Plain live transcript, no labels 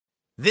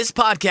This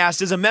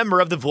podcast is a member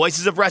of the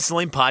Voices of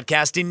Wrestling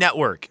Podcasting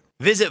Network.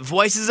 Visit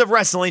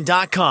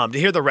voicesofwrestling.com to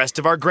hear the rest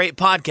of our great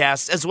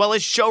podcasts, as well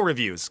as show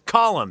reviews,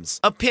 columns,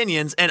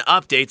 opinions, and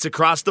updates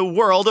across the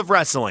world of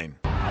wrestling.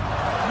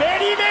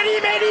 Many,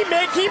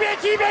 Mickey,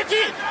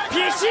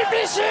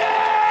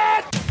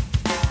 Pishy.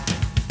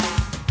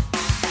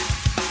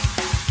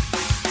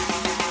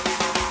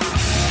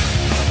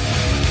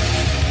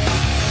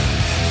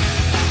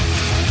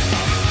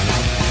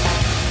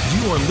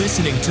 You are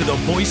listening to the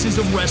Voices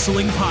of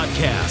Wrestling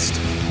podcast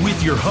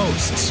with your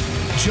hosts,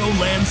 Joe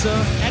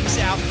Lanza. X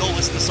out and go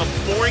listen to some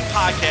boring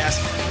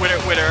podcast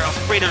where they're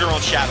afraid of their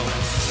own shadow.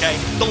 Okay?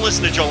 Don't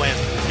listen to Joe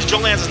Lanza, because Joe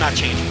Lanza's not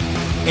changing.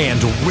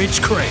 And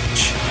Rich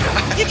Craich.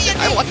 Give me a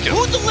name. Like him.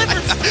 Who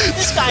delivers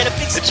this guy in a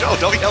big spot? Joe,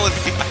 don't yell at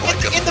me. I like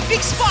him. In the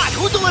big spot,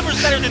 who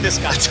delivers better than this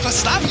guy?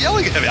 Stop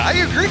yelling at me. I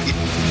agree.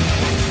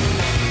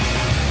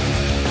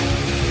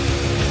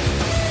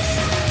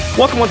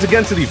 Welcome once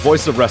again to the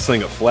Voice of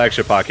Wrestling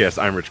flagship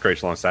podcast. I'm Rich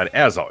Craich, alongside,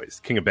 as always,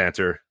 King of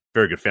Banter,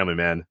 very good family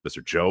man,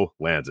 Mr. Joe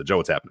Lanza. Joe,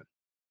 what's happening?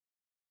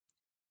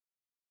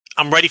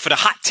 I'm ready for the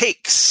hot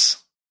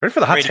takes. Ready for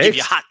the hot ready takes? To give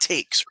you hot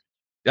takes.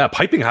 Yeah,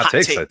 piping hot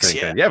takes, I think.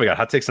 Yeah. Yeah, we got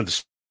hot takes on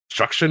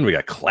Destruction. We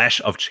got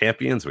Clash of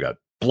Champions. We got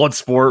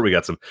Bloodsport. We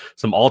got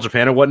some All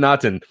Japan and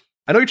whatnot. And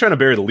I know you're trying to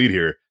bury the lead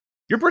here.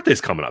 Your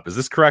birthday's coming up. Is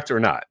this correct or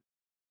not?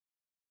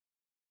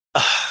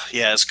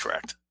 Yeah, that's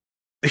correct.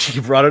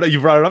 You brought it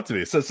up to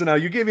me. So now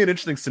you gave me an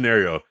interesting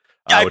scenario.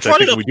 Yeah, which I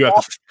think we do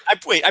have to...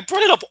 I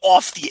brought it up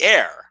off the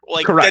air.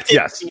 Like, correct,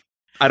 yes.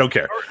 I don't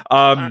care.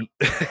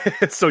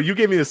 So you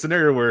gave me a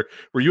scenario where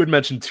you had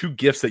mentioned two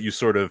gifts that you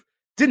sort of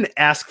didn't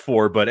ask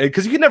for, but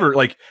because you can never,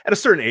 like, at a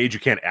certain age,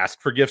 you can't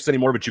ask for gifts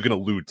anymore, but you can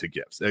allude to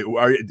gifts.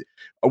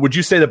 Would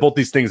you say that both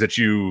these things that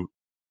you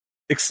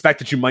expect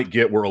that you might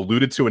get were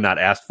alluded to and not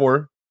asked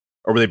for,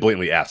 or were they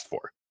blatantly asked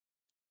for?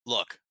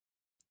 Look,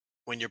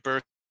 when your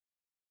birthday's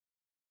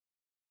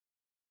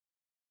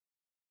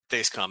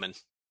coming,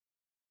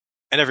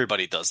 and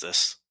everybody does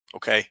this,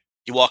 okay?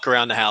 You walk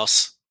around the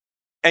house,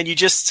 and you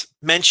just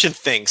mention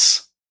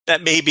things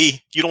that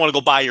maybe you don't want to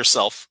go buy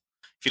yourself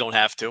if you don't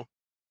have to.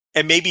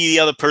 And maybe the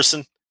other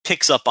person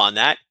picks up on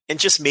that, and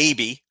just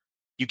maybe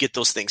you get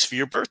those things for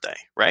your birthday,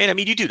 right? I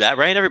mean, you do that,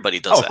 right? Everybody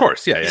does that. Oh, of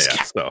course. Yeah.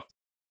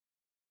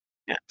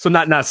 So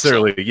not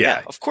necessarily,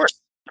 yeah. Of course.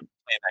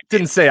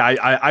 Didn't say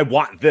I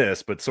want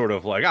this, but sort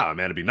of like, oh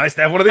man, it'd be nice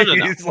to have one of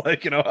these. No.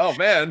 Like, oh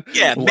man,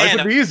 yeah, life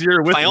would be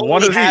easier with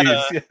one of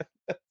these.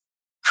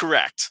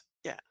 Correct.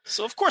 Yeah.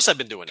 So of course I've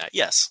been doing that.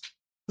 Yes.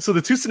 So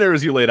the two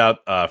scenarios you laid out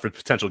for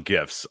potential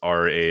gifts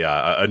are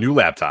a new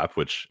laptop,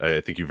 which I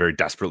think you very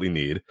desperately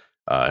need.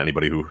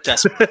 Anybody who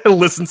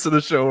listens to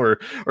the show or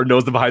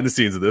knows the behind the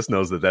scenes of this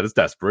knows that is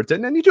desperate.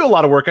 And you do a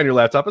lot of work on your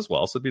laptop as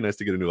well, so it'd be nice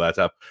to get a new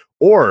laptop.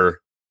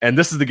 And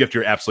this is the gift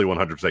you're absolutely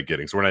 100%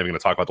 getting, so we're not even going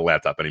to talk about the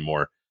laptop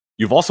anymore.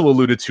 You've also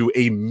alluded to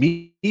a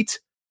meat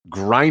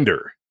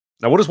grinder.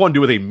 Now, what does one do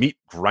with a meat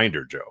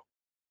grinder, Joe?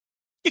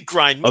 You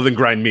grind meat. Other than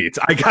grind meat.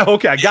 I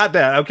got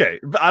that.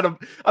 Okay. On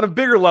a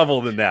bigger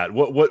level than that,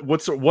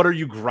 what are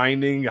you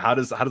grinding? How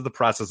does the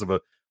process of a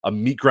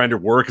meat grinder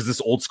work? Is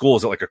this old school?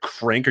 Is it like a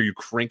crank? Are you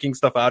cranking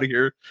stuff out of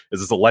here? Is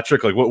this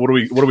electric? Like what are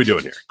we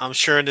doing here? I'm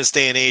sure in this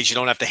day and age you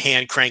don't have to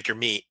hand crank your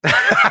meat.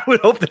 I would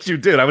hope that you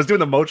did. I was doing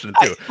the motion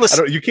too.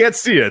 You can't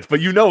see it, but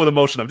you know the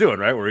motion I'm doing,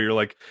 right? Where you're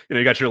like,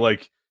 you got your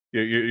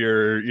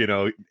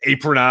your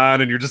apron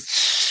on and you're just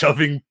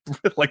shoving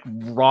like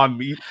raw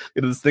meat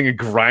into this thing and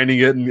grinding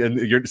it,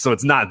 and so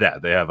it's not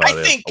that they have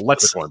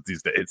electric ones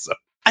these days. So.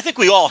 I think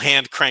we all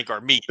hand crank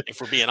our meat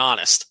if we're being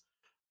honest,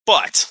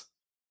 but.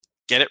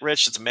 Get it,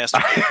 Rich? It's a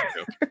masturbation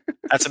joke.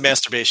 That's a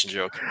masturbation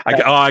joke.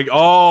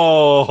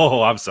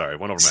 I'm sorry.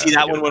 Went over. See,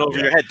 that one went over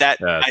your head.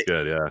 That's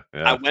good. Yeah.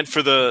 I went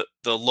for the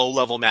low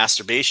level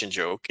masturbation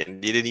joke,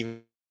 and you didn't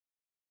even.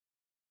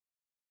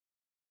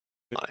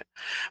 But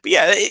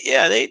yeah.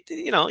 They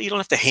you don't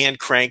have to hand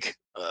crank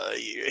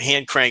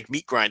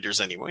meat grinders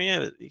anymore.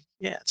 Yeah,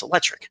 it's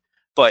electric.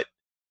 But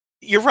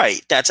you're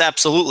right. That's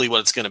absolutely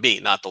what it's going to be,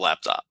 not the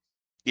laptop.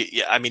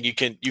 Yeah, I mean you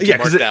can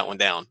mark that one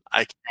down. I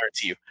can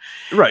guarantee you.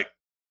 Right.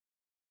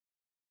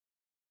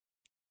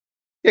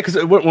 Yeah,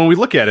 because when we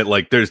look at it,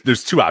 like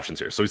there's two options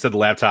here. So we said the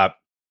laptop,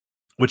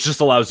 which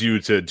just allows you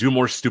to do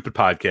more stupid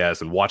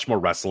podcasts and watch more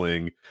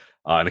wrestling,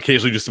 and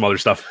occasionally do some other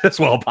stuff as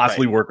well,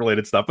 possibly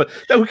work-related stuff. But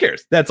who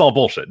cares? That's all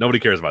bullshit.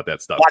 Nobody cares about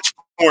that stuff. Watch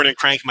porn and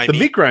crank my meat. The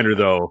meat grinder,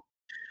 though,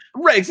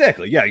 right?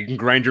 Exactly. Yeah, you can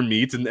grind your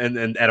meat and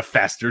at a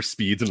faster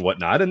speeds and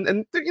whatnot,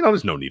 and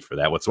there's no need for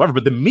that whatsoever.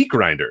 But the meat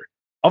grinder,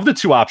 of the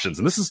two options,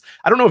 and this is,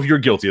 I don't know if you're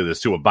guilty of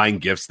this too, of buying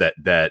gifts that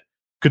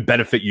could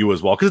benefit you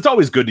as well, because it's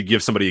always good to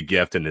give somebody a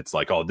gift and it's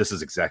like, oh, this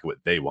is exactly what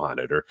they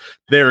wanted, or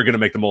they're going to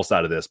make the most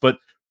out of this. But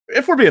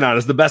if we're being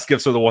honest, the best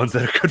gifts are the ones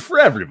that are good for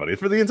everybody,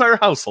 for the entire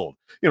household.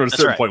 At a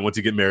certain point, once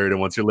you get married and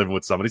once you're living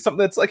with somebody, something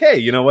that's like, hey,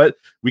 you know what?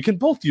 We can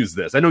both use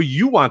this. I know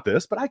you want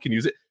this, but I can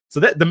use it. So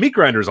that the meat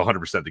grinder is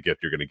 100% the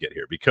gift you're going to get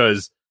here,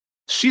 because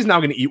she's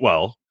now going to eat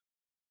well.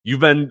 You've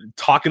been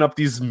talking up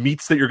these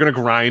meats that you're going to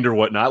grind or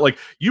whatnot. Like,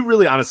 you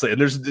really honestly, and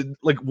there's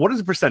like, what is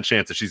the percent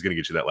chance that she's going to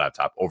get you that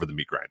laptop over the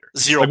meat grinder?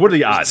 0. Like, what are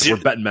the odds? We're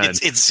betting men.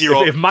 It's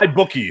 0. If my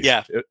bookie,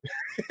 yeah,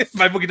 if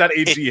my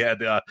bookie.ag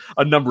had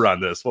a number on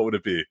this, what would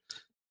it be?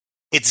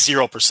 It's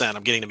 0%.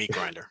 I'm getting the meat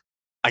grinder.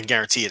 I can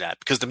guarantee you that,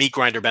 because the meat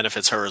grinder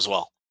benefits her as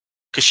well.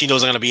 Because she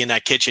knows I'm going to be in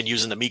that kitchen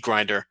using the meat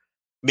grinder,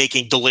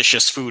 making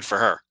delicious food for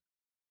her.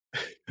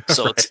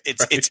 So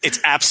it's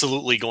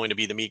absolutely going to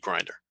be the meat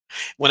grinder.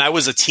 When I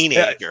was a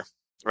teenager,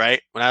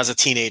 right? When I was a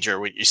teenager,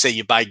 when you say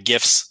you buy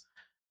gifts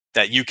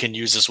that you can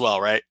use as well,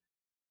 right?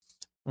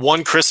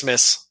 One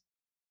Christmas,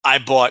 I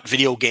bought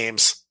video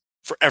games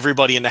for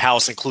everybody in the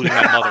house, including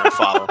my mother and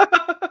father.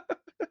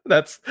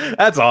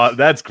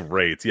 That's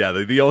great. Yeah,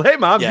 the old, hey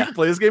mom, you can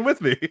play this game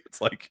with me. It's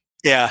like,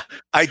 yeah,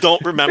 I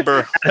don't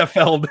remember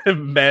NFL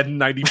Madden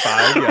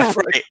 95. Yeah,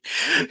 right.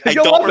 I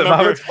don't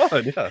remember. It's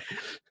fun. Yeah,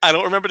 I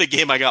don't remember the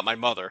game I got my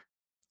mother,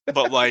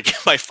 but like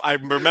I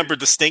remember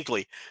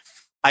distinctly.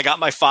 I got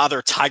my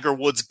father Tiger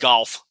Woods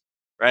golf,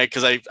 right?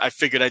 Because I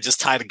figured I'd just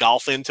tie the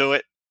golf into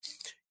it,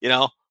 you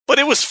know. But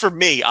it was for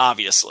me,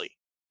 obviously.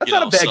 That's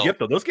not a bad gift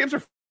though. Those games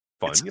are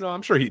fun. You know,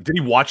 I'm sure did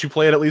he watch you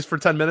play it at least for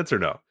 10 minutes or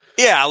no?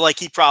 Yeah, like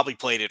he probably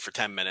played it for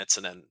 10 minutes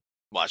and then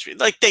watched me.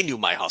 Like they knew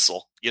my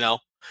hustle, you know.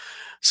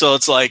 So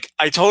it's like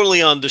I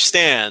totally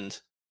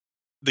understand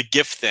the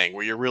gift thing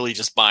where you're really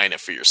just buying it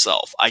for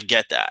yourself. I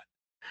get that.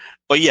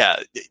 But yeah,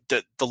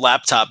 the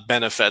laptop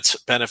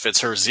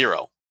benefits her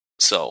 0.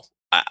 So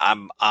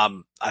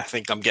I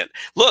think I'm getting.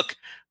 Look,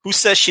 who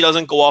says she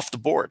doesn't go off the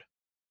board?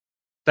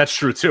 That's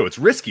true too. It's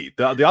risky.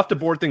 The off the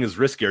board thing is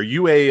risky. Are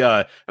you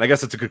and I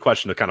guess it's a good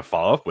question to kind of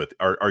follow up with.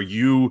 Are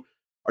you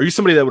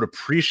somebody that would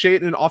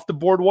appreciate an off the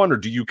board one, or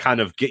do you kind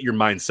of get your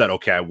mindset?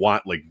 Okay, I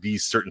want like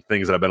these certain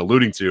things that I've been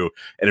alluding to,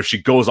 and if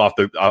she goes off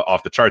the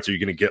charts, are you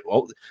going to get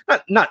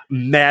not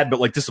mad,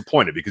 but like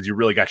disappointed because you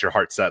really got your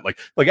heart set?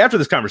 Like after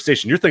this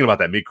conversation, you're thinking about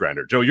that meat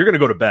grinder, Joe. You're going to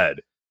go to bed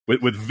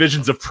with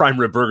visions of prime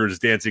rib burgers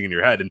dancing in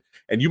your head,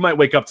 and you might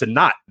wake up to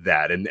not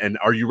that. And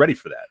are you ready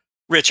for that?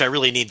 Rich, I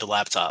really need the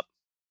laptop.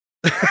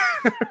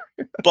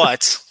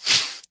 But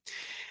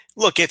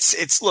look,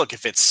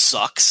 if it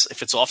sucks,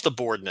 if it's off the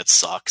board and it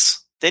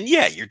sucks, then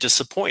yeah, you're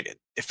disappointed.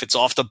 If it's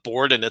off the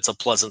board and it's a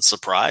pleasant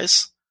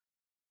surprise,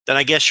 then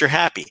I guess you're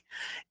happy.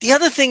 The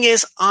other thing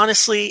is,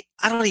 honestly,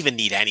 I don't even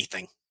need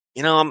anything.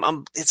 You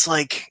know, it's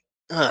like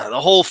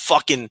the whole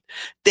fucking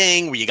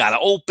thing where you got to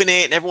open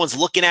it and everyone's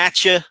looking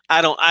at you.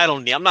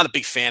 I'm not a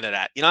big fan of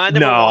that. You know,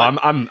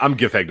 I'm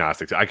gift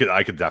agnostic. I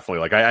could definitely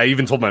like. I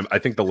even told I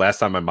think the last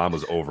time my mom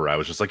was over, I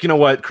was just like, you know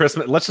what,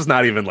 Christmas, let's just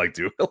not even like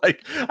do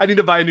like. I need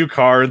to buy a new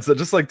car, and so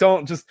just like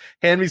don't just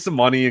hand me some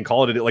money and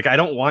call it a, like. I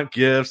don't want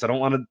gifts. I don't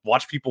want to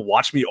watch people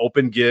watch me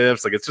open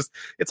gifts. Like it's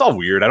all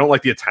weird. I don't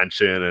like the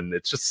attention, and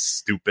it's just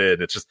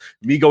stupid. It's just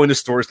me going to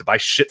stores to buy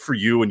shit for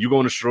you, and you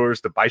going to stores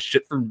to buy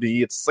shit for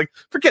me. It's like,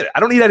 forget it. I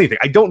don't need anything.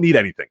 I don't need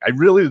anything. I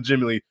really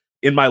legitimately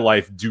in my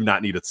life do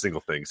not need a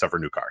single thing except for a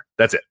new car.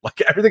 That's it. Like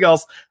everything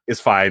else is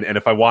fine. And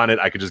if I want it,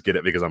 I could just get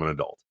it because I'm an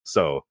adult.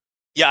 So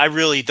yeah, I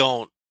really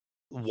don't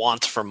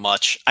want for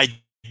much. I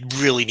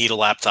really need a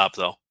laptop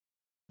though.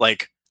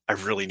 Like I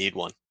really need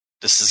one.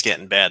 This is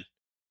getting bad.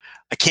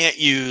 I can't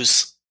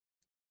use.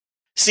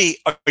 See,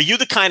 are you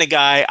the kind of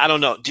guy? I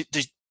don't know.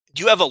 Do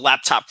you have a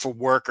laptop for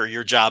work, or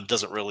your job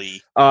doesn't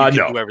really no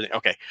do everything?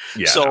 Okay.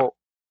 Yeah. So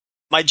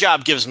my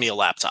job gives me a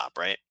laptop,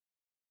 right?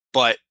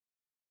 But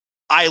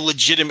I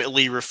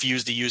legitimately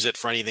refuse to use it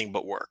for anything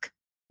but work.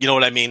 You know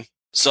what I mean?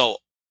 So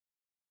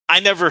I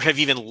never have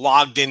even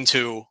logged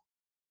into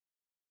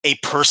a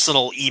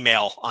personal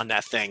email on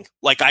that thing.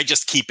 Like I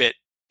just keep it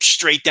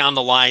straight down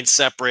the line,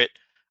 separate.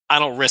 I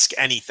don't risk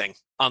anything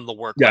on the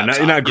work. Yeah,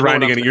 you're not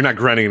grinding any. You're not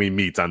grinding any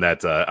meat on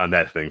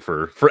that thing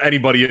for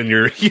anybody in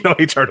your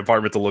HR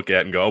department to look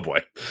at and go, oh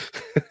boy.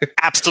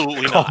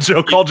 Absolutely call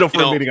not. Call Joe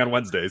for a meeting on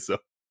Wednesday. So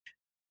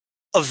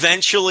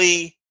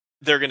eventually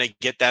they're going to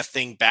get that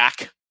thing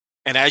back.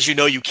 And as you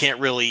know, you can't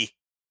really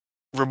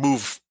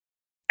remove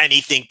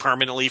anything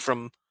permanently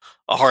from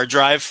a hard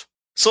drive.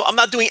 So I'm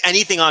not doing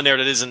anything on there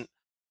that isn't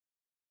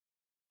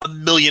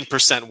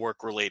 1,000,000%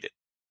 work related.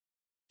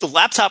 The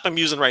laptop I'm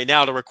using right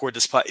now to record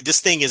this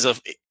thing is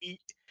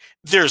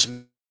there's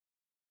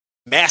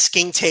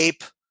masking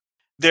tape.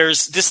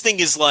 This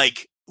thing is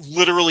like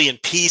literally in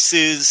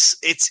pieces.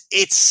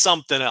 It's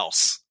something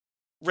else.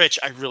 Rich,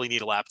 I really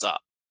need a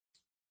laptop.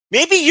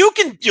 Maybe you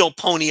can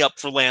pony up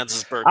for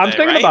Lance's birthday. I'm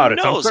thinking right? about it.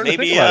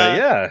 Maybe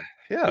yeah.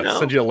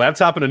 Send you a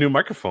laptop and a new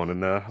microphone,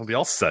 and I'll be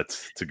all set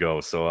to go.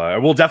 So I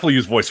will definitely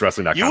use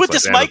voicewrestling.com. You with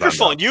this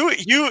microphone,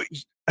 you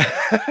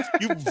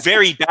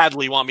very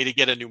badly want me to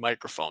get a new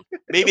microphone.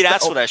 Maybe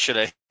that's what I should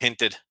have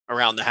hinted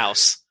around the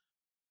house,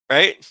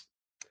 right?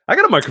 I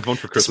got a microphone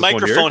for Christmas.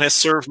 This microphone has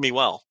served me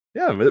well.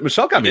 Yeah,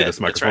 Michelle got me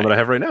this microphone that I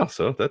have right now.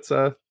 So that's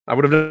I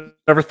would have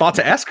never thought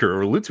to ask her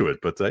or allude to it,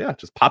 but it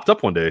just popped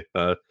up one day.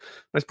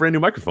 Nice brand new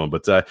microphone.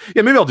 But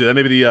maybe I'll do that.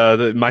 Maybe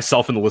the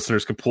myself and the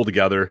listeners can pull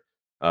together.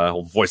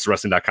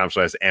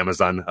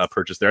 Voicewrestling.com/Amazon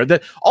purchase there.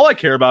 All I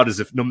care about is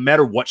if no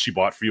matter what she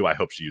bought for you, I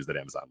hope she used that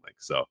Amazon link.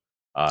 So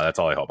That's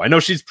all I hope. I know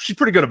she's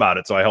pretty good about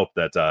it, so I hope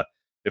that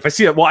if I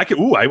see it, well, I can.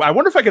 Ooh, I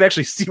wonder if I can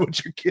actually see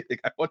what you're getting.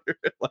 I wonder,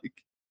 like.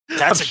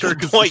 That's a good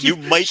point. You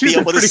might be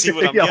able to see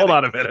what I'm getting. Hold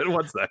on a minute.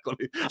 One sec. I'm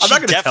not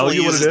going to tell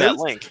you what it is,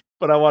 link.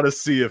 But I want to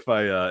see if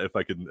I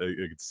can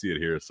see it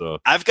here. So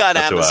I've got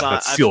Amazon.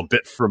 That's sealed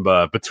bit from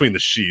between the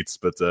sheets,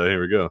 but here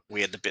we go.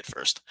 We had the bit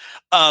first.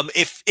 I've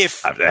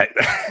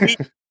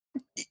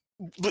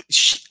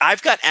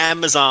got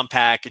Amazon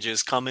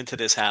packages coming to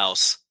this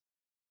house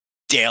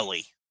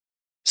daily,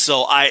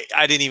 so I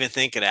didn't even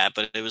think of that,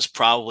 but it was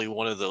probably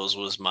one of those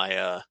was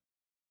my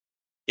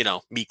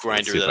meat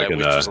grinder that I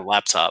wish was a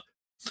laptop.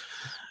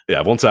 Yeah,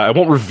 I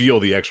won't reveal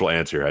the actual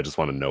answer. I just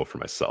want to know for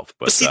myself.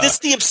 But see, this is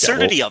the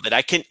absurdity of it.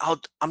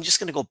 I'm just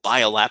going to go buy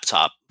a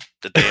laptop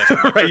that they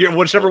have. Right,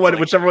 whichever one.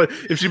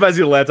 If she buys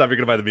you a laptop, you're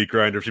going to buy the meat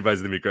grinder. If she buys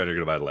you the meat grinder,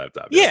 you're going to buy the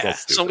laptop. Yeah,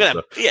 so I'm going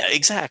to. Yeah,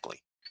 exactly.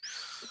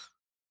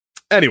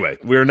 Anyway,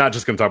 we're not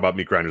just going to talk about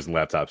meat grinders and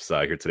laptops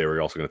here today. We're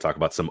also going to talk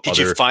about some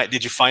other.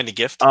 Did you find a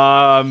gift?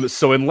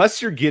 So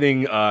unless you're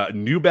getting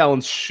New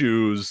Balance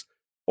shoes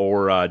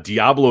or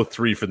Diablo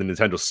 3 for the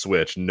Nintendo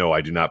Switch, no,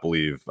 I do not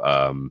believe.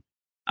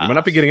 You might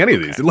not be getting any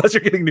of these unless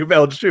you're getting New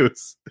Balance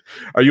shoes.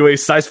 Are you a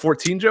size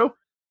 14, Joe?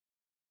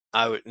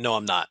 No,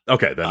 I'm not.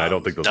 Okay, then I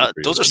don't think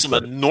those are some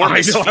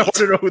enormous. I want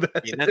to know who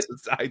that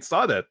is. I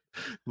saw that.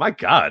 My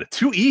God,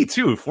 2E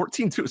too,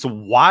 14 too. So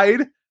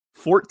wide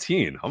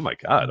 14. Oh my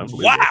God!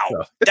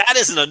 Wow, that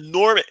is an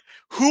enormous.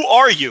 Who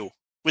are you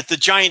with the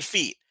giant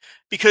feet?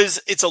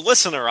 Because it's a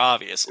listener,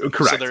 obviously.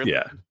 Correct. So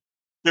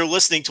they're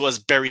listening to us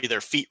bury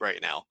their feet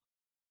right now.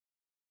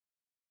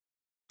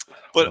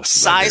 But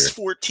size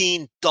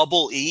 14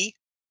 double E?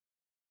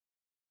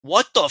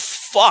 What the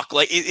fuck?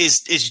 Like,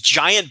 is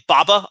Giant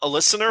Baba a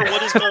listener?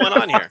 What is going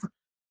on here?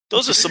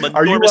 Those are some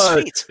enormous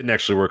feet. Didn't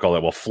actually work all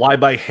that well.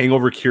 Flyby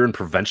hangover cure and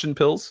prevention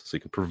pills, so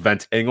you can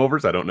prevent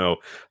hangovers. I don't know.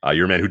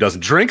 You're a man who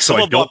doesn't drink, so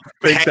I don't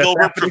think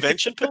hangover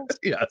prevention pills.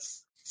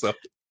 Yes. So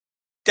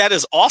that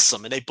is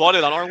awesome, and they bought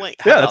it on our link.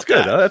 Yeah, that's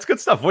good. That's good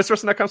stuff.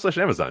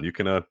 VoiceWrestling.com/Amazon. You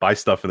can buy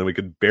stuff, and then we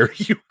could bury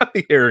you on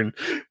the air and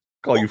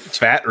call you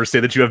fat or say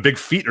that you have big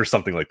feet or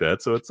something like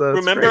that. So it's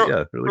remember, great.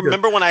 Yeah, really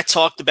remember when I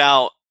talked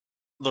about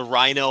the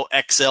Rhino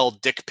XL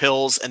dick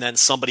pills, and then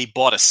somebody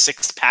bought a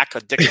 6-pack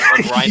of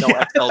Rhino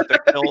XL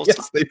dick pills?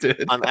 Yes, they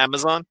did on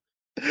Amazon.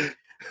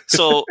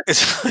 So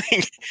it's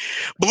like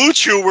Blue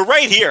Chew. We're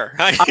right here.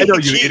 I know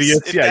you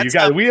idiots. Yeah, you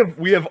got it.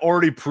 We have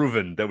already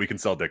proven that we can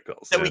sell dick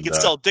pills. We can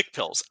sell dick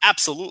pills.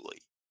 Absolutely.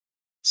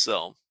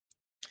 So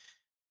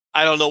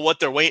I don't know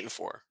what they're waiting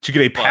for. You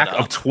get a pack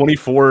of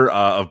 24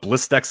 of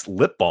Blistex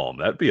lip balm.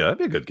 That'd be a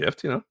good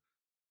gift.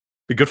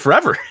 Be good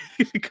forever.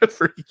 Be good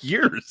for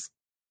years.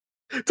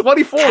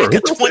 24.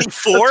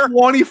 24?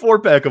 24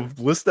 pack of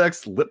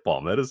Blistex lip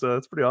balm.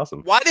 That's pretty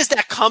awesome. Why does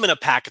that come in a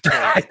pack of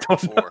 24? I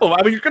don't know.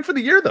 I mean, you're good for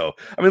the year though.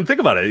 I mean, think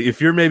about it. If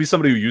you're maybe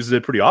somebody who uses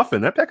it pretty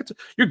often, that package,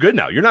 you're good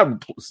now. You're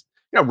not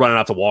running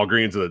out to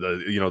Walgreens or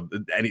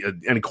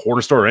any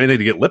corner store or anything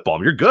to get lip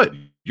balm. You're good.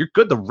 You're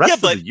good the rest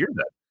of the year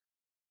then.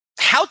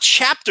 How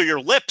chapped are your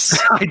lips?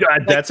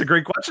 That's a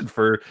great question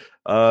for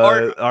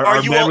our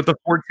man with the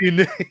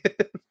 14.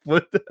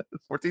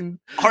 14.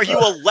 Are you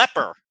a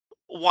leper?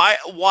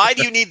 Why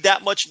do you need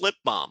that much lip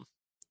balm?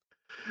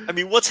 I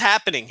mean, what's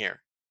happening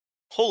here?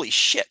 Holy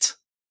shit!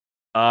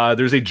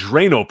 There's a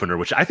drain opener,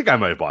 which I think I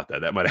might have bought that.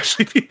 That might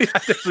actually be. I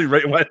actually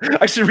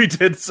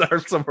redid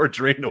some of our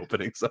drain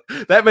openings, so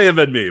that may have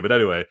been me. But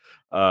anyway,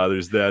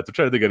 there's that. I'm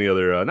trying to think any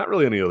other, not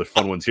really any other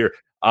fun ones here.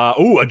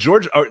 A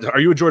George. Are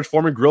you a George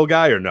Foreman grill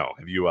guy or no?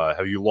 Have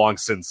you long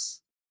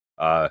since?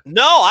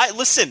 No,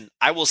 listen.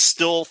 I will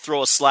still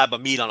throw a slab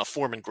of meat on a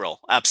Foreman grill.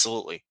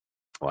 Absolutely.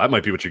 Well, that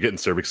might be what you're getting,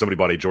 sir, because somebody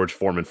bought a George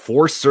Foreman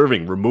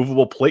 4-serving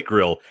removable plate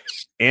grill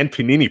and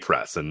panini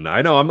press. And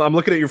I know I'm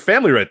looking at your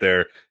family right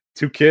there.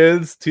 2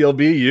 kids,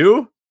 TLB,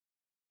 you,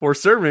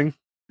 4-serving. I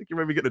think you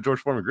might be getting a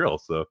George Foreman grill.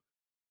 So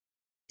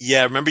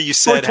yeah, remember you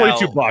said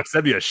 $22.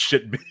 That'd be a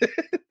shit.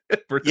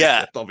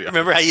 Yeah,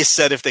 remember how you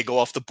said if they go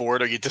off the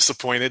board, are you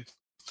disappointed?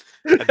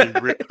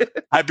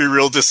 I'd be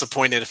real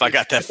disappointed if I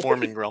got that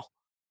Foreman grill.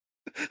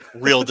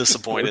 Real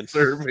disappointed.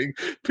 Serving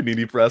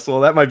panini press.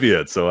 Well, that might be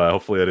it. So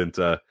hopefully I didn't.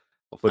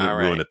 Hopefully, I didn't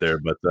ruin it there,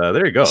 but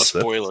there you go.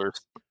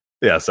 Spoilers.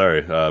 Yeah,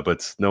 sorry,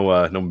 but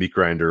no meat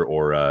grinder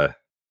or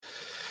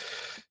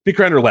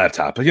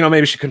laptop. But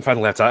maybe she couldn't find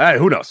a laptop.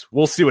 Who knows?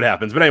 We'll see what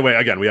happens. But anyway,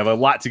 again, we have a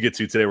lot to get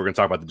to today. We're going to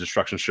talk about the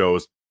Destruction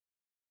shows.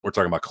 We're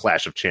talking about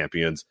Clash of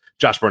Champions,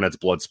 Josh Barnett's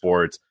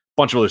Bloodsport, a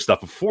bunch of other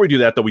stuff. Before we do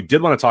that, though, we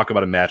did want to talk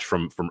about a match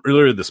from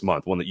earlier this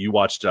month, one that you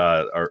watched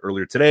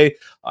earlier today.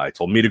 I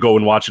told me to go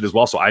and watch it as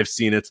well, so I've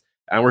seen it,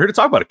 and we're here to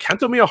talk about it.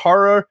 Kento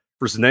Miyahara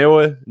versus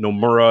Naoya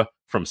Nomura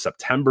from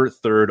September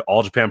 3rd,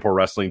 All Japan Pro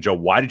Wrestling. Joe,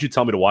 why did you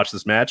tell me to watch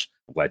this match?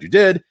 I'm glad you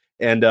did.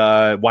 And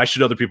why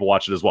should other people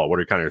watch it as well? What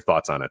are kind of your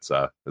thoughts on it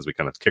as we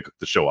kind of kick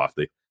the show off,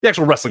 the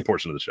actual wrestling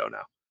portion of the show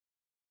now?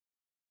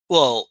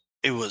 Well,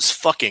 it was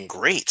fucking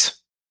great.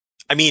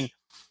 I mean,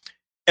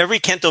 every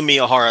Kento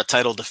Miyahara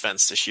title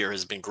defense this year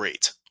has been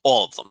great.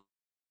 All of them.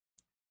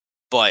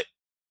 But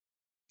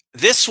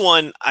this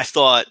one, I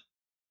thought,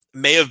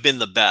 may have been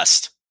the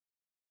best.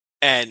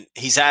 and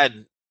he's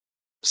had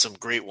some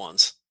great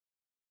ones.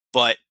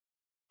 But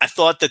I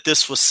thought that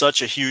this was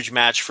such a huge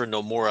match for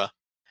Nomura,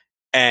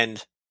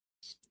 and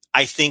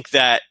I think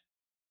that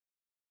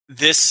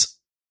this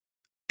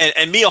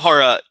and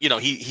Miyahara,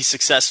 he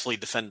successfully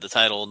defended the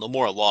title, and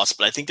Nomura lost,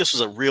 but I think this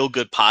was a real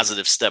good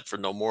positive step for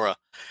Nomura.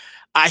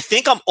 I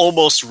think I'm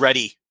almost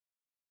ready.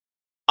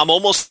 I'm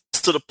almost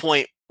to the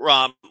point where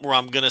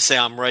I'm going to say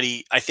I'm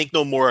ready. I think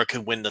Nomura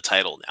could win the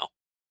title now.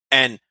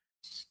 And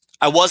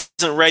I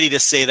wasn't ready to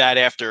say that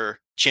after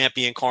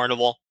Champion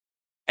Carnival.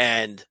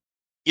 And,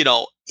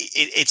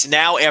 it's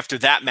now after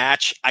that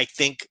match, I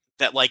think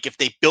that, like, if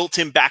they built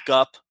him back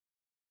up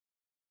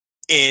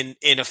in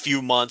a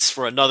few months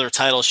for another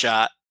title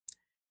shot,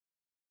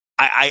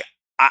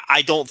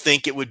 I don't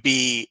think it would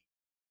be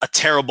a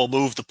terrible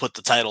move to put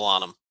the title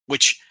on him,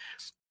 which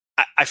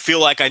I feel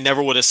like I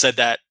never would have said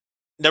that,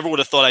 never would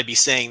have thought I'd be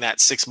saying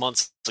that 6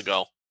 months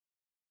ago.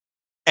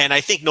 And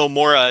I think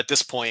Nomura at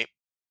this point,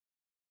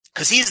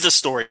 because he's the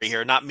story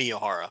here, not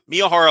Miyahara.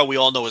 Miyahara, we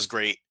all know, is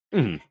great.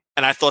 Mm-hmm.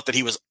 And I thought that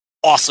he was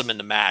awesome in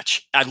the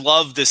match. I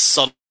love this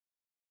subtle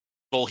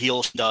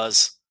heel he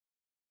does,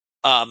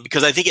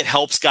 because I think it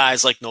helps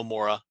guys like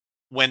Nomura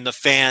when the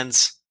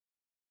fans...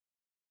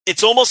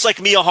 It's almost like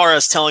Miyahara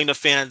is telling the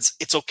fans,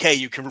 it's okay,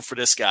 you can root for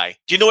this guy.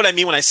 Do you know what I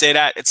mean when I say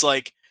that? It's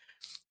like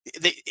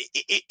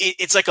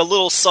it's like a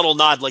little subtle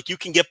nod, like you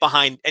can get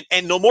behind,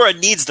 and Nomura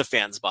needs the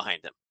fans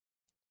behind him.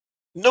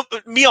 No,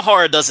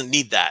 Miyahara doesn't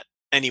need that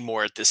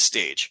anymore at this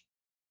stage.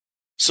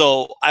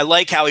 So I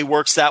like how he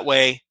works that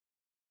way,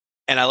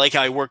 and I like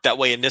how he worked that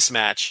way in this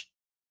match.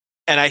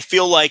 And I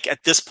feel like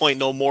at this point,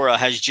 Nomura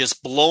has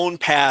just blown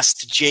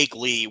past Jake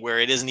Lee where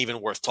it isn't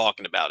even worth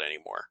talking about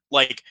anymore.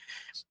 Like,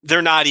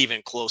 they're not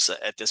even close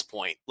at this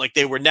point. Like,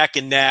 they were neck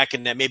and neck,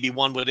 and then maybe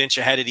one would inch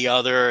ahead of the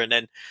other. And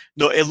then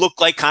it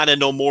looked like kind of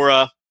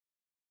Nomura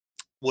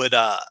would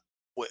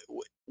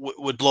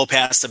blow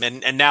past him.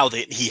 And now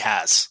that he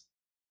has.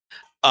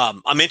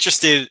 I'm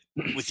interested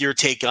with your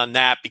take on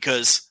that,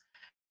 because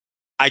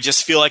I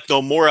just feel like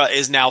Nomura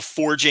is now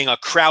forging a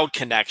crowd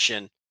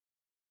connection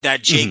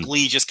that Jake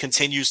Lee just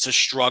continues to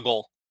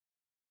struggle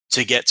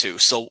to get to.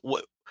 So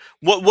what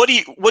do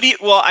you,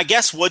 well, I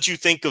guess what'd you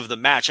think of the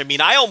match? I mean,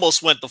 I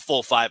almost went the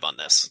full 5 on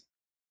this,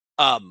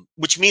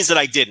 which means that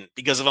I didn't,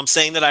 because if I'm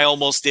saying that I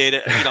almost did,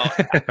 if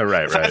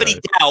I have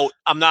any doubt,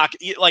 I'm not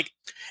like,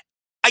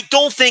 I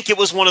don't think it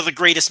was one of the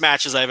greatest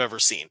matches I've ever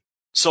seen.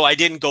 So I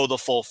didn't go the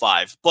full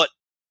 5, but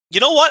you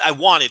know what? I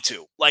wanted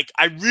to, like,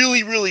 I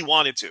really, really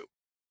wanted to,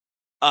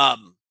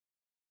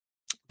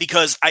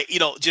 because I,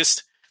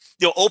 just,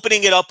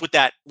 opening it up with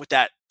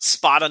that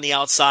spot on the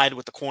outside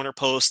with the corner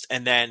post,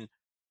 and then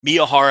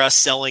Miyahara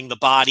selling the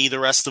body the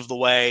rest of the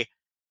way.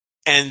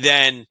 And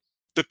then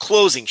the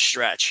closing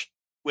stretch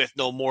with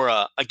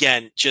Nomura,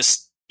 again,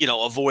 just,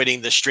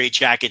 avoiding the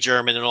straitjacket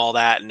German and all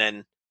that. And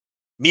then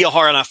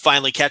Miyahara not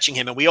finally catching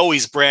him. And we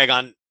always brag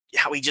on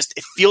how it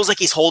feels like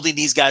he's holding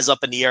these guys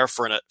up in the air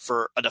for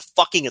a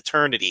fucking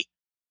eternity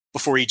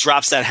before he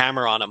drops that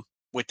hammer on him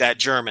with that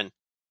German.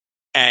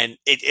 And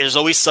there's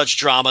always such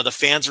drama. The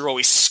fans are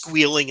always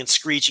squealing and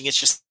screeching. It's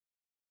just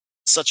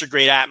such a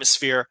great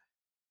atmosphere.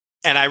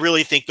 And I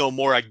really think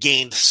Nomura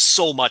gained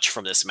so much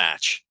from this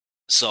match.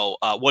 So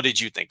what did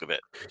you think of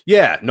it?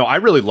 Yeah, no, I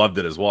really loved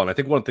it as well. And I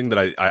think one thing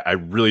that I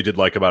really did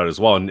like about it as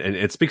well, and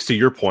it speaks to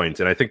your point,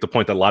 and I think the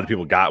point that a lot of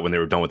people got when they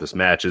were done with this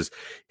match is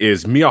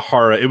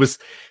Miyahara, it was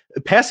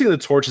passing the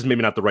torch is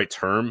maybe not the right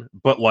term,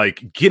 but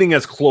like getting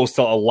as close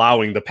to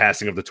allowing the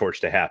passing of the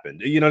torch to happen.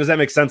 Does that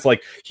make sense?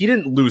 Like, he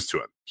didn't lose to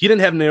him. He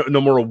didn't have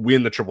Nomura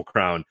win the Triple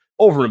Crown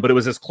over him, but it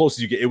was as close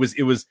as you get. It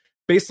was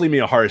basically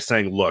Miyahara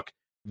saying, look,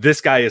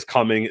 this guy is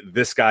coming.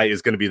 This guy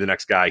is going to be the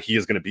next guy. He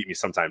is going to beat me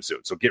sometime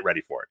soon. So get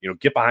ready for it.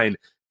 Get behind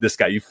this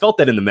guy. You felt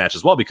that in the match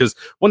as well, because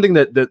one thing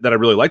that I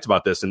really liked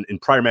about this, and in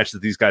prior matches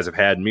that these guys have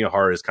had,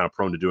 Miyahara is kind of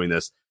prone to doing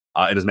this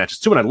in his matches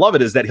too. And I love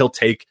it, is that he'll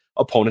take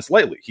opponents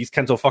lightly. He's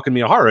Kento fucking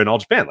Miyahara in All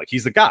Japan. Like,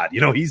 he's the god.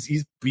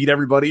 He's beat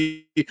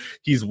everybody.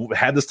 He's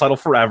had this title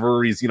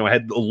forever. He's,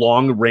 had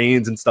long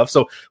reigns and stuff.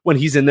 So when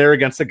he's in there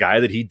against a guy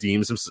that he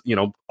deems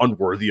him,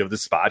 unworthy of the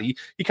spot, he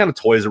kind of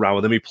toys around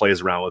with him. He plays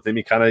around with him.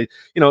 He kind of,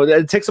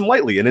 it takes him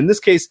lightly. And in this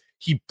case,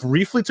 he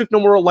briefly took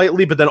Nomura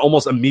lightly, but then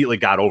almost immediately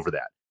got over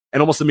that. And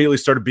almost immediately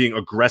started being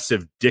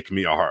aggressive Dick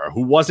Miyahara,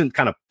 who wasn't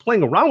kind of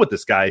playing around with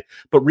this guy,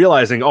 but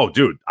realizing, oh,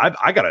 dude,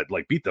 I got to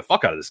like beat the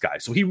fuck out of this guy.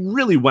 So he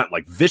really went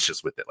like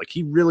vicious with it. Like,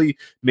 he really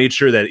made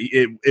sure that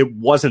it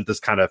wasn't this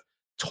kind of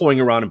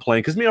toying around and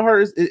playing, because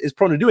Miyahara is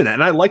prone to doing that.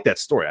 And I like that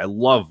story. I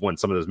love when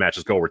some of those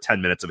matches go over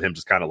 10 minutes of him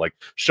just kind of like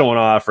showing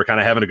off or kind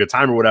of having a good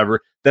time or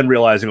whatever, then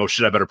realizing, oh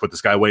shit, I better put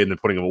this guy away, and then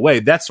putting him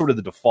away. That's sort of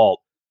the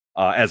default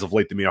as of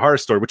late, the Miyahara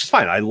story, which is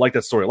fine. I like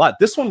that story a lot.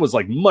 This one was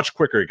like much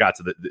quicker. It got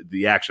to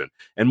the action,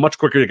 and much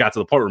quicker it got to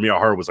the point where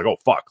Miyahara was like, oh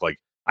fuck, like,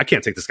 I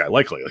can't take this guy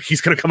lightly. Like,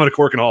 he's going to come out of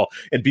Korakuen Hall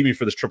and beat me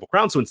for this Triple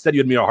Crown. So instead,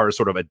 you had Miyahara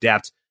sort of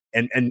adapt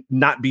and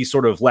not be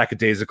sort of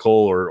lackadaisical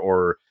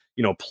or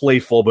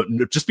playful, but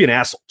just be an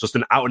asshole, just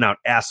an out and out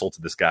asshole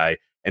to this guy,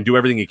 and do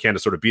everything he can to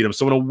sort of beat him.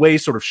 So in a way,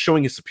 sort of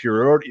showing his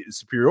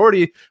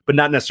superiority, but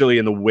not necessarily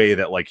in the way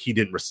that like he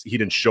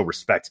didn't show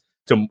respect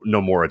to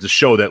Nomura, to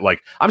show that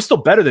like I'm still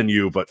better than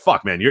you, but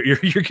fuck, man, you're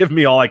giving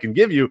me all I can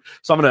give you.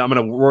 So I'm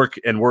gonna work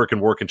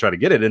and try to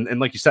get it. And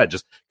like you said,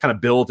 just kind of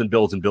build, and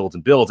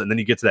then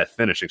you get to that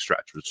finishing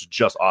stretch, which is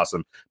just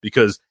awesome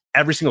because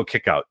every single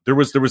kick out, there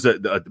was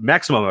a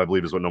maximum, I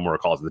believe is what Nomura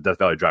calls it, the Death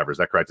Valley Driver. Is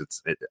that correct?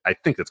 I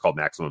think it's called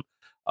maximum.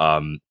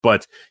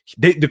 But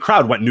the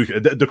crowd went nuclear.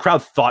 The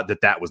crowd thought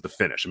that was the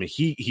finish. I mean,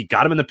 he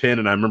got him in the pin,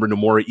 and I remember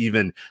Nomura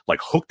even like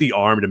hooked the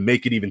arm to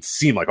make it even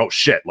seem like, oh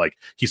shit, like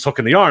he's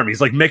hooking the arm.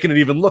 He's like making it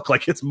even look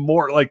like it's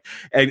more like,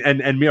 and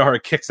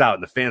Miyahara kicks out,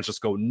 and the fans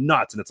just go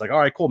nuts. And it's like, all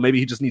right, cool. Maybe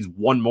he just needs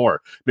one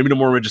more. Maybe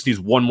Nomura just needs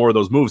one more of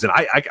those moves. And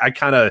I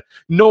kind of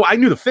know I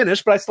knew the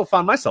finish, but I still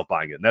found myself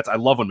buying it. And I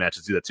love when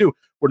matches do that too,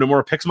 where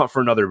Nomura picks him up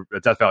for another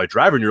Death Valley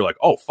Driver, and you're like,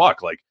 oh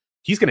fuck, like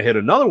he's going to hit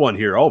another one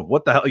here. Oh,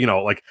 what the hell? You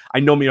know, like I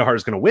know Miyahara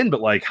is going to win,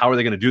 but like, how are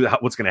they going to do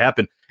that? What's going to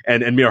happen?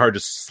 And Miyahara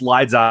just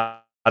slides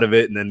out of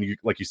it. And then,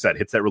 like you said,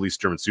 hits that release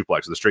German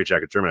suplex, or the straight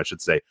jacket German, I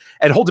should say,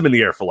 and holds him in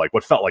the air for like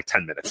what felt like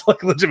 10 minutes,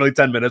 like legitimately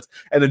 10 minutes,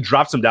 and then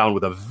drops him down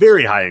with a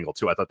very high angle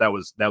too. I thought that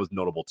was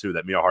notable too,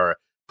 that Miyahara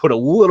put a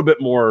little bit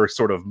more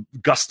sort of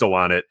gusto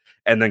on it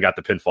and then got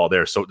the pinfall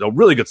there. So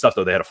really good stuff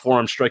though. They had a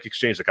forearm strike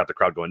exchange that got the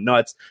crowd going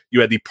nuts.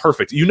 You had the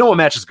perfect, a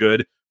match is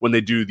good when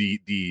they do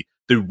the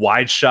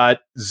wide shot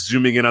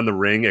zooming in on the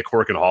ring at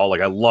Korakuen Hall. Like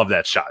I love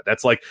that shot.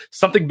 That's like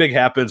something big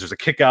happens. There's a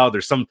kick out.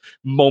 There's some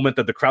moment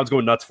that the crowd's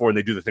going nuts for, and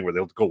they do the thing where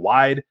they'll go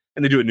wide,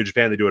 and they do it in New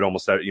Japan. They do it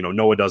almost,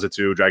 Noah does it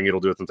too. Dragon Gate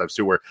will do it sometimes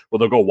too, where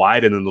they'll go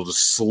wide and then they'll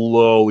just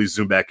slowly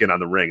zoom back in on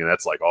the ring. And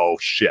that's like, oh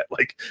shit,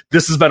 like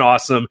this has been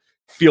awesome.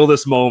 Feel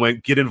this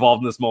moment, get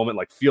involved in this moment,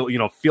 like feel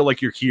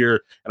like you're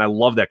here. And I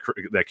love that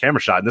camera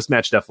shot. And this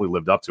match definitely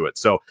lived up to it.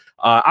 So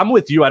I'm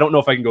with you. I don't know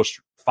if I can go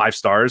 5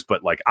 stars,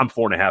 but like I'm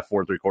 4.5,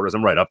 4 3/4.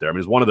 I'm right up there. I mean,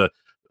 it's one of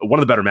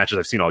the better matches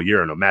I've seen all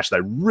year, and a match that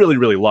I really,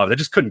 really loved. I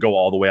just couldn't go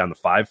all the way on the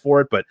 5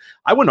 for it, but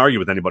I wouldn't argue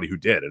with anybody who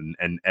did.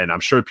 And I'm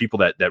sure people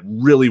that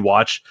really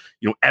watch,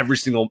 every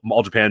single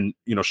All Japan,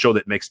 show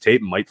that makes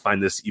tape might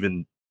find this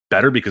even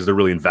better because they're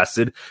really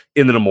invested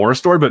in the Nomura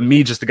story. But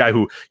me, just a guy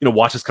who,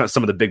 watches kind of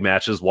some of the big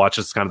matches,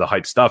 watches kind of the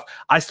hype stuff,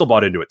 I still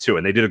bought into it too.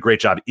 And they did a great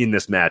job in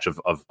this match of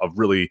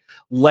really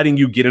letting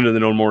you get into the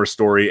Nomura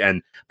story.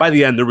 And by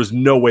the end, there was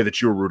no way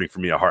that you were rooting for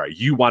Miyahara.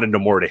 You wanted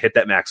Nomura to hit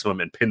that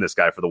maximum and pin this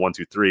guy for the 1,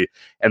 2, 3.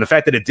 And the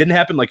fact that it didn't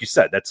happen, like you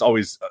said, that's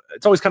always,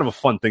 it's always kind of a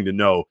fun thing to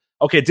know.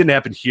 Okay, it didn't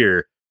happen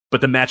here,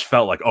 but the match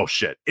felt like, oh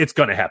shit, it's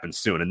going to happen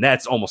soon. And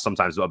that's almost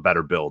sometimes a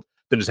better build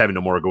than just having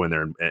Nomura go in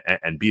there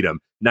and beat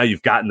him. Now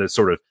you've gotten the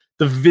sort of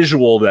the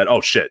visual that,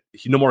 oh shit,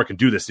 Nomura can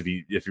do this if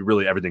he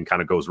really everything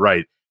kind of goes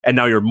right. And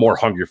now you're more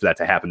hungry for that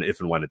to happen if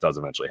and when it does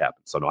eventually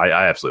happen. So no,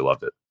 I absolutely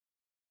loved it.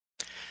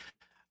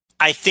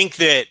 I think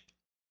that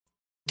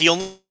the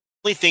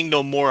only thing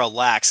Nomura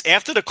lacks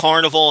after the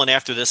Carnival and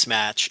after this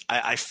match,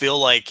 I feel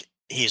like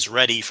he's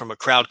ready from a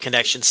crowd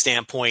connection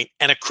standpoint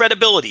and a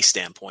credibility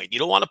standpoint. You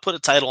don't want to put a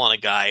title on a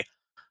guy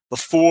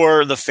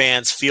before the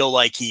fans feel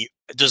like he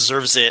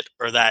deserves it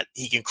or that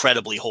he can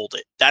credibly hold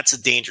it. That's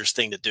a dangerous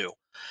thing to do,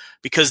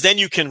 because then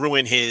you can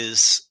ruin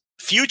his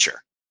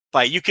future.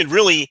 You can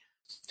really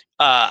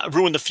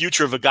ruin the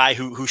future of a guy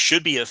who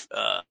should be an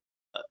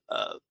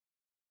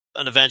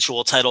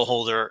eventual title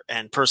holder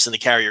and person to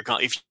carry your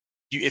company.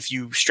 If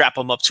you strap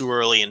him up too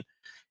early and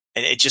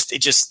it just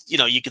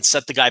you can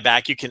set the guy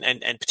back, you can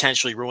and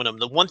potentially ruin him.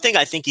 The one thing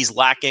I think he's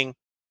lacking,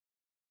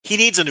 he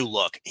needs a new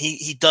look.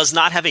 He does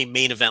not have a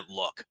main event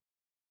look.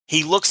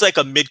 He looks like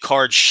a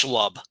mid-card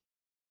schlub,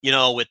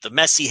 with the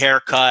messy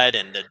haircut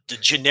and the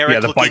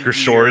generic the biker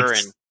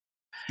shorts.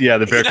 The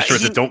biker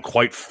shorts that don't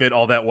quite fit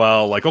all that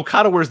well. Like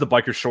Okada wears the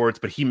biker shorts,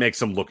 but he makes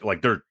them look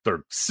like they're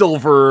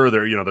silver.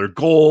 They're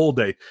gold.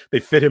 They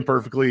fit him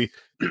perfectly.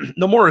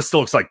 Nomura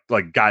still looks like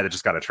guy that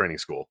just got a training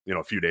school,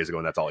 a few days ago,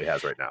 and that's all he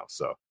has right now.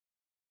 So,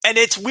 and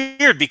it's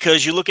weird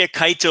because you look at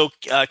Kaito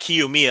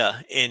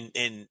Kiyomiya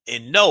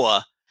in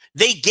Noah.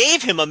 They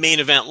gave him a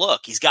main event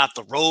look. He's got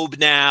the robe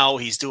now.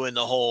 He's doing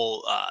the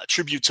whole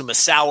tribute to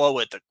Misawa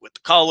with the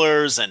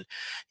colors, and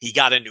he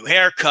got a new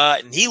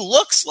haircut, and he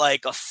looks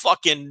like a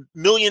fucking $1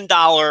 million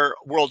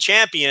world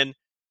champion.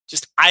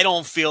 Just, I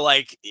don't feel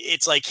like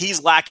it's like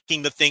he's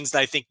lacking the things that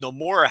I think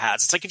Nomura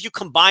has. It's like if you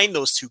combine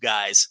those two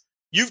guys,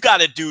 you've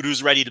got a dude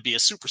who's ready to be a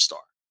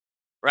superstar,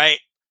 right?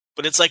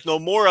 But it's like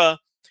Nomura,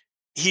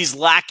 he's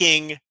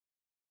lacking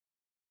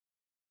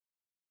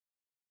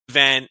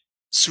event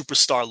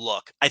superstar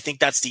look. I think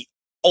that's the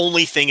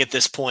only thing at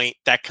this point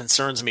that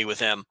concerns me with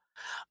him.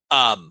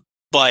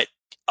 But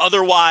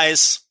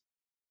otherwise,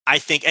 I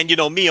think, and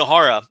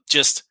Miyahara,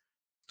 just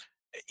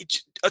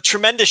a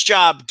tremendous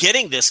job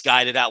getting this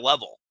guy to that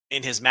level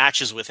in his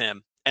matches with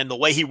him. And the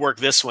way he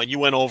worked this one, you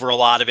went over a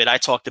lot of it. I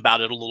talked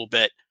about it a little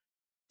bit.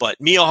 But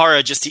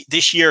Miyahara,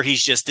 this year,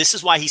 this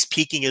is why he's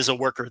peaking as a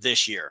worker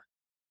this year.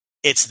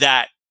 It's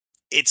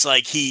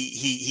like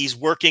he's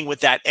working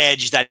with that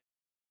edge that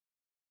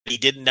he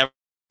never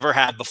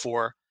had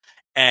before,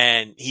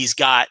 and he's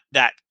got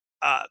that.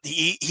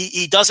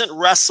 He doesn't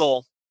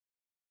wrestle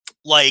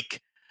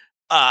like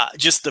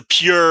just the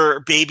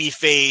pure baby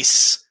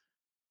face,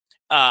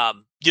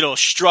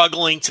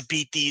 struggling to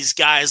beat these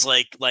guys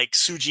like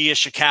Suji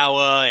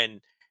Ishikawa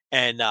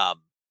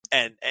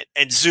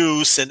and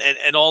Zeus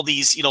and all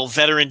these,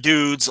 veteran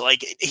dudes.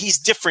 Like, he's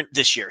different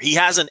this year. He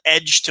has an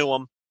edge to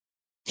him.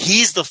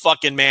 He's the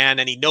fucking man,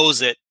 and he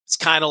knows it. It's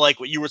kind of like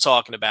what you were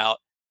talking about.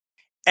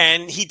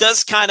 And he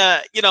does kind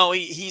of,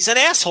 he's an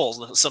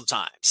asshole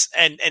sometimes.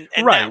 And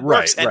that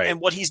works. And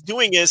what he's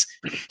doing is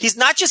he's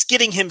not just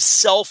getting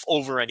himself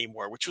over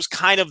anymore, which was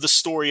kind of the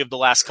story of the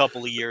last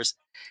couple of years.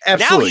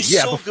 Absolutely. Now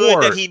he's so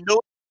good that he knows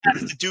what he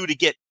has to do to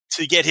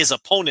get his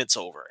opponents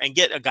over and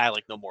get a guy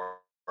like Nomura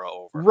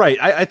over. Right.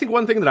 I think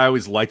one thing that I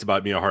always liked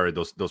about Miyahara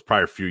those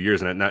prior few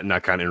years, and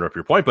not kind of interrupt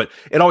your point, but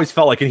it always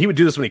felt like, and he would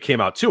do this when he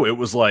came out too, it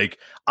was like,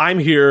 I'm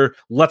here,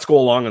 let's go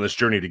along on this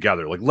journey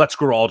together. Like, let's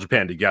grow All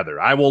Japan together.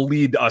 I will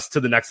lead us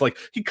to the next, like,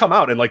 he'd come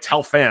out and like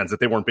tell fans that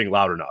they weren't being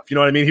loud enough. You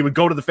know what I mean? He would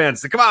go to the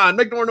fans and say, come on,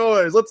 make more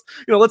noise.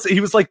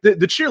 He was like the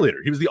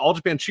cheerleader. He was the All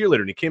Japan cheerleader.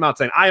 And he came out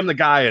saying, I am the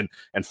guy,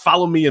 and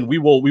follow me, and we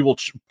will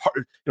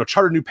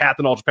chart a new path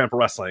in All Japan Pro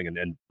Wrestling.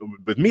 And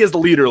with me as the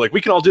leader, like, we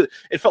can all do it.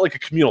 It felt like a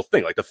communal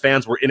thing. Like, the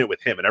fans were in it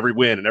with him, and every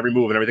win and every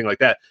move and everything like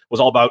that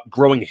was all about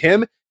growing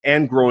him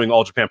and growing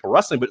All Japan Pro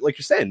Wrestling. But like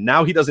you're saying,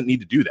 now he doesn't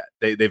need to do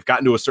that. They've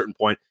gotten to a certain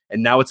point,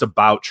 and now it's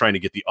about trying to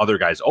get the other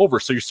guys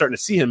over. So you're starting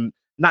to see him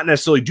not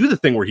necessarily do the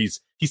thing where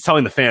he's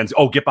telling the fans,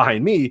 oh, get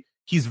behind me.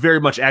 He's very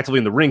much actively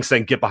in the ring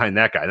saying, get behind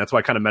that guy. And that's why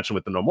I kind of mentioned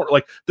with the Nomura.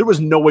 Like, there was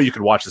no way you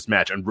could watch this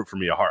match and root for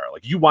Miyahara.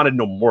 Like, you wanted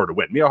Nomura to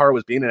win. Miyahara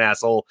was being an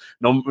asshole.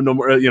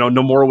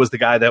 Nomura was the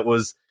guy that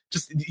was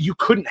just, you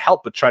couldn't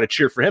help but try to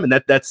cheer for him. And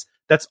that's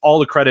all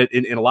the credit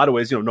in a lot of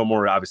ways.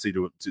 Nomura obviously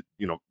to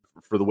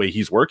for the way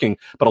he's working,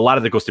 but a lot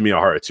of it goes to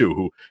Miyahara too,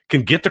 who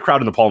can get the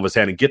crowd in the palm of his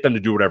hand and get them to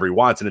do whatever he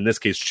wants. And in this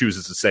case,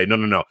 chooses to say,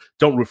 no,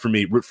 don't root for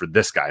me, root for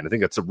this guy. And I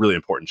think that's a really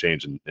important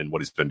change in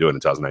what he's been doing in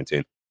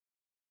 2019.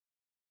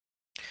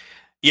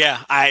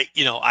 Yeah, I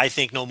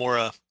think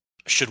Nomura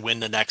should win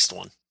the next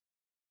one.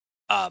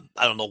 I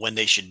don't know when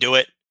they should do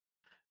it,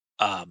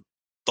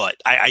 but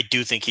I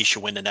do think he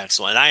should win the next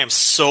one. And I am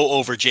so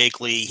over Jake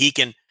Lee. He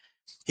can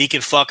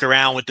fuck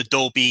around with the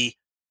dopey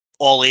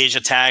All Asia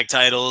tag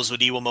titles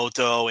with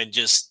Iwamoto, and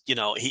just,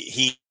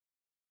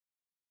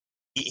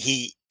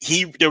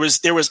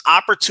 there was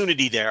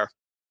opportunity there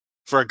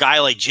for a guy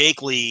like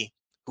Jake Lee,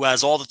 who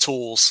has all the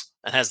tools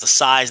and has the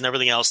size and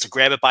everything else, to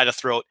grab it by the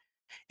throat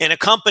in a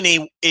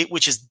company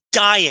which is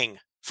dying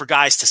for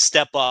guys to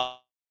step up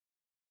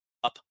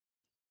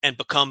and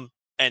become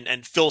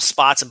and fill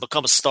spots and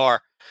become a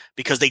star,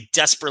 because they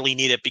desperately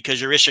need it, because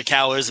your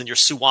Ishikawas and your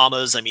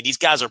Suwamas, I mean, these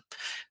guys are,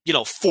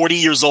 40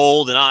 years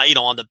old and,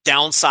 on the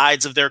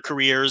downsides of their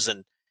careers.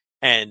 And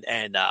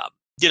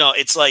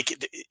it's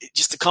like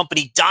just a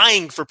company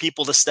dying for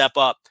people to step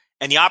up.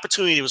 And the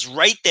opportunity was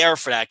right there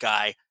for that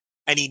guy.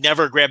 And he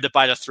never grabbed it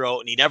by the throat,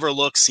 and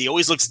he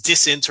always looks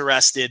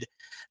disinterested.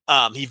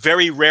 He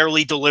very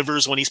rarely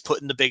delivers when he's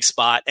put in the big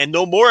spot. And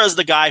Nomura is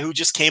the guy who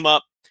just came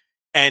up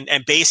and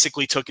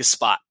basically took his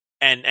spot,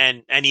 and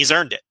he's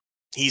earned it.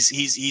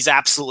 He's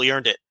absolutely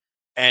earned it.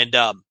 And,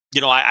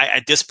 I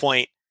at this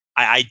point,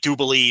 I do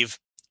believe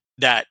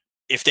that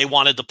if they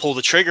wanted to pull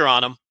the trigger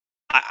on him,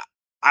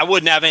 I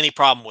wouldn't have any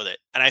problem with it.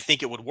 And I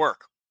think it would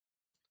work.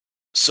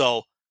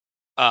 So,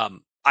 I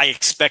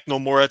expect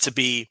Nomura to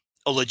be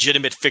a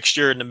legitimate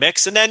fixture in the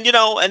mix. And then,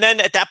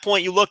 at that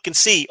point you look and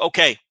see,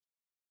 okay,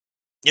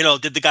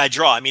 did the guy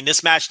draw? I mean,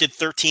 this match did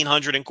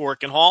 1,300 in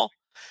Korakuen Hall.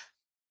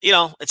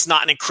 It's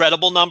not an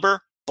incredible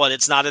number, but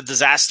it's not a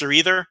disaster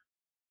either.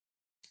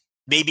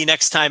 Maybe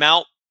next time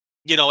out,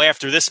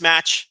 after this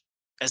match,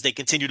 as they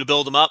continue to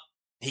build him up,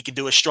 he can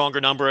do a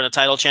stronger number in a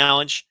title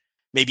challenge.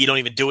 Maybe you don't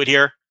even do it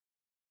here.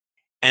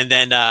 And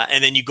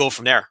then you go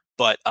from there.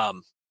 But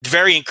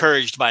very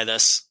encouraged by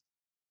this.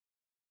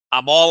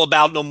 I'm all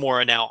about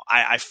Nomura now.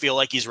 I feel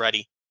like he's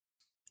ready.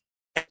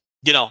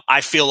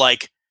 I feel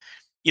like,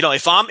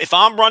 if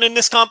I'm running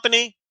this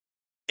company,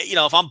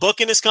 if I'm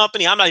booking this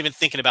company, I'm not even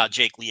thinking about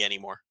Jake Lee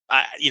anymore.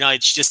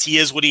 It's just, he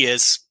is what he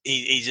is.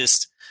 He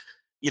just,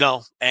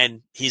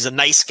 and he's a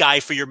nice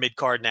guy for your mid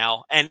card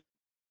now. And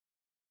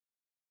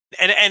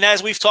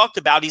as we've talked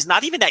about, he's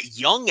not even that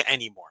young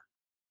anymore.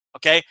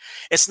 Okay.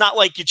 It's not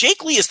like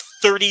Jake Lee is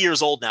 30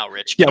 years old now,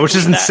 Rich. Yeah, which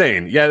is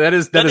insane. Yeah, that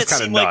is kind of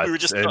nuts. Like we were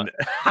just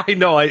I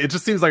know. It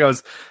just seems like I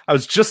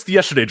was just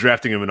yesterday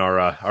drafting him in our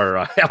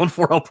Alan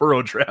 4L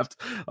Pro draft,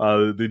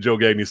 the Joe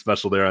Gagney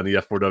special there on the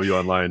F4W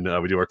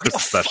Online. We do our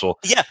Christmas special.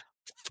 Yeah.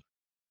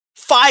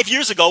 5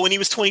 years ago when he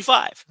was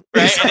 25,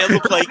 right? And it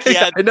looked like he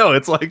had I know,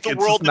 it's like the it's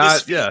world not, at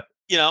his feet,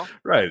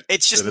 right.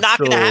 It's just not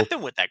going to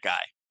happen with that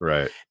guy.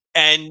 Right.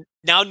 And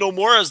now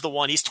Nomura is the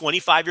one. He's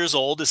 25 years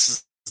old. This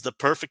is the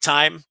perfect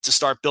time to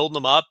start building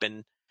them up.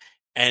 And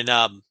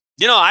I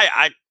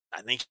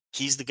think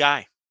he's the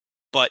guy.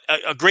 But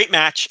a great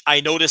match.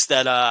 I noticed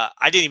that I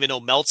didn't even know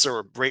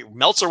Meltzer went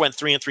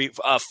 4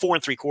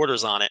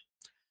 3/4 on it.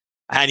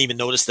 I hadn't even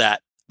noticed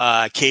that.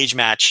 Cage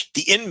match.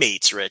 The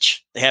Inmates,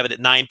 Rich. They have it at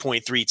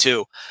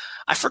 9.32.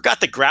 I forgot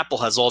that Grapple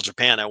has All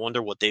Japan. I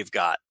wonder what they've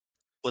got.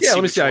 Let's yeah, see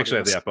let me which see. I one actually it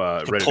have the is.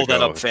 app Can ready pull to that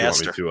go. up if you want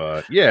me faster.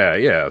 to,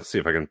 yeah. Let's see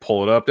if I can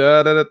pull it up. You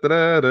don't have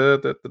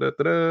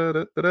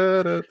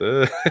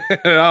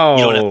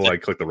Oh, to. I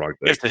clicked the wrong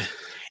You thing. have to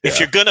if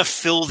you're gonna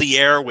fill the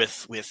air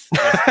with You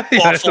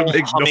have to awful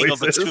make humming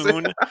of a noises.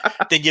 tune,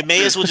 then you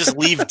may as well just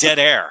leave dead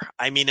air.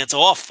 I mean, it's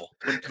awful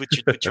with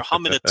your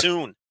humming a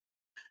tune.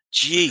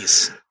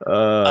 Jeez.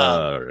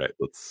 All right,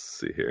 let's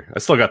see here. I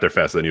still got there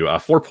faster than you.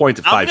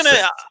 4.56.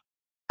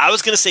 I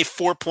was gonna say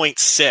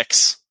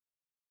 4.6.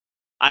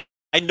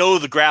 I know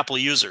the grapple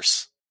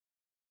users,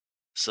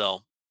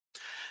 so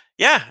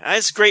yeah,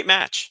 it's a great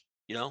match.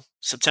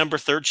 September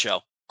 3rd show,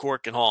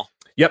 Cork and Hall.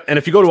 Yep, and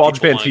if you go to All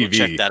Japan People wanna go TV,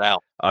 check that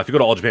out. if you go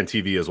to All Japan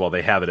TV as well,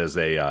 they have it as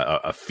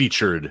a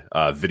featured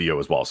video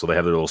as well. So they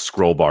have their little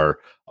scroll bar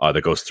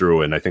that goes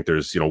through, and I think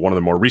there's one of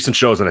the more recent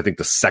shows, and I think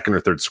the second or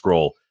third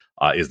scroll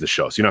is the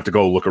show. So you don't have to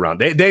go look around.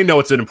 They know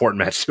it's an important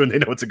match too, and they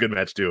know it's a good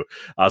match too.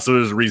 So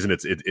there's a reason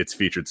it's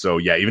featured. So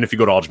yeah, even if you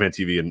go to All Japan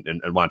TV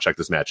and want to check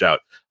this match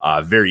out,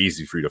 very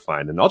easy for you to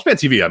find. And All Japan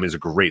TV, I mean, is a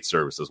great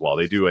service as well.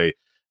 They do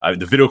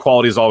the video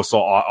quality is also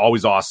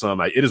always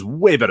awesome. It is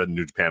way better than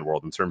New Japan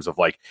World in terms of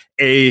like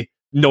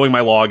knowing my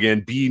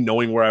login, B,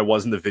 knowing where I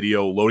was in the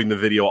video, loading the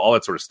video, all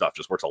that sort of stuff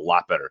just works a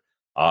lot better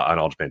on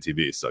All Japan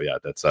TV. So yeah,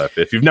 that's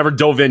if you've never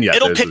dove in yet,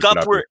 it'll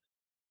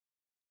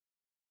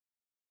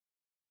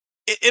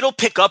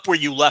pick up where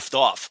you left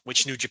off,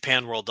 which New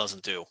Japan World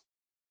doesn't do.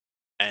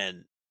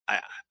 And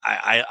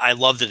I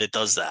love that it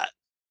does that.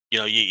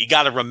 You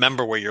got to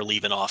remember where you're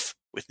leaving off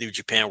with New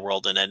Japan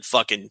World and then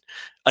fucking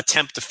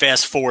attempt to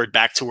fast forward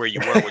back to where you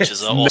were, which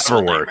is also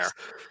a nightmare.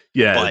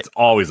 Yeah, but it's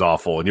always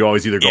awful. And you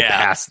always either go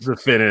past the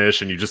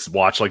finish and you just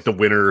watch like the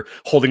winner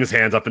holding his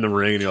hands up in the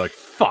ring and you're like,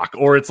 fuck.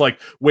 Or it's like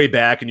way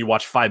back and you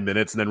watch 5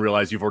 minutes and then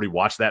realize you've already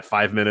watched that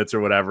 5 minutes or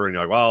whatever. And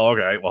you're like, well,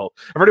 okay, well,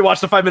 I've already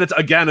watched the 5 minutes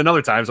again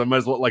another time. So I might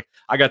as well,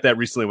 I got that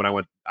recently when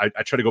I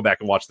tried to go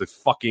back and watch the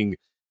fucking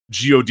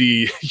God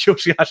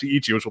Yoshihashi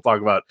Ichi, which we'll talk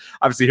about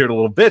obviously here in a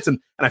little bit. And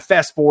I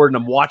fast forward and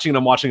I'm watching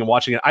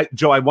it.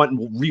 Joe, I went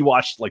and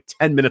rewatched like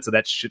 10 minutes of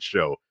that shit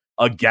show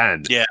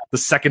again, the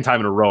second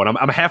time in a row, and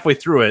I'm halfway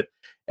through it,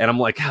 and I'm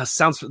like,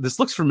 this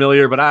looks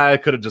familiar, but I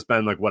could have just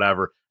been like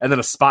whatever. And then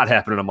a spot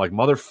happened, and I'm like,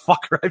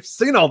 motherfucker, I've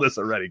seen all this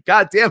already.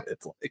 God damn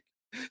it!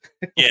 I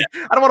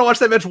don't want to watch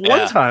that match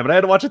one time, but I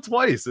had to watch it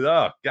twice.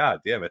 Oh,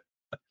 god damn it!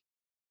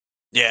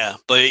 Yeah,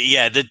 but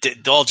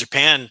the All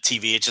Japan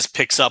TV, it just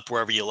picks up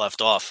wherever you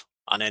left off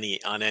on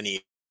any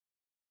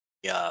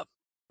video,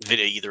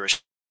 either a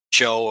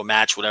show, a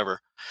match, whatever.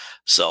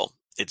 So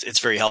it's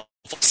very helpful.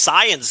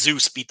 Sai and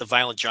Zeus beat the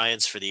Violent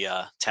Giants for the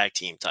tag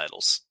team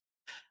titles.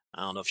 I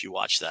don't know if you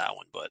watched that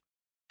one, but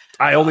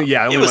I only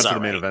went to the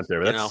main event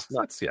there. But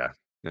that's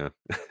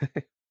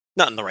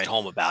nothing to write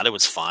home about. It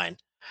was fine.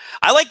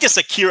 I like this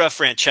Akira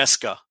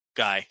Francesca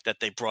guy that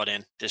they brought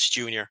in, this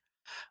junior.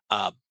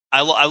 I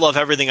love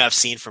everything I've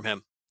seen from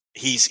him.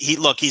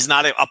 He's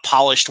not a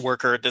polished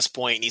worker at this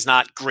point. He's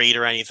not great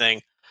or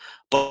anything,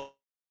 but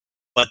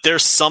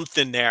there's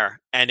something there,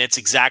 and it's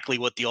exactly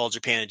what the All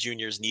Japan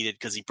Juniors needed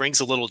because he brings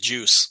a little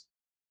juice.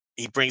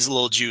 He brings a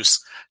little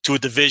juice to a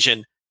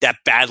division that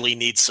badly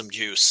needs some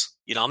juice.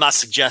 I'm not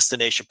suggesting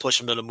they should push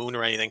him to the moon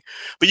or anything,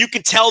 but you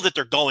can tell that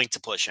they're going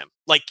to push him.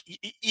 Like,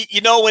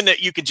 when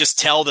that you can just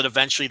tell that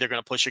eventually they're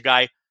going to push a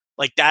guy.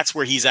 Like, that's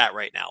where he's at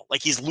right now.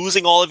 Like, he's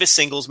losing all of his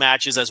singles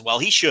matches as well.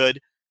 He should,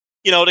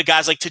 to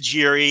guys like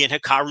Tajiri and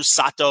Hikaru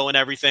Sato and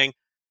everything.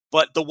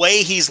 But the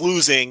way he's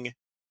losing,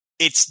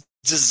 it's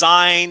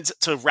designed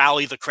to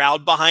rally the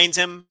crowd behind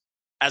him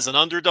as an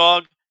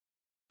underdog.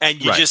 And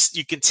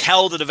you can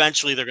tell that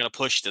eventually they're going to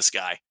push this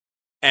guy.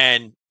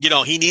 And,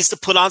 he needs to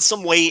put on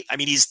some weight. I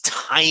mean, he's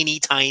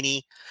tiny.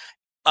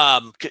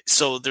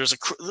 So there's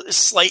a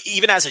slight,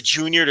 even as a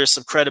junior, there's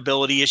some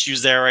credibility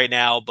issues there right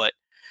now. But,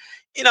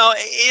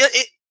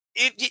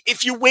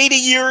 if you wait a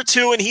year or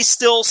two and he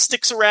still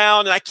sticks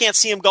around and I can't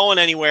see him going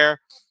anywhere,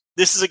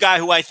 this is a guy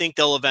who I think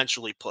they'll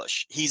eventually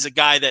push. He's a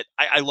guy that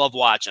I love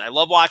watching. I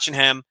love watching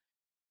him.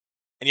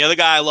 And the other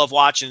guy I love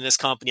watching in this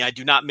company, I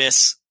do not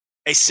miss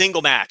a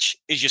single match,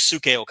 is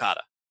Yusuke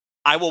Okada.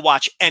 I will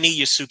watch any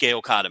Yusuke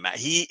Okada match.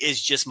 He is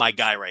just my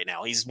guy right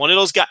now. He's one of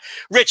those guys.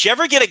 Rich, you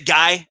ever get a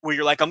guy where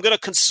you're like, I'm going to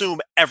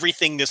consume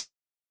everything this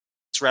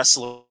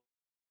wrestler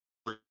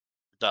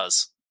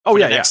does for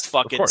the next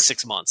fucking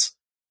 6 months?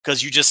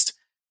 Because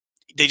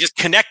they just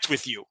connect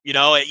with you.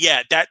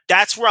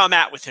 That's where I'm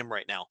at with him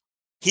right now.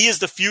 He is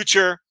the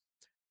future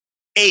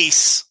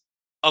ace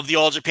of the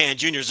All Japan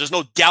Juniors. There's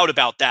no doubt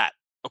about that.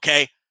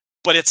 Okay.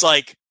 But it's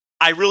like,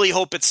 I really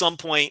hope at some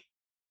point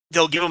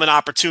they'll give him an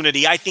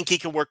opportunity. I think he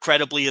can work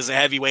credibly as a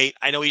heavyweight.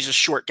 I know he's a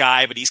short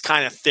guy, but he's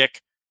kind of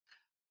thick.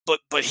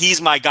 But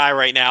he's my guy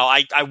right now.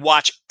 I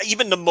watch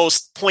even the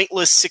most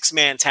pointless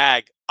 6-man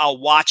tag. I'll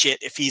watch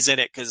it if he's in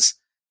it because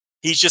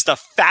he's just a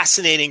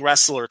fascinating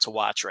wrestler to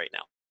watch right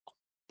now.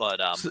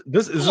 But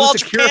this is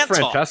Akira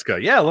Francesca.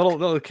 Yeah, a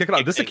little kick it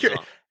off. This Akira,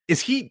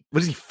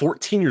 was he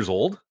 14 years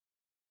old?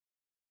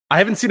 I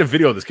haven't seen a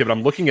video of this kid, but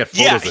I'm looking at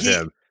photos of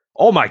him.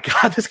 Oh my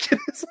god, this kid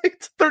is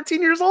like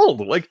 13 years old.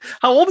 Like,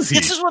 how old is he?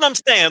 This is what I'm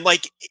saying.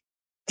 Like,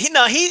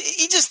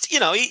 he just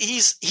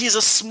he's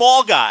a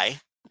small guy,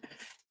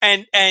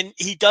 and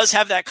he does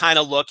have that kind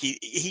of look.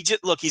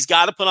 He's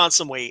got to put on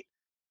some weight.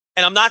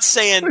 And I'm not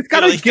saying he's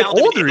got to get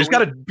older. He's got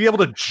to be able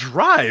to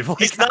drive. Like,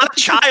 he's not a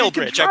child,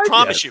 Rich. I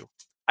promise you.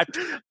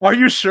 Are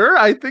you sure?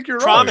 I think you're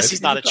wrong. Promise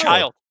he's not a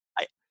child.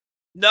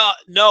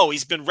 No,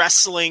 he's been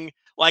wrestling.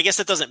 Well, I guess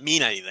that doesn't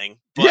mean anything.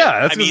 But,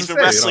 yeah, that's he's been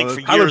wrestling for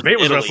years. Bate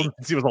was wrestling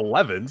since he was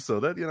 11, so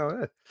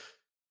that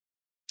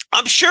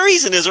I'm sure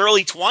he's in his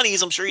early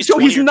 20s. I'm sure he's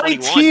 20 he's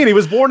 19. 21. He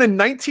was born in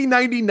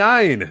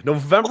 1999,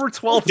 November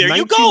 12th. There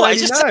you go. I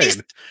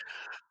said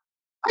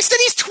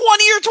he's 20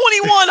 or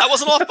 21. I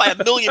wasn't off by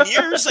a million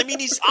years. I mean,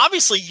 he's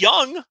obviously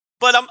young,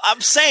 but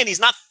I'm saying he's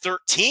not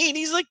 13.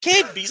 He's a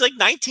kid. He's like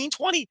 19,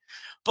 20.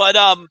 But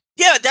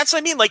yeah, that's what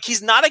I mean. Like,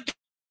 he's not a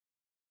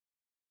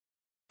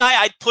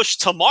guy I'd push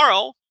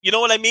tomorrow. You know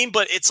what I mean?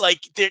 But it's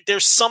like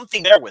there's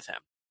something there with him.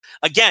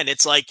 Again,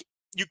 it's like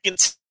you can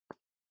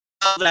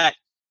tell that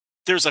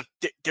there's a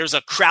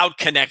crowd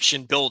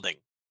connection building,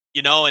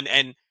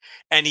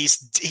 and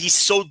he's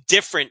so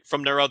different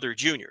from their other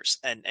juniors.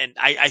 And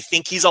I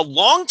think he's a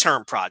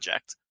long-term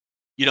project,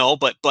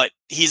 but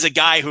he's a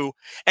guy who,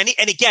 and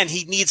again,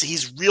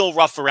 he's real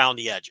rough around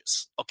the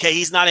edges. Okay.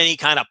 He's not any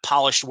kind of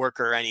polished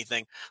worker or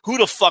anything. Who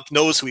the fuck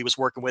knows who he was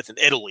working with in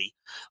Italy?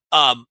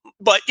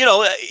 But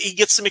he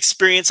gets some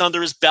experience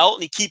under his belt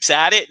and he keeps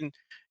at it, and,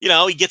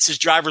 he gets his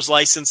driver's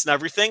license and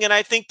everything. And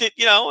I think that,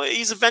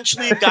 he's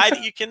eventually a guy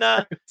that you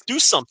can do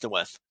something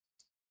with.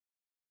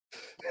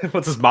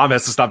 Once his mom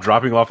has to stop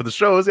dropping off at the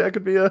shows, yeah, it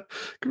could be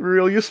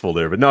real useful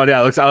there. But no,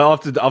 yeah, I'll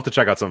have to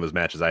check out some of his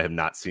matches. I have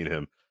not seen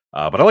him,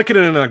 but I like it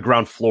in the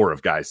ground floor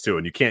of guys too,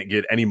 and you can't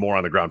get any more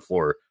on the ground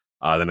floor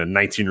than a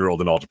 19-year-old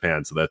in All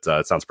Japan. So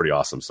that sounds pretty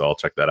awesome. So I'll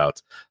check that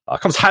out.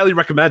 Comes highly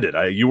recommended.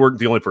 You weren't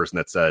the only person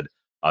that said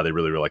they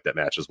really, really liked that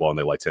match as well, and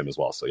they liked him as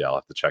well. So yeah, I'll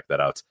have to check that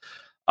out.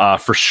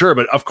 For sure.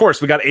 But of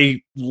course, we got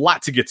a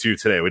lot to get to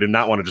today. We did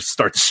not want to just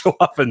start the show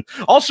off and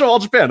I'll show All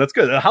Japan. That's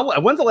good.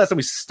 When's the last time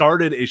we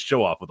started a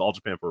show off with All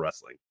Japan Pro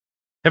Wrestling?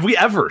 Have we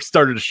ever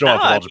started a show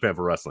off with All Japan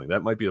Pro Wrestling?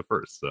 That might be a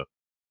first. So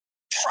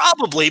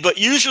probably, but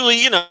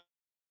usually,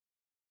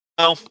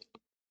 we'll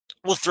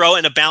throw it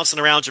in a bouncing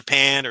around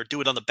Japan or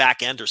do it on the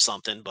back end or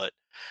something. But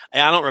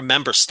I don't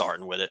remember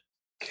starting with it.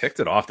 Kicked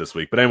it off this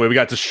week. But anyway, we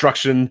got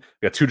Destruction.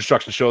 We got 2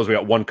 Destruction shows. We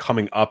got one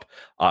coming up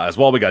as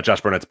well. We got Josh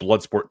Barnett's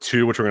Bloodsport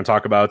 2, which we're going to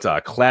talk about,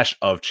 Clash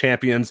of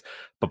Champions.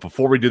 But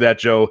before we do that,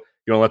 Joe,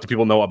 you want to let the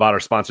people know about our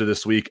sponsor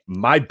this week,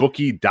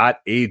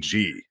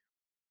 MyBookie.ag.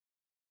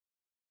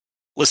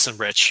 Listen,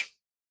 Rich,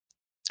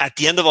 at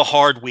the end of a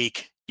hard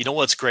week, you know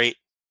what's great?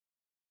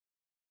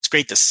 It's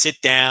great to sit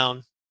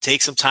down,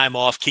 take some time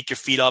off, kick your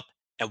feet up,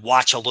 and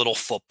watch a little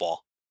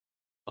football.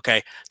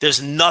 Okay?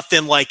 There's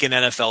nothing like an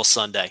NFL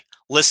Sunday.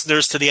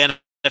 Listeners to the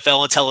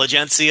NFL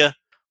Intelligentsia,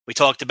 we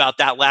talked about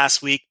that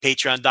last week,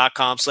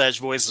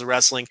 patreon.com/Voices of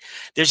Wrestling.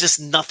 There's just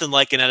nothing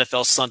like an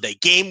NFL Sunday.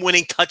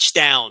 Game-winning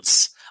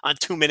touchdowns on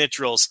 2-minute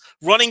drills,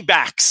 running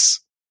backs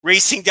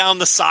racing down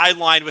the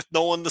sideline with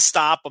no one to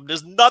stop them.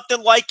 There's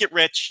nothing like it,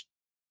 Rich.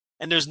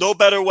 And there's no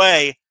better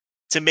way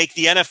to make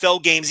the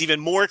NFL games even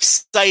more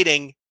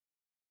exciting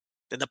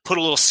than to put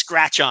a little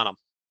scratch on them.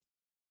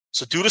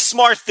 So do the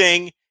smart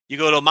thing. You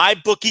go to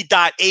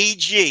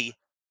mybookie.ag.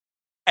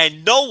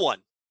 And no one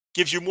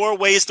gives you more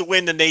ways to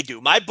win than they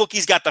do.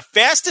 MyBookie's got the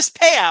fastest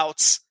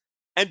payouts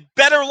and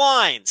better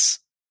lines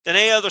than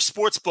any other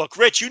sports book.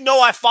 Rich,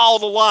 I follow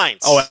the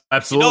lines. Oh,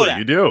 absolutely.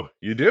 You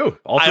do.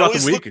 All throughout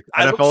the week.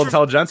 NFL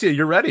Intelligentsia,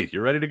 you're ready.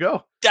 You're ready to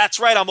go. That's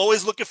right. I'm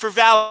always looking for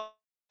value.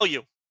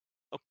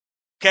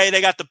 Okay,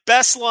 they got the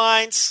best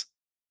lines.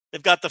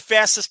 They've got the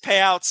fastest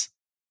payouts.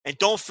 And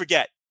don't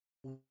forget,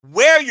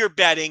 where you're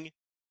betting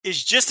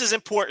is just as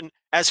important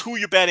as who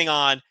you're betting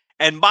on.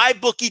 And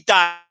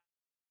MyBookie.ag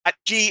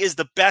is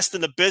the best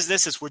in the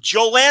business. It's where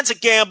Joe Lanza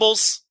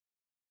gambles,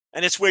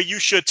 and it's where you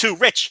should too.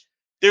 Rich,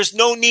 there's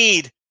no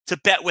need to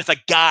bet with a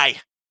guy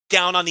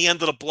down on the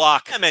end of the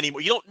block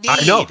anymore. You don't need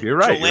you're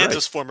right, Joe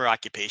Lanza's former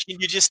occupation.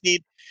 You just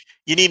need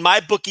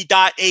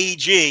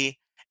mybookie.ag.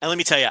 And let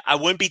me tell you, I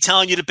wouldn't be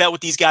telling you to bet with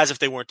these guys if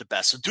they weren't the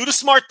best. So do the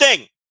smart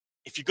thing.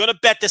 If you're going to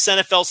bet this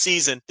NFL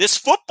season, this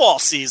football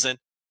season,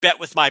 bet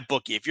with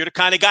MyBookie. If you're the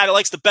kind of guy that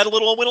likes to bet a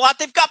little and win a lot,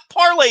 they've got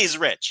parlays,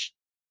 Rich.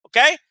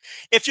 Okay?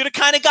 If you're the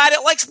kind of guy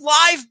that likes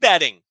live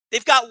betting,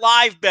 they've got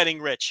live betting,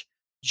 Rich.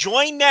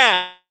 Join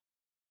now,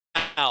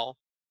 and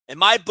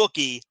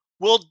MyBookie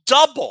will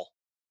double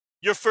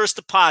your first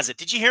deposit.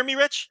 Did you hear me,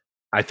 Rich?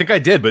 I think I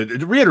did, but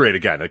reiterate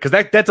again, because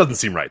that doesn't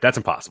seem right. That's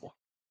impossible.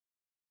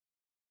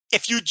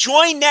 If you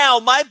join now,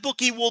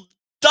 MyBookie will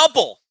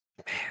double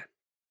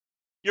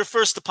your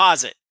first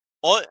deposit.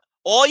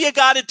 All you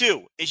got to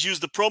do is use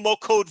the promo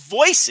code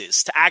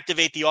VOICES to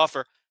activate the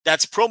offer.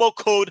 That's promo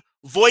code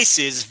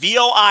VOICES,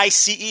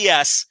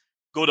 VOICES.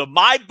 Go to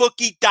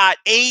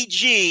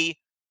mybookie.ag,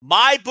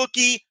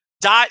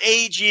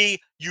 mybookie.ag.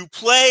 You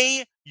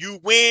play, you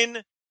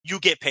win, you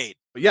get paid.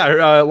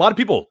 Yeah, a lot of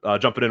people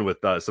jumping in with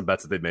some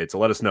bets that they've made. So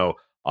let us know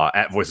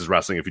at Voices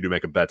Wrestling if you do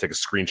make a bet. Take a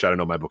screenshot. I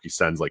know MyBookie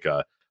sends like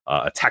a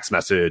a text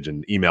message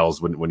and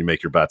emails when you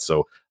make your bets.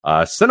 So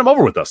send them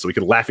over with us so we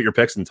can laugh at your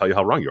picks and tell you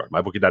how wrong you are.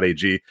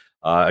 MyBookie.ag.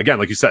 Again,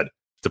 like you said,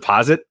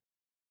 deposit,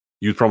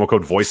 use promo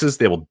code VOICES.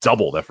 They will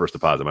double that first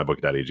deposit.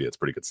 MyBookie.ag. It's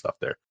pretty good stuff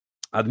there.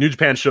 The New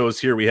Japan shows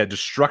here. We had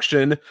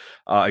Destruction in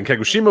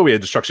Kagoshima. We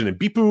had Destruction in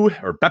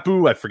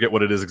Beppu. I forget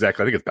what it is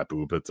exactly. I think it's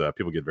Beppu, but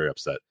people get very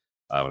upset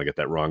when I get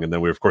that wrong. And then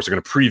we, of course, are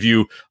going to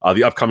preview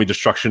the upcoming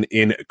Destruction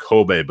in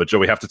Kobe. But, Joe,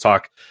 we have to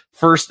talk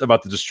first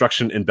about the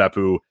Destruction in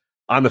Beppu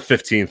on the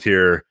 15th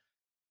here.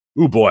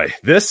 Ooh, boy.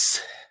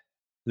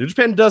 New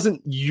Japan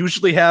doesn't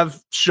usually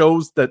have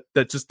shows that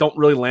just don't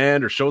really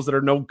land, or shows that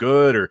are no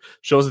good, or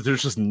shows that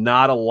there's just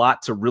not a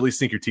lot to really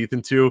sink your teeth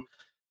into.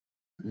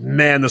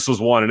 Man, this was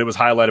one, and it was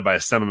highlighted by a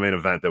semi-main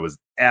event that was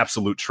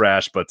absolute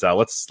trash. But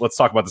let's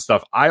talk about the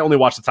stuff. I only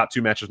watched the top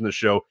 2 matches in the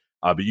show,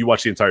 but you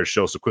watched the entire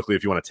show. So quickly,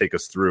 if you want to take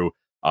us through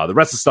the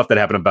rest of the stuff that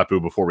happened in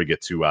Beppu before we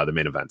get to the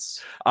main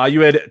events. You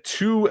had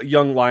 2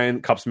 Young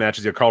Lion Cups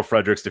matches. You had Carl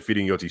Fredericks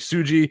defeating Yoti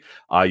Tsuji.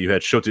 You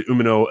had Shota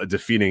Umino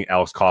defeating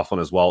Alex Coughlin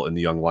as well in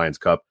the Young Lions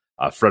Cup.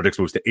 Fredericks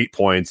moves to 8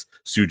 points,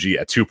 Tsuji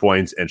at 2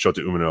 points, and Shota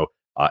Umino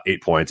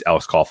 8 points,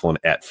 Alex Coughlin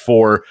at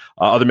 4.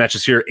 Other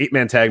matches here,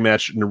 8-man tag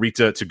match,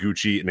 Narita,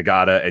 Taguchi,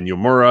 Nagata, and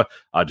Yomura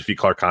defeat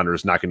Clark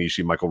Connors,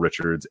 Nakanishi, Michael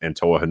Richards, and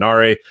Toa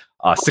Hinare.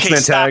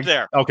 6-man tag.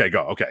 There. Okay,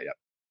 go. Okay, yeah.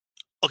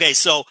 Okay,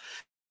 so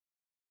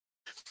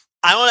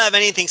I don't have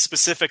anything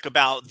specific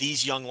about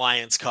these Young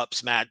Lions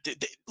Cups, Matt.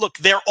 Look,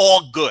 they're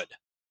all good.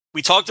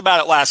 We talked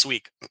about it last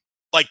week.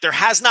 Like, there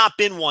has not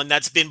been one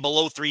that's been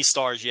below 3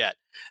 stars yet.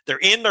 They're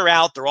in, they're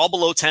out. They're all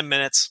below 10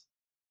 minutes.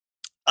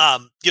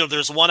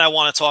 There's one I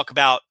want to talk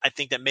about. I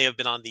think that may have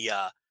been on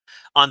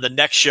the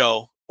next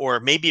show, or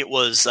maybe it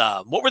was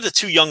what were the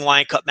 2 Young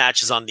Lion Cup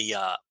matches on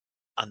the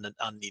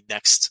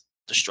next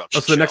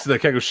Destruction? So the next, the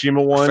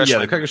Kagoshima one, Fresh the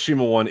Link.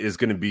 Kagoshima one is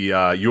going to be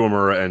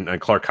Uemura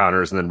and Clark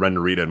Connors, and then Ren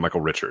Narita and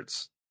Michael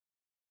Richards.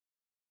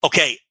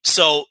 Okay,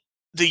 so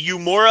the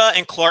Yumura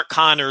and Clark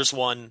Connors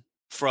one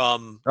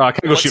from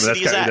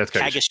Kagoshima. That's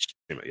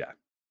Kagoshima. Yeah,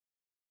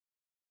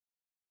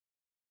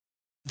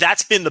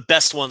 that's been the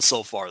best one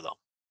so far, though.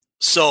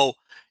 So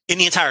in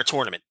the entire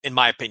tournament, in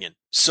my opinion.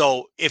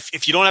 So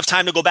if you don't have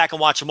time to go back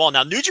and watch them all,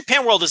 now New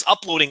Japan World is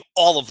uploading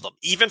all of them,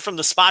 even from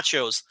the spot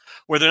shows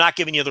where they're not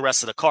giving you the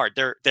rest of the card.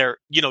 They're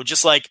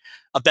just like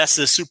a Best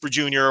of the Super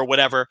Junior or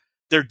whatever.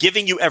 They're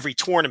giving you every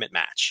tournament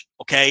match.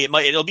 Okay,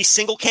 it'll be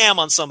single cam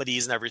on some of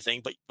these and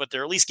everything, but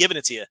they're at least giving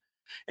it to you.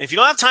 And if you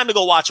don't have time to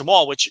go watch them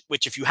all, which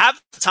if you have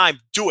the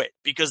time, do it,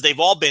 because they've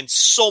all been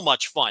so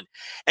much fun.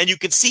 And you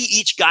can see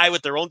each guy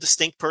with their own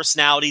distinct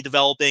personality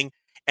developing.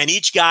 And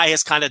each guy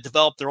has kind of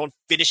developed their own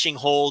finishing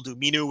hold.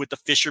 Umino with the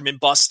Fisherman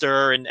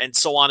Buster and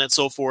so on and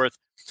so forth.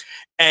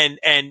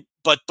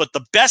 But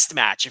the best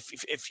match,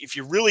 if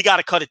you really got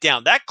to cut it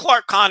down, that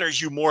Clark Connors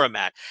Yumura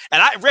match.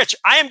 And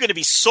I am going to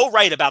be so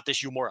right about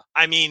this Yumura.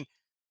 I mean,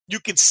 you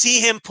can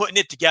see him putting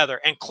it together.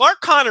 And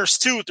Clark Connors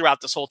too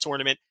throughout this whole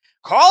tournament.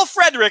 Carl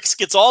Fredericks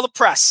gets all the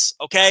press,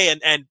 okay,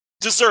 and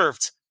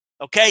deserved.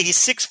 Okay, he's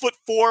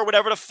 6'4",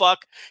 whatever the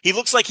fuck. He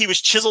looks like he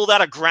was chiseled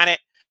out of granite.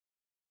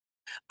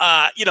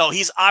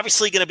 He's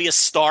obviously going to be a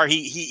star.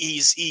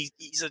 He's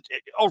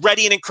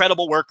already an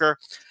incredible worker.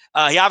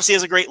 He obviously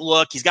has a great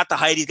look. He's got the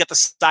height. He's got the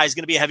size. He's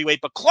going to be a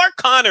heavyweight. But Clark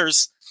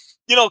Connors,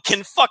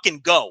 can fucking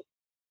go.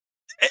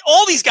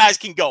 All these guys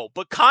can go.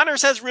 But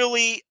Connors has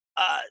really,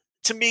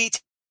 to me,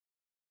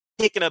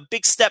 taken a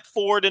big step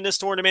forward in this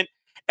tournament.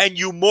 And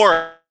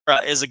Yumura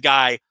is a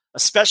guy,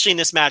 especially in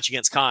this match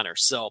against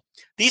Connors. So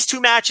these 2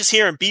 matches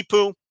here in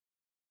Beppu,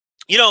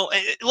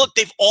 look,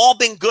 they've all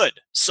been good.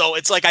 So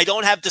it's like I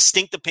don't have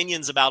distinct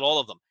opinions about all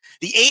of them.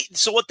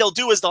 So what they'll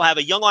do is they'll have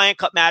a Young Lion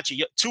Cup match,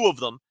 2 of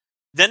them.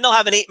 Then they'll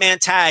have an 8-man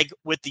tag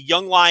with the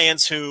Young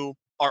Lions who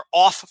are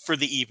off for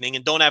the evening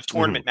and don't have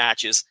tournament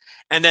matches.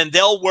 And then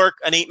they'll work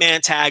an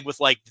 8-man tag with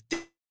like the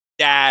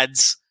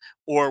Dads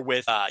or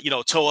with,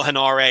 Toa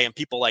Hinare and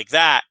people like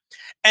that.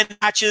 And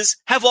matches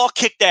have all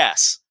kicked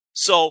ass.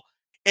 So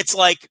it's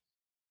like,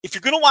 if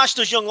you're going to watch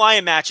those Young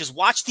Lion matches,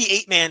 watch the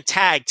 8-man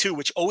tag too,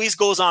 which always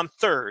goes on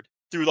third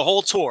through the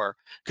whole tour,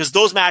 because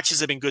those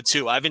matches have been good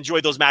too. I've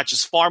enjoyed those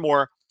matches far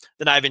more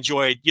than I've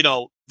enjoyed,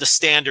 the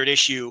standard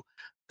issue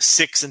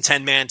 6 and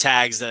 10-man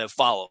tags that have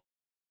followed.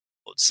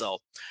 So,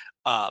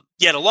 the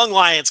Young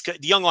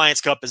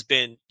Lions Cup has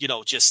been,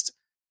 just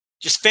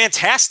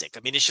fantastic.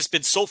 I mean, it's just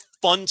been so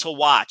fun to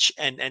watch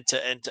and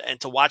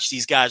to watch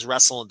these guys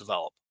wrestle and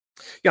develop.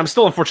 Yeah, I'm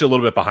still unfortunately a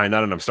little bit behind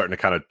that, and I'm starting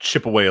to kind of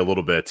chip away a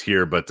little bit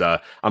here, but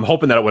I'm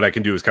hoping that what I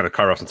can do is kind of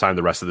carve off some time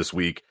the rest of this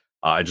week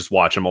and just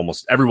watch them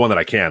almost every one that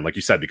I can, like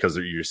you said, because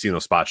you're seeing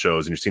those spot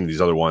shows and you're seeing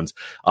these other ones.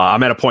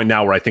 I'm at a point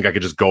now where I think I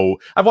could just go.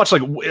 I've watched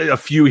like a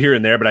few here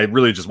and there, but I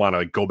really just want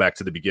to go back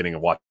to the beginning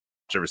and watch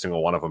every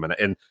single one of them.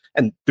 And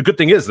the good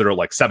thing is they're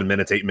like 7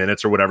 minutes, 8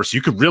 minutes or whatever. So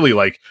you could really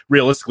like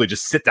realistically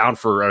just sit down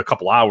for a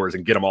couple hours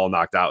and get them all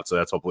knocked out. So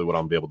that's hopefully what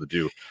I'm gonna be able to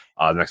do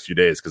the next few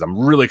days, because I'm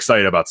really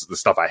excited about the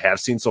stuff I have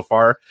seen so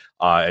far.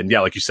 And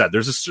yeah, like you said,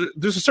 there's a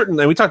certain,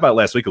 and we talked about it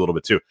last week a little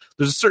bit too.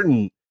 There's a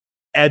certain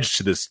edge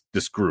to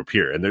this group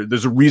here, and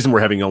there's a reason we're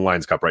having Young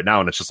Lions Cup right now,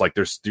 and it's just like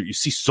you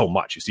see so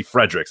much. You see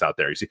Fredericks out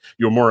there, you see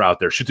Uemura out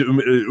there, Shuta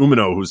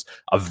Umino, who's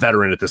a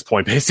veteran at this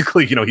point,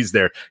 basically. He's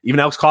there. Even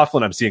Alex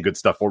Coughlin, I'm seeing good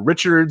stuff. Well,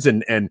 Richards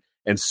and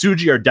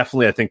Tsuji are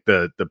definitely, I think,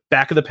 the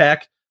back of the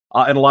pack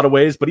in a lot of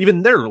ways, but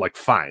even they're like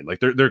fine, like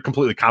they're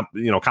completely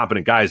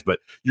competent guys, but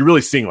you're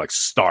really seeing like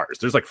stars.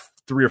 There's like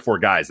 3 or 4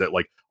 guys that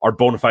like are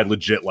bona fide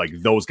legit, like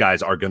those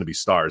guys are going to be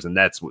stars, and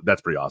that's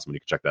pretty awesome. You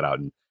can check that out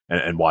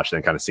and watch that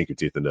and kind of sink your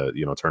teeth into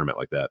a tournament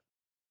like that.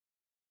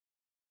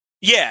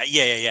 Yeah.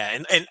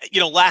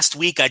 And last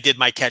week I did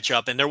my catch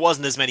up, and there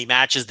wasn't as many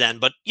matches then,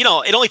 but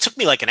it only took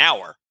me like an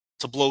hour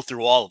to blow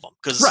through all of them,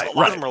 because a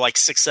lot of them are like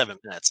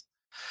 6-7 minutes.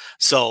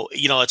 So,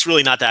 it's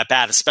really not that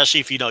bad, especially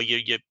if, you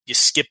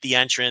skip the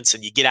entrance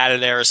and you get out of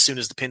there as soon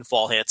as the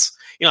pinfall hits.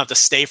 You don't have to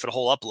stay for the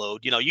whole upload.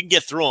 You can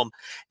get through them.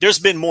 There's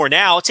been more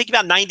now. It'll take you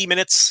about 90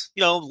 minutes,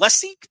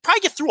 less. You could probably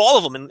get through all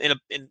of them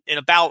in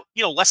about,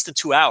 less than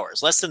 2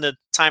 hours, less than the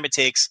time it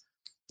takes,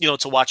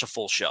 to watch a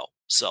full show.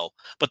 So,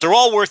 but they're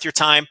all worth your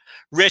time.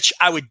 Rich,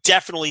 I would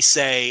definitely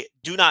say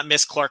do not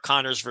miss Clark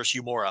Connors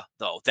versus Uemura,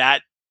 though.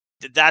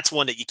 That's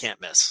one that you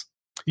can't miss.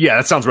 Yeah,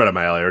 that sounds right up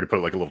my alley. I already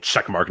put like a little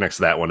check mark next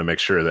to that one to make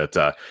sure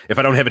that if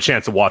I don't have a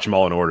chance to watch them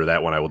all in order,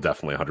 that one I will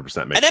definitely 100% make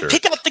sure. And then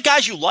pick out the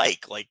guys you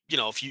like. Like,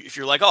 if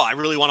you're like, oh, I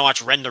really want to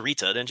watch Ren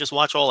Narita, then just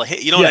watch all the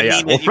hit. You know what I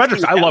mean? Well,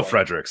 Fredericks, I love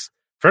Fredericks.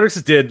 Fredericks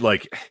did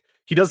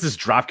he does this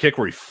drop kick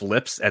where he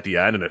flips at the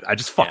end, and I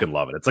just fucking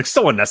love it. It's like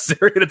so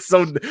unnecessary and it's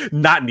so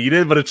not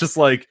needed, but it's just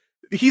like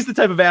he's the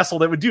type of asshole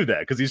that would do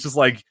that, because he's just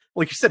like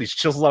you said, he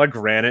chisels out of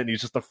granite and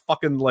he's just a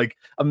fucking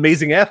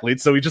amazing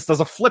athlete. So he just does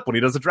a flip when he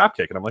does a drop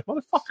kick, and I'm like,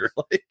 motherfucker,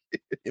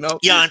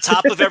 Yeah, on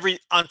top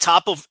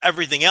of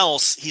everything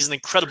else, he's an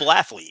incredible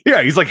athlete.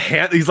 Yeah, he's like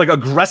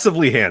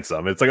aggressively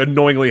handsome. It's like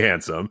annoyingly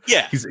handsome.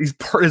 Yeah, his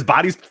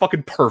body's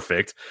fucking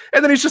perfect,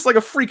 and then he's just like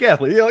a freak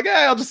athlete. You're like,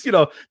 I'll just do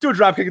a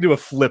drop kick and do a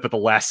flip at the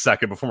last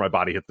second before my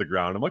body hits the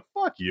ground. I'm like,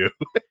 fuck you,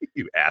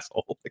 you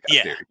asshole.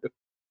 How dare you.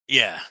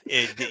 Yeah,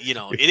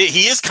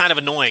 he is kind of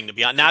annoying, to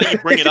be honest. Now that you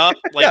bring it up,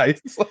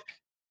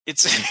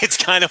 it's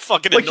kind of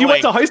fucking annoying. You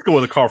went to high school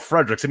with Carl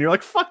Fredericks, and you're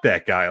like, fuck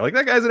that guy. Like,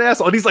 that guy's an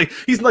asshole. And he's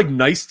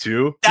nice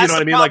too. That's you know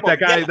what I mean? Problem. Like,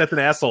 that guy that's an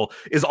asshole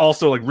is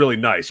also really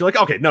nice. You're like,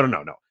 okay,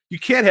 no. You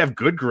can't have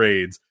good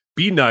grades,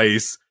 be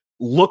nice,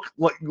 look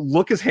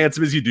as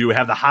handsome as you do,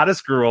 have the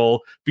hottest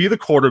girl, be the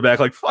quarterback.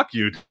 Like, fuck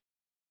you, dude.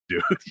 You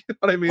know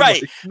what I mean?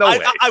 Right. No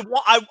way.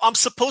 I'm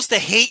supposed to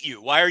hate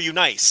you. Why are you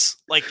nice?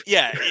 Like,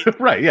 yeah.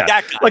 Right, yeah.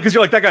 Because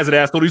you're like, that guy's an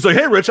asshole. He's like,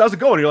 hey, Rich, how's it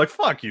going? And you're like,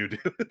 fuck you,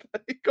 dude.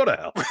 Go to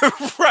hell.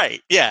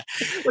 Right, yeah.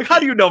 How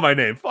do you know my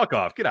name? Fuck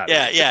off. Get out of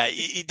here. Yeah.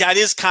 That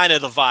is kind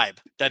of the vibe.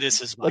 That is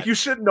his vibe. You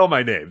shouldn't know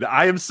my name.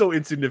 I am so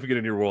insignificant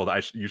in your world.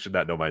 You should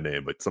not know my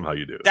name, but somehow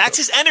you do. That's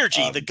his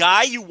energy. The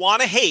guy you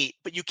want to hate,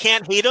 but you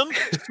can't hate him.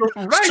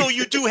 So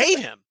you do hate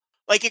him.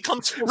 Like, it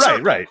comes full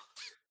circle. Right.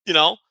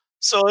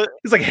 So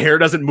his hair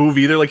doesn't move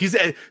either. Like he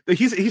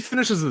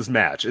finishes this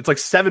match.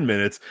 It's 7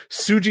 minutes.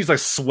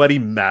 Suji's sweaty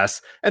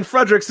mess, and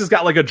Fredericks has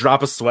got a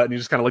drop of sweat, and he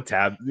just kind of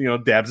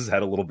dabs his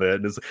head a little bit,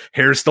 and his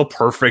hair is still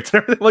perfect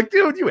and everything. Like,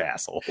 dude, you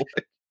asshole.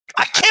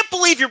 I can't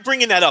believe you're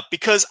bringing that up,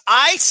 because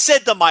I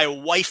said to my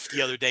wife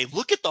the other day,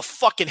 look at the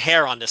fucking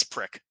hair on this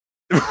prick.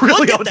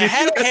 Really? Look at the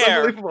head of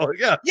hair.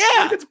 Yeah.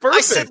 It's perfect.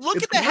 I said,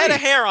 look at the head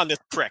of hair on this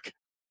prick.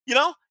 It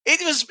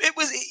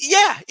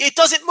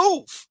doesn't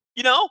move.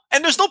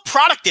 And there's no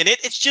product in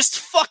it. It's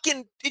just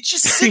it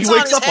just sits he wakes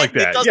on his up head like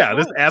that. Yeah,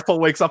 move. this asshole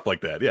wakes up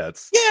like that. Yeah,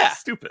 it's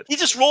stupid. He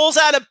just rolls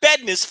out of bed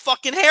and his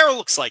fucking hair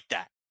looks like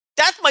that.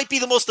 That might be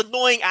the most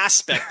annoying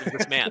aspect of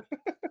this man.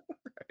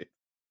 Right.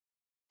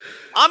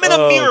 I'm in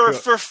a mirror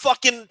for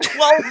fucking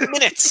 12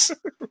 minutes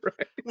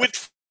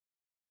with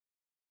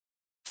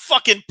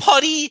fucking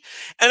putty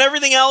and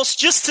everything else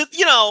just to,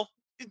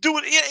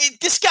 do it.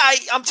 This guy,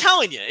 I'm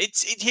telling you,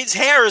 his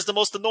hair is the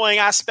most annoying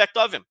aspect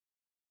of him.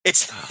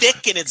 It's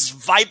thick and it's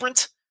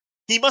vibrant.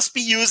 He must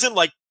be using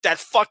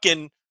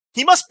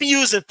he must be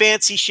using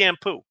fancy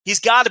shampoo.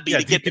 He's got to be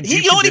to get.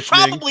 He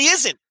probably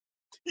isn't.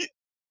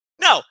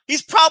 No,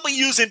 he's probably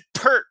using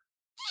Pert,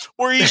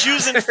 or he's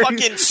using fucking.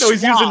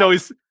 He's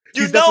definitely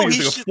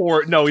using a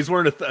 4. No, he's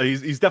wearing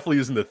he's definitely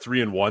using the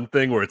 3-in-1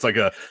 thing, where it's like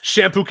a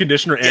shampoo,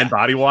 conditioner, and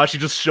body wash. He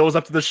just shows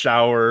up to the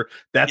shower.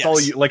 That's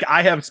all you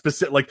I have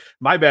specific.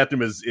 My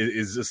bathroom is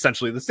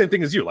essentially the same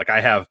thing as you.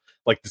 I have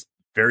this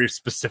very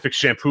specific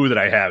shampoo that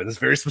I have, and this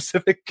very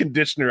specific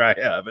conditioner I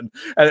have, and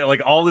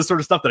all this sort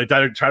of stuff that I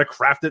try to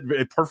craft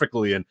it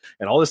perfectly, and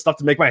all this stuff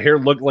to make my hair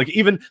look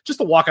even just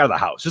to walk out of the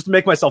house, just to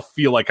make myself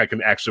feel like I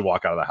can actually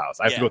walk out of the house.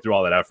 I have to go through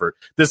all that effort.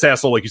 This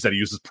asshole, like you said, he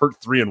uses Pert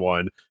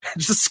 3-in-1 and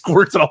just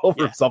squirts it all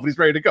over himself, and he's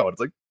ready to go. And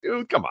it's like,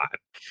 dude, come on.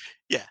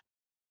 Yeah.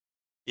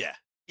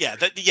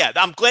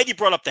 I'm glad you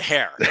brought up the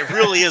hair. It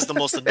really is the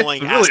most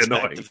annoying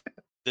aspect of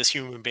this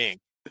human being.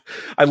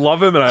 I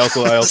love him, and I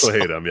also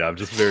hate him. Yeah, I'm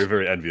just very,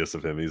 very envious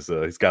of him. He's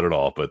got it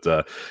all. But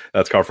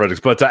that's Carl Fredericks.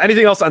 But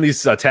anything else on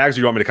these tags, or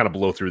you want me to kind of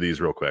blow through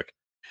these real quick?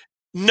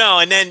 No,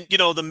 and then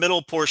the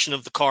middle portion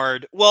of the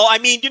card. Well, I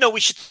mean, we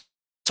should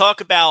talk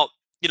about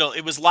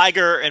it was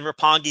Liger and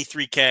Roppongi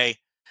 3K,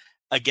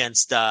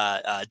 against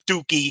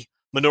Dookie,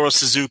 Minoru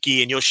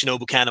Suzuki, and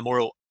Yoshinobu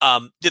Kanemaru.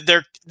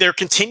 They're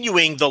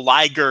continuing the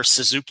Liger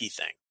Suzuki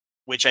thing,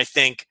 which I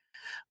think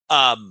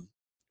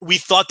we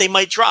thought they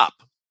might drop,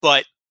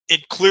 but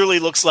it clearly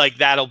looks like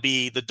that'll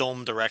be the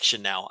Dome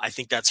direction now. I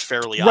think that's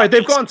fairly obvious. Right.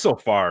 They've gone so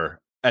far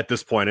at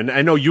this point. And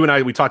I know you and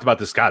I, we talked about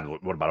this, God,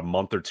 what about a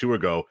month or two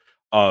ago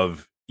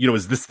of,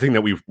 is this thing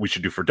that we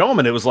should do for Dome?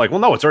 And it was like, well,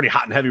 no, it's already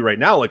hot and heavy right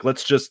now. Like,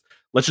 let's just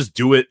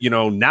do it,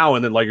 now,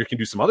 and then Liger can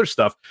do some other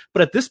stuff.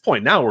 But at this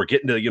point now, we're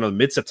getting to,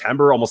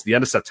 mid-September, almost the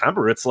end of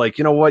September. It's like,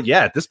 you know what?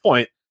 Yeah, at this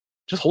point,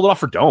 just hold it off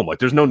for Dome. Like,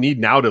 there's no need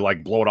now to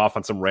like blow it off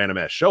on some random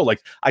ass show.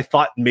 Like, I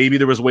thought maybe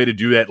there was a way to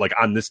do that, like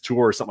on this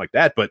tour or something like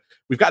that. But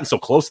we've gotten so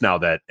close now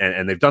that,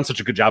 and they've done such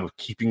a good job of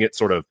keeping it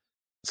sort of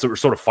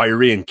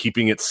fiery and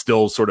keeping it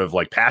still sort of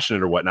like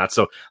passionate or whatnot.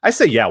 So I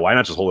say, yeah, why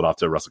not just hold it off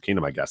to Wrestle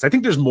Kingdom? I guess I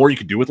think there's more you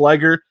could do with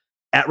Liger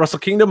at Wrestle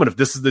Kingdom, and if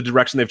this is the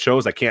direction they've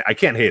chose, I can't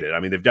hate it. I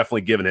mean, they've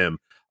definitely given him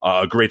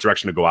a great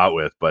direction to go out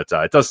with, but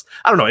it does.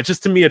 I don't know. It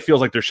just, to me, it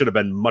feels like there should have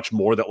been much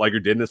more that Liger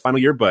did in his final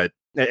year, but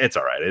it's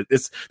all right.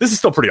 This is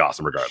still pretty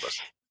awesome, regardless.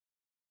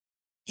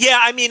 Yeah,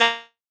 I mean,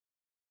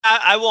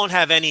 I won't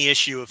have any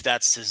issue if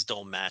that's his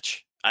Dome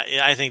match.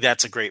 I think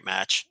that's a great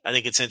match. I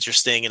think it's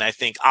interesting, and I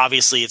think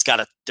obviously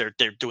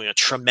they're doing a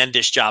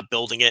tremendous job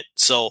building it.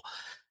 So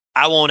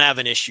I won't have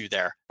an issue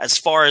there. As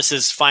far as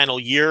his final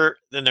year,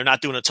 then they're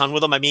not doing a ton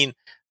with him. I mean,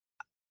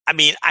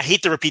 I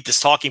hate to repeat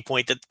this talking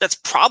point that's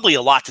probably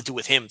a lot to do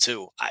with him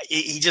too. I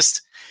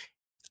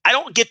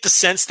don't get the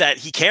sense that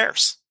he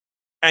cares,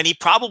 and he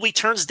probably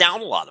turns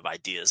down a lot of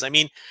ideas. I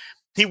mean,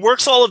 he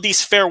works all of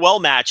these farewell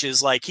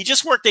matches. Like, he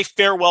just worked a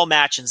farewell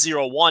match in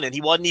 0-1, and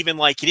he wasn't even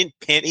like, he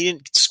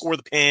didn't score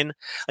the pin.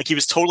 Like, he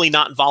was totally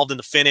not involved in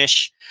the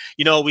finish.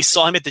 We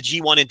saw him at the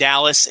G1 in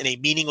Dallas in a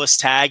meaningless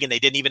tag, and they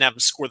didn't even have him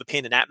score the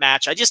pin in that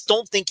match. I just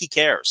don't think he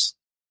cares,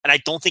 and I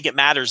don't think it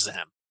matters to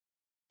him.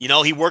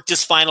 He worked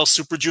his final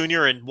Super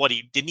Junior, and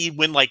didn't he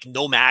win like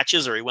no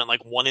matches, or he went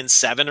like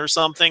 1-7 or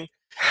something?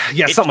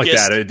 Yeah, something like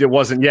that. It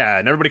wasn't, yeah.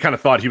 And everybody kind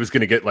of thought he was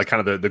going to get like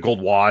kind of the gold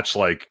watch,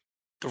 like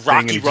the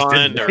Rocky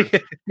run.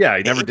 Yeah,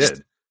 he never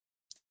did.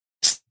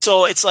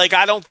 So it's like,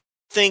 I don't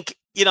think,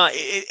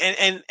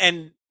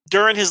 and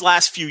during his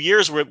last few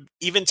years, where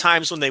even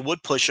times when they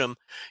would push him,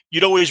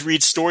 you'd always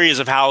read stories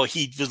of how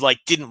he was like,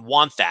 didn't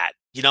want that.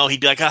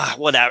 He'd be like,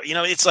 whatever.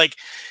 It's like,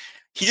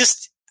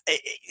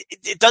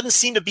 it doesn't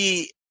seem to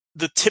be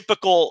the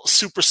typical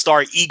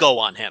superstar ego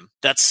on him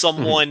that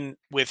someone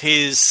with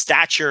his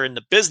stature in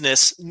the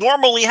business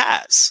normally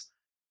has,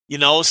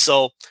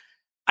 so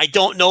I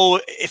don't know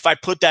if I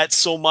put that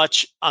so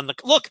much on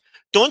look.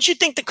 Don't you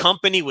think the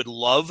company would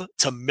love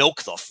to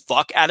milk the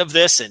fuck out of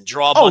this and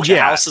draw a bunch of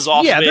houses off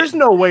of it? Yeah, there's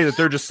no way that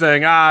they're just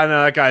saying,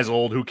 no, that guy's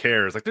old, who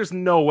cares? Like, there's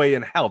no way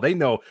in hell. They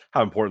know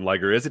how important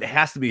Liger is. It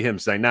has to be him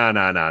saying,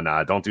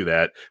 nah, don't do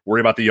that.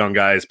 Worry about the young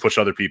guys, push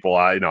other people.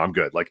 I'm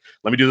good. Like,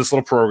 let me do this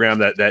little program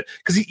that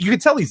because you can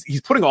tell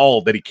he's putting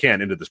all that he can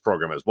into this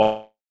program as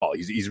well.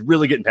 He's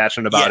really getting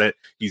passionate about it.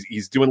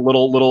 He's doing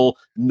little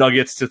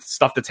nuggets to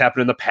stuff that's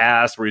happened in the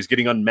past where he's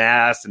getting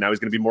unmasked, and now he's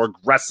going to be more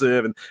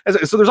aggressive. And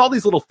so there's all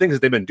these little things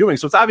that they've been doing.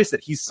 So it's obvious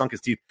that he's sunk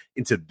his teeth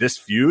into this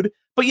feud.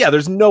 But yeah,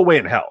 there's no way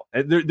in hell.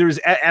 There's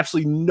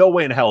absolutely no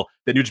way in hell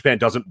that New Japan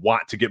doesn't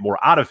want to get more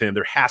out of him.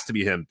 There has to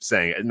be him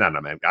saying, no,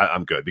 man,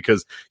 I'm good.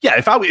 Because yeah,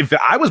 if I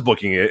was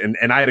booking it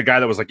and I had a guy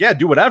that was like, yeah,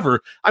 do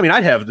whatever. I mean,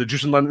 I'd have the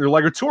Jushin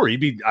Liger tour. He'd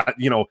be,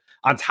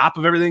 on top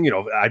of everything.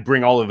 I'd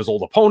bring all of his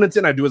old opponents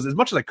in. I'd do as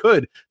much as I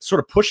could to sort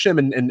of push him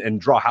and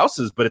draw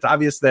houses. But it's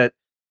obvious that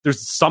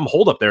there's some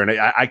hold up there, and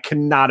I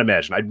cannot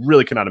imagine. I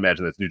really cannot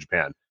imagine that it's New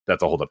Japan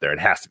that's a hold up there. It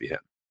has to be him.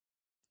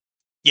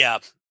 Yeah.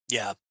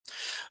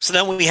 So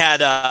then we had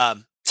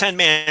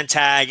 10-man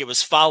tag. It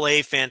was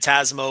Fale,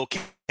 Phantasmo,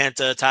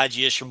 Kenta,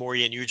 Taiji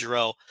Ishimori, and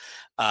Yujiro.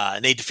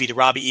 And they defeated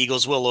Robbie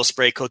Eagles, Will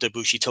Ospreay, Kota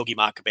Ibushi, Togi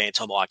Makabe, and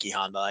Tomoaki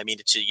Honma. I mean,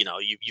 it's,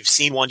 you've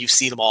seen one, you've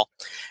seen them all.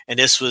 And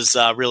this was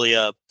really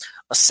a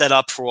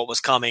setup for what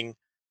was coming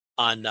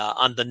on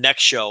the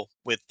next show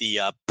with the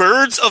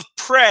Birds of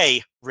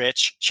Prey,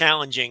 Rich,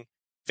 challenging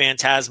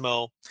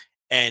Phantasmo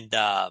and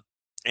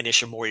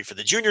Ishimori for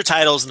the junior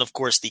titles. And, of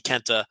course, the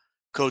Kenta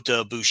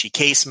Kota Ibushi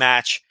case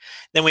match.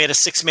 Then we had a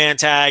 6-man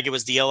tag. It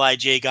was the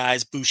LIJ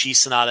guys, Bushi,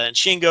 Sanada, and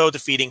Shingo,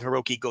 defeating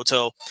Hiroki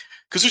Goto,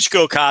 Kazuchika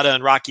Okada,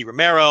 and Rocky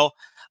Romero.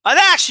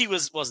 That actually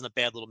wasn't a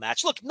bad little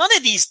match. Look, none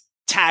of these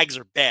tags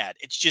are bad.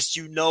 It's just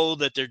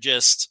that they're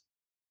just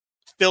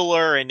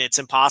filler and it's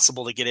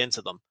impossible to get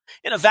into them.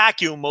 In a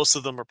vacuum, most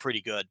of them are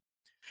pretty good.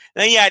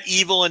 And then you had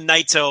Evil and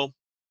Naito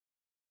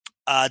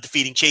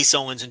defeating Chase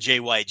Owens and Jay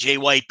White. Jay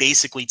White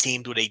basically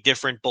teamed with a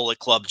different Bullet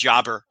Club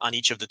jobber on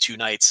each of the 2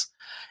 nights.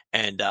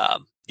 And,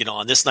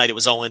 on this night it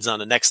was Owens. On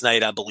the next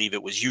night, I believe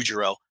it was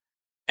Yujiro.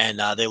 And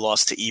they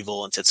lost to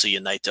Evil and Tetsuya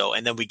Naito.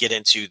 And then we get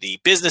into the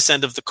business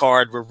end of the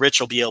card where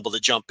Rich will be able to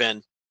jump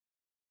in.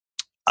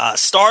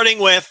 Starting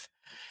with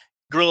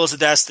Guerrillas of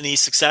Destiny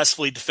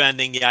successfully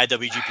defending the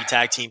IWGP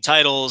Tag Team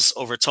titles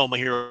over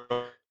Tomohiro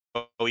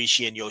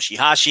Ishii and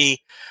Yoshihashi.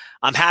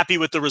 I'm happy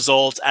with the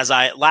result.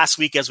 Last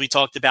week, as we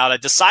talked about, I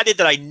decided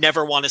that I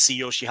never want to see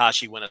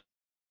Yoshihashi win a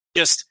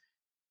Just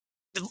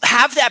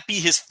have that be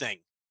his thing.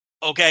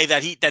 Okay,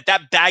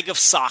 that bag of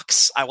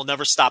socks. I will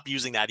never stop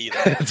using that either.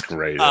 That's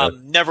great.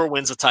 Never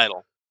wins a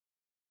title.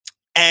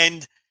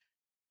 And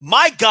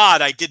my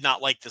God, I did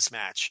not like this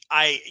match.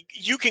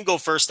 You can go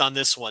first on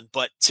this one,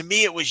 but to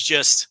me, it was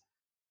just,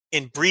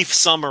 in brief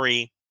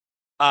summary,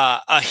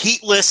 a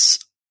heatless,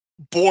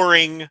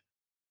 boring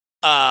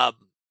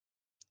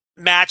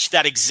match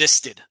that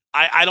existed.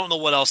 I don't know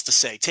what else to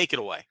say. Take it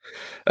away.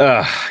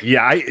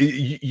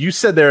 You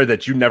said there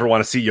that you never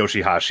want to see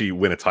Yoshihashi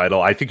win a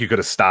title. I think you could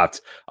have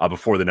stopped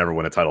before the never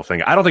win a title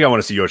thing. I don't think I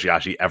want to see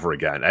Yoshihashi ever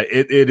again.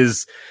 It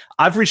is.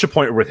 I've reached a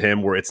point with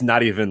him where it's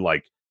not even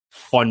like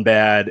fun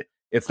bad.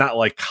 It's not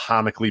like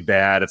comically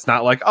bad. It's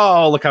not like,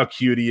 oh, look how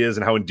cute he is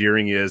and how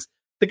endearing he is.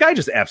 The guy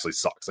just absolutely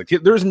sucks. Like,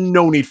 there's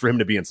no need for him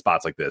to be in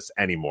spots like this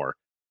anymore,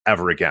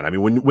 ever again. I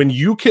mean, when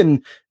you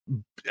can,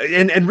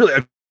 and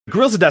really,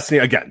 Guerrillas of Destiny,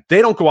 again,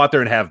 they don't go out there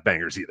and have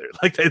bangers either.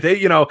 Like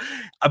they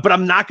but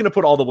I'm not going to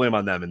put all the blame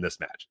on them in this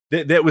match.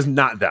 That was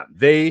not them.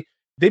 They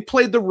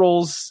played the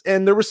roles,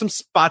 and there were some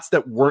spots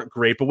that weren't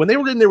great. But when they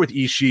were in there with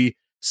Ishii,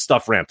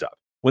 stuff ramped up.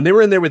 When they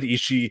were in there with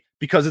Ishii,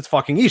 because it's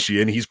fucking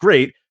Ishii and he's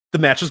great, the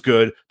match was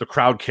good. The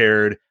crowd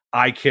cared.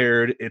 I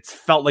cared. It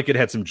felt like it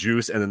had some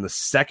juice. And then the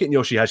second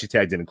Yoshihashi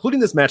tagged in, including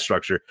this match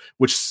structure,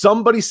 which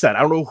somebody said,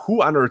 I don't know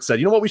who on earth said,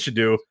 you know what we should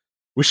do?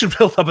 We should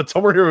build up a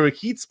Tomohiro Ishii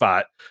heat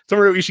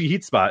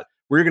spot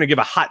where you're going to give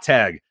a hot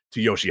tag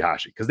to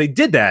Yoshihashi. Because they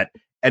did that,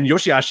 and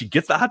Yoshihashi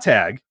gets the hot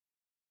tag,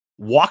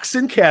 walks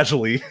in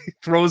casually,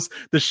 throws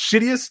the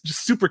shittiest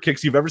super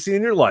kicks you've ever seen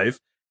in your life,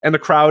 and the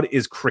crowd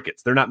is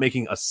crickets. They're not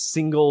making a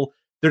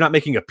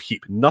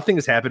peep. Nothing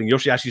is happening.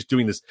 Yoshihashi's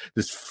doing this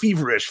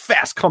feverish,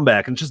 fast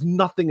comeback, and just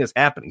nothing is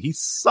happening. He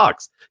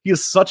sucks. He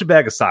is such a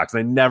bag of socks, and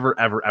I never,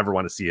 ever, ever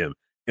want to see him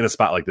in a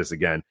spot like this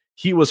again.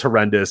 He was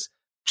horrendous.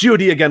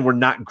 GOD, again, were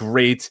not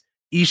great.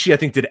 Ishii, I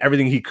think, did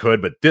everything he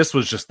could, but this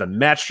was just, the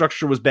match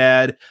structure was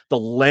bad. The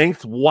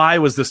length, why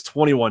was this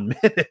 21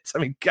 minutes? I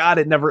mean, God,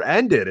 it never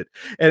ended.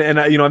 And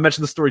I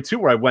mentioned the story too,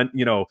 where I went,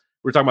 we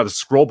were talking about the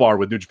scroll bar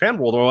with New Japan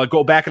World, where I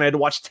go back and I had to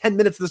watch 10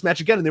 minutes of this match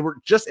again, and they were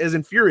just as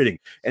infuriating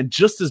and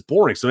just as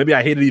boring. So maybe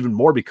I hated it even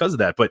more because of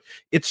that. But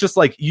it's just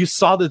like, you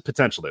saw the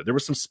potential there. There were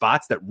some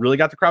spots that really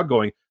got the crowd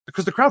going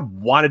because the crowd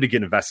wanted to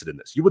get invested in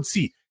this. You would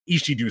see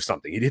Ishii do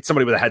something. He'd hit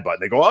somebody with a headbutt,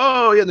 and they go,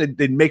 oh, yeah, and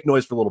they'd make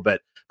noise for a little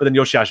bit, but then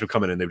Yoshihashi would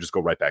come in and they would just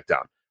go right back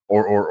down.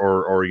 Or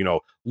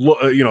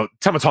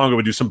Tama Tonga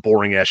would do some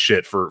boring ass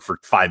shit for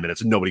 5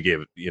 minutes and nobody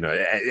gave it,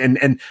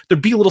 and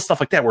there'd be little stuff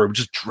like that where it would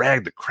just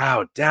drag the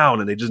crowd down,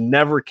 and they just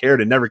never cared.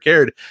 And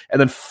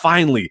then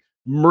finally,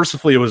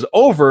 mercifully, it was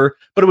over,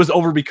 but it was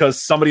over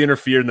because somebody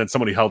interfered and then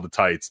somebody held the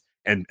tights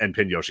and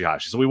pinned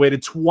Yoshihashi. So we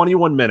waited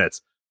 21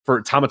 minutes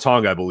for Tama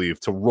Tonga, I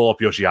believe, to roll up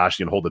Yoshihashi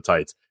and hold the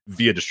tights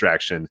via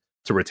distraction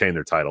to retain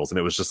their titles. And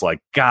it was just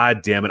like,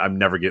 God damn it, I'm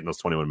never getting those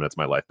 21 minutes of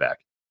my life back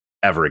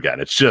ever again.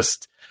 It's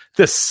just,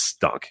 this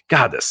stunk.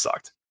 God, this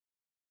sucked.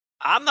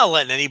 I'm not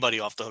letting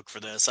anybody off the hook for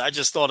this. I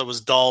just thought it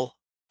was dull.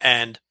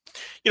 And,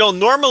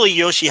 normally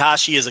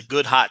Yoshihashi is a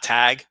good hot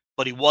tag,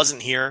 but he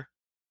wasn't here.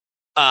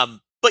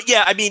 But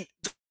yeah, I mean,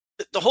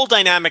 the whole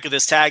dynamic of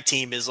this tag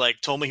team is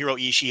like Tomohiro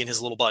Ishii and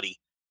his little buddy.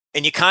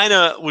 And you kind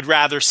of would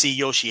rather see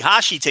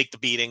Yoshihashi take the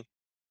beating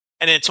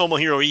and then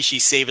Tomohiro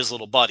Ishii save his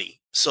little buddy.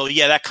 So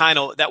yeah,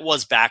 that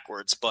was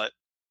backwards. But,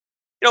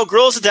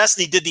 Guerrillas of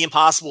Destiny did the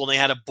impossible, and they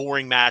had a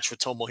boring match with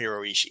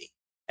Tomohiro Ishii.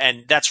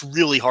 And that's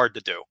really hard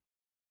to do.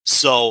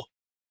 So,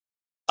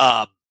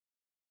 I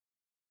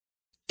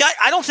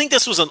don't think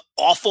this was an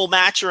awful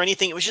match or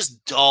anything. It was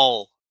just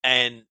dull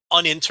and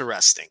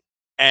uninteresting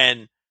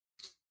and,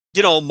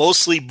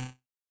 mostly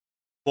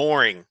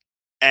boring.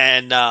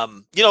 And,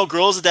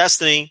 Guerrillas of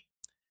Destiny,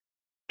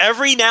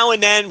 every now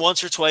and then,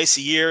 once or twice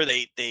a year,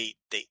 they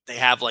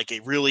have like a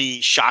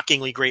really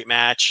shockingly great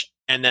match.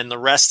 And then the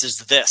rest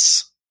is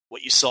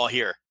what you saw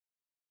here.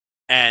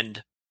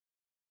 And,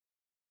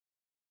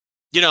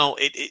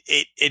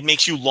 it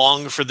makes you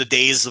long for the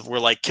days of where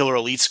like Killer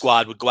Elite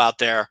Squad would go out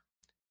there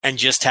and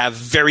just have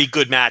very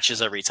good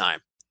matches every time.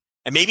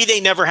 And maybe they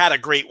never had a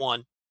great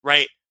one,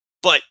 right?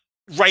 But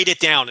write it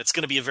down. It's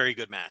going to be a very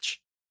good match.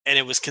 And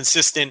it was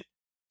consistent.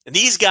 And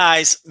these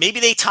guys,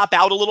 maybe they top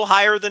out a little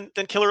higher than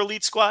Killer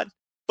Elite Squad,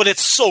 but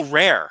it's so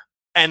rare.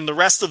 And the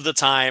rest of the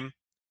time,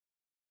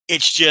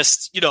 it's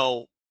just,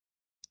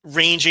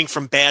 ranging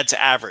from bad to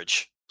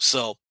average.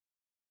 So,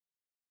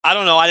 I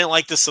don't know. I didn't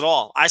like this at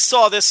all. I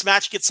saw this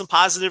match get some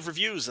positive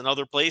reviews in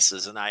other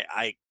places, and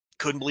I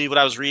couldn't believe what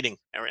I was reading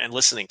and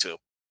listening to.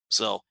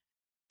 So,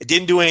 it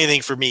didn't do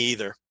anything for me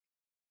either.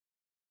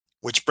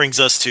 Which brings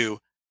us to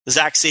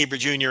Zack Sabre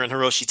Jr. and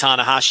Hiroshi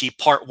Tanahashi,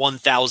 part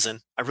 1000.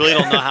 I really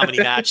don't know how many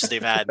matches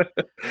they've had.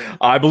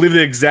 I believe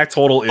the exact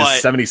total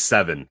is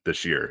 77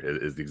 this year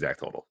is the exact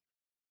total.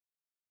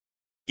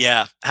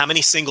 Yeah. How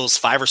many singles?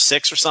 5 or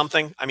 6 or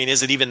something? I mean,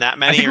 is it even that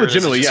many? I think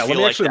legitimately, yeah. Let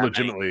me actually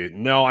legitimately.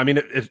 No, I mean,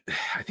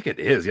 I think it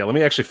is. Yeah. Let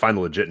me actually find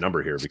the legit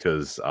number here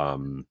because.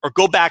 Or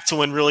go back to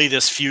when really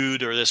this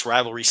feud or this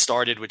rivalry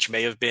started, which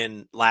may have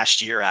been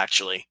last year,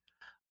 actually.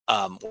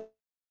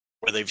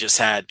 where they've just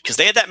had, because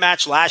they had that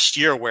match last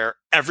year where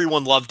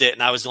everyone loved it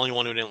and I was the only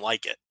one who didn't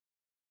like it.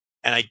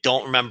 And I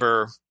don't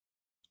remember.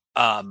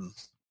 And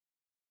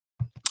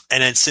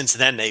then since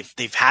then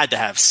they've had to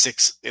have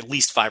at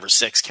least 5 or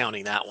 6,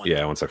 counting that one.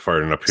 Yeah, once I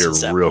fired it up here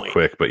real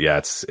quick, but yeah,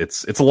 it's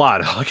a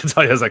lot. I can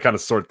tell you as I kind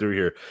of sort through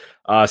here.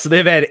 So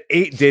they've had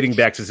 8 dating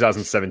back to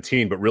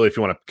 2017, but really, if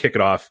you want to kick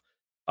it off,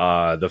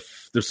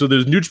 so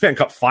there's New Japan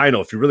Cup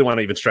final. If you really want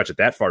to even stretch it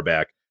that far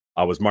back,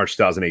 was March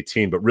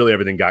 2018, but really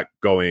everything got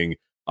going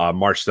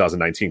March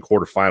 2019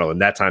 quarterfinal,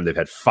 and that time they've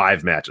had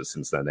 5 matches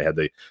since then. They had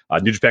the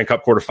New Japan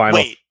Cup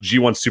quarterfinal,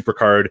 G1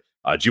 Supercard,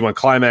 G1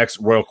 Climax,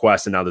 Royal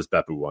Quest, and now this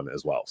Beppu one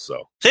as well.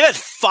 So they had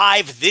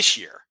 5 this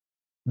year.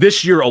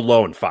 This year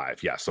alone,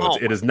 5. Yeah, so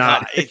it is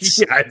not.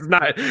 It's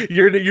not.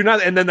 You're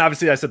not. And then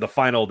obviously, I said the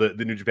final, the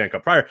New Japan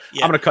Cup prior.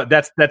 Yeah. I'm gonna cut.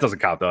 That doesn't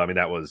count though. I mean,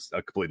 that was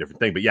a completely different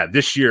thing. But yeah,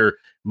 this year,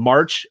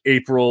 March,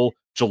 April,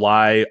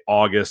 July,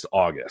 August.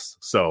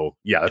 So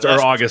yeah, that's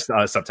or August,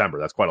 September.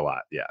 That's quite a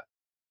lot. Yeah.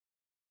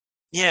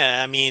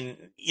 Yeah, I mean,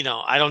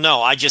 I don't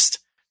know. I just,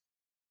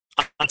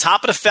 on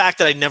top of the fact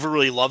that I never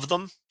really loved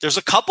them, there's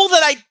a couple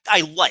that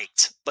I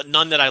liked, but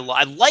none that I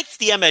liked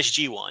the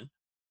MSG one,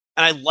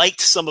 and I liked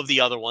some of the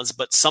other ones,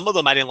 but some of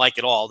them I didn't like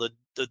at all.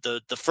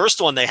 The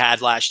first one they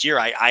had last year,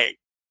 I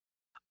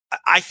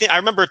think I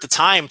remember at the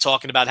time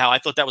talking about how I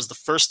thought that was the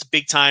first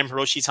big time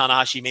Hiroshi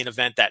Tanahashi main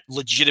event that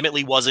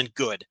legitimately wasn't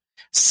good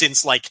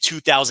since like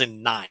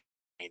 2009.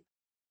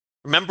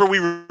 Remember we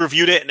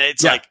reviewed it, and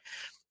it's like,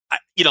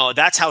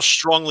 that's how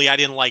strongly I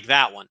didn't like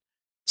that one.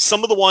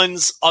 Some of the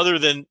ones other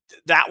than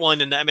that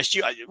one and the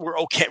MSG were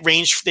okay.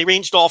 They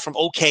ranged all from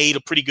okay to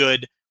pretty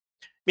good,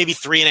 maybe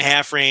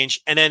 3.5 range.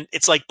 And then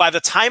it's like, by the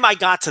time I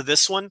got to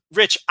this one,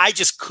 Rich, I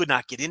just could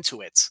not get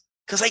into it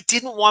because I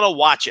didn't want to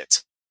watch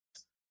it.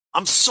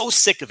 I'm so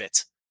sick of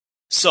it.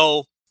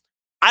 So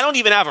I don't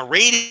even have a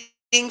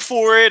rating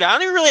for it. I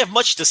don't even really have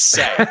much to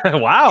say.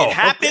 Wow. It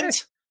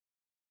happened.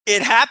 Okay.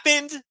 It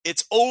happened.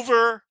 It's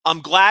over. I'm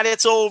glad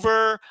it's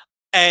over.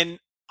 And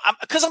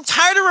because I'm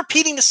tired of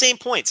repeating the same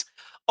points.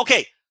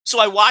 Okay, so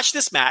I watched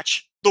this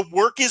match. The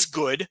work is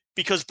good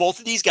because both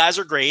of these guys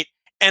are great.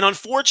 And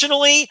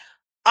unfortunately,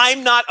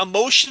 I'm not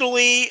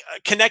emotionally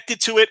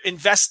connected to it,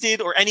 invested,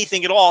 or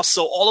anything at all.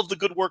 So all of the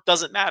good work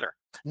doesn't matter.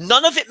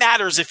 None of it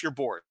matters if you're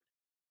bored.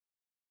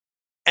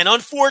 And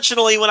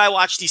unfortunately, when I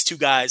watch these two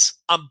guys,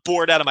 I'm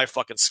bored out of my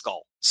fucking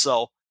skull.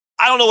 So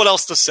I don't know what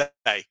else to say.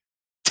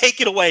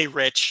 Take it away,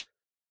 Rich.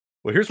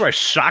 Well, here's where I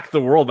shocked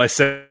the world by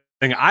saying,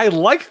 I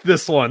like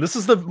this one. This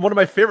is one of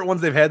my favorite ones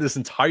they've had this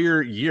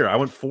entire year. I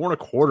went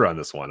 4.25 on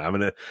this one. I'm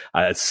gonna.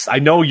 I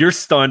know you're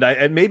stunned.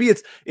 And maybe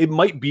it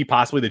might be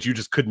possibly that you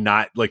just could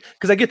not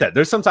because I get that.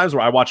 There's some times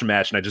where I watch a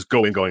match and I just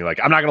go in going like,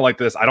 I'm not gonna like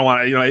this. I don't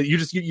want to. You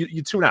just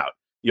you tune out.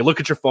 You look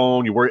at your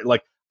phone. You worry.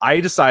 Like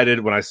I decided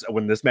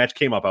when this match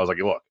came up, I was like,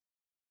 look,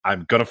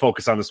 I'm gonna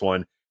focus on this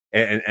one.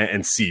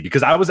 And see,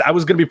 because I was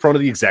going to be prone to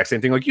the exact same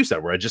thing like you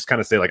said, where I just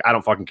kind of say like, I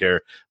don't fucking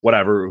care,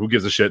 whatever, who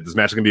gives a shit, this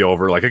match is gonna be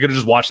over. Like I could have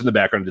just watched in the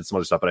background and did some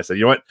other stuff, but I said,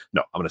 you know what,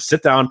 no, I'm gonna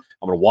sit down,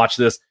 I'm gonna watch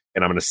this,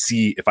 and I'm gonna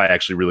see if I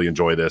actually really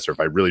enjoy this, or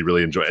if I really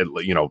really enjoy it,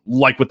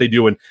 like what they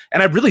do. And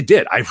I really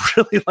did. I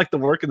really liked the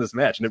work in this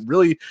match, and it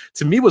really,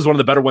 to me, was one of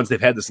the better ones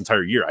they've had this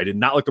entire year. I did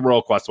not like the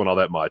Royal Quest one all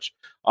that much.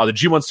 The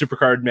G1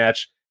 Supercard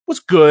match was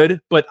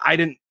good, but I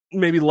didn't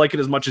maybe like it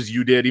as much as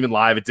you did. Even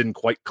live, it didn't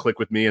quite click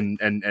with me. And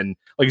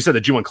like you said, the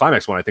G1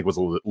 Climax one I think was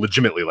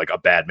legitimately like a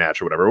bad match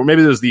or whatever. Or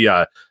maybe there's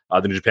the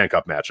New Japan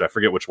Cup match. I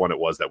forget which one it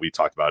was that we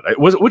talked about.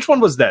 Which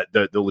one was that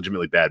the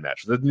legitimately bad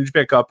match? The New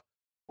Japan Cup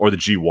or the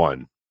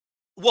G1?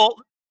 Well,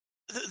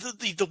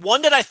 the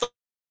one that I thought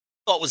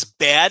was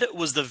bad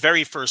was the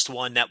very first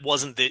one. That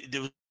wasn't it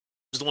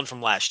was the one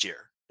from last year.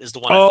 Is the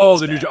one?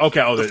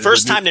 The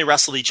first time they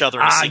wrestled each other.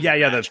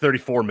 Yeah, that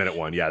 34-minute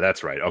one. Yeah,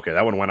 that's right. Okay,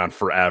 that one went on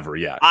forever.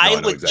 Yeah, I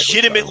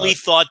legitimately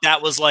thought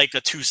that was like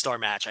a 2-star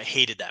match. I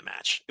hated that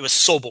match. It was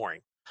so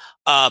boring.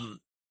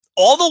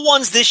 All the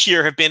ones this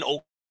year have been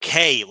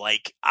okay.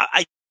 Like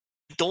I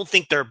don't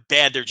think they're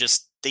bad.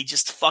 They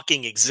just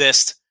fucking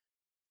exist.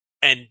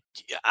 And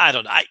I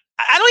don't know.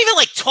 I don't even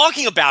like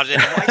talking about it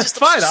anymore. It's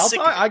fine.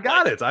 I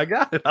got it.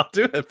 I'll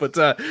do it. But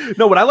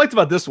no, what I liked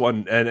about this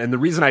one, and the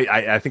reason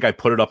I think I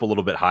put it up a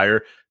little bit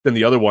higher than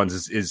the other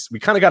ones is we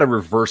kind of got a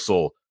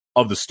reversal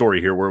of the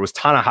story here, where it was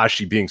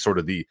Tanahashi being sort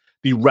of the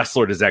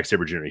wrestler to Zack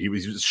Sabre Jr. He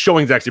was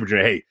showing Zack Sabre Jr.,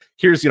 hey,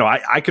 here's,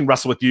 I can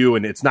wrestle with you,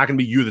 and it's not going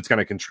to be you that's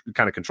going to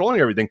kind of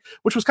controlling everything,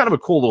 which was kind of a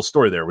cool little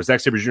story there, where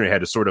Zack Sabre Jr.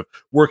 had to sort of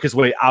work his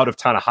way out of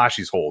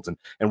Tanahashi's holds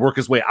and work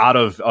his way out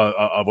of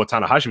what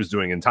Tanahashi was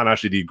doing, and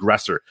Tanahashi the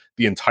aggressor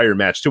the entire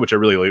match too, which I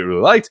really,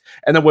 really liked.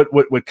 And then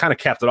what kind of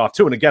capped it off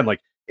too, and again, like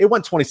it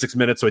went 26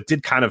 minutes, so it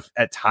did kind of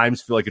at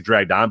times feel like it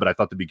dragged on, but I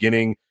thought the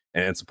beginning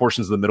and some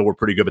portions of the middle were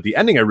pretty good, but the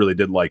ending I really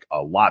did like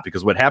a lot,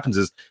 because what happens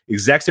is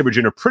Zack Sabre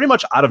Jr. pretty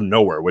much out of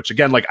nowhere, which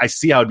again, like I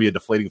see how it'd be a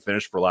deflating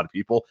finish for a lot of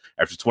people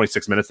after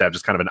 26 minutes to have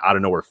just kind of an out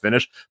of nowhere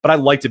finish, but I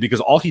liked it because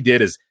all he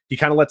did is he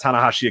kind of let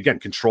Tanahashi again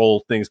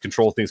control things, and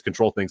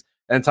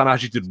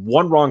Tanahashi did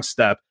one wrong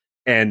step,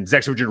 and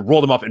Zack Sabre Jr.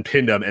 rolled him up and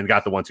pinned him and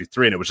got the 1, 2,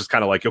 3, and it was just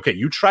kind of like, okay,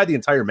 you tried the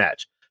entire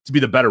match to be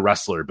the better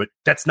wrestler, but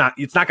it's not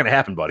going to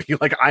happen, buddy.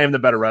 Like, I am the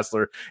better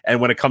wrestler. And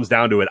when it comes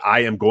down to it, I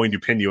am going to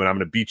pin you and I'm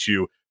going to beat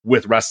you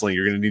with wrestling.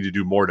 You're going to need to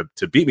do more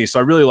to beat me. So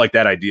I really like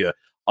that idea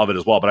of it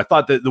as well. But I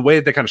thought that the way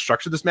that they kind of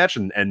structured this match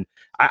and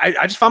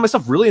I just found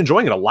myself really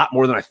enjoying it a lot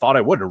more than I thought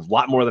I would, and a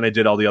lot more than I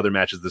did all the other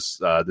matches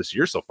this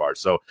year so far.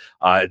 So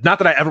not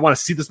that I ever want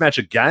to see this match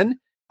again.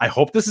 I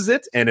hope this is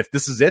it. And if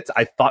this is it,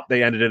 I thought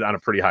they ended it on a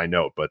pretty high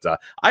note, but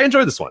I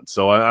enjoyed this one.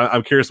 So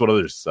I'm curious what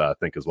others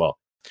think as well.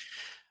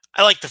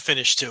 I like the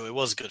finish too. It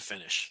was a good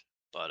finish,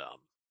 but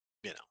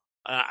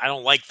I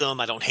don't like them.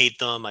 I don't hate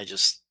them. I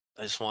just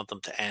want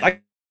them to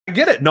end. I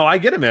get it. No, I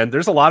get it, man.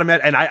 There's a lot of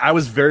and I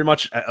was very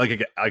much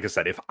like I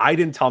said, if I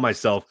didn't tell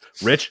myself,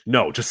 Rich,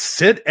 no, just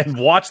sit and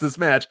watch this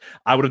match,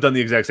 I would have done the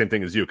exact same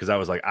thing as you, because I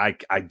was like,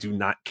 I do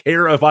not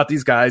care about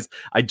these guys.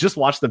 I just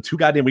watched them 2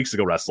 goddamn weeks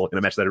ago wrestle in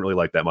a match that I didn't really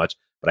like that much,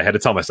 but I had to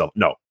tell myself,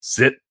 no,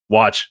 sit,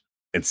 watch,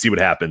 and see what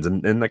happens,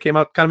 and I came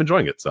out kind of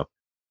enjoying it. So,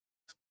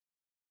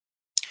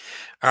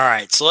 all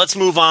right, so let's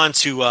move on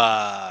to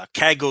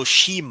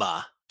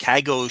Kagoshima.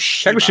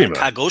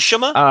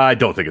 Kagoshima. I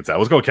don't think it's that.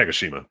 Let's go with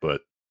Kagoshima,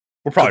 but.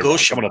 We're probably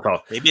wrong.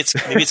 Maybe it's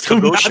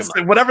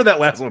Kagoshima. Whatever that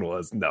last one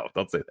was. No,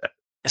 don't say that.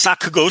 It's not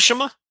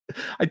Kagoshima?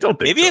 I don't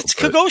think Maybe it's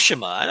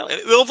Kagoshima.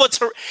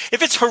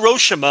 If it's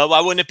Hiroshima,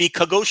 why wouldn't it be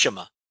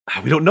Kagoshima?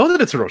 We don't know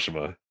that it's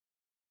Hiroshima.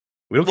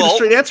 We don't get a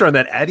straight answer on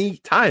that any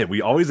time.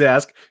 We always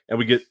ask, and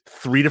we get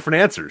 3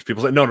 different answers.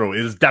 People say, no, it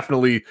is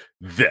definitely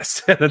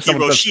this. And then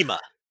Hiroshima.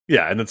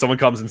 And then someone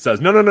comes and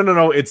says,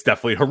 no, it's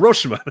definitely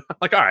Hiroshima. I'm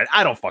like, all right,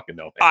 I don't fucking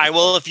know. All right,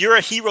 well, if you're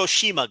a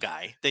Hiroshima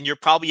guy, then you're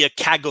probably a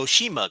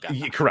Kagoshima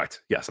guy.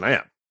 Correct. Yes, and I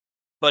am.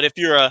 But if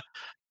you're a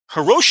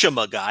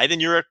Hiroshima guy, then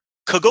you're a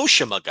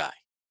Kagoshima guy,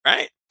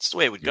 right? That's the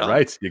way it would go. You're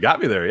right. You got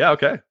me there. Yeah,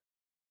 okay.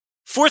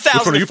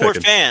 4,004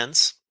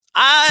 fans.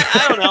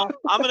 I don't know.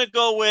 I'm going to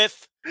go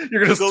with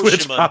You're going to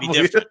switch, probably. Be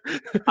different.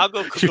 I'll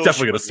go Kagoshima. You're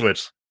definitely going to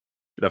switch.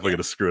 You're definitely going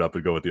to screw it up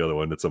and go with the other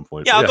one at some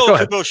point. Yeah, I'll go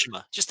with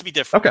Kagoshima, just to be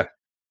different. Okay.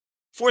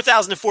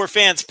 4,004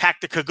 fans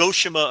packed the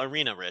Kagoshima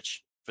Arena,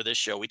 Rich, for this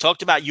show. We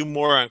talked about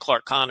Yumura and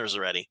Clark Connors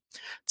already.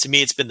 To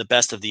me, it's been the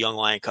best of the Young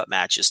Lion Cup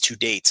matches to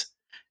date.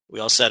 We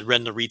also had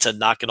Ren Narita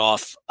knocking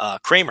off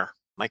Kramer,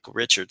 Michael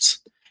Richards,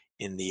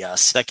 in the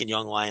second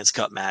Young Lions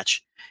Cup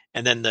match.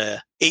 And then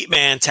the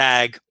 8-man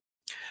tag,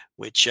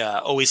 which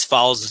always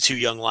follows the 2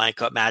 Young Lion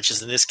Cup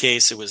matches. In this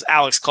case, it was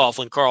Alex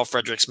Coughlin, Carl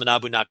Fredericks,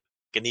 Manabu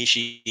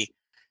Nakanishi,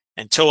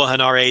 and Toa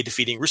Hanare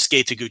defeating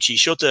Rusuke Taguchi,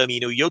 Shota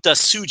Amino, Yota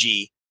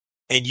Tsuji,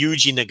 and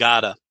Yuji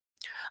Nagata.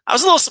 I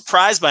was a little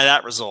surprised by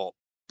that result,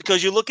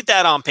 because you look at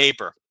that on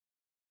paper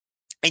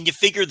and you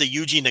figure the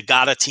Yuji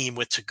Nagata team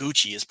with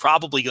Taguchi is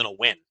probably going to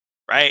win,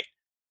 right?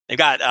 They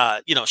got,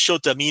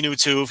 Shota Amino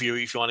too, if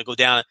you want to go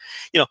down,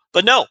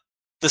 but no,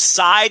 the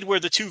side where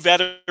the 2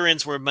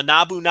 veterans were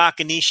Manabu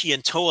Nakanishi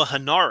and Toa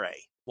Hanare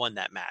won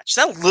that match. Is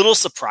that a little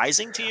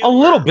surprising to you? A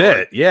little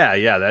bit. Yeah.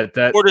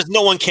 That or does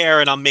no one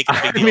care and I'm making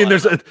a big deal? I mean,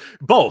 there's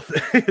both.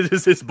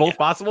 It's both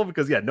possible,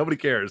 because nobody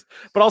cares.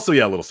 But also,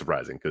 a little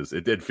surprising, because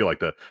it did feel like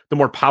the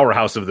more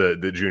powerhouse of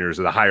the juniors,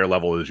 or the higher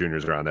level of the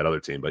juniors, are on that other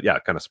team. But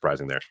kind of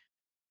surprising there.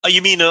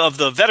 You mean of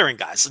the veteran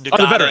guys? The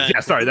veterans. Yeah,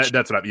 sorry. That's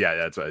what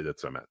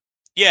that's what I meant.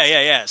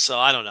 Yeah. So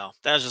I don't know.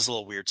 That was just a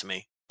little weird to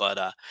me. But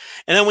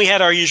and then we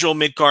had our usual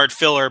mid-card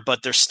filler,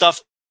 but there's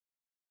stuff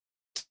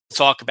to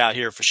talk about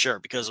here for sure,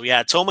 because we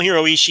had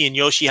Tomohiro Ishii and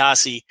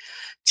Yoshihashi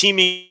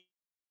teaming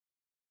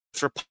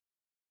for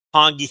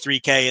Pongi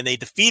 3K, and they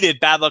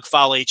defeated Bad Luck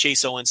Fale,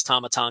 Chase Owens,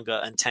 Tama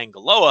Tonga, and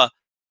Tangaloa.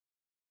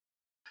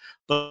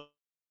 But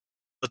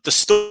the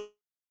story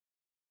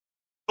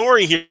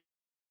here,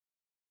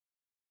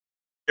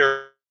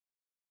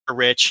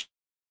 Rich,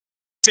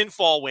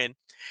 pinfall win.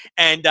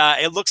 And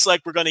it looks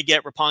like we're going to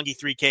get Roppongi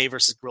 3K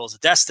versus Guerrillas of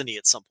Destiny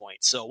at some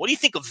point. So what do you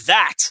think of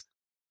that?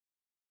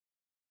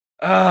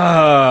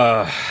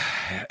 You're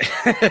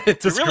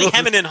really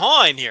hemming and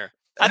hawing here.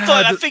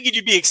 I figured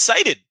you'd be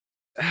excited.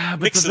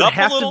 Mix it up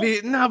a little.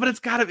 But it's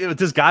got to be.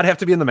 Does God have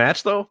to be in the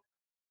match, though?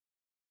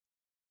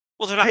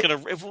 Well, they're not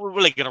going to. If we're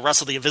really going to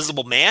wrestle the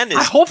Invisible Man,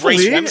 is hopefully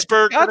Grace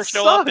Remsburg going to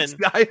show up? And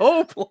I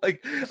hope.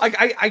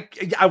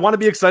 I want to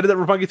be excited that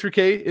Roppongi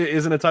 3K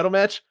is in a title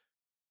match.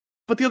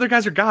 But the other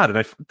guys are God,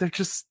 and they're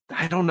just,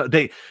 I don't know.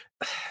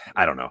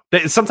 I don't know.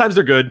 Sometimes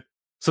they're good,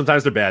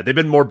 sometimes they're bad. They've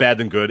been more bad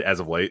than good as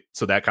of late,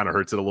 so that kind of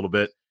hurts it a little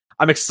bit.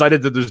 I'm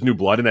excited that there's new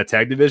blood in that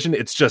tag division.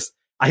 It's just,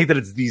 I hate that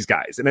it's these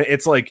guys. And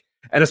it's like,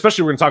 and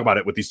especially we're going to talk about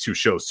it with these 2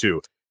 shows too.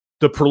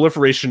 The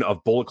proliferation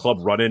of Bullet Club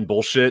run-in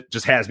bullshit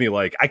just has me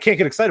like, I can't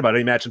get excited about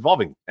any match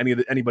involving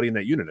anybody in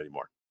that unit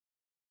anymore.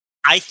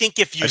 I think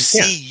if you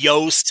see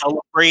Yo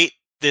celebrate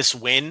this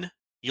win,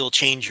 you'll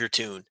change your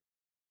tune.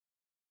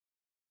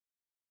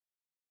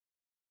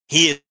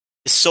 He is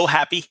so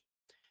happy,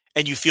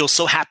 and you feel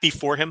so happy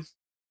for him,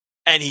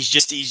 and he's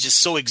just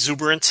so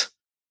exuberant.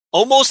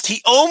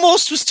 He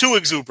almost was too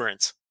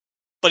exuberant,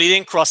 but he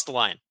didn't cross the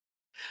line.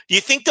 Do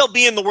you think they'll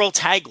be in the World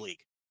Tag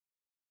League?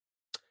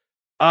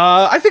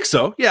 I think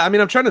so. Yeah, I mean,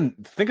 I'm trying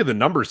to think of the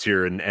numbers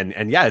here,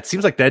 and yeah, it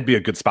seems like that'd be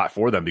a good spot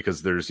for them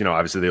because there's,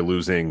 obviously they're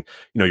losing,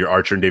 your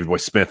Archer and David Boy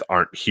Smith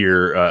aren't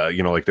here,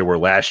 like they were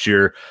last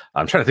year.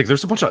 I'm trying to think.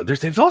 There's a bunch of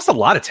they've lost a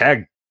lot of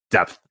tag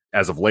depth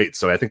as of late,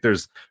 so I think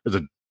there's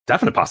a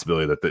definite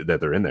possibility that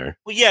they're in there.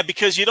 Well, yeah,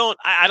 because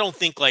I don't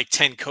think like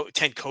Ten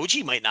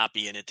Koji might not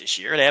be in it this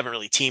year. They haven't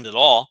really teamed at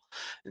all,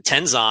 and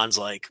Tenzon's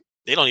like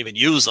they don't even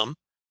use them.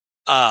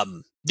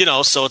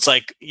 So it's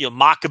like,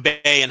 Makabe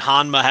and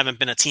Hanma haven't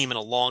been a team in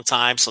a long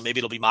time, so maybe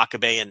it'll be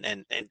Makabe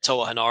and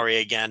Toa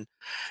Hanare again.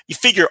 You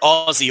figure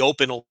Aussie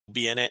Open will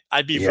be in it.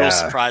 I'd be real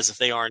surprised if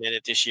they aren't in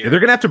it this year. Yeah, they're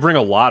gonna have to bring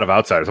a lot of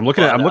outsiders. I'm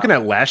looking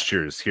at last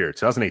year's here,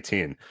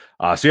 2018.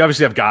 So you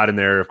obviously have God in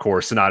there, of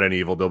course. Sonata and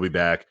Evil, they'll be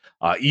back.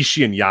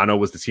 Ishii and Yano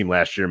was the team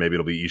last year. Maybe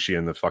it'll be Ishii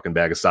and the fucking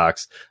bag of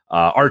socks.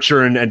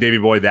 Archer and Davey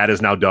Boy, that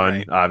is now done.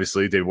 Right.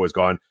 Obviously, Davey Boy's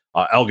gone.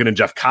 Elgin and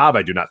Jeff Cobb,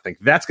 I do not think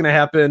that's going to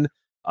happen.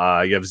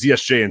 You have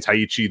ZSJ and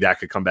Taichi, that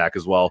could come back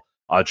as well.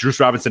 Bruce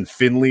Robinson,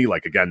 Finley,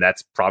 again,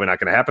 that's probably not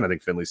going to happen. I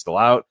think Finley's still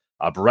out.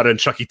 Beretta and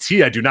Chucky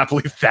T, I do not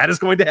believe that is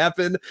going to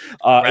happen.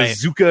 Right.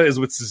 Iizuka is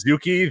with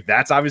Suzuki.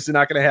 That's obviously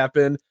not going to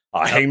happen.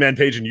 Hangman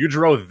Page and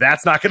Yujiro,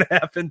 that's not going to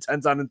happen.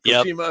 Tenzan and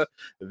Toshima,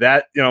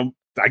 that,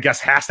 I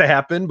guess has to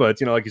happen. But,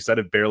 like you said,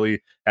 it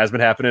barely has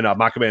been happening.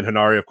 Makabe and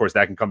Hanari, of course,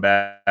 that can come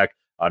back.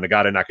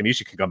 Nagata and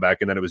Nakanishi can come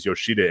back. And then it was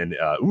Yoshida and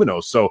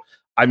Umino. So,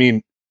 I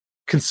mean,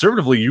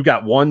 conservatively, you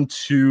got 1,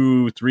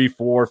 2, 3,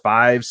 4,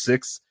 5,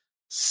 6,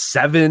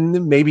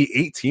 7, maybe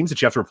 8 teams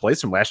that you have to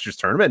replace from last year's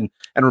tournament.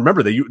 And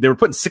remember, they were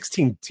putting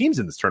 16 teams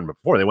in this tournament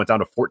before. They went down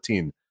to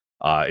 14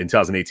 in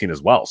 2018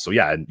 as well. So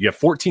yeah, and you have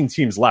 14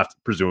 teams left,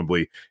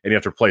 presumably, and you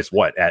have to replace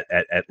what at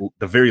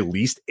the very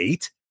least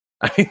 8.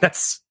 I mean,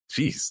 that's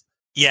jeez.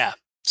 Yeah.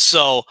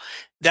 So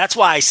that's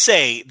why I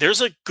say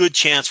there's a good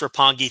chance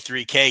Roppongi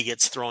 3K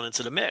gets thrown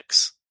into the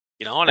mix.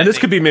 And this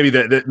could be maybe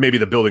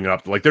the building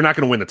up. Like, they're not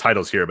going to win the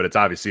titles here, but it's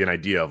obviously an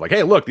idea of like,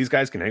 hey, look, these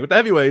guys can hang with the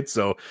heavyweights,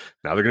 so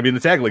now they're going to be in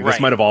the tag league. Right.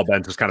 This might have all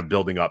been just kind of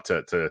building up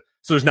to so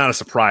there's not a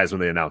surprise when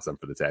they announce them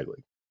for the tag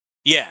league.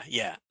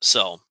 Yeah.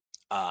 So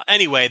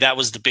anyway, that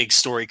was the big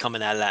story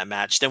coming out of that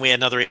match. Then we had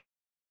another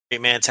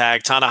 8-man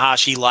tag.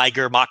 Tanahashi,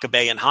 Liger,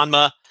 Makabe, and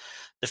Hanma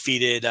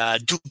defeated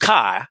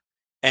Dukai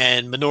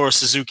and Minoru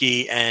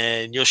Suzuki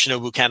and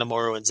Yoshinobu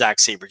Kanemaru and Zack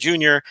Sabre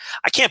Jr.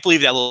 I can't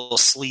believe that little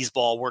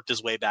sleazeball worked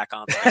his way back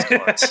onto these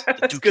cards.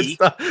 The good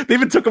stuff. They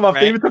even took him off.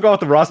 Right? They even took him off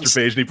the roster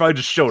page, and he probably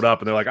just showed up.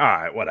 And they're like, "All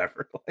right,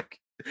 whatever. Like,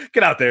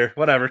 get out there,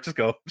 whatever. Just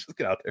go. Just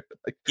get out there."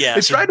 Like,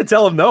 they tried to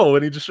tell him no,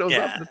 and he just shows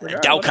up. And it's like,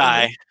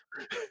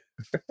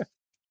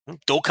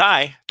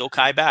 Dokai,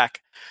 Dokai back.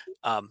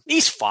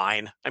 He's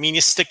fine. I mean,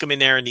 you stick him in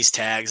there in these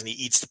tags, and he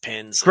eats the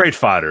pins. Great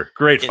fodder.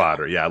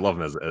 Yeah, I love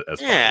him as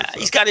yeah. Fodder, so.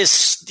 He's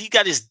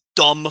got his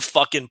dumb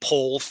fucking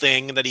pole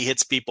thing that he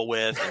hits people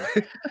with.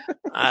 And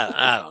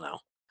I don't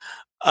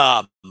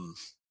know.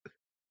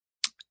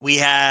 We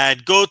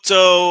had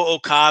Goto,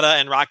 Okada,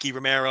 and Rocky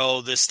Romero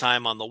this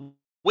time on the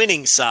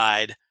winning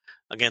side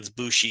against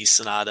Bushi,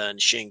 Sonata, and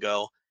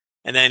Shingo,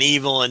 and then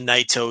Evil and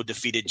Naito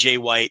defeated Jay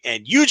White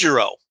and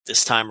Yujiro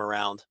this time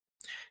around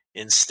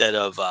instead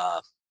of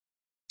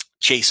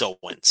Chase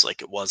Owens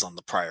like it was on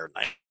the prior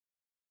night.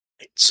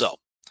 So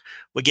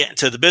we get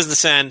into the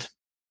business end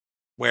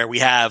where we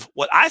have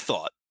what I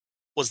thought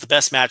was the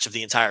best match of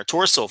the entire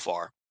tour so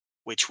far,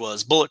 which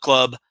was Bullet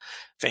Club,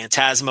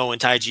 Phantasmo, and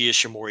Taiji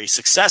Ishimori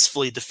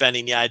successfully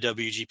defending the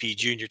IWGP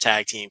Junior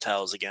Tag Team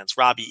titles against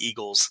Robbie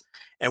Eagles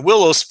and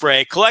Will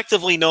Ospreay,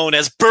 collectively known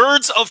as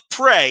Birds of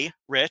Prey.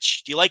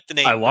 Rich, do you like the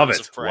name? I love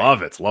Birds it. Of Prey?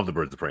 Love it. Love the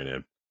Birds of Prey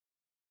name.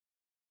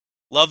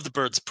 Love the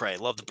Birds of Prey.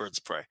 Love the Birds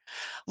of Prey.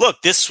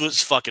 Look, this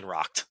was fucking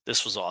rocked.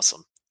 This was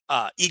awesome.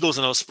 Eagles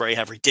and Ospreay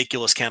have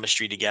ridiculous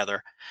chemistry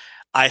together.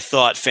 I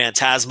thought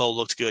Phantasmo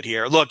looked good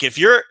here. Look, if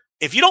you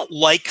don't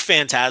like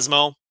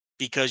Phantasmo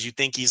because you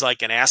think he's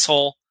like an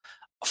asshole,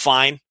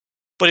 fine.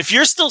 But if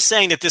you're still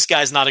saying that this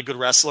guy's not a good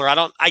wrestler,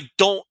 I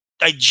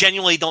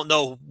genuinely don't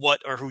know what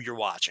or who you're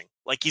watching.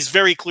 Like, he's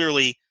very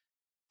clearly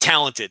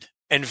talented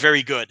and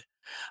very good.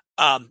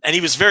 And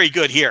he was very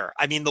good here.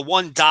 I mean, the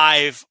one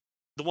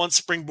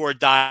springboard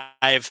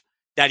dive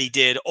that he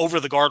did over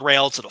the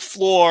guardrail to the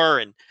floor,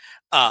 and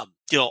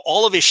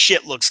all of his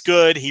shit looks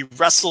good. He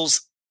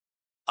wrestles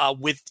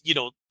with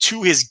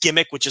to his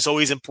gimmick, which is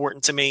always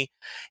important to me.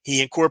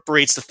 He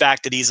incorporates the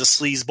fact that he's a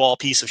sleazeball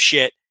piece of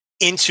shit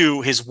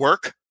into his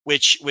work,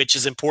 which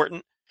is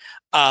important.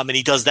 And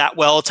he does that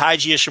well.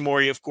 Taiji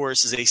Ishimori, of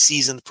course, is a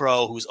seasoned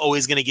pro who's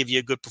always going to give you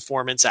a good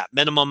performance at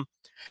minimum.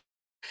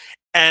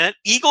 And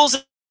Eagles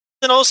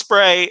and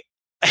Ospreay,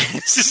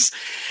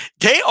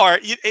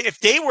 if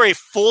they were a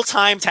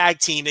full-time tag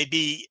team,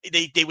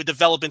 they would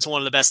develop into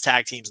one of the best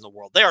tag teams in the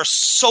world. They are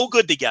so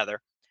good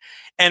together.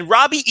 And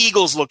Robbie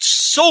Eagles looked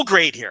so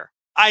great here.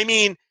 I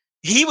mean,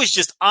 he was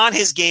just on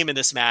his game in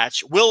this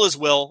match. Will is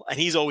Will, and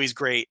he's always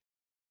great.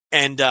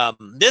 And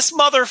this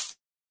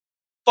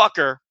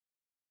motherfucker,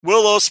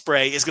 Will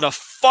Ospreay, is gonna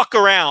fuck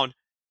around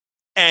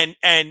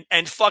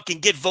and fucking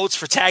get votes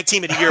for tag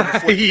team of the year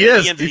before he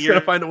is. He's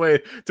gonna find a way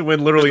to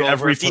win literally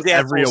every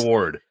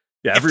award.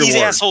 Yeah, if these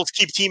assholes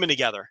keep teaming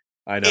together.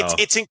 I know.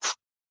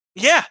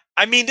 Yeah,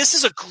 I mean, this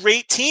is a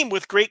great team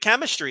with great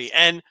chemistry,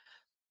 and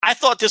I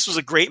thought this was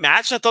a great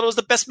match. I thought it was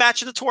the best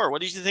match of the tour.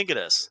 What did you think of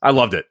this? I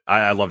loved it.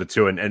 I loved it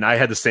too. And I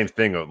had the same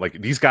thing of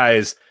like these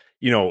guys,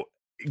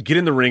 get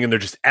in the ring and they're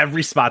just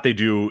every spot they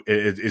do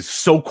is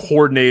so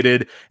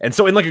coordinated. And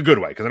so in like a good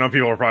way, because I know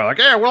people are probably like,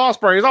 yeah, Will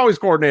Ospreay is always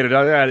coordinated.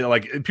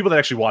 Like people that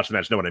actually watch the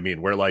match know what I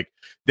mean, where like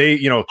they,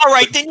 all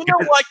right, then you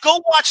know what?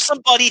 Go watch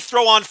somebody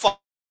throw on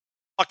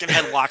fucking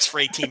headlocks for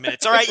 18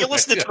 minutes. All right, you're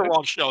listening to the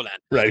wrong show then.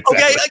 Right.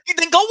 Exactly. Okay,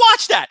 then go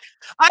watch that.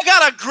 I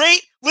got a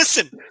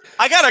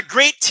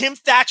great Tim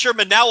Thatcher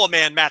Manila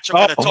Man match I'm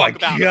going to talk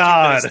about in a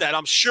few minutes that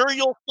I'm sure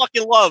you'll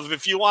fucking love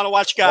if you want to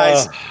watch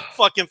guys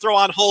fucking throw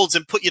on holds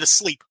and put you to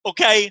sleep.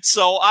 Okay,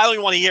 so I don't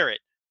even want to hear it.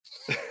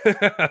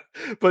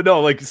 But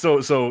no, like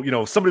so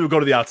somebody would go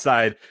to the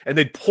outside and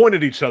they'd point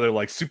at each other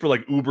like super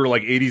like uber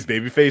like 80s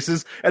baby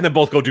faces and then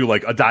both go do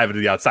like a dive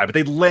into the outside, but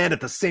they'd land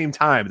at the same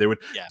time. They would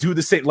do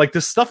the same, like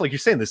this stuff, like you're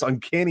saying, this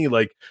uncanny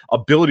like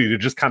ability to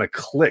just kind of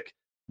click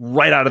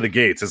right out of the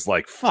gates is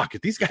like, fuck,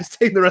 if these guys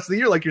take the rest of the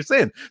year, like you're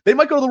saying, they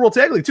might go to the World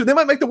Tag League too. They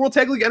might make the World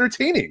Tag League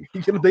entertaining.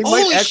 They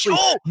might actually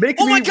make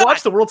me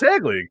watch the World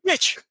Tag League.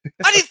 Mitch,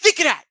 I didn't think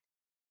of that.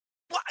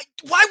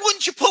 Why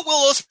wouldn't you put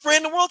Will Ospreay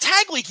in the World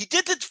Tag League? He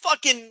did the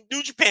fucking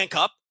New Japan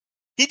Cup.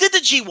 He did the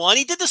G1.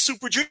 He did the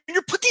Super Junior.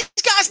 Put these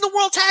guys in the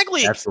World Tag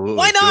League. Absolutely.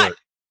 Why not?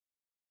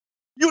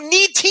 You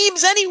need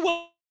teams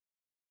anyway,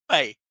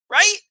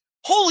 right?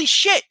 Holy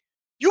shit.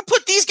 You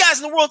put these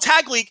guys in the World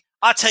Tag League,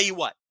 I'll tell you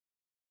what.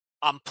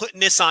 I'm putting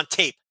this on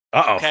tape.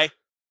 Uh-oh. Okay?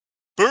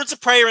 Birds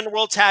of Prey are in the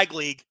World Tag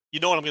League. You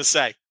know what I'm going to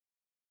say.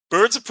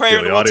 Birds of Prey are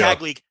in the World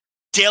Tag League.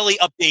 Daily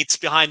updates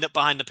behind the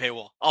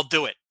paywall. I'll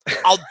do it.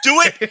 I'll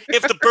do it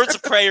if the Birds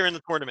of Prey are in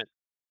the tournament.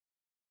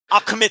 I'll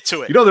commit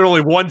to it. They're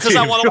only one team. Because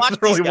I want to watch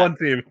these guys. One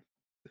team.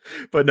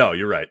 But no,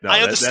 you're right. No,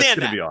 I understand that's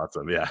going to be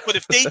awesome. Yeah. But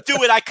if they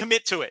do it, I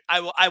commit to it.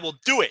 I will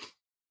do it.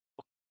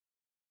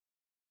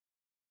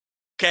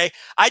 Okay?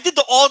 I did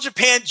the All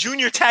Japan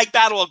Junior Tag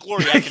Battle of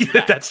Glory. I can do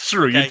that. That's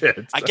true. Okay? You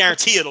did. I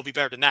guarantee it'll be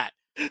better than that.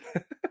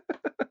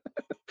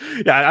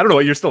 Yeah, I don't know.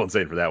 You're still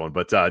insane for that one,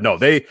 but no,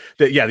 the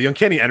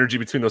uncanny energy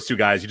between those two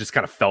guys, you just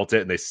kind of felt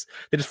it, and they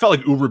just felt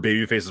like uber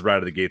baby faces right out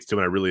of the gates too,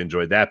 and I really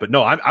enjoyed that. But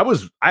no, I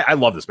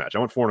love this match. I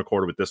went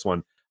 4.25 with this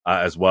one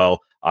as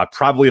well.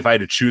 Probably if I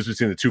had to choose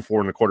between the two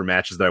 4.25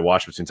 matches that I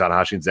watched between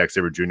Tanahashi and Zack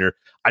Sabre Jr.,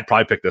 I'd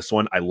probably pick this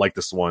one. I like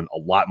this one a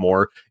lot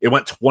more. It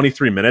went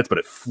 23 minutes, but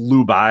it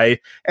flew by.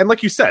 And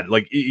like you said,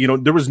 like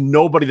there was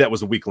nobody that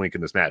was a weak link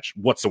in this match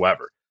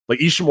whatsoever. Like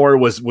Ishimori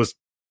was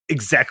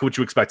exactly what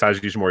you expect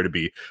Taiji Ishimori to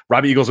be.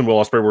 Robbie Eagles and Will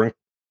Ospreay were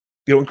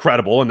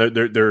incredible, and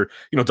their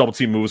double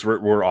team moves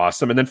were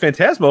awesome. And then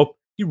Phantasmo,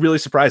 he really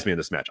surprised me in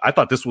this match. I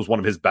thought this was one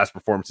of his best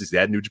performances he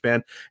had in New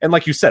Japan. And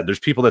like you said, there's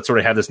people that sort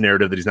of have this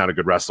narrative that he's not a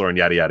good wrestler and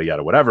yada yada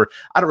yada whatever.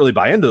 I don't really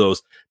buy into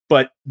those.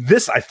 But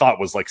this, I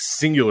thought, was like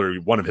singularly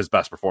one of his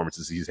best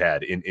performances he's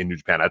had in New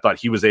Japan. I thought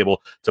he was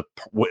able to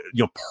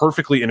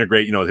perfectly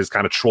integrate his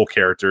kind of troll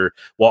character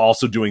while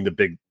also doing the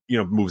big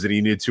moves that he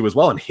needed to as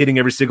well, and hitting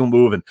every single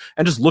move and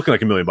just looking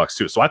like $1 million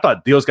too. So I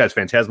thought those guys,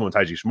 Phantasmo and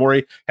Taiji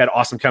Ishimori, had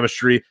awesome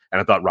chemistry,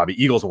 and I thought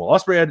Robbie Eagles and Will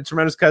Ospreay had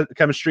tremendous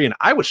chemistry. And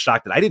I was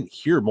shocked that I didn't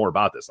hear more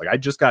about this. Like I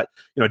just got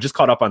just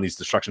caught up on these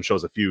Destruction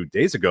shows a few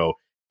days ago.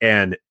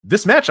 And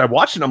this match, I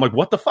watched it and I'm like,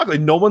 what the fuck?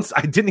 Like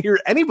I didn't hear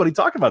anybody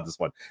talk about this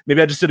one.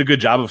 Maybe I just did a good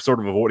job of sort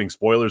of avoiding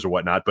spoilers or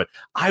whatnot, but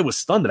I was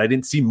stunned that I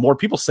didn't see more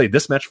people say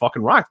this match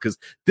fucking rocked, because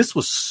this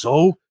was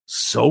so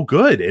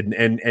good.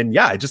 And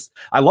yeah,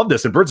 I love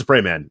this. And Birds of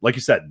Prey, man, like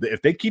you said,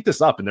 if they keep this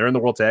up and they're in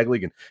the World Tag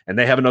League and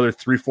they have another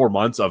 3-4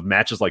 months of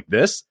matches like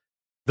this,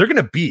 they're going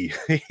to be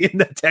in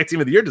that Tag Team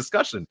of the Year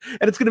discussion,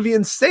 and it's going to be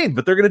insane,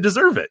 but they're going to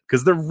deserve it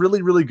because they're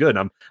really, really good.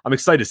 I'm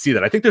excited to see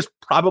that. I think there's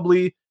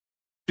probably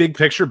big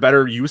picture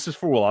better uses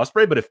for Will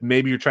Ospreay, but if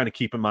maybe you're trying to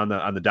keep him on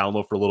the down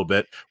low for a little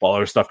bit while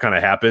other stuff kind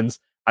of happens,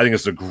 I think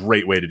it's a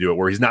great way to do it,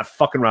 where he's not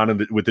fucking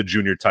around with the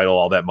junior title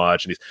all that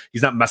much, and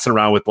he's not messing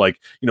around with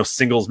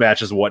singles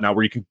matches and whatnot,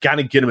 where you can kind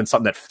of get him in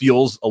something that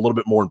feels a little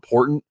bit more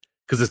important,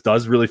 because this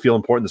does really feel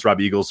important, this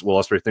Robbie Eagles Will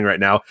Ospreay thing right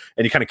now,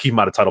 and you kind of keep him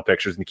out of title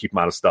pictures and you keep him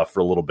out of stuff for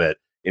a little bit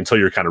until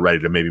you're kind of ready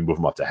to maybe move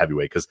him up to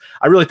heavyweight, because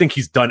I really think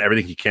he's done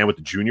everything he can with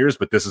the juniors,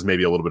 but this is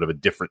maybe a little bit of a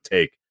different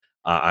take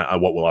on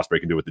what Will Ospreay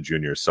can do with the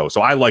juniors. So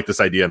I like this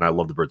idea, and I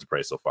love the Birds of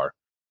Prey so far.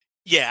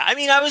 Yeah, I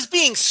mean, I was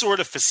being sort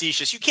of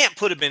facetious. You can't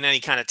put him in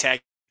any kind of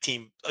Tag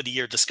Team of the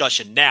Year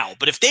discussion now,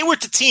 but if they were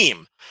to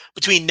team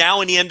between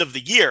now and the end of the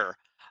year,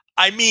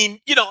 I mean,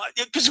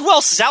 because who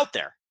else is out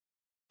there?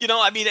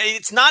 I mean,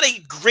 it's not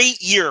a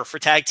great year for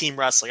tag team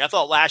wrestling. I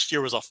thought last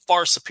year was a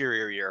far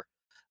superior year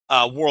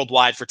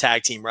worldwide for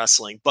tag team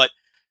wrestling, but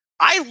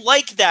I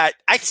like that.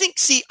 I think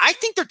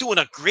they're doing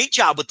a great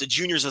job with the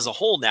juniors as a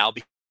whole now,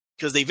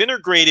 because they've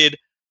integrated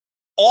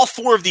all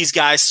four of these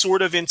guys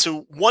sort of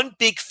into one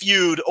big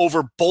feud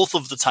over both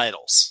of the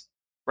titles,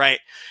 right?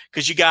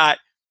 Because you got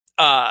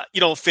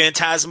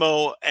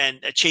Phantasmo and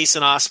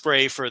chasing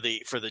Ospreay for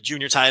the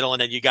junior title,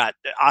 and then you got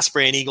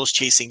Ospreay and Eagles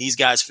chasing these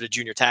guys for the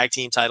junior tag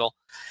team title,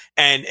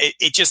 and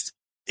it just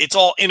it's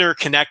all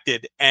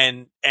interconnected,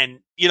 and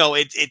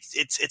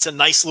it's a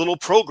nice little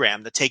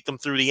program to take them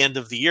through the end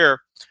of the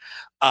year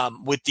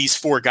with these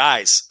 4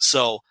 guys.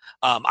 So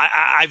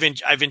I've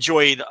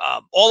enjoyed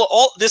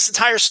all this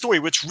entire story,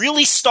 which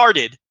really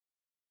started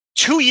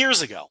 2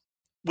 years ago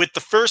with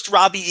the first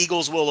Robbie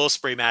Eagles Will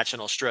Ospreay match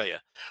in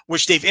Australia,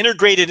 which they've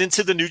integrated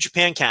into the New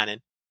Japan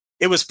canon.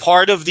 It was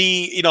part of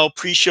the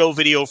pre-show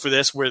video for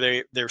this,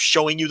 where they're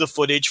showing you the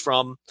footage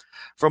from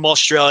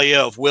Australia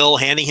of Will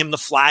handing him the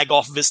flag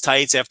off of his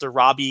tights after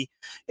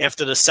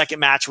the second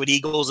match with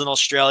Eagles in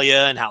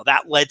Australia, and how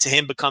that led to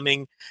him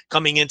coming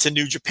into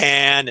New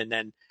Japan. And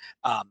then,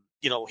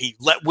 he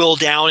let Will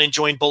down and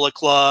joined Bullet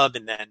Club.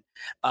 And then,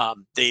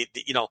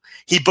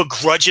 he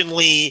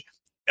begrudgingly,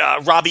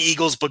 Robbie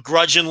Eagles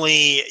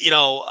begrudgingly,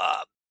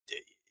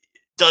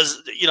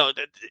 does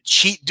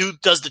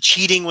the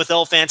cheating with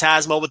El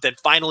Phantasmo, but then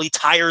finally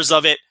tires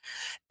of it.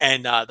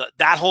 And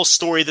that whole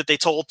story that they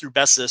told through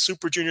Best of the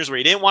Super Juniors, where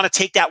he didn't want to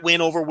take that win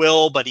over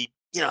Will, but he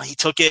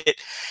took it.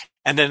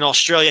 And then in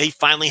Australia, he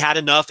finally had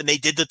enough, and they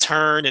did the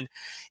turn. And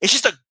it's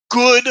just a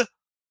good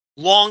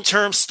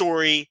long-term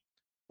story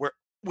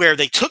where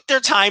they took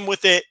their time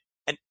with it,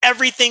 and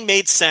everything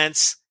made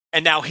sense.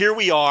 And now here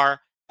we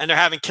are, and they're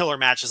having killer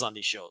matches on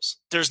these shows.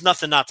 There's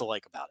nothing not to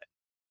like about it.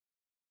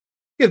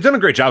 Yeah, they've done a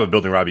great job of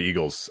building Robbie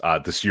Eagles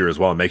this year as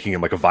well, and making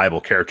him like a viable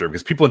character,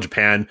 because people in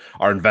Japan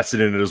are invested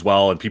in it as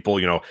well, and people,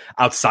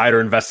 outside are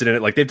invested in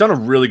it. Like, they've done a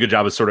really good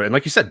job of sort of, and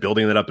like you said,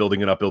 building it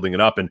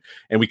up, and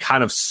we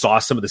kind of saw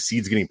some of the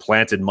seeds getting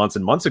planted months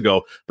and months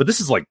ago. But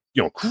this is like,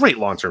 great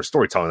long-term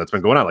storytelling that's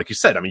been going on. Like you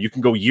said, I mean, you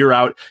can go a year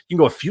out, you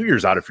can go a few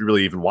years out if you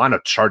really even want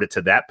to chart it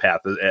to that path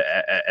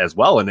as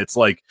well. And it's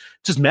like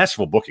just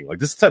masterful booking. Like,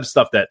 this is the type of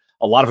stuff that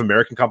a lot of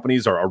American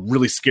companies are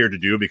really scared to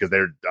do, because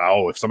they're,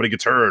 if somebody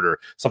gets hurt or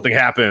something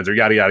happens or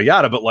yada, yada,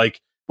 yada. But like,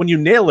 when you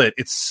nail it,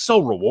 it's so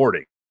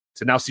rewarding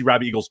to now see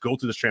Robbie Eagles go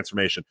through this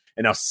transformation,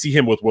 and now see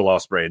him with Will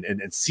Ospreay,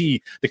 and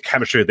see the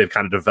chemistry that they've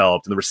kind of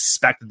developed, and the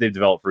respect that they've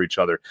developed for each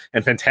other.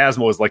 And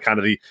Phantasmo is like kind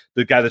of the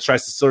guy that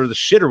tries to sort of the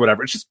shit or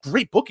whatever. It's just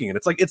great booking. And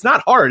it's like, it's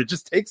not hard. It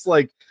just takes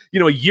like,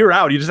 a year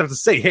out. You just have to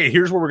say, hey,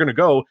 here's where we're going to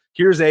go.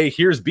 Here's A,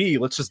 here's B.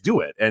 Let's just do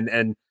it.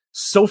 And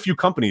so few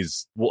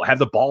companies will have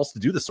the balls to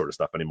do this sort of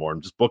stuff anymore,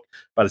 and just book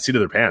by the seat of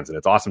their pants. And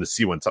it's awesome to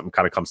see when something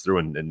kind of comes through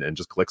and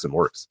just clicks and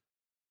works.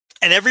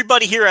 And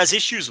everybody here has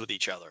issues with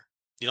each other.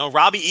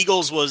 Robbie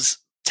Eagles was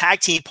tag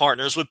team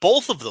partners with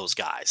both of those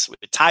guys, with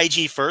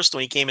Taiji first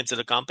when he came into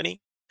the company,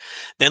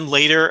 then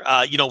later,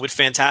 with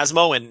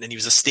Phantasmo, and he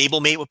was a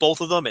stablemate with both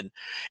of them.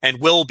 And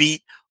Will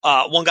beat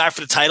one guy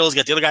for the title. He's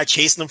got the other guy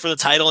chasing them for the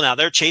title. Now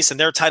they're chasing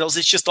their titles.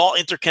 It's just all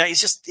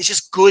interconnected. It's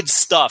just good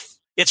stuff.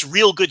 It's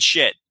real good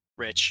shit,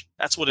 Rich.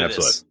 That's what it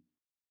is.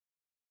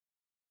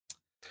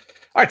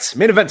 All right,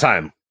 main event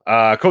time.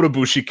 Kota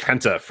Ibushi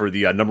Kenta for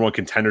the number 1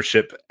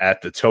 contendership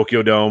at the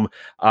Tokyo Dome.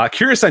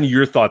 Curious on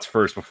your thoughts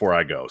first before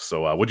I go.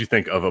 So what'd you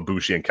think of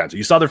Ibushi and Kenta?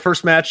 You saw their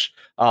first match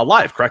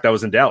live, correct? I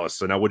was in Dallas.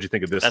 So now what'd you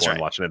think of this one, right,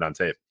 watching it on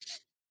tape?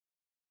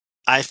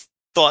 I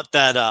thought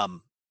that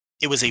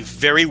it was a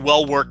very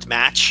well-worked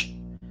match.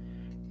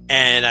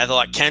 And I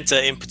thought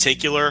Kenta in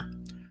particular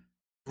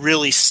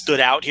really stood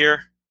out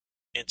here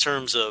in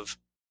terms of,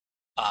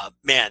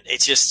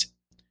 it's just,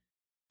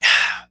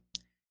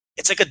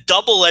 it's like a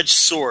double-edged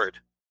sword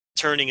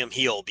turning him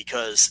heel,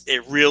 because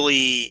it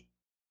really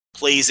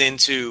plays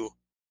into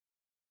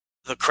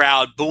the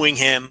crowd booing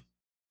him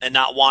and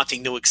not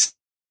wanting to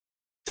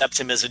accept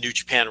him as a New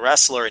Japan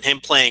wrestler, and him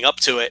playing up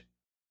to it.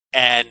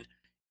 And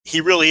he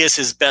really is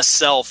his best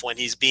self when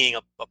he's being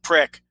a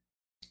prick.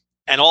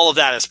 And all of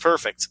that is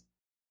perfect.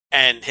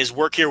 And his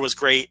work here was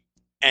great,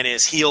 and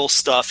his heel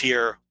stuff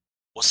here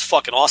was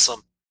fucking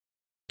awesome.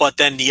 But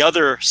then the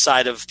other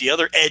side of the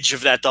other edge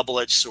of that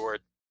double-edged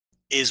sword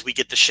is we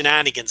get the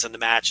shenanigans in the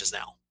matches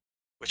now,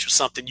 which was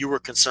something you were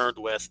concerned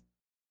with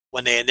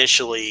when they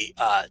initially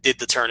did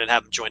the turn and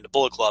have him join the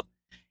Bullet Club.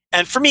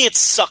 And for me, it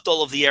sucked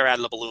all of the air out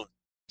of the balloon.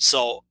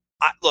 So,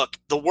 look,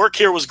 the work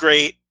here was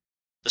great.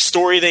 The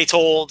story they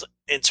told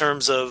in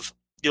terms of,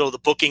 the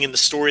booking and the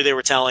story they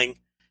were telling,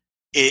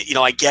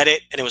 I get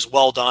it, and it was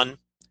well done.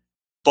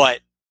 But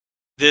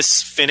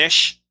this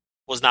finish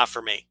was not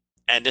for me.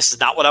 And this is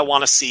not what I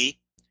want to see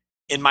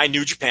in my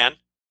New Japan.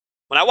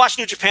 When I watch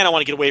New Japan, I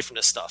want to get away from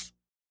this stuff.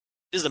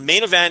 This is the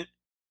main event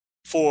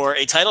for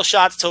a title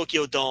shot at the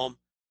Tokyo Dome.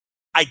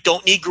 I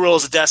don't need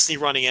Guerrillas of Destiny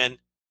running in.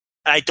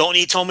 I don't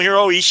need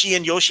Tomohiro Ishii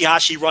and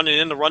Yoshihashi running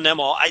in to run them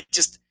all.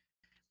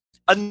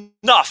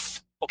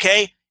 Enough,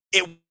 okay?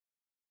 It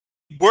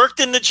worked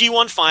in the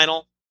G1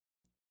 final.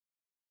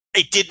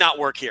 It did not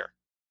work here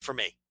for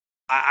me.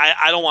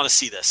 I don't want to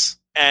see this.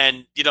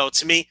 And,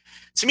 to me,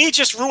 it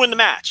just ruined the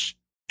match.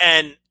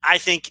 And I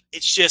think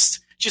it's just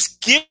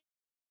give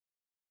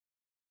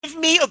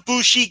me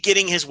Ibushi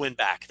getting his win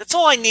back. That's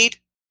all I need.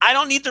 I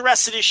don't need the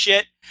rest of this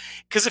shit.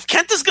 Because if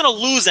Kenta's going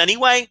to lose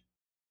anyway,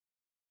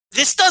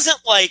 this doesn't,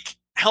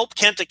 help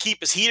Kenta keep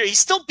his heater. He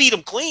still beat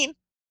him clean.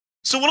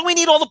 So what do we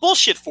need all the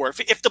bullshit for?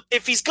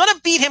 If he's going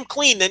to beat him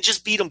clean, then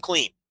just beat him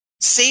clean.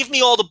 Save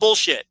me all the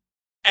bullshit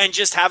and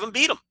just have him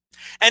beat him.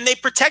 And they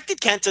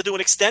protected Kenta to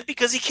an extent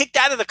because he kicked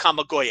out of the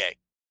Kamigoye.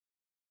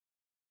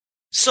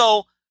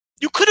 So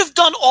you could have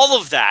done all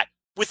of that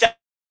without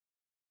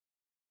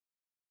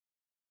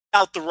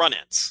the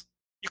run-ins.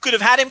 You could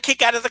have had him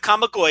kick out of the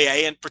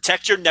Kamigoye and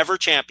protect your never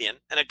champion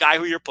and a guy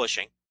who you're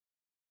pushing.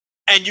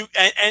 And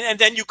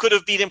then you could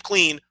have beat him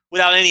clean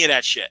without any of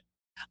that shit.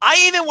 I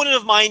even wouldn't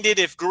have minded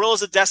if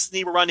Guerrillas of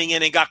Destiny were running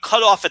in and got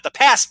cut off at the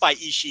pass by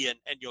Ishii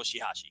and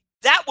Yoshihashi.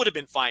 That would have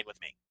been fine with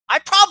me. I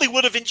probably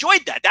would have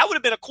enjoyed that. That would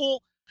have been a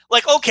cool,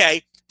 like,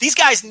 okay, these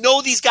guys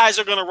know these guys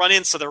are going to run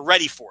in, so they're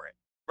ready for it,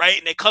 right?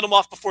 And they cut them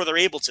off before they're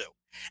able to.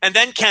 And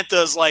then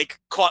Kenta's like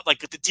caught like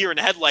the deer in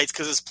the headlights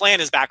because his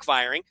plan is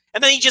backfiring,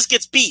 and then he just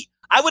gets beat.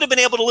 I would have been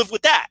able to live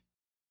with that,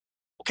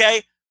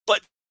 okay?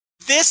 But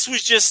this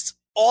was just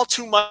all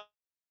too much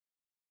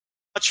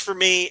for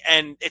me,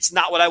 and it's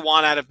not what I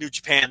want out of New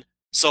Japan.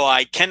 So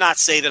I cannot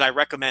say that I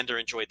recommend or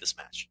enjoyed this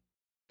match.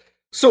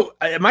 So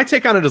my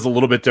take on it is a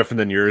little bit different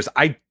than yours.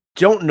 I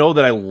don't know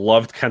that I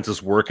loved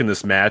Kenta's work in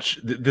this match.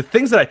 The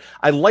things that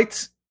I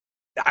liked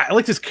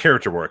his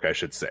character work, I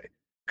should say.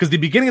 Because the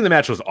beginning of the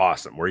match was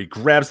awesome, where he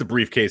grabs the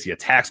briefcase, he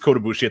attacks Kota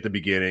Ibushi at the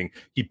beginning,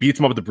 he beats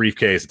him up with the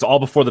briefcase, it's all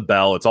before the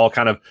bell, it's all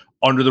kind of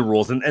under the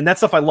rules, and that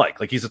stuff I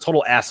like. Like, he's a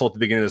total asshole at the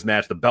beginning of this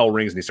match, the bell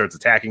rings, and he starts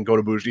attacking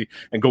Kota Ibushi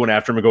and going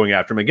after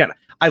him again.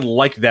 I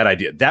like that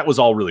idea. That was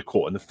all really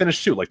cool. And the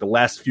finish, too, like the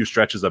last few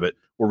stretches of it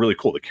were really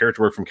cool. The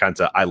character work from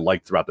Kenta, I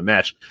liked throughout the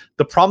match.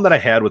 The problem that I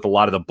had with a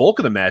lot of the bulk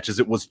of the match is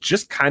it was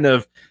just kind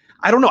of,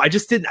 I don't know, I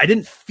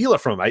didn't feel it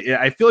from him.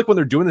 I feel like when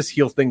they're doing this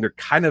heel thing, they're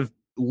kind of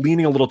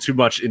leaning a little too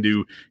much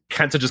into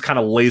Kenta just kind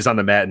of lays on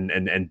the mat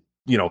and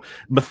you know,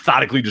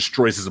 methodically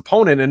destroys his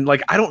opponent. And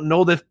like, I don't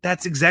know that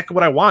that's exactly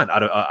what I want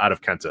out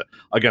of Kenta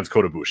against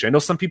Kota Ibushi. I know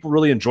some people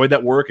really enjoyed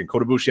that work, and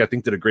Kota Ibushi, I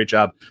think, did a great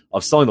job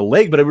of selling the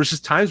leg, but it was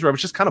just times where I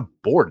was just kind of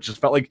bored. It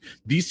just felt like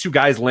these two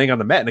guys laying on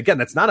the mat. And again,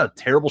 that's not a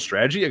terrible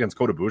strategy against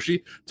Kota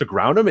Ibushi to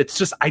ground him. It's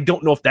just, I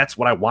don't know if that's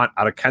what I want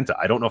out of Kenta.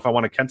 I don't know if I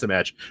want a Kenta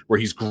match where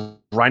he's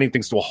grinding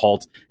things to a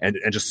halt and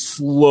just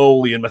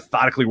slowly and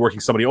methodically working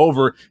somebody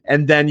over.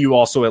 And then you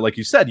also, like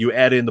you said, you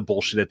add in the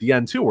bullshit at the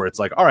end too, where it's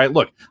like, all right,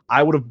 look,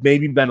 I would have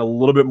maybe been a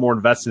little bit more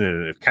invested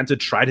in it if Kenta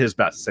tried his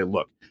best to say,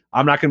 look,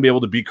 I'm not going to be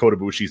able to beat Kota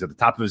Ibushi. He's at the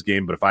top of his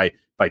game, but if I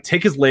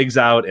take his legs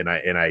out and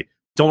I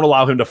don't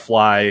allow him to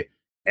fly,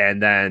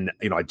 and then,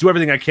 you know, I do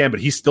everything I can, but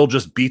he still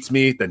just beats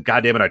me, then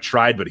goddamn it, I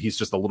tried, but he's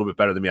just a little bit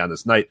better than me on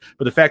this night.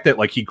 But the fact that,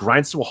 like, he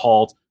grinds to a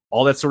halt,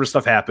 all that sort of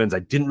stuff happens. I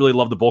didn't really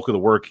love the bulk of the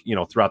work, you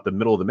know, throughout the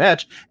middle of the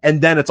match.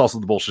 And then it's also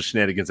the bullshit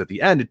shenanigans at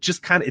the end. It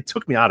just it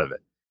took me out of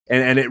it.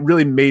 And it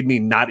really made me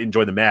not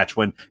enjoy the match,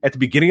 when at the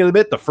beginning of the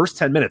bit, the first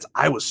 10 minutes,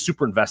 I was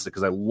super invested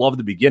because I loved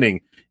the beginning.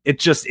 It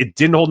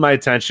didn't hold my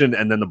attention.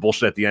 And then the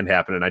bullshit at the end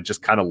happened. And I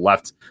just kind of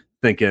left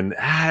thinking,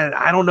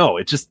 I don't know.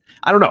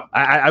 I don't know.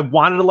 I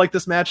wanted to like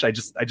this match. I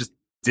just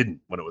didn't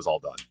when it was all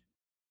done.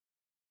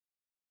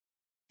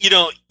 You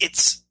know,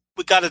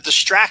 we got a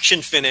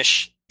distraction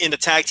finish in the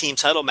tag team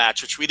title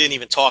match, which we didn't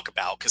even talk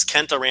about because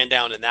Kenta ran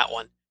down in that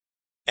one.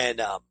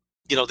 And,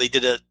 you know, they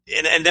did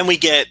and then we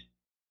get,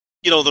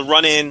 you know, the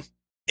run in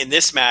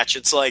this match.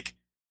 It's like,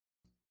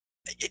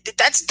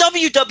 that's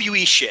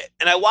WWE shit.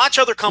 And I watch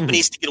other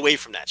companies to get away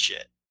from that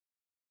shit.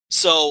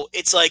 So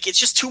it's like, it's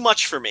just too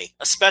much for me,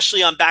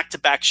 especially on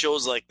back-to-back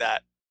shows like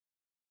that,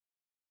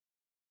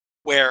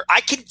 where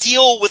I can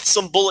deal with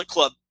some Bullet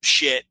Club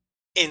shit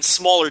in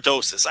smaller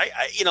doses.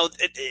 You know,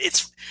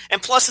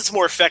 and plus it's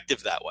more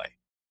effective that way.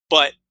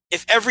 But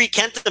if every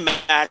Kenta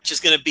match is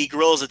going to be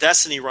Guerrillas of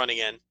Destiny running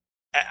in,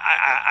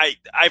 I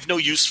have no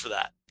use for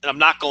that, and I'm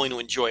not going to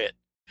enjoy it.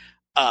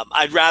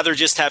 I'd rather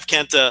just have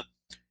Kenta,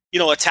 you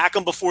know, attack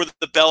him before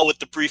the bell with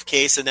the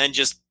briefcase, and then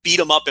just beat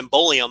him up and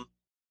bully him,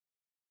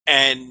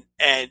 and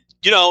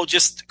you know,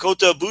 just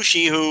Kota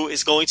Ibushi, who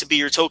is going to be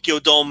your Tokyo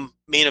Dome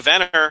main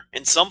eventer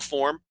in some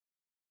form,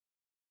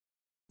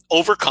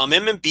 overcome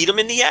him and beat him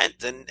in the end.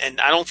 And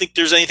I don't think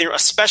there's anything,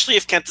 especially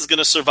if Kenta's going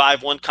to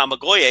survive one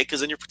Kamigoye, because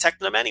then you're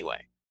protecting him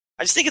anyway.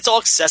 I just think it's all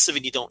excessive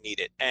and you don't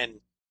need it. And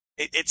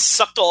it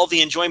sucked all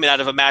the enjoyment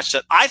out of a match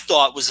that I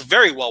thought was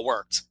very well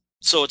worked.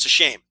 So it's a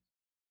shame.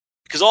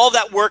 Because all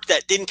that work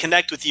that didn't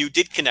connect with you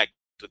did connect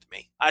with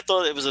me. I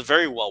thought it was a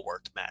very well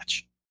worked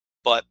match.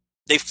 But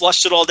they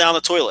flushed it all down the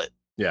toilet.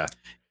 Yeah.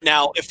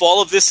 Now, if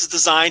all of this is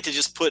designed to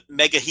just put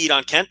mega heat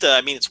on Kenta,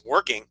 I mean, it's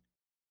working.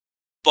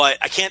 But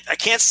I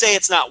can't say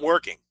it's not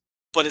working.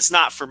 But it's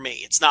not for me.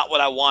 It's not what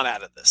I want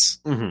out of this.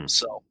 Mm-hmm.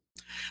 So,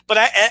 but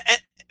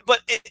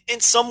in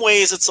some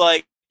ways, it's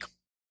like,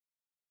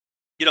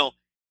 you know,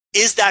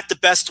 is that the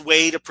best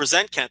way to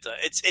present Kenta?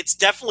 It's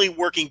definitely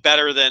working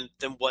better than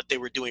what they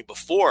were doing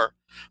before.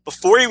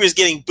 Before he was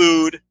getting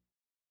booed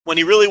when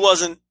he really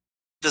wasn't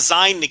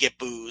designed to get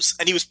boos,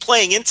 and he was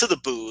playing into the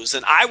boos,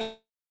 and I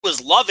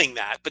was loving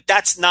that, but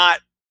that's not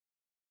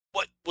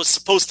what was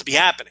supposed to be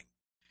happening.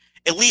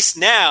 At least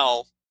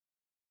now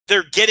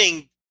they're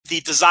getting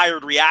the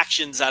desired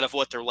reactions out of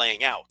what they're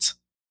laying out.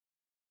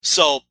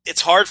 So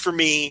it's hard for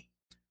me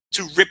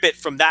to rip it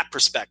from that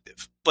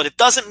perspective, but it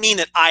doesn't mean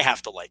that I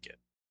have to like it.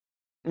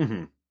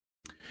 Mm-hmm.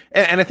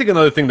 And I think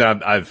another thing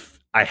that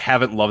I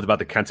haven't loved about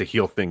the Kenta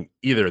heel thing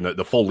either, and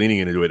the full leaning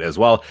into it as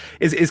well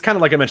is kind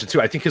of like I mentioned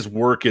too. I think his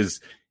work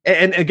is,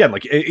 and again,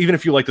 like even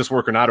if you like this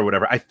work or not or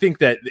whatever, I think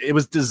that it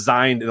was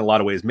designed in a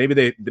lot of ways. Maybe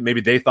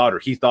they thought or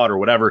he thought or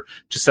whatever,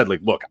 just said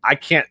like, look, I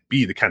can't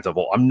be the Kenta of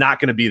old. I'm not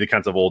going to be the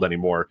Kenta of old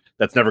anymore.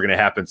 That's never going to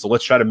happen. So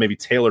let's try to maybe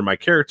tailor my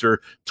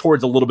character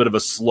towards a little bit of a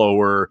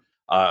slower,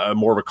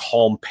 more of a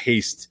calm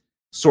paced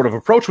sort of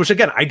approach, which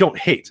again, I don't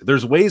hate.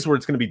 There's ways where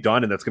it's going to be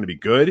done and that's going to be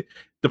good.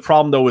 The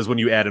problem though is when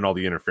you add in all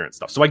the interference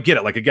stuff. So I get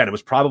it. Like again, it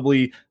was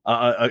probably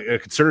a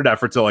concerted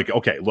effort to like,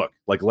 okay, look,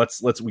 like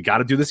let's we got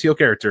to do this heel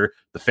character.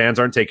 The fans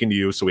aren't taking to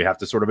you, so we have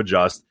to sort of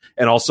adjust.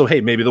 And also, hey,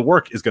 maybe the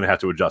work is going to have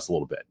to adjust a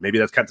little bit. Maybe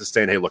that's kind of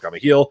saying, hey, look, I'm a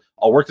heel,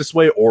 I'll work this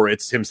way, or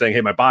it's him saying,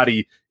 hey, my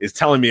body is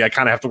telling me I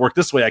kind of have to work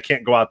this way. I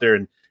can't go out there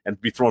and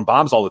be throwing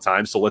bombs all the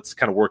time. So let's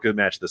kind of work and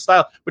match this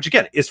style, which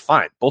again is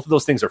fine. Both of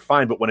those things are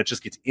fine. But when it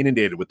just gets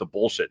inundated with the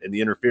bullshit and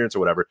the interference or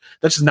whatever,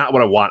 that's just not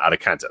what I want out of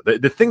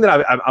Kenta. The thing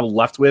that I'm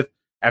left with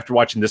after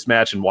watching this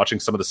match and watching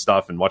some of the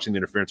stuff and watching the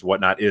interference and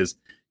whatnot is,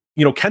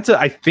 you know, Kenta,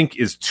 I think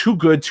is too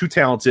good, too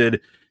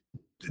talented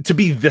to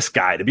be this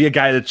guy, to be a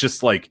guy that's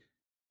just like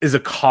is a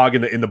cog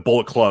in the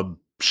Bullet Club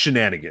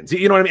shenanigans.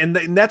 You know what I mean?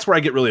 And that's where I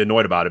get really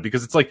annoyed about it,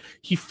 because it's like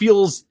he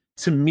feels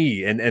to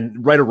me,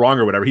 and right or wrong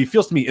or whatever, he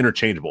feels to me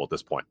interchangeable at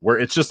this point, where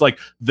it's just like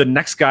the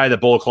next guy that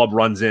Bullet Club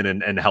runs in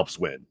and helps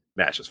win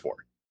matches for.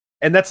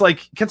 And that's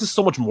like, Kenta's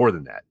so much more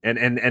than that.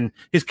 And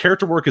his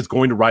character work is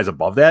going to rise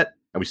above that.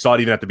 And we saw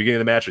it even at the beginning of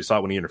the match. We saw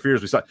it when he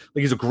interferes. We saw it,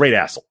 like, he's a great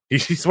asshole.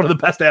 He's one of the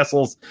best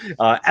assholes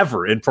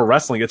ever in pro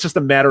wrestling. It's just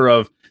a matter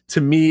of, to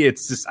me,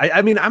 it's just,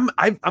 I mean, I'm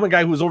a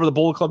guy who was over the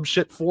Bullet Club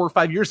shit 4 or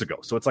 5 years ago.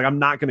 So it's like, I'm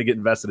not going to get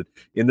invested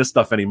in this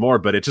stuff anymore,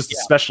 but it just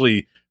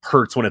especially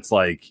hurts when it's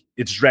like,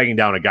 it's dragging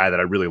down a guy that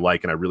I really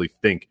like and I really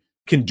think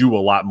can do a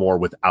lot more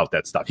without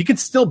that stuff. He can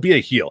still be a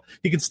heel.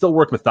 He can still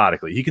work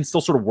methodically. He can still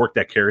sort of work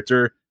that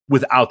character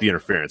without the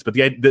interference. But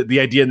the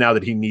idea now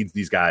that he needs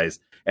these guys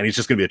and he's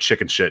just going to be a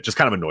chicken shit just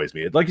kind of annoys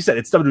me. Like you said,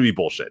 it's WWE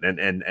bullshit,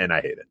 and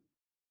I hate it.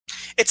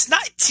 It's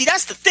not. See,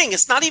 that's the thing.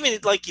 It's not even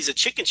like he's a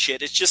chicken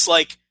shit. It's just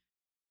like,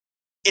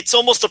 it's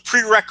almost a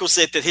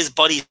prerequisite that his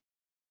buddies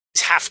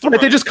have to.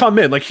 They just come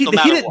in like they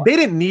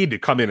didn't need to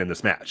come in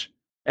this match.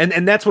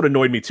 And that's what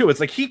annoyed me too. It's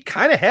like he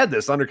kind of had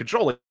this under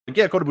control. Like,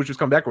 yeah, Kota Ibushi's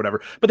come back or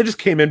whatever, but they just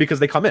came in because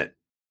they come in.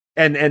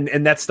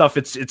 And that stuff,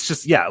 it's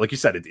just, yeah, like you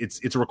said,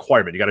 it's a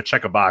requirement. You got to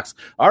check a box.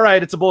 All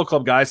right, it's a Bullet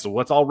Club guy, so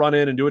let's all run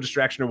in and do a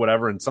distraction or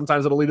whatever. And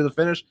sometimes it'll lead to the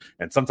finish,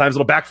 and sometimes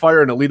it'll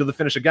backfire and it'll lead to the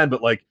finish again.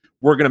 But like,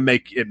 we're gonna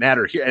make it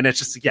matter here. And it's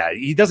just, yeah,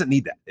 he doesn't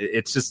need that.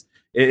 It's just,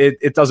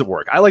 it doesn't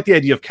work. I like the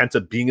idea of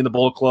Kenta being in the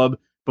Bullet Club,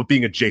 but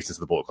being adjacent to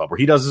the Bullet Club, where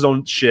he does his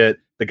own shit.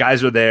 The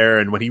guys are there,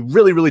 and when he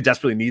really, really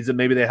desperately needs it,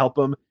 maybe they help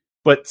him.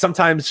 But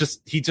sometimes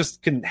he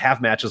just can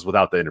have matches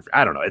without the interference.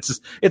 I don't know.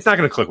 It's not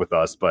going to click with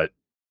us, but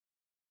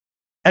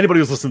anybody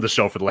who's listened to the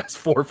show for the last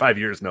 4 or 5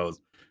 years knows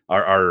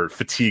our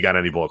fatigue on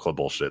any Bullet Club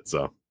bullshit.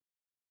 So,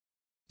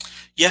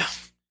 yeah,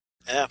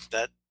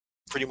 that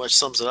pretty much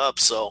sums it up.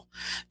 So,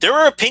 there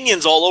are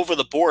opinions all over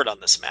the board on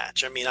this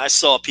match. I mean, I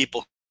saw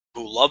people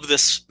who love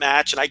this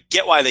match, and I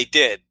get why they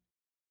did.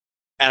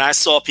 And I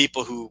saw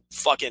people who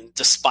fucking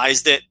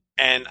despised it,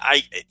 and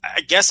I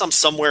guess I'm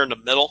somewhere in the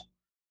middle.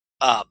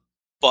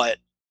 But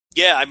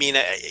yeah, I mean,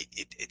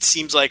 it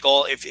seems like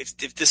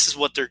if this is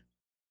what they're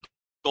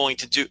going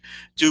to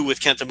do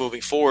with Kenta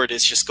moving forward,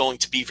 it's just going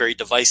to be very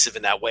divisive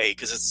in that way,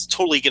 because it's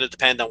totally going to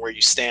depend on where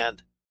you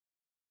stand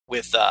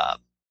with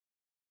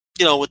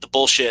with the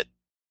bullshit,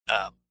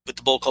 with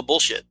the Bullet Club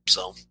bullshit.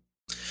 So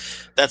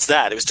that's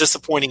that. It was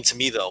disappointing to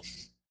me, though.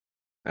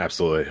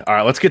 Absolutely. All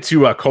right, let's get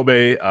to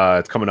Kobe.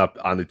 It's coming up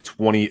on the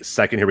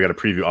 22nd here. We got a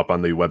preview up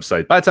on the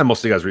website. By the time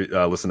most of you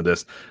guys listen to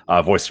this,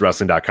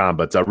 voiceswrestling.com.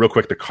 But real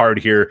quick, the card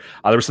here,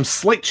 there were some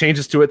slight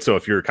changes to it. So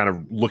if you're kind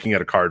of looking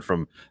at a card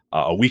from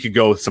a week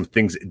ago, some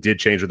things did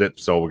change with it.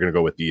 So we're going to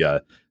go with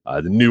the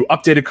new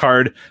updated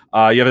card.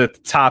 You have at the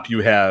top, you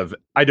have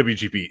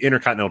IWGP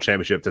Intercontinental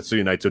Championship,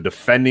 Tetsuya Naito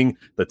defending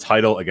the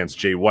title against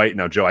Jay White.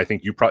 Now, Joe, I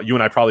think you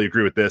and I probably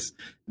agree with this.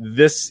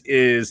 This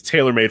is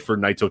tailor-made for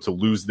Naito to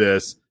lose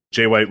this.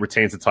 Jay White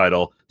retains the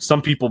title.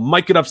 Some people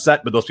might get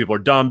upset, but those people are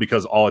dumb,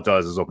 because all it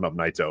does is open up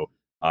Naito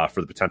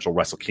for the potential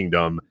Wrestle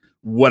Kingdom,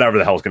 whatever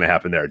the hell is going to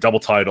happen there. Double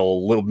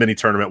title, little mini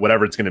tournament,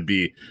 whatever it's going to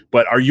be.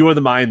 But are you of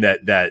the mind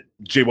that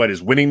Jay White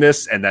is winning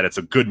this, and that it's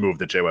a good move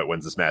that Jay White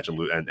wins this match and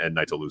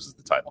Naito loses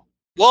the title?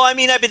 Well, I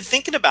mean, I've been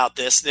thinking about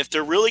this, and if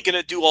they're really going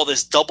to do all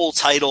this double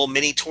title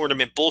mini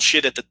tournament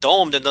bullshit at the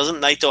Dome, then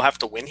doesn't Naito have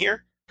to win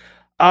here?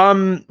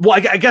 Well,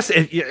 I guess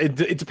it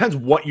depends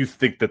what you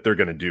think that they're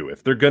going to do.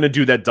 If they're going to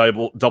do that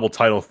double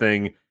title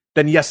thing,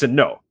 then yes and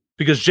no,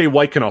 because Jay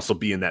White can also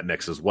be in that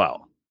mix as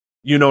well.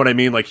 You know what I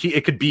mean? Like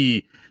it could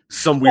be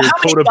some weird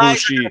Kota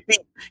Ibushi.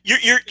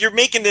 You're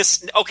making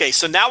this okay.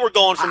 So now we're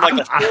going from like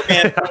a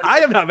 4-man. I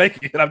am not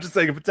making it. I'm just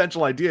saying a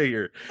potential idea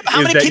here.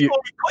 How many people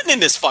are we putting in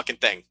this fucking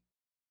thing?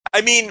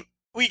 I mean,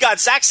 we got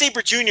Zack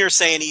Sabre Jr.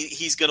 saying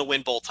he's going to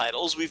win both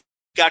titles. We've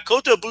got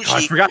Kota Ibushi. Oh,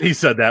 I forgot he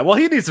said that. Well,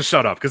 he needs to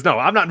shut up because no,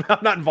 I'm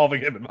not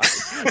involving him in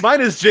mine.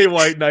 Mine is Jay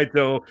White,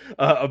 Naito,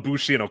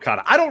 Ibushi, and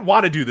Okada. I don't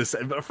want to do this.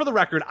 For the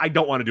record, I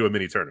don't want to do a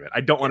mini tournament.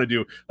 I don't want to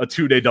do a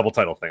 2-day double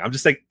title thing. I'm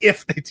just saying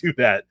if they do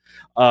that,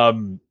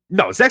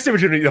 no, Zack Sabre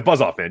Jr.,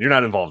 buzz off, man. You're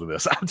not involved in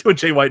this. I'm doing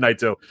Jay White,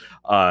 Naito,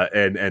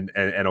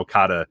 and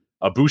Okada,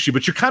 Ibushi.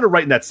 But you're kind of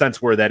right in that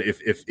sense where that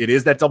if it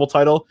is that double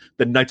title,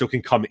 then Naito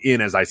can come in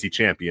as IC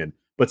champion.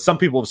 But some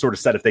people have sort of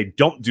said if they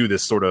don't do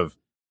this sort of,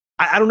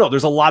 I don't know,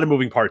 there's a lot of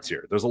moving parts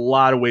here. There's a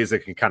lot of ways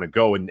that can kind of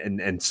go.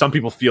 And some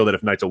people feel that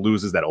if Naito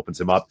loses, that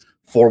opens him up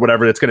for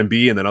whatever it's going to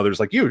be. And then others,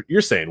 like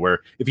you're saying, where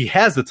if he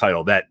has the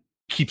title, that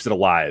keeps it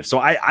alive. So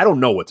I don't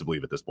know what to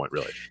believe at this point,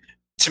 really.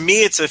 To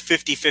me, it's a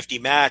 50-50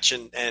 match.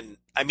 And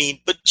I mean,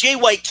 but Jay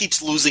White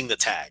keeps losing the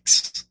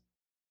tags,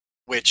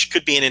 which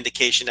could be an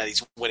indication that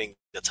he's winning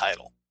the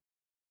title.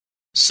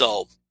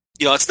 So,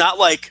 it's not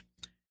like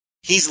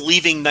he's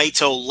leaving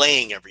Naito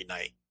laying every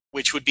night,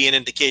 which would be an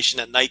indication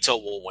that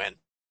Naito will win.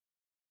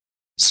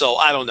 So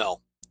I don't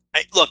know.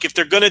 Look, if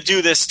they're going to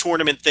do this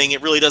tournament thing,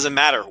 it really doesn't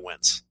matter who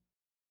wins.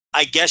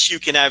 I guess you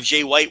can have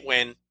Jay White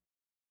win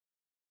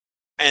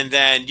and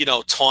then,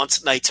 taunt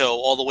Naito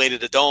all the way to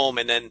the Dome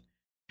and then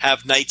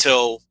have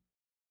Naito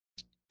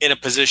in a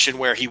position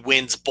where he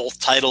wins both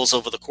titles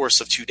over the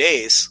course of 2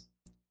 days.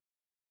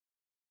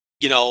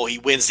 He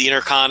wins the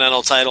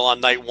Intercontinental title on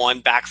night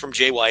 1 back from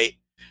Jay White.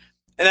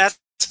 And that's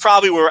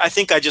probably where I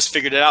think I just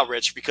figured it out,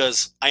 Rich,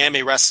 because I am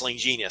a wrestling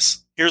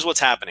genius. Here's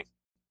what's happening.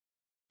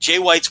 Jay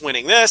White's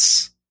winning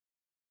this.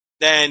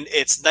 Then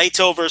it's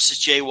Naito versus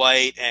Jay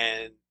White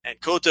and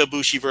Kota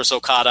Ibushi versus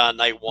Okada on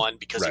night 1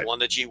 because he won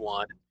the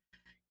G1.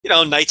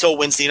 Naito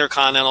wins the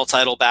Intercontinental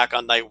title back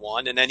on night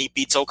 1, and then he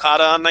beats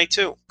Okada on night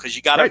 2 because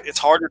it's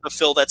harder to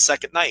fill that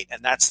second night,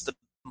 and that's the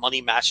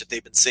money match that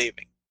they've been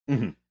saving.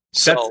 Mm-hmm.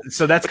 So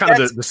that's kind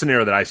of the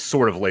scenario that I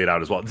sort of laid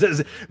out as well.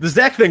 The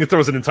Zach thing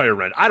throws an entire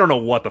wrench. I don't know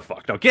what the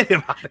fuck. Now get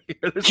him out of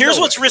here. Here's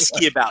what's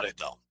risky about it,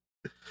 though.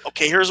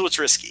 Okay, here's what's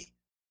risky.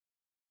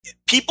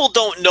 People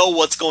don't know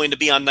what's going to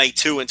be on night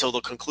 2 until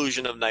the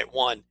conclusion of night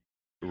 1.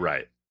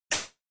 Right.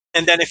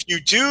 And then if you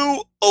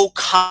do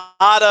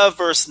Okada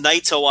versus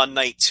Naito on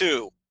night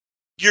 2,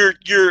 you're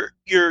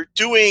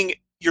doing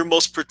your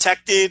most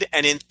protected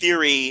and, in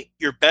theory,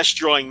 your best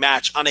drawing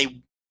match on a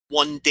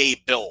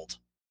 1-day build.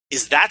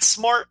 Is that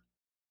smart?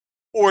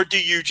 Or do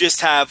you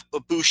just have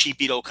Ibushi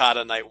beat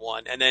Okada night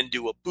 1 and then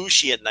do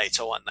Ibushi and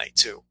Naito on night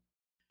 2?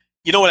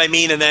 You know what I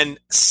mean? And then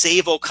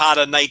save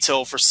Okada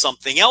Naito for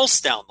something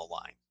else down the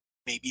line.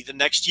 Maybe the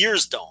next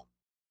year's Dome.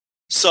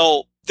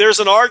 So there's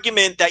an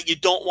argument that you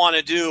don't want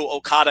to do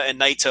Okada and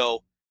Naito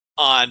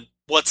on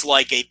what's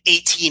like an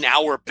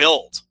 18-hour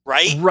build,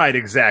 right? Right,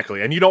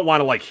 exactly. And you don't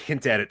want to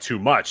hint at it too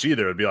much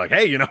either. It'd be like,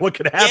 hey, what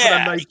could happen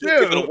on night 2?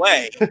 Give it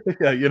away.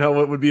 Yeah,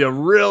 what would be a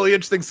really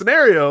interesting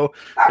scenario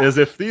is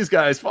if these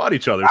guys fought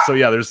each other. So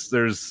yeah,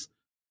 there's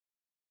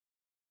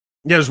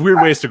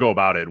weird ways to go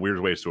about it, weird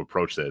ways to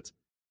approach it.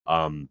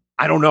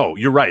 I don't know.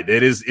 You're right.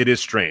 It is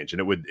strange, and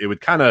it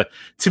would kind of,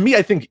 to me,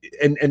 I think,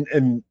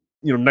 and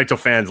Naito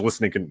fans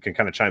listening can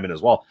kind of chime in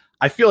as well.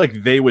 I feel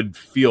like they would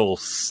feel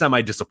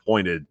semi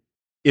disappointed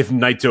if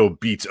Naito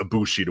beats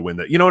Ibushi to win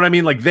that. You know what I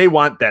mean? Like they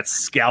want that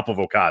scalp of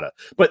Okada,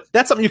 but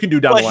that's something you can do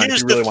down the line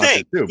if you really want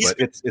to do. But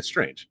it's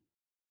strange.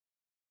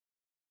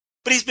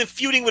 But he's been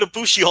feuding with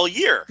Ibushi all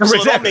year, so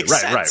exactly. That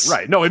makes sense.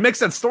 Right. No, it makes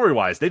sense story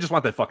wise. They just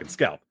want that fucking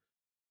scalp.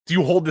 Do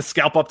you hold this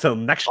scalp up till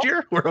next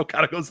year where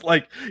Okada goes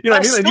what I mean?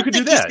 And you can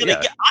do that.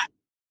 Yeah.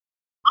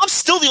 I'm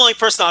still the only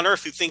person on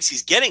earth who thinks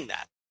he's getting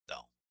that,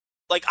 though.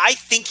 I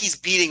think he's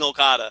beating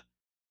Okada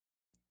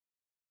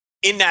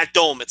in that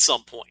Dome at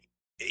some point,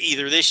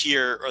 either this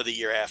year or the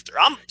year after.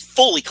 I'm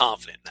fully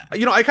confident in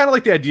that. I kind of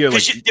like the idea.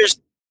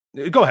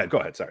 Go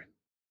ahead. Sorry.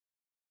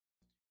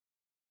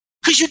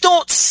 Because you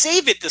don't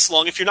save it this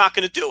long if you're not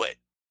going to do it.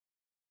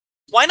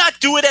 Why not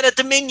do it at a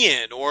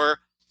Dominion or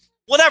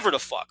whatever the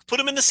fuck? Put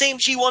them in the same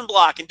G1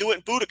 block and do it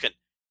in Budokan.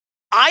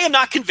 I am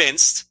not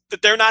convinced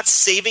that they're not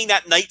saving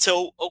that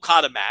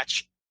Naito-Okada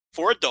match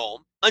for a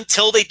Dome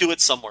until they do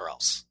it somewhere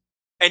else.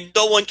 And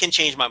no one can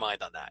change my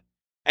mind on that.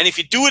 And if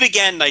you do it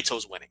again,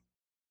 Naito's winning.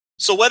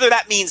 So whether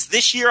that means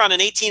this year on an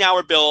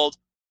 18-hour build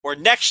or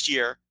next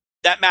year,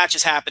 that match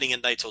is happening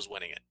and Naito's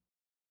winning it.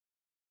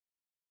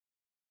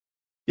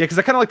 Yeah, because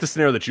I kind of like the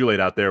scenario that you laid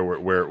out there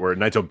where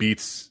Naito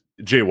beats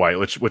Jay White,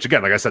 which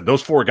again, like I said,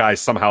 those 4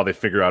 guys, somehow they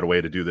figure out a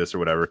way to do this or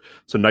whatever.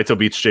 So Naito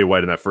beats Jay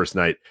White in that first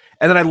night.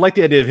 And then I like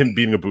the idea of him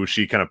beating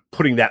Ibushi, kind of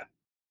putting that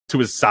to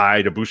his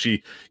side.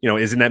 Ibushi,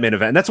 is in that main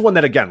event. And that's one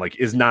that, again,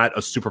 is not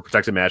a super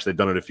protected match. They've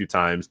done it a few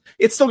times.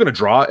 It's still going to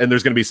draw, and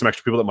there's going to be some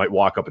extra people that might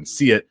walk up and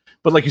see it.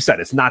 But like you said,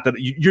 it's not that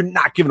you're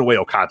not giving away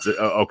Okada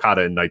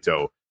and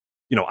Naito,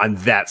 on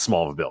that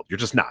small of a build. You're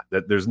just not.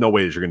 There's no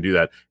way that you're going to do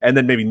that. And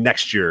then maybe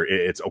next year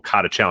it's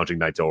Okada challenging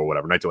Naito or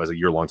whatever. Naito has a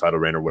year-long title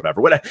reign or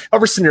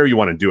whatever scenario you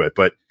want to do it.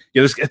 But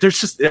there's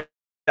just,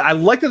 I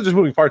like that there's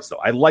moving parts though.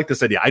 I like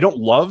this idea. I don't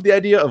love the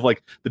idea of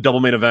the double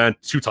main event,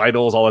 2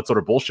 titles, all that sort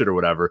of bullshit or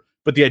whatever.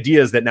 But the idea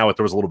is that now it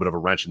throws a little bit of a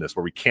wrench in this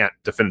where we can't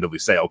definitively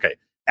say, okay,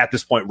 at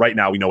this point right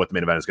now, we know what the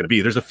main event is going to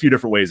be. There's a few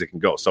different ways it can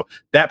go. So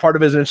that part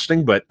of it is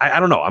interesting, but I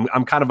don't know.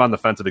 I'm kind of on the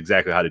fence of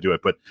exactly how to do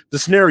it. But the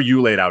scenario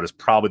you laid out is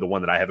probably the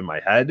one that I have in my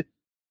head.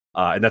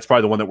 And that's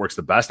probably the one that works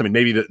the best. I mean,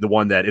 maybe the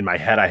one that in my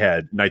head I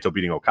had Naito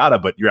beating Okada,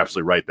 but you're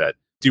absolutely right that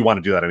do you want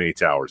to do that in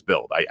 8 hours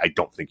build? I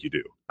don't think you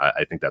do.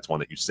 I think that's one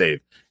that you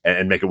save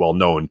and make it well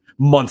known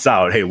months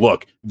out. Hey,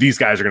 look, these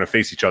guys are going to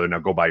face each other. Now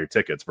go buy your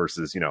tickets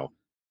versus,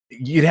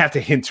 you'd have to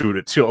hint to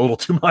it a little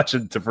too much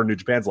for New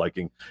Japan's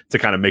liking to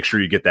kind of make sure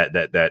you get that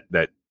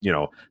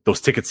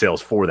those ticket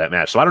sales for that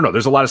match. So I don't know.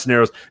 There's a lot of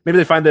scenarios. Maybe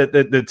they find that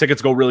the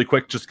tickets go really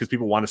quick just because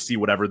people want to see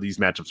whatever these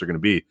matchups are going to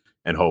be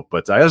and hope.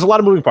 But there's a lot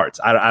of moving parts.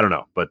 I don't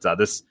know. But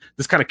this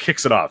kind of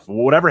kicks it off.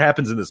 Whatever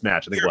happens in this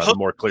match, I think we'll have a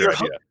more clear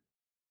idea.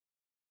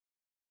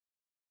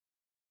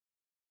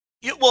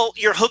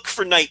 Your hook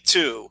for night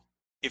 2,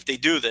 if they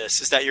do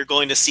this, is that you're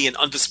going to see an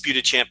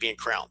undisputed champion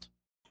crowned.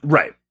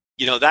 Right.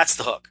 That's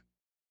the hook.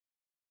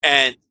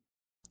 And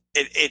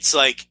it's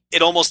like,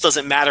 it almost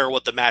doesn't matter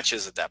what the match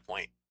is at that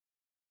point.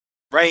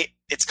 Right?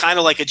 It's kind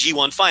of like a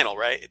G1 final,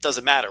 right? It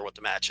doesn't matter what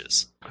the match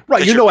is.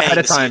 Right. Ahead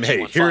of time,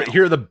 hey,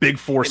 here are the big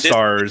 4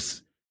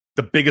 stars,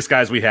 the biggest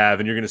guys we have,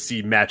 and you're going to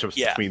see matchups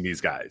between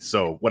these guys.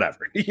 So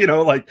whatever.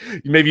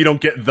 Maybe you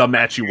don't get the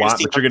match you want,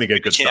 but you're going to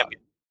get good stuff.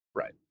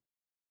 Right.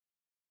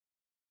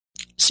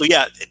 So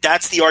yeah,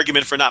 that's the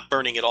argument for not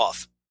burning it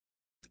off.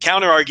 The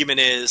counter argument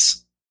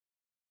is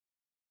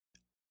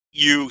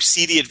you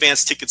see the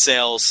advanced ticket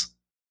sales,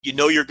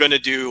 you're going to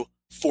do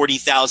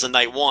 40,000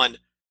 night 1,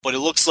 but it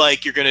looks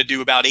like you're going to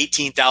do about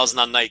 18,000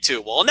 on night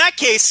 2. Well, in that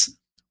case,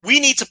 we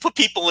need to put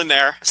people in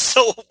there.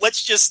 So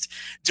let's just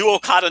do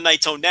Okada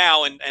Naito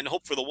now and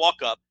hope for the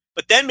walk up.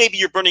 But then maybe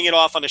you're burning it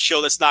off on a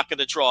show that's not going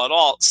to draw at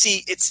all.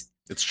 See, it's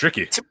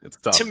tricky. It's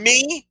tough. To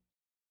me,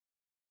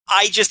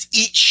 I just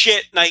eat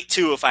shit night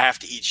 2 if I have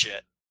to eat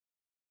shit.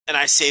 And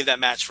I save that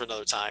match for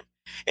another time.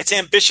 It's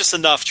ambitious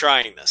enough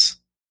trying this.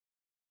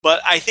 But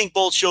I think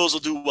both shows will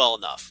do well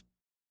enough.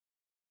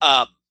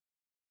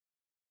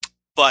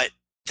 But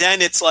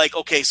then it's like,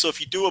 okay, so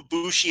if you do a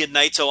Bushi and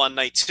Naito on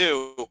night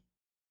 2,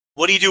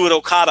 what do you do with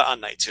Okada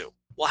on night 2?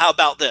 Well, how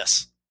about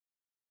this?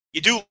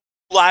 You do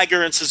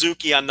Liger and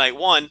Suzuki on night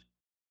 1.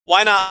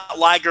 Why not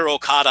Liger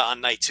Okada on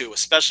night 2,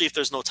 especially if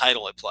there's no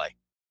title at play?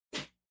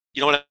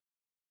 You know what I mean?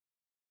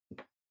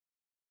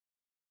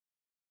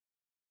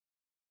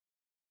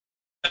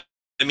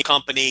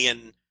 Company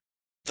and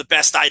the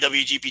best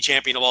IWGP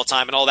champion of all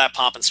time and all that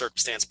pomp and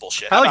circumstance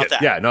bullshit. How about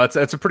that? Yeah, no, it's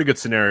a pretty good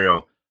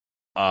scenario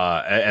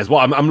as well.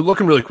 I'm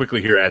looking really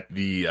quickly here at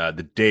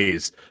the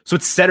days. So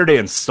it's Saturday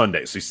and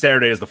Sunday. So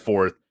Saturday is the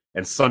 4th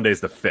and Sunday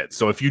is the 5th.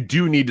 So if you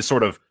do need to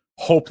sort of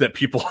hope that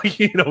people,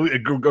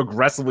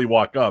 aggressively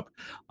walk up,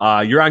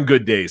 you're on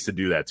good days to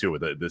do that too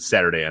with the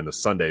Saturday and the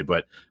Sunday.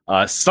 But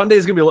Sunday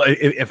is going to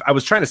be, if I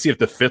was trying to see if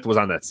the 5th was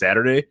on that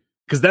Saturday,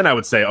 because then I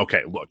would say,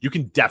 okay, look, you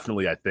can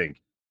definitely, I think,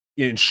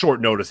 in short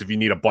notice, if you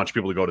need a bunch of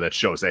people to go to that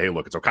show, say, hey,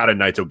 look, it's Okada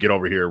and Naito, get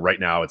over here right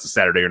now. It's a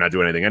Saturday. You're not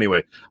doing anything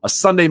anyway. A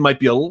Sunday might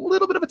be a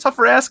little bit of a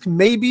tougher ask,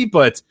 maybe,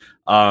 but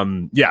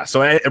yeah.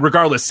 So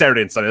regardless,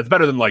 Saturday and Sunday, it's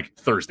better than like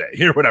Thursday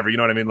or whatever. You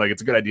know what I mean? Like,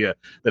 it's a good idea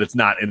that it's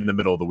not in the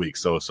middle of the week.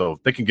 So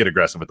they can get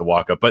aggressive at the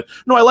walk up. But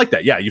no, I like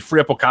that. Yeah, you free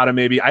up Okada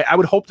maybe. I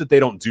would hope that they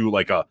don't do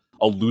like a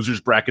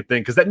losers bracket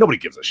thing, because that nobody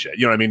gives a shit.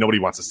 You know what I mean? Nobody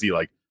wants to see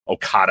like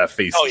Okada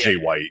face Jay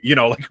White,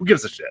 like who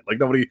gives a shit? Like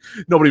nobody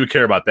would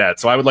care about that.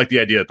 So I would like the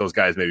idea that those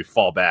guys maybe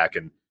fall back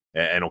and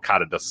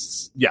Okada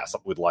does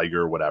something with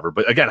Liger or whatever.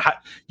 But again,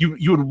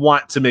 you would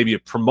want to maybe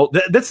promote.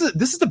 This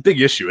is the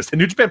big issue, is that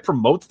New Japan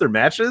promotes their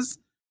matches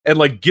and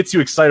like gets you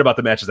excited about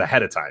the matches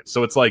ahead of time.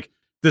 So it's like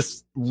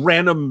this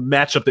random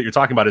matchup that you're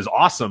talking about is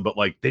awesome, but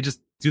like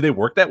do they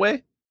work that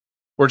way,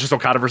 or just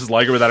Okada versus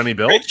Liger without any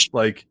build? Rich,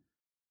 like,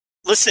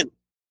 listen.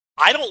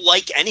 I don't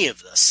like any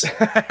of this.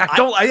 I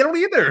don't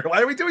either.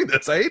 Why are we doing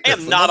this? I hate this.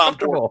 I am not on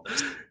board with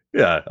this.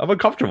 Yeah, I'm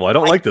uncomfortable. I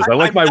don't like this. I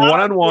like my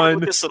one-on-one.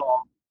 This at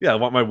all. Yeah, I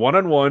want my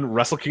one-on-one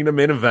Wrestle Kingdom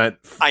main event.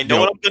 I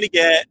know what I'm going to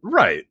get.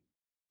 Right.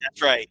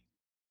 That's right.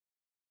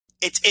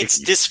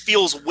 This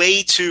feels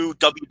way too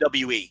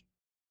WWE,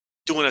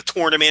 doing a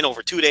tournament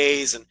over 2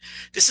 days, and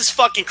this is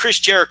fucking Chris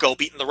Jericho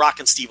beating The Rock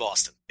and Steve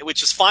Austin,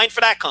 which is fine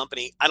for that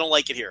company. I don't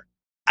like it here.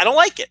 I don't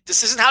like it.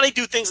 This isn't how they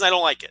do things, and I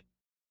don't like it.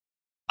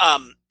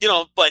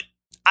 But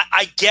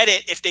I get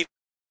it if they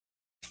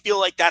feel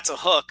like that's a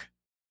hook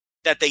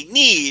that they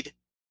need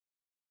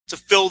to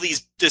fill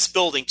this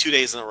building 2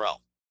 days in a row.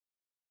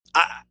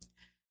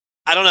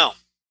 I don't know.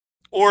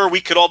 Or we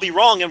could all be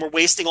wrong and we're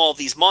wasting all of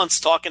these months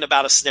talking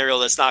about a scenario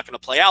that's not going to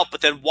play out.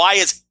 But then why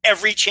is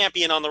every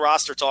champion on the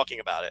roster talking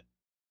about it?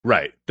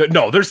 Right.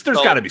 No, there's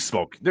got to be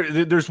smoke.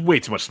 There's way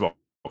too much smoke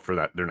for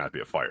that there not to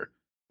be a fire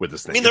with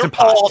this thing. I mean, they're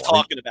all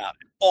talking about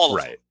it. All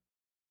of them.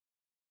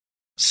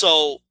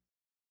 So,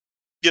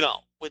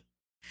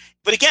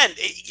 but again,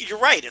 you're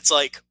right. It's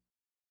like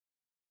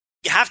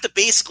you have to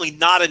basically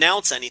not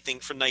announce anything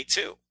for night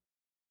 2,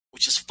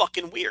 which is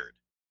fucking weird.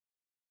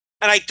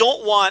 And I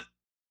don't want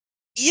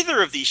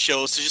either of these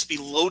shows to just be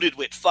loaded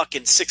with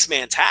fucking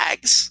 6-man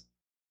tags.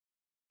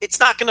 It's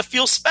not going to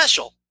feel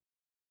special.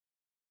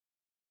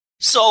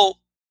 So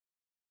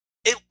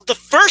the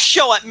first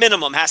show at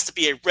minimum has to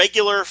be a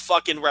regular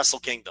fucking Wrestle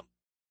Kingdom.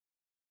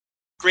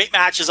 Great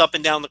matches up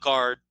and down the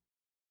card.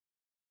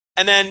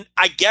 And then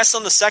I guess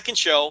on the second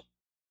show,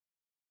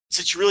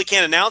 since you really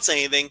can't announce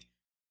anything,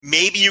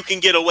 maybe you can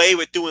get away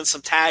with doing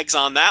some tags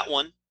on that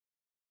one.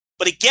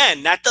 But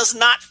again, that does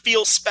not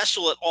feel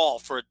special at all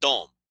for a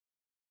Dome.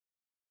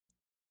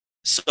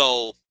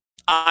 So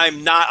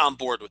I'm not on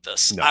board with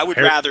this. No, I would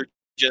rather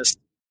just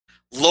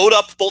load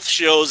up both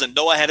shows and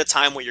know ahead of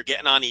time what you're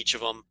getting on each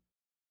of them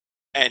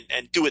and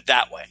do it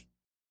that way.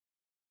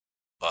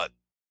 But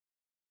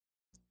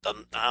I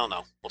don't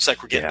know. Looks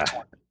like we're getting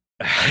torn.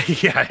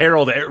 Yeah,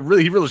 Harold,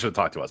 he really should have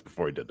talked to us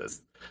before he did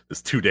this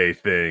 2-day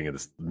thing and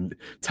this,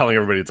 telling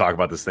everybody to talk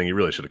about this thing. He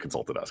really should have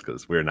consulted us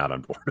because we're not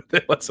on board with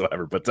it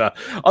whatsoever. But over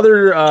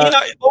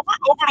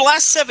the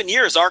last 7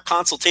 years, our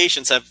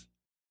consultations have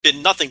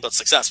been nothing but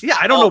successful. Yeah,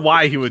 I don't know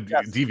why he would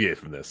deviate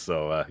from this.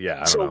 So I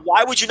don't know.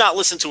 Why would you not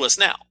listen to us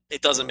now?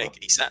 It doesn't make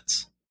any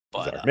sense.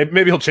 But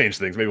maybe he'll change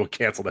things. Maybe we'll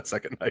cancel that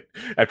second night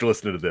after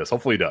listening to this.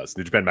 Hopefully he does.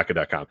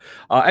 NewJapanMecca.com.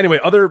 Anyway,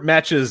 other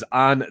matches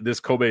on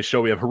this Kobe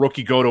show. We have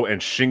Hiroki Goto and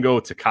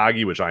Shingo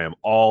Takagi, which I am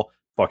all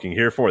fucking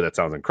here for. That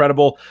sounds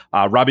incredible.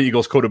 Robbie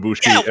Eagles, Kota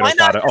Ibushi, and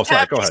Okada. Oh,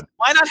 sorry. Go ahead.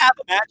 Why not have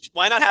a match?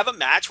 Why not have a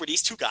match where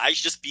these two guys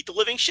just beat the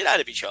living shit out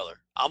of each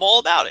other? I'm all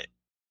about it.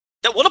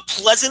 What a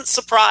pleasant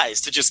surprise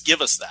to just give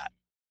us that.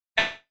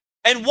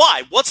 And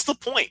why? What's the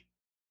point?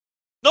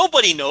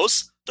 Nobody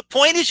knows. The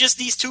point is just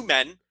these two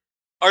men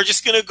are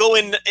just going to go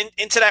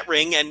into that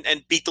ring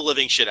and beat the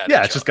living shit out of each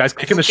other. Yeah, it's just guys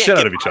kicking the shit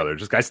out of each other.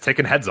 Just guys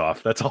taking heads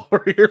off. That's all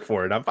we're here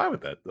for, and I'm fine with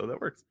that. So that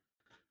works.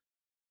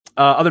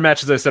 Other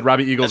matches, I said,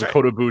 Robbie Eagles,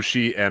 Kota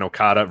Ibushi, and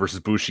Okada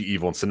versus Bushi,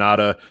 Evil, and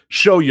Sonata.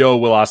 Shoyo,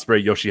 Will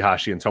Ospreay,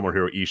 Yoshihashi, and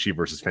Tomohiro Ishii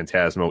versus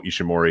Phantasmo,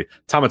 Ishimori,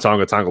 Tama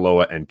Tonga,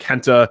 Tangaloa, and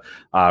Kenta.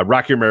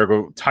 Rocky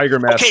Romero, Tiger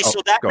Mask. Okay, so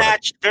that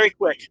match, very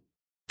quick.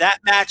 That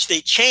match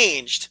they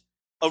changed.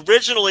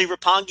 Originally,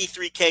 Roppongi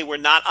 3K were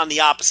not on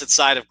the opposite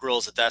side of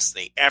Guerrillas of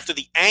Destiny. After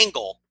the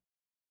angle,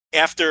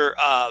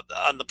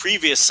 on the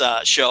previous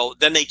show,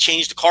 then they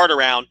changed the card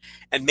around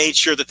and made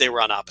sure that they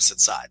were on opposite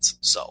sides.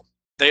 So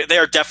they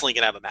are definitely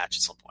going to have a match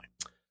at some point.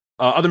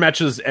 Other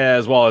matches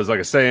as well as, like I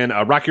was saying,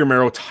 Rocky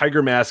Romero,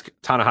 Tiger Mask,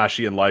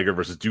 Tanahashi, and Liger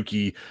versus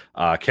Dookie,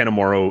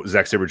 Kanemaru,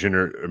 Zack Sabre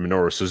Jr.,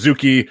 Minoru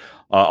Suzuki.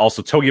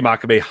 Also, Togi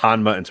Makabe,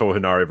 Hanma, and Toa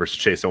Hinare versus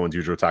Chase Owens,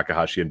 Yujiro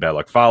Takahashi, and Bad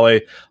Luck Fale.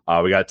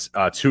 We got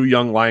 2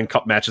 Young Lion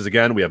Cup matches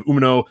again. We have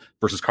Umino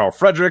versus Carl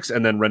Fredericks,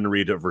 and then Ren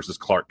Narita versus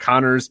Clark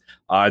Connors.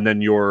 And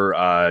then your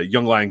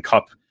Young Lion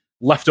Cup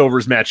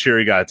leftovers match here.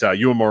 You got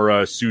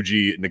Uemura,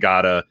 Tsuji,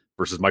 Nagata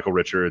versus Michael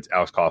Richards,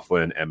 Alex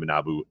Coughlin, and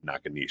Manabu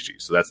Nakanishi.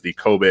 So that's the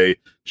Kobe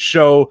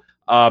show.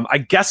 I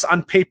guess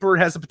on paper it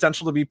has the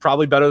potential to be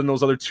probably better than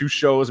those other 2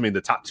 shows. I mean,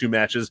 the top 2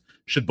 matches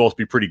should both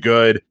be pretty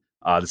good.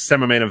 The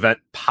semi-main event,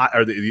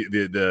 or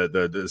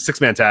the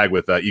 6-man tag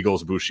with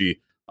Eagles,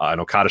 Bushi, and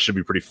Okada should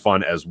be pretty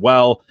fun as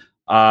well.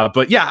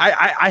 But yeah,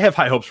 I have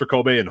high hopes for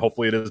Kobe, and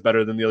hopefully it is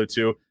better than the other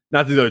 2.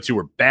 Not that the other 2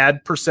 were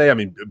bad per se. I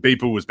mean,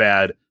 Beipu was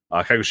bad,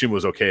 Kagoshima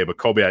was okay, but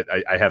Kobe,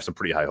 I have some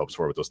pretty high hopes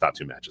for with those top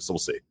 2 matches. So we'll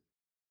see.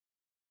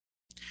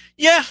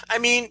 Yeah, I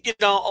mean,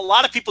 a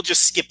lot of people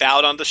just skip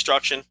out on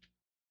Destruction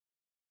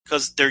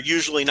because they're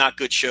usually not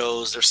good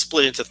shows. They're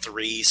split into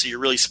 3, so you're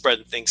really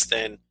spreading things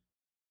thin.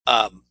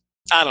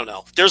 I don't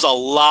know. There's a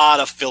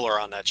lot of filler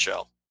on that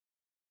show.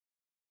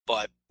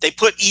 But they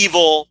put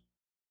Evil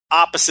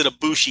opposite of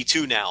Bushi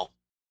too now.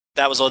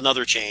 That was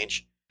another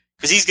change.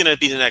 Because he's going to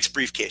be the next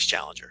briefcase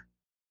challenger.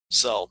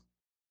 So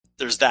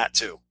there's that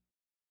too.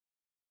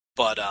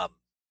 But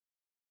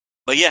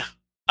yeah,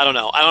 I don't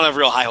know. I don't have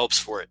real high hopes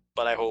for it,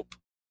 but I hope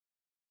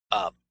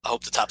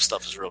the top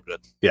stuff is real good.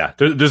 Yeah,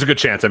 there's a good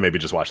chance I maybe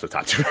just watch the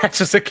top 2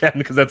 matches again,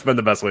 because that's been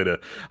the best way to,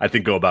 I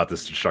think, go about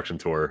this Destruction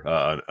tour,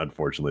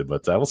 unfortunately.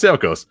 But we'll see how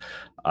it goes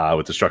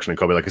with Destruction and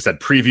Kobe. Like I said,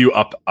 preview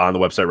up on the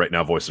website right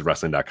now,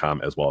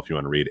 voiceswrestling.com as well, if you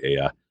want to read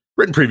a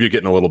written preview,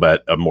 getting a little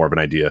bit more of an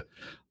idea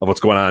of what's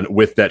going on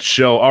with that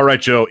show. All right,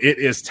 Joe, it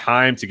is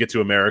time to get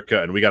to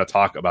America, and we got to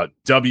talk about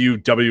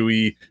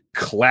WWE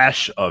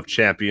Clash of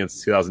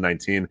Champions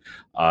 2019.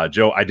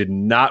 Joe, I did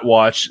not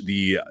watch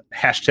the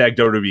hashtag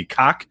WWE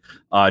Cock.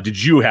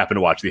 Did you happen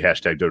to watch the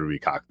hashtag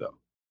WWE Cock, though?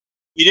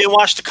 You didn't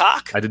watch the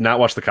Cock? I did not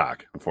watch the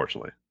Cock,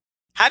 unfortunately.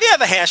 How do you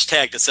have a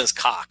hashtag that says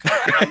cock?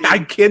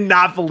 I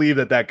cannot believe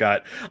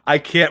that I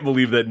can't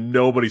believe that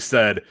nobody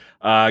said,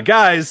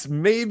 guys,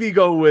 maybe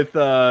go with,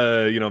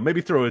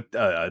 maybe throw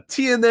a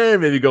T in there,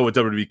 maybe go with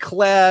WWE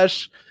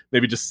Clash,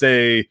 maybe just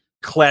say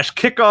Clash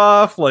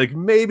Kickoff, like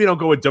maybe don't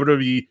go with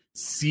WWE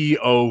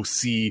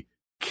COC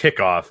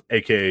Kickoff,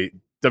 aka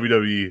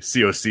WWE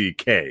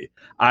COCK.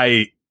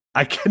 I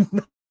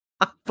cannot.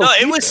 No,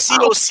 it was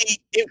COC.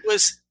 It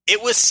was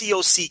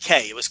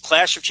COCK. It was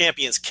Clash of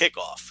Champions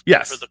Kickoff.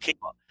 Yes. For the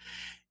kickoff.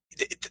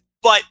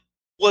 But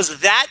was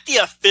that the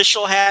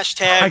official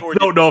hashtag? I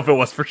don't know if it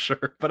was for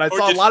sure, but I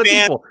saw a lot of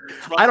people.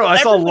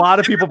 I saw a lot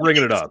of people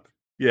bringing it up.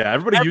 Yeah,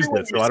 everybody used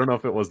Everyone it, so I don't know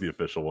if it was the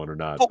official one or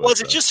not. But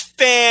was it just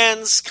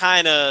fans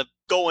kind of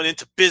going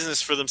into business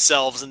for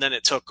themselves and then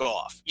it took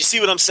off? You see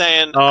what I'm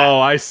saying? Oh,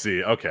 I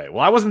see. Okay.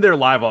 Well, I wasn't there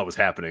live while it was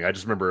happening. I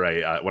just remember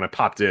when I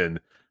popped in,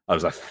 I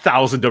was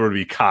 1,000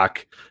 WWE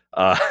cock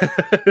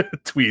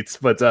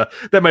tweets, but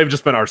that might have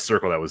just been our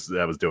circle that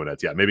was doing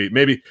it. Yeah,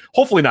 maybe,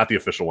 hopefully not the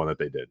official one that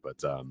they did, but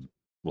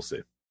we'll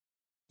see.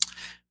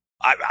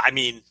 I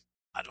mean,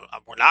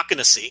 we're not going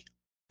to see,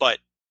 but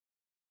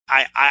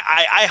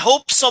I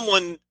hope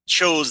someone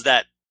chose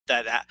that.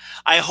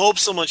 I hope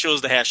someone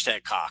chose the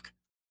hashtag cock.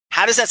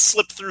 How does that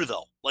slip through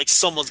though? Like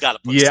someone's got to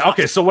put. Yeah.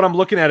 Okay. So what I'm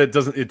looking at, it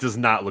does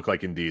not look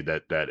like indeed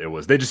that it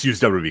was. They just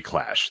used WWE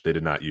Clash. They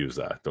did not use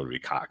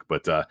WWE cock,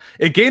 but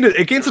it gained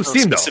some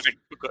steam though.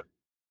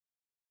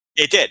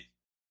 It did.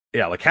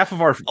 Yeah, like half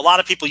of our. A lot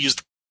of people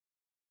used.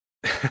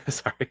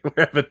 Sorry,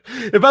 we're having.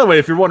 And by the way,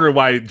 if you're wondering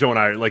why Joe and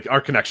I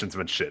our connections have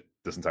been shit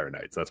this entire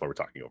night, so that's why we're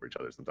talking over each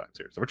other sometimes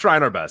here. So we're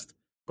trying our best,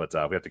 but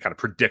we have to kind of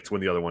predict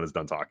when the other one is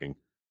done talking.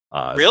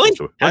 Really?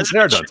 When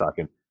they're done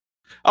talking.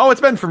 Oh,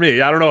 it's been for me.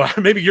 I don't know.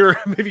 Maybe you're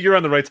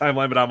on the right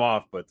timeline, but I'm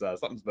off. But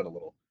something's been a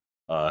little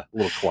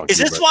clunky. Is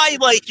this why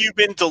like you've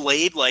been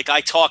delayed? Like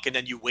I talk and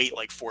then you wait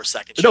like 4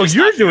 seconds. No,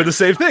 you're doing the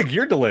same thing.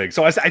 You're delaying.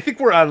 So I think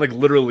we're on like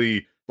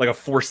literally like a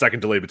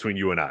 4-second delay between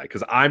you and I,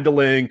 because I'm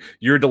delaying,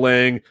 you're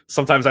delaying.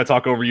 Sometimes I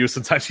talk over you,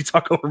 sometimes you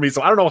talk over me.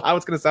 So I don't know how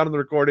it's going to sound in the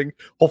recording.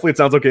 Hopefully it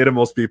sounds okay to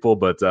most people,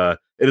 but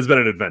it has been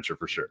an adventure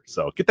for sure.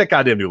 So get that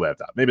goddamn new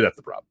laptop. Maybe that's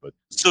the problem. But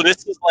so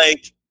this is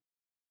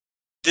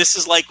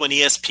like when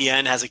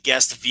ESPN has a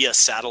guest via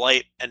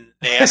satellite and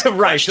they ask a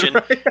question,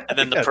 and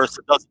then the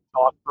person doesn't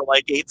talk for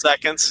like 8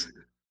 seconds.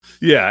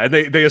 Yeah, and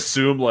they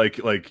assume like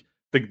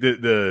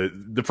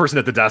the person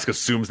at the desk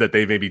assumes that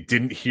they maybe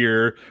didn't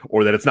hear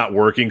or that it's not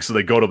working, so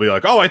they go to be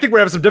like, oh, I think we're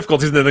having some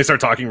difficulties, and then they start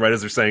talking right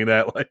as they're saying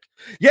that, like,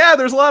 yeah,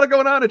 there's a lot of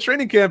going on at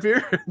training camp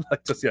here. Like,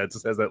 it just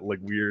has that like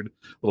weird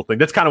little thing.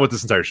 That's kind of what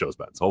this entire show's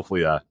been. So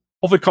hopefully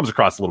it comes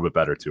across a little bit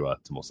better to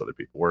most other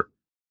people. We're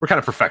kind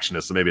of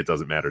perfectionists, so maybe it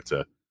doesn't matter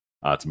to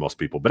most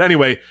people. But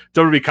anyway,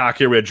 WWE cock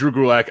here. We had Drew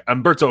Gulak,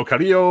 Humberto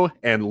Carrillo,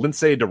 and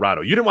Lince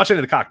Dorado. You didn't watch any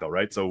of the cock though,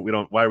 right? So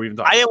why are we even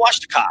talking? I didn't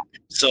watch the cock.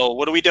 So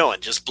what are we doing?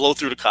 Just blow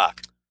through the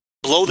cock.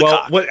 Blow the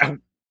cock. What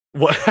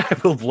I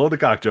will blow the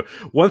cock, Joe.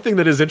 One thing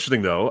that is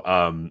interesting though,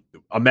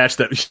 a match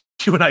that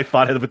you and I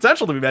thought had the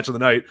potential to be match of the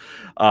night.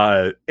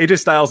 AJ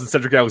Styles and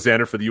Cedric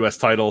Alexander for the U.S.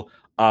 title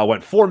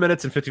went 4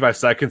 minutes and 55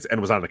 seconds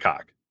and was on the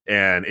cock.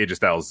 And AJ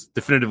Styles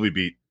definitively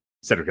beat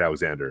Cedric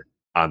Alexander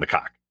on the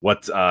cock.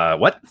 What?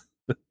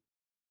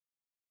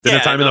 Dinner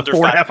time in the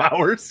 4.5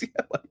 hours.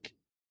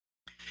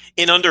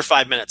 In under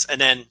 5 minutes. And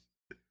then,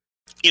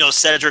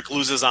 Cedric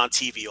loses on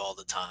TV all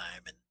the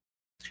time. And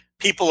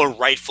people are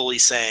rightfully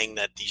saying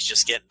that he's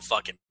just getting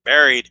fucking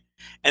buried.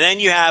 And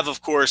then you have,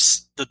 of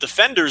course, the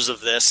defenders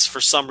of this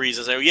for some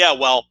reason say, yeah,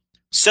 well,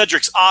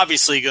 Cedric's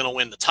obviously going to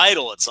win the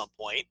title at some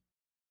point.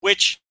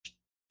 Which,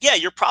 yeah,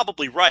 you're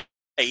probably right.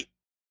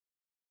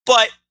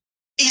 But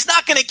he's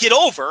not going to get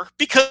over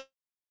because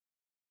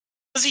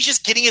he's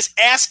just getting his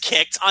ass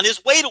kicked on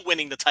his way to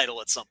winning the title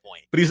at some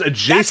point. But he's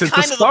adjacent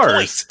to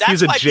stars.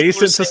 He's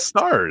adjacent to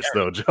stars,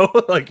 though, Joe.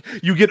 Like,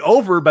 you get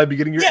over by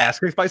getting your ass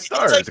kicked by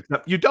stars. Like,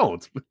 except you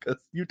don't, because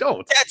you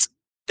don't.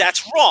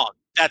 That's wrong.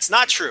 That's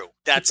not true.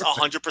 That's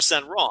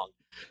 100% wrong.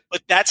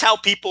 But that's how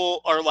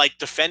people are, like,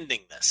 defending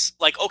this.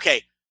 Like,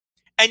 okay,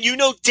 and you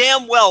know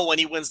damn well when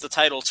he wins the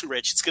title too,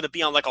 Rich, it's going to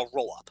be on, like, a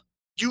roll-up.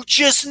 You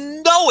just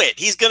know it.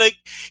 He's gonna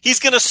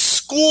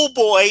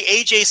schoolboy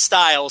AJ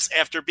Styles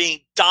after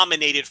being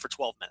dominated for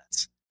 12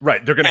 minutes.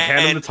 Right. They're gonna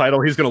hand him the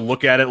title. He's gonna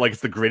look at it like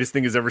it's the greatest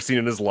thing he's ever seen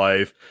in his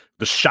life.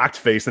 The shocked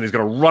face, and he's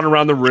gonna run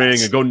around the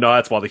ring and go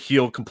nuts while the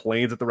heel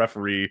complains at the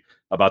referee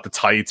about the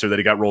tights or that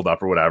he got rolled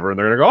up or whatever. And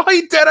they're gonna go, "Oh,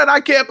 he did it! I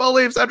can't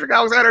believe Cedric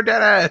Alexander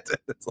did it!"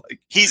 It's like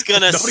he's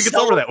gonna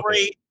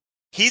celebrate.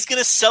 He's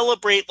gonna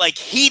celebrate like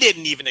he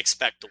didn't even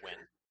expect to win.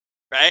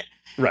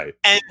 Right.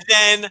 And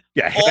then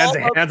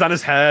hands on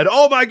his head.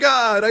 Oh my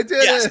God, I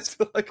did it.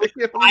 Like,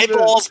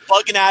 eyeballs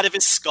bugging out of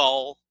his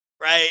skull.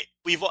 Right.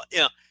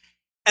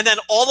 And then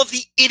all of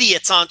the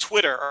idiots on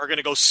Twitter are going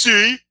to go,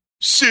 see,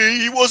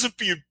 he wasn't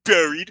being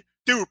buried.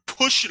 They were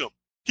pushing him.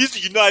 He's the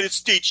United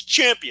States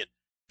champion.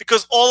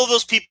 Because all of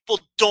those people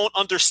don't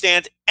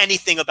understand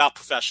anything about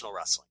professional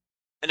wrestling.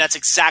 And that's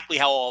exactly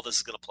how all this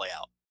is going to play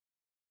out.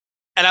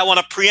 And I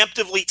want to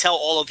preemptively tell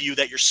all of you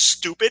that you're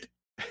stupid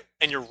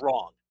and you're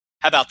wrong.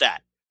 How about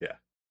that? Yeah.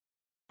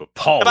 But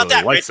Paul How about really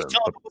that, likes Rich?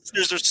 them. Tell the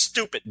listeners are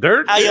stupid.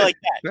 How you like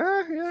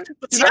that? Yeah.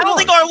 But see, I don't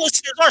think our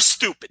listeners are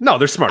stupid. No,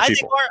 they're smart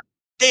people.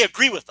 They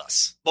agree with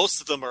us. Most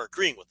of them are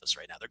agreeing with us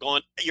right now. They're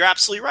going, you're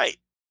absolutely right.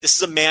 This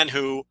is a man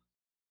who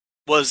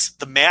was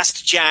the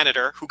masked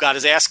janitor who got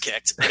his ass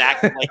kicked and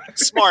acted like he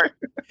was smart.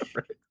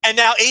 Right. And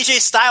now AJ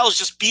Styles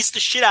just beats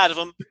the shit out of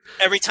him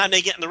every time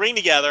they get in the ring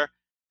together.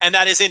 And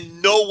that is in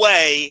no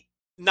way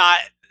not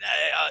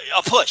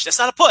a push. That's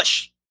not a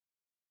push.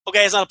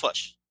 Okay, it's not a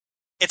push.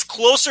 It's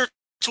closer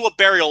to a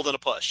burial than a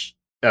push.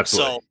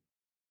 Absolutely.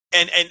 So,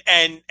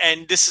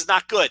 and this is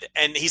not good.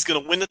 And he's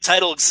going to win the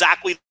title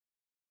exactly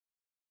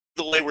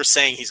the way we're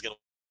saying he's going to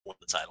won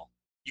the title.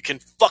 You can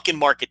fucking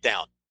mark it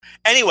down.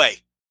 Anyway,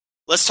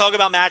 let's talk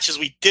about matches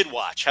we did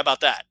watch. How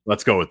about that?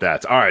 Let's go with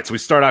that. All right, so we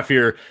start off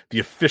here. The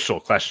official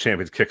Clash of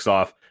Champions kicks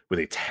off with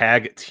a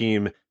tag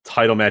team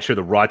title match here.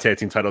 The Raw Tag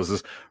Team titles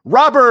is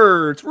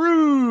Robert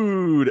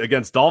Roode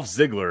against Dolph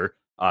Ziggler,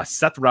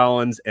 Seth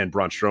Rollins, and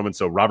Braun Strowman.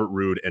 So Robert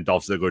Roode and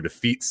Dolph Ziggler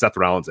defeat Seth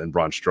Rollins and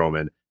Braun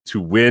Strowman to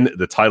win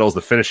the titles.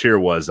 The finish here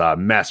was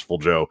masterful,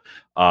 Joe.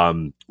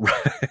 Braun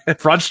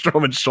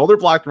Strowman shoulder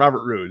blocked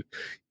Robert Roode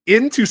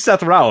into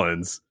Seth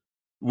Rollins,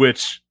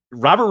 which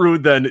Robert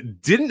Roode then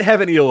didn't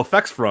have any ill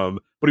effects from,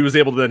 but he was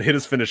able to then hit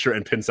his finisher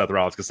and pin Seth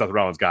Rollins because Seth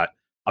Rollins got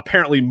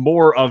apparently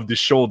more of the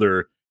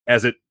shoulder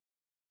as it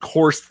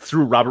coursed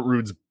through Robert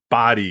Roode's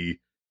body.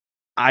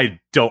 I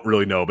don't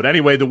really know. But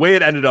anyway, the way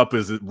it ended up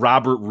is that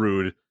Robert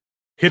Roode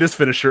hit his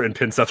finisher and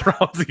pinned Seth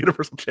Rollins, the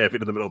Universal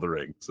Champion, in the middle of the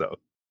ring. So,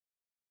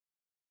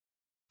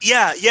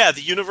 yeah,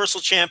 the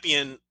Universal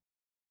Champion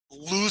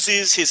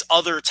loses his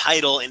other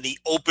title in the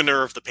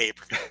opener of the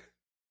pay-per-view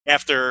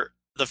after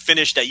the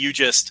finish that you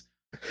just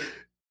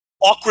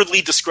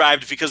awkwardly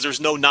described, because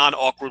there's no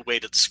non-awkward way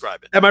to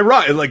describe it. Am I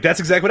right? Like, that's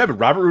exactly what happened.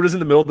 Robert Roode is in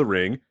the middle of the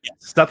ring. Yes.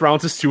 Seth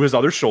Rollins is to his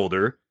other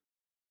shoulder.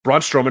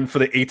 Braun Strowman, for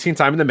the 18th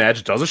time in the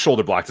match, does a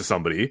shoulder block to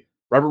somebody.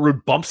 Robert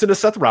Roode bumps into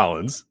Seth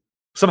Rollins.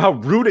 Somehow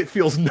Roode, it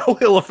feels no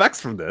ill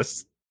effects from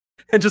this,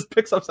 and just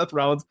picks up Seth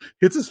Rollins,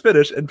 hits his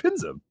finish, and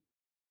pins him.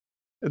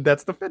 And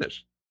that's the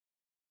finish.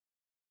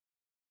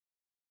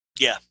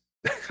 Yeah.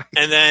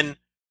 And then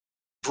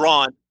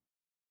Braun.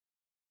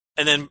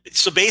 And then,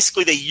 so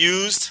basically they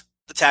used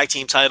the tag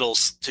team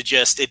titles to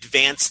just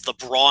advance the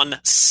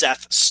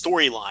Braun-Seth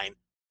storyline,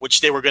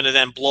 which they were going to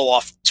then blow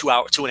off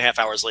 2.5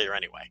 hours later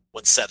anyway,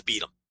 when Seth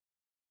beat him.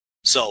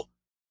 So,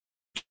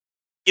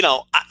 you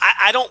know,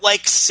 I don't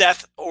like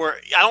Seth, or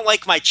I don't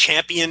like my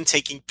champion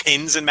taking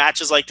pins in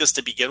matches like this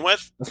to begin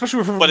with.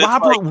 Especially for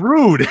Robert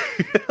Roode.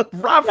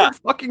 Robert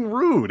fucking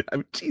Roode. I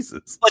mean,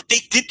 Jesus. But they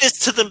did this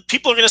to them.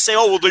 People are going to say,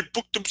 oh, well, they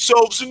booked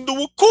themselves into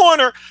a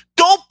corner.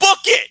 Don't book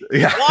it.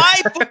 Yeah.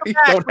 Why book a You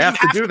match don't when have you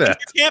to have do to that.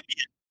 be the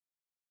champion?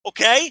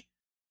 Okay?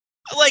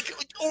 Like,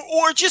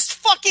 or just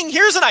fucking,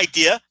 here's an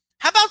idea.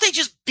 How about they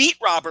just beat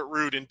Robert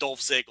Roode and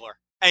Dolph Ziggler?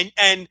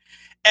 And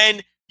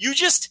you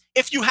just,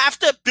 if you have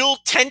to build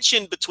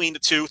tension between the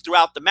two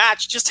throughout the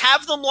match, just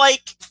have them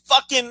like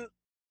fucking,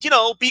 you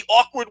know, be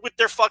awkward with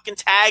their fucking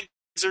tags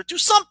or do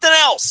something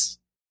else.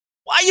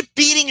 Why are you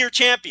beating your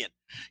champion?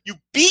 You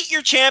beat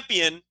your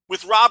champion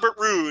with Robert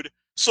Roode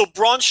so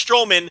Braun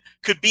Strowman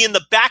could be in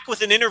the back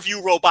with an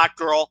interview robot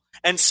girl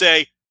and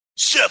say,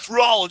 Seth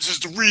Rollins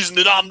is the reason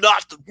that I'm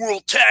not the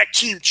World Tag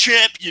Team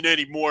Champion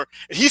anymore,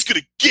 and he's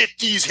going to get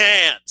these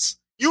hands.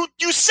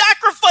 You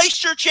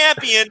sacrificed your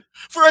champion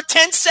for a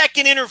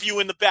 10-second interview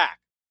in the back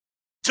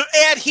to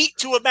add heat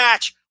to a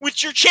match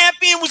which your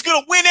champion was going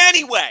to win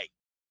anyway.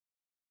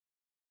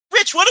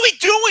 Rich, what are we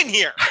doing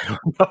here?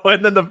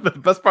 And then the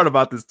best part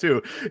about this,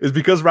 too, is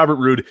because Robert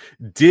Roode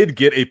did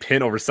get a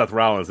pin over Seth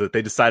Rollins, that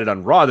they decided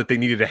on Raw that they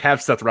needed to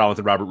have Seth Rollins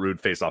and Robert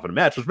Roode face off in a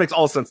match, which makes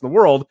all sense in the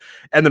world.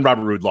 And then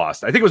Robert Roode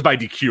lost. I think it was by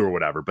DQ or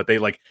whatever, but they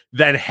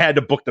then had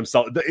to book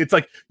themselves. It's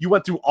like you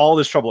went through all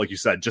this trouble, like you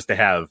said, just to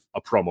have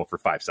a promo for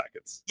 5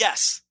 seconds.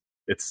 Yes.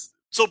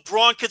 So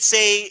Braun could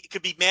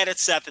be mad at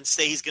Seth and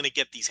say he's going to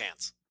get these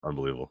hands.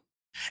 Unbelievable.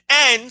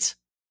 And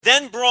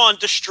then Braun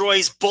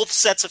destroys both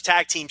sets of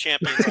tag team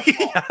champions.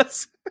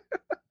 Yes.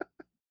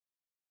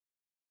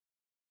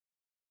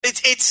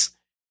 It's.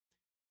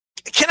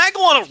 Can I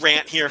go on a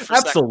rant here for a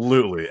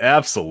second?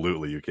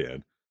 Absolutely, you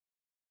can.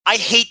 I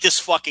hate this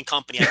fucking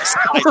company. I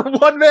despise We're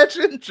one match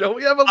in, Joe.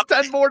 We have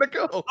 10 more to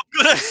go.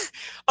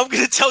 I'm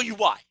gonna tell you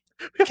why.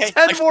 Okay,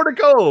 10 more to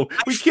go.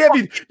 We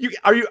can't be.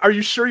 Are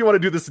you sure you want to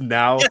do this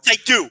now? Yes, I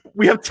do.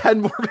 We have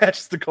 10 more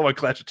matches to go on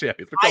Clash of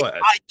Champions. But go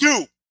ahead. I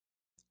do.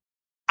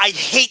 I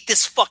hate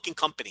this fucking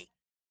company.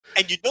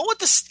 And you know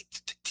what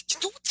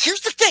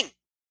here's the thing.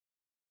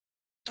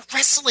 The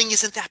wrestling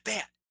isn't that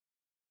bad.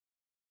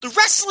 The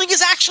wrestling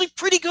is actually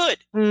pretty good.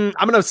 I'm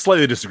going to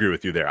slightly disagree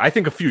with you there. I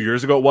think a few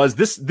years ago it was.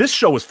 This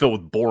show was filled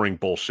with boring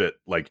bullshit,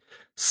 like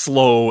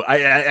slow.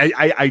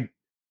 I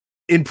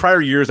in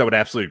prior years, I would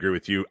absolutely agree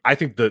with you. I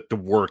think the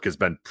work has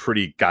been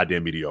pretty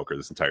goddamn mediocre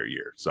this entire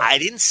year. So I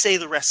didn't say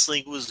the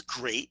wrestling was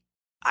great.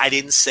 I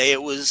didn't say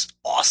it was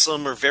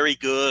awesome or very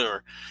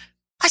good,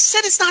 I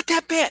said it's not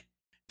that bad.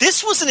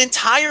 This was an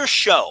entire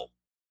show,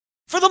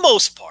 for the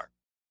most part,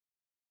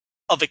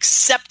 of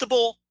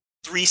acceptable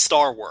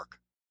 3-star work.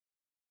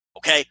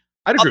 Okay?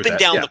 I'd agree Up with and that,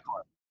 down yeah. the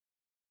card.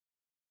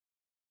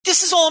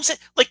 This is all I'm saying.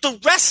 Like, the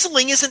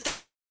wrestling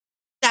isn't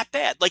that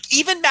bad. Like,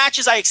 even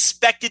matches I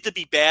expected to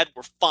be bad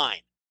were fine.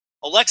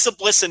 Alexa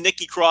Bliss and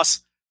Nikki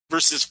Cross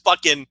versus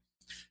fucking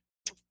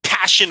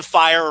Passion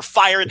Fire or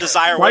Fire and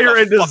Desire. Fire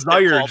and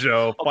Desire, called,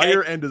 Joe. okay?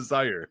 Fire and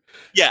Desire.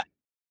 Yeah.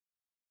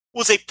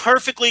 Was a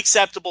perfectly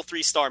acceptable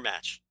 3-star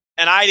match.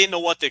 And I didn't know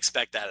what to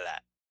expect out of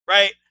that.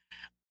 Right?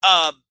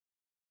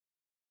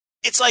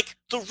 It's like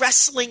the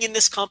wrestling in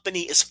this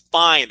company is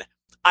fine.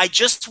 I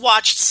just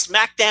watched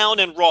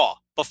SmackDown and Raw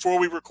before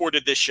we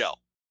recorded this show.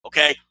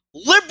 Okay?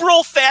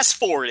 Liberal fast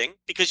forwarding,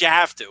 because you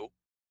have to.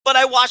 But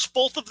I watched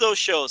both of those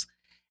shows,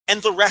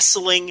 and the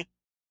wrestling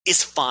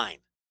is fine.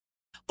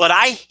 But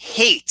I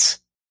hate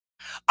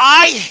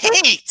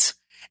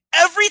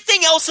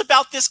everything else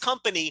about this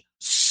company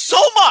so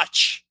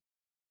much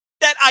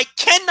that I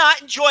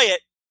cannot enjoy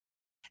it.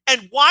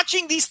 And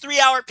watching these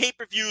 3-hour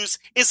pay-per-views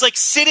is like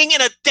sitting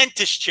in a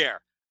dentist chair.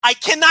 I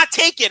cannot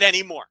take it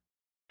anymore.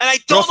 And I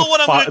don't know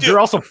what I'm going to do. They're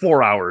also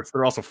 4 hours.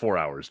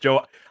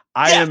 Joe,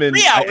 I am in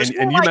 3 hours.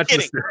 And you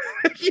mentioned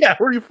yeah,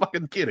 who are you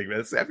fucking kidding, man?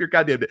 It's half your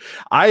goddamn day.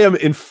 I am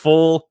in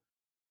full,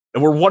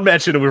 and we're one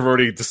match in and we've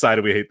already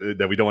decided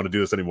that we don't want to do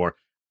this anymore.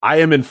 I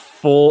am in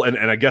full, and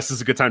I guess this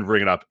is a good time to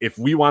bring it up. If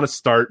we want to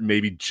start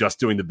maybe just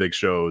doing the big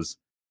shows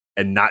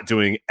and not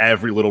doing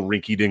every little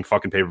rinky-dink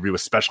fucking pay-per-view,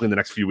 especially in the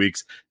next few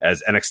weeks,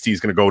 as NXT is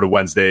going to go to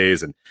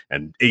Wednesdays and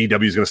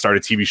AEW is going to start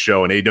a TV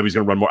show and AEW is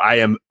going to run more, I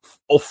am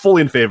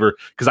fully in favor,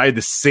 because I had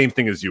the same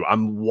thing as you.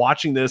 I'm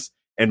watching this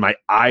and my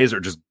eyes are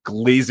just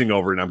glazing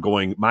over and I'm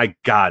going, my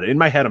God. In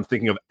my head, I'm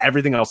thinking of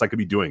everything else I could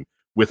be doing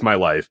with my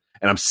life,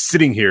 and I'm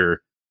sitting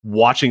here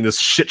watching this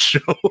shit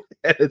show,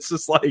 and it's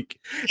just like,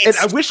 and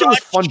I wish it was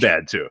fun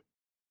bad too.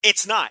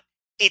 It's not.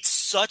 It's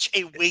such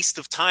a waste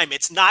of time.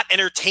 It's not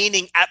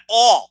entertaining at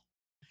all,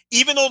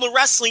 even though the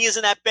wrestling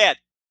isn't that bad,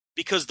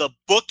 because the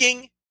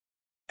booking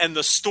and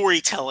the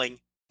storytelling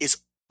is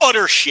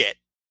utter shit.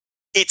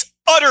 It's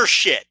utter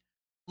shit.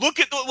 Look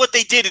at what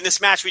they did in this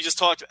match we just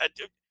talked about.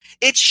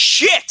 It's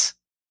shit.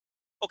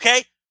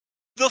 Okay?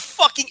 The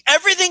fucking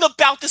everything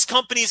about this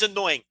company is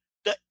annoying.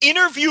 The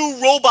interview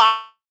robot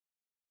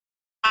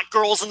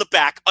girls in the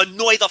back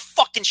annoy the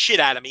fucking shit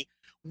out of me.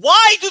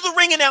 Why do the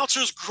ring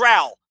announcers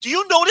growl? Do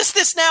you notice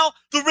this now?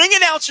 The ring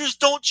announcers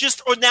don't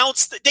just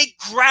announce, they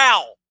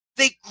growl.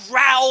 They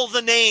growl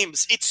the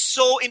names. It's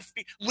so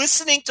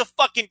listening to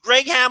fucking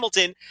Greg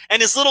Hamilton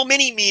and his little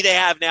mini me they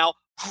have now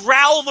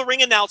growl the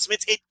ring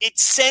announcements. It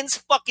sends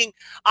fucking,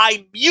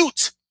 I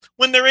mute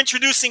when they're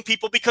introducing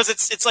people, because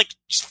it's like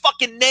just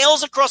fucking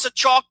nails across a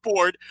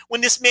chalkboard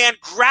when this man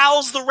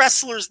growls the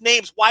wrestlers'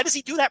 names. Why does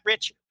he do that,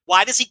 Rich?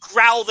 Why does he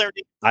growl their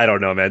names? I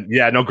don't know, man.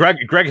 Yeah, no,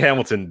 Greg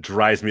Hamilton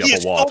drives me up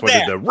a wall. So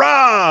bad. The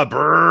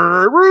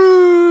Robert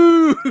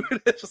Roode.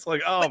 It's just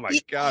like, oh my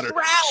God.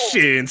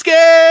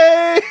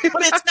 Shinsuke.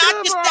 But it's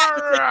not just that.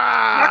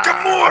 It's like,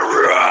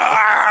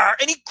 Nakamura.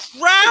 And he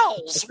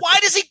growls. Why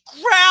does he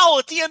growl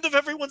at the end of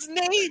everyone's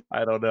name?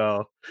 I don't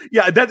know.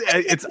 Yeah,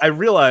 I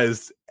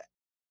realized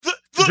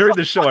during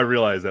the show, I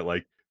realized that,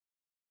 like,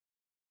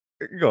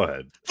 go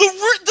ahead.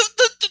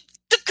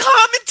 The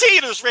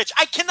commentators, Rich,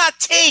 I cannot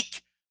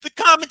take the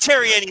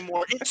commentary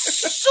anymore. It's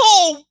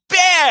so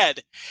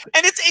bad.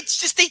 And it's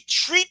just, they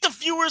treat the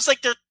viewers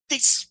like they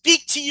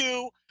speak to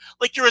you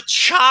like you're a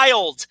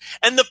child.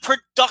 And the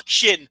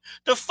production,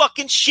 the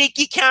fucking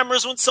shaky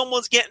cameras when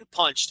someone's getting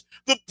punched,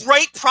 the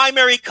bright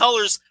primary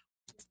colors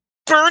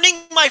burning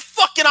my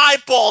fucking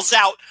eyeballs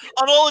out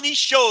on all of these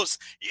shows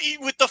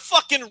with the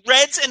fucking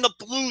reds and the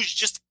blues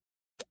just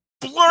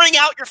blurring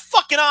out your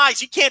fucking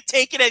eyes. You can't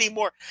take it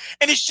anymore.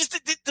 And it's just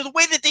the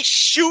way that they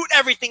shoot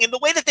everything and the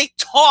way that they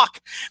talk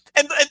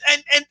and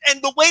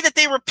the way that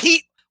they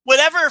repeat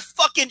whatever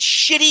fucking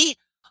shitty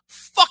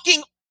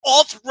fucking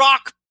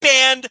alt-rock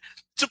band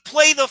to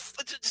play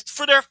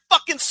for their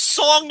fucking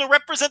song to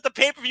represent the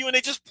pay-per-view, and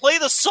they just play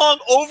the song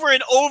over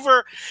and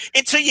over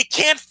until you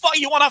can't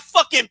you want to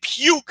fucking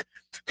puke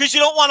because you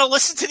don't want to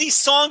listen to these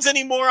songs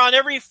anymore on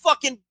every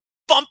fucking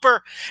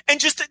bumper, and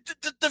just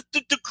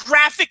the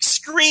graphic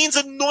screens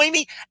annoy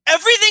me.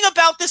 Everything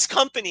about this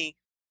company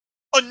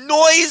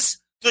annoys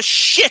the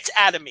shit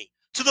out of me,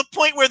 to the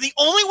point where the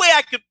only way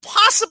I could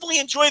possibly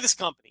enjoy this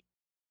company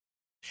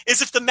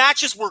is if the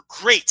matches were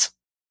great.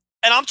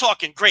 And I'm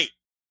talking great.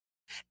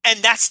 And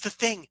that's the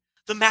thing.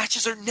 The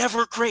matches are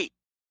never great.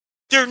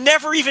 They're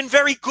never even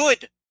very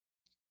good.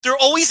 They're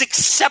always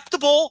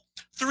acceptable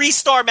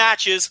 3-star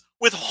matches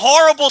with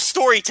horrible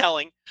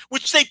storytelling,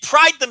 which they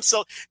pride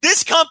themselves.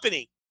 This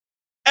company,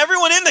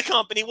 everyone in the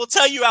company will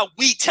tell you how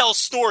we tell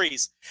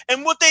stories.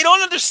 And what they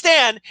don't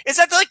understand is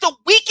that like the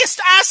weakest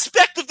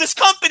aspect of this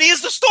company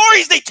is the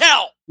stories they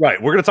tell.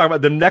 Right. We're going to talk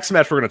about the next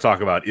match we're going to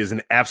talk about is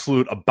an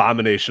absolute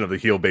abomination of the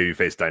heel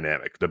babyface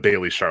dynamic, the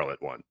Bayley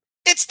Charlotte one.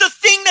 It's the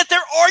thing that they're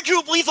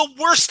arguably the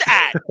worst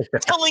at,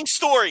 telling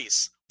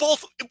stories,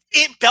 both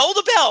in bell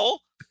to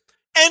bell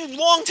and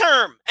long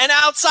term and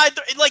outside.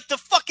 Like the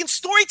fucking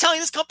storytelling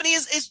of this company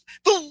is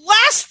the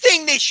last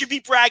thing they should be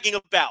bragging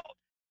about.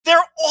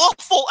 They're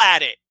awful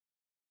at it.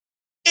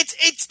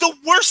 It's the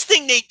worst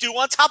thing they do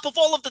on top of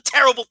all of the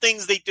terrible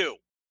things they do.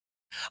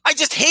 I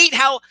just hate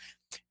how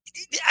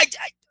I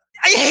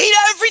hate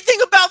everything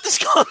about this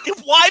company.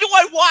 Why do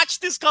I watch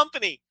this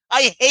company?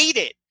 I hate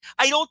it.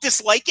 I don't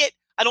dislike it.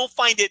 I don't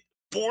find it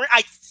boring.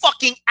 I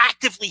fucking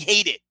actively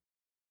hate it.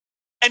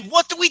 And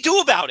what do we do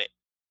about it?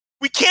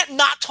 We can't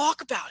not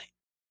talk about it.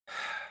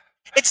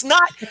 It's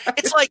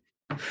like,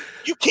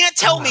 you can't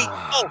tell me,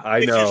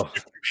 I know.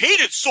 If you hate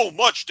it so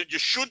much that you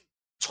shouldn't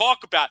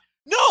talk about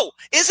it. No,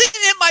 isn't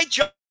it my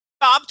job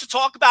to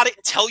talk about it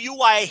and tell you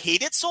why I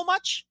hate it so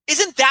much?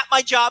 Isn't that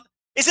my job?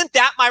 Isn't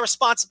that my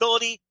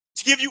responsibility?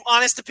 to give you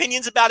honest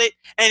opinions about it,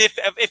 and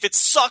if it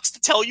sucks, to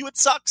tell you it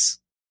sucks?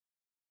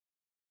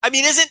 I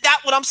mean, isn't that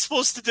what I'm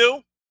supposed to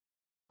do?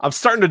 I'm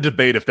starting to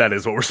debate if that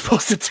is what we're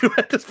supposed to do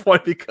at this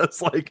point,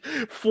 because like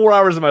 4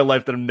 hours of my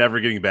life that I'm never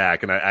getting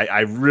back. And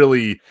I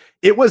really,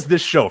 it was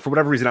this show for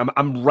whatever reason.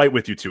 I'm right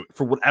with you too,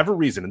 for whatever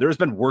reason. And there's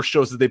been worse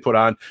shows that they put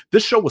on.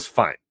 This show was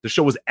fine. The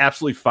show was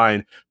absolutely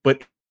fine,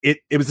 but it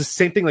was the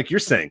same thing like you're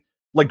saying.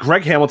 Like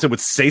Greg Hamilton would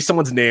say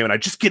someone's name and I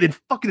just get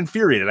fucking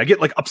infuriated. I get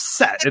like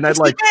upset and I'd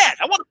like, mad.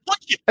 I want to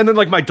punch you. And then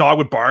like my dog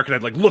would bark and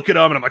I'd like look at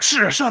him and I'm like,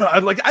 shut up.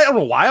 I'm like, I don't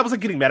know why. I was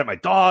like getting mad at my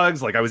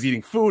dogs. Like I was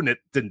eating food and it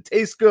didn't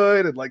taste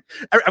good. And like,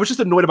 I was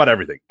just annoyed about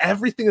everything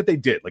that they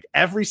did. Like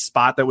every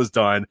spot that was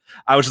done,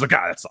 I was just like,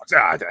 that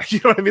sucks. You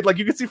know what I mean? Like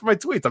you can see from my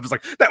tweets, I'm just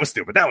like, that was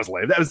stupid. That was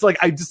lame. That was like,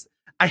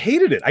 I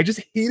hated it. I just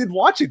hated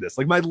watching this.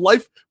 Like my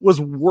life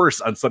was worse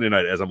on Sunday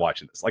night as I'm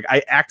watching this. Like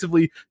I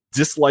actively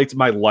disliked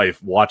my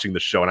life watching the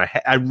show. And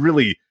I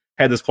really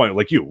had this point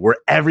like you, where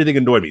everything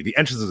annoyed me. The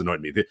entrances annoyed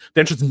me. The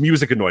entrance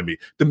music annoyed me.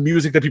 The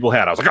music that people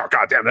had, I was like, oh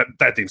god damn,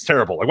 that theme's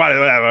terrible. Like why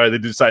did they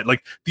decide?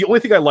 Like the only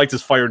thing I liked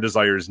is Fire and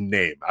Desire's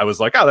name. I was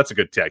like, oh, that's a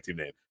good tag team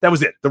name. That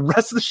was it. The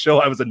rest of the show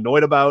I was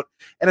annoyed about.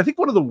 And I think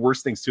one of the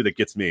worst things too that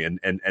gets me and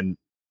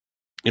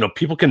you know,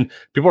 people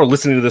are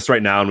listening to this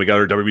right now, and we got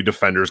our WWE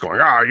defenders going,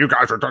 you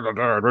guys are,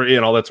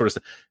 and all that sort of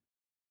stuff.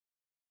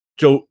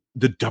 Joe,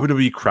 the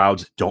WWE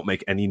crowds don't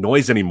make any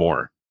noise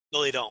anymore.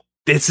 No, they don't.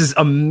 This is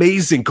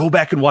amazing. Go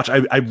back and watch.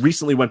 I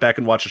recently went back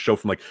and watched a show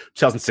from like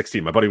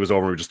 2016. My buddy was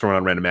over. We were just throwing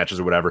on random matches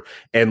or whatever.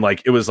 And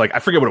like, it was like, I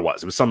forget what it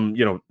was. It was some,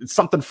 you know,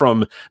 something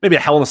from maybe a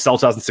Hell in a Cell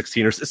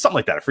 2016 or something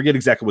like that. I forget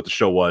exactly what the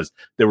show was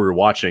that we were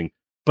watching,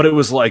 but it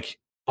was like,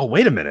 oh,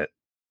 wait a minute.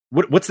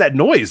 What's that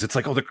noise? It's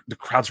like, oh, the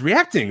crowd's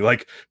reacting.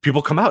 Like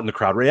people come out and the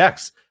crowd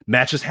reacts.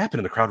 Matches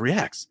happen and the crowd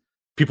reacts.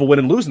 People win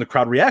and lose and the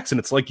crowd reacts. And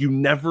it's like, you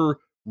never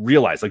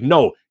realize, like,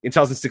 no, in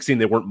 2016,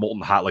 they weren't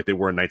molten hot like they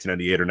were in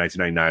 1998 or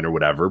 1999 or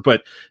whatever.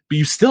 But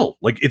you still,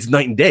 like, it's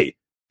night and day.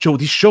 Joe,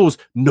 these shows,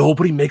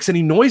 nobody makes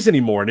any noise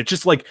anymore. And it's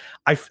just like,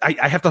 I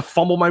have to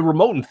fumble my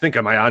remote and think,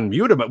 am I on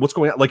mute? About what's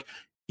going on? Like,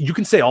 you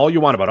can say all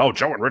you want about, oh,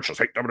 Joe and Rich just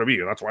hate WWE,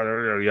 and that's why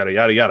they're yada,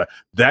 yada, yada.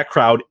 That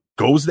crowd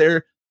goes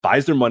there,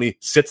 buys their money,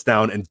 sits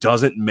down, and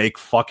doesn't make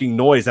fucking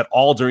noise at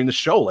all during the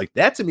show. Like,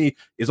 that to me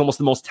is almost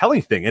the most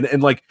telling thing.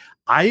 And like,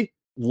 I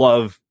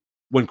love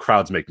when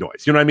crowds make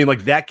noise. You know what I mean?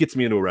 Like, that gets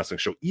me into a wrestling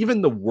show.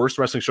 Even the worst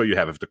wrestling show you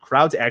have, if the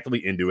crowd's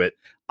actively into it,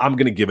 I'm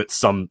going to give it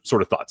some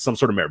sort of thought, some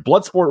sort of merit.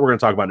 Bloodsport, we're going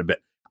to talk about in a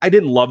bit. I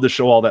didn't love the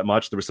show all that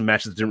much. There were some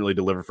matches that didn't really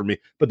deliver for me,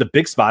 but the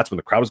big spots when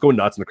the crowd was going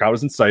nuts and the crowd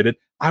was incited,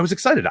 I was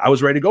excited. I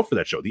was ready to go for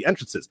that show. The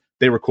entrances,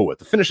 they were cool with.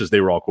 The finishes,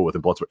 they were all cool with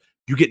in Bloodsport.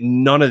 You get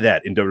none of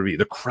that in WWE.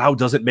 The crowd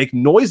doesn't make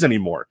noise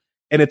anymore.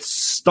 And it's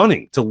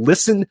stunning to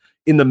listen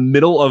in the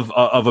middle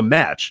of a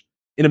match,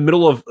 in the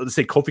middle of, let's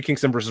say, Kofi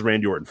Kingston versus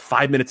Randy Orton,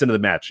 5 minutes into the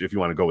match, if you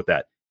want to go with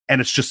that. And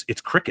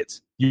it's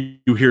crickets.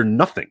 You hear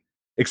nothing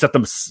except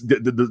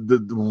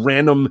the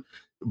random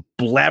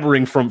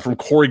blabbering from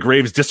Corey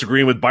Graves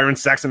disagreeing with Byron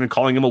Saxton and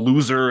calling him a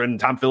loser,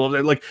 and Tom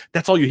Phillips. Like,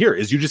 that's all you hear,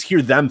 is you just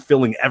hear them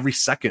filling every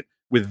second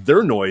with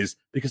their noise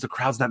because the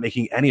crowd's not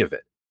making any of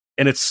it.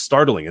 And it's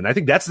startling. And I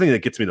think that's the thing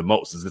that gets me the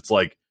most, is it's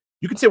like,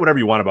 you can say whatever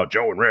you want about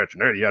Joe and Rich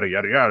and yada,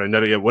 yada, yada, and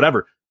yada,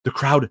 whatever. The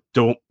crowd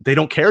don't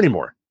care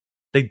anymore.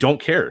 They don't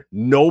care.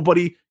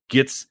 Nobody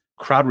gets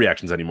crowd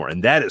reactions anymore.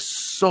 And that is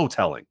so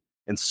telling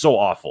and so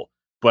awful.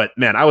 But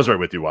man, I was right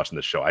with you watching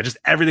this show.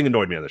 Everything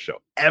annoyed me on the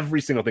show. Every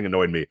single thing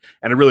annoyed me.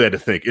 And I really had to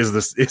think, is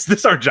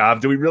this our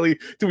job? Do we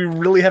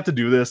really have to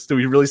do this? Do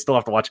we really still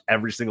have to watch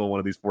every single one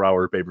of these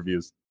 4-hour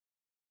pay-per-views?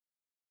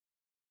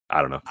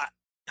 I don't know.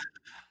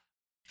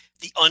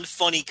 The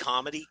unfunny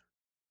comedy.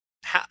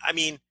 I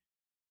mean,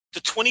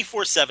 the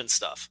 24/7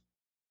 stuff.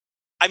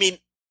 I mean,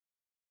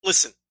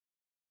 listen,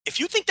 if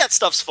you think that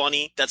stuff's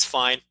funny, that's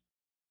fine.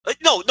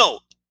 No.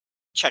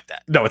 Check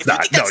that. No, it's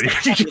not. No,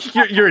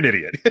 you're an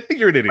idiot.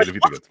 You're an idiot if you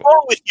think it's funny. What's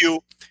wrong with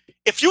you?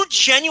 If you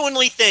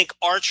genuinely think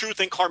R-Truth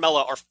and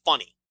Carmella are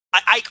funny,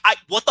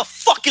 what the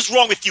fuck is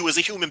wrong with you as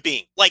a human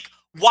being? Like,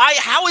 why?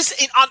 How is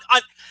it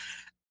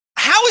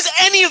how is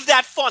any of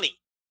that funny?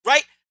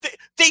 Right?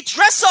 They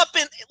dress up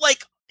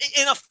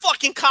in a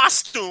fucking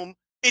costume.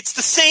 It's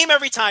the same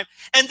every time,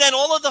 and then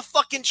all of the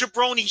fucking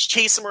jabronis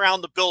chase them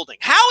around the building.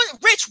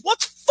 Rich?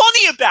 What's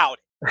funny about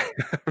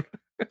it?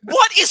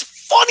 What is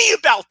funny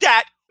about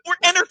that? Or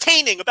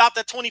entertaining about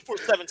that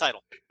 24/7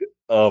 title?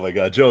 Oh my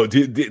God, Joe!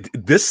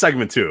 This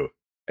segment too,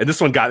 and this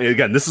one got me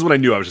again. This is when I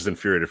knew I was just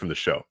infuriated from the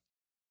show.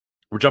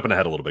 We're jumping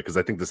ahead a little bit because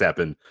I think this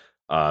happened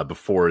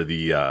before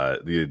the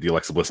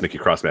Alexa Bliss Nikki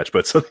Cross match.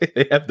 But so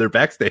they're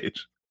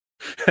backstage,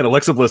 and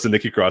Alexa Bliss and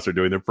Nikki Cross are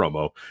doing their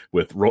promo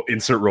with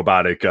insert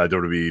robotic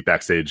WWE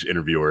backstage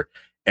interviewer,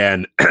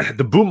 and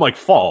the boom mic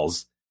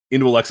falls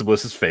into Alexa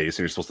Bliss's face, and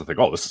you're supposed to think,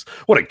 oh,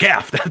 what a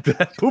gaffe,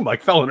 that boom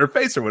mic fell in her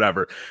face or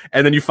whatever.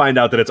 And then you find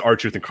out that it's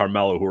R-Truth and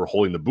Carmella who are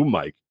holding the boom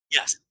mic.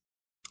 Yes.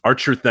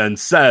 R-Truth then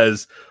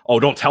says, oh,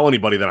 don't tell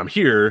anybody that I'm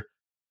here,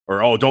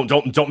 or oh,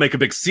 don't make a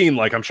big scene,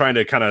 like I'm trying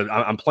to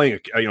I'm playing,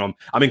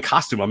 I'm in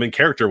costume, I'm in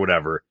character,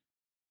 whatever.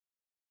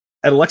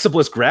 And Alexa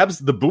Bliss grabs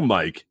the boom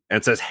mic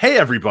and says, "Hey,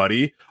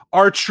 everybody,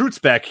 R-Truth's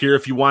back here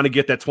if you want to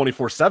get that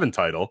 24/7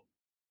 title."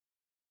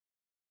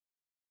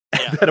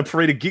 Yeah. And then a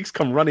parade of geeks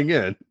come running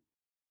in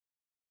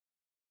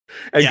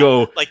and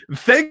go, like,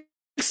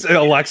 "Thanks,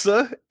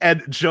 Alexa."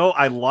 And Joe,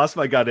 I lost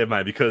my goddamn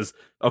mind because,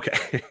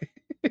 okay.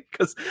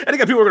 Because I think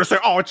people are going to say,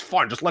 "Oh, it's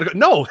fun. Just let it go."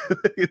 No,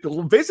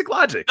 basic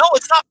logic. no,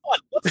 it's not fun.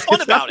 What's fun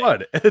It's about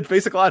not it? fun. It's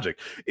basic logic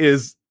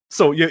is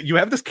so you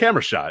have this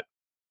camera shot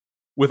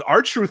with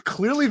R-Truth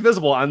clearly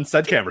visible on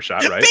said camera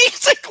shot, right?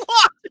 Basic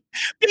logic.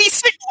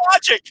 Basic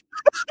logic.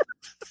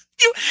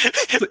 you,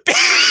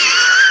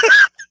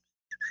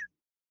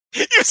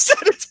 you said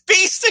it's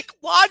basic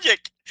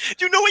logic.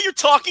 Do you know what you're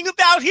talking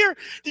about here?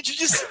 Did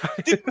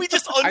we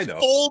just I know.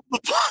 unfold the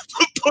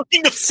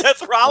booking of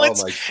Seth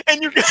Rollins? Oh my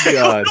and you're going to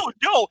go, God.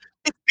 no,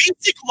 it's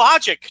basic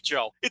logic,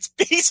 Joe. It's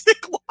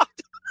basic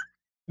logic.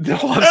 No,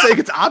 I'm saying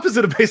it's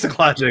opposite of basic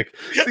logic.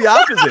 It's the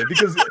opposite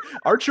because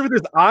R-Truth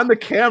is on the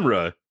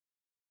camera.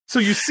 So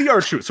you see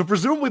R-Truth. So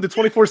presumably the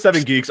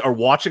 24/7 geeks are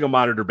watching a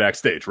monitor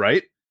backstage,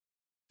 right?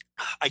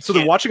 So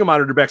they're watching a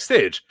monitor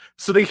backstage.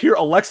 So they hear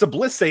Alexa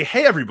Bliss say,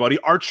 "Hey, everybody,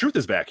 R-Truth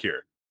is back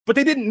here." But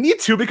they didn't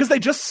need to because they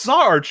just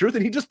saw R-Truth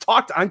and he just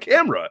talked on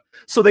camera.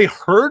 So they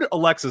heard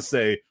Alexa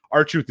say,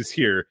 "R-Truth is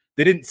here."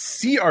 They didn't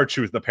see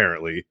R-Truth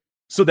apparently.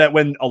 So that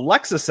when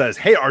Alexa says,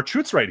 "Hey,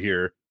 R-Truth's right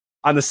here,"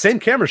 on the same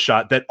camera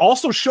shot that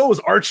also shows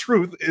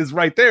R-Truth is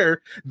right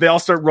there, they all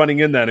start running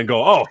in then and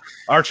go, "Oh,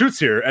 R-Truth's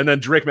here." And then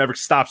Drake Maverick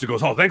stops and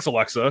goes, "Oh, thanks,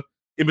 Alexa,"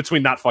 in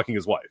between not fucking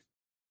his wife.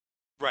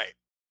 Right.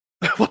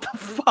 What the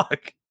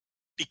fuck?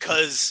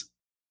 Because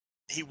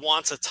he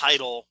wants a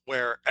title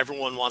where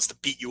everyone wants to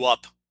beat you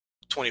up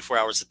 24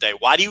 hours a day.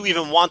 Why do you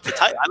even want the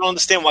title? I don't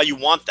understand why you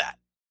want that.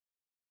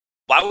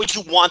 Why would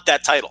you want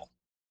that title?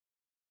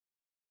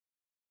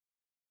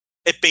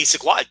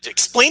 Basic logic.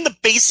 Explain the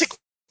basic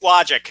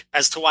logic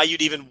as to why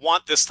you'd even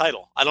want this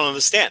title. I don't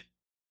understand.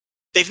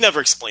 They've never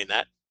explained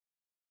that.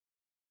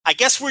 I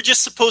guess we're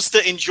just supposed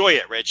to enjoy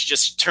it, Rich.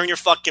 Just turn your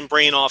fucking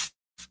brain off.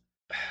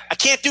 I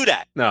can't do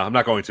that. No, I'm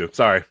not going to.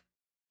 Sorry.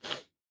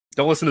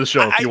 Don't listen to the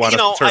show if you want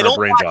to turn our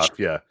brains off.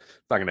 Yeah,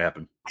 it's not going to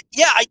happen.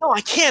 Yeah, I know. I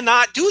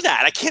cannot do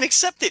that. I can't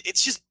accept it.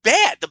 It's just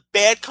bad. The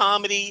bad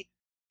comedy.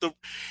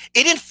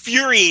 It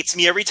infuriates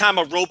me every time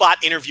a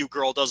robot interview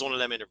girl does one of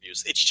them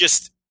interviews.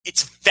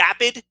 It's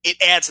vapid. It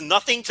adds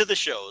nothing to the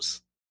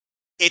shows.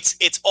 It's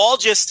just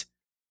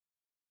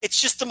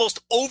the most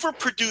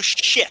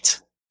overproduced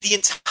shit.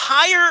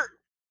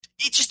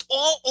 It's just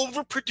all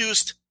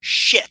overproduced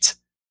shit.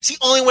 It's the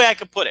only way I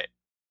can put it.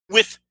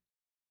 With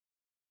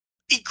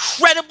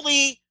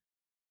incredibly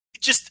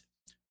just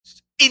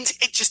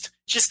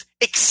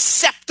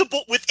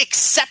acceptable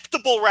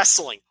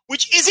wrestling,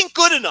 which isn't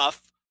good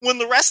enough when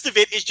the rest of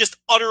it is just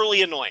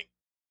utterly annoying.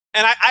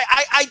 And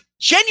I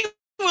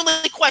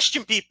genuinely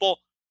question people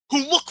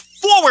who look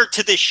forward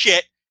to this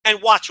shit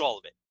and watch all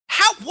of it.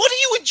 What are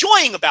you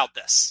enjoying about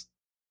this?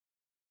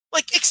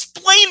 Like,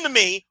 explain to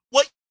me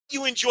what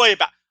you enjoy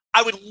about.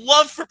 I would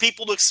love for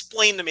people to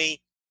explain to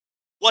me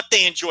what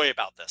they enjoy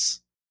about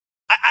this.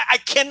 I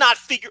cannot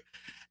figure.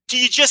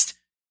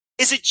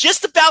 Is it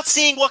just about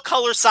seeing what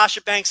color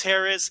Sasha Banks'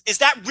 hair is? Is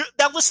that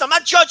listen, I'm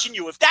not judging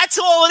you. If that's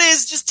all it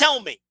is, just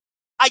tell me.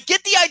 I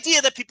get the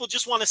idea that people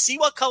just want to see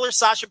what color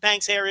Sasha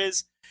Banks' hair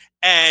is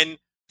and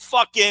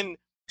fucking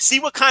see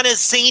what kind of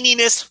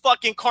zaniness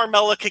fucking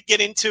Carmella could get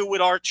into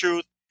with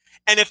R-Truth.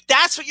 And if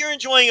that's what you're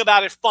enjoying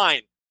about it,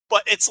 fine.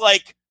 But it's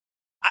like,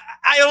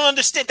 I don't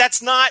understand.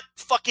 It's not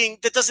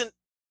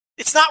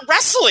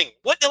wrestling.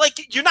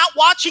 You're not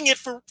watching it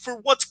for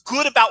what's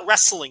good about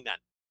wrestling then.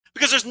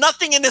 Because there's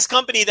nothing in this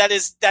company that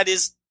is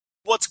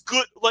what's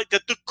good. Like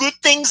the good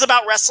things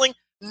about wrestling,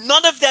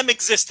 none of them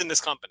exist in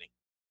this company.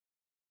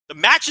 The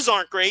matches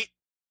aren't great.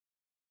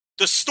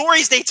 The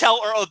stories they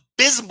tell are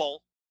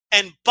abysmal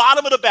and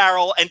bottom of the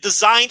barrel and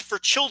designed for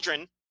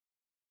children.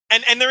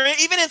 And they're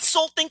even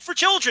insulting for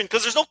children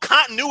because there's no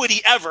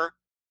continuity ever.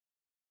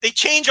 They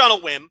change on a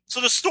whim.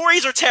 So the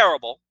stories are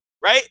terrible,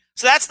 right?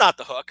 So that's not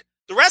the hook.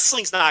 The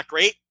wrestling's not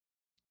great.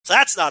 So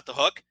that's not the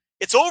hook.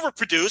 It's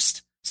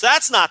overproduced. So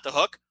that's not the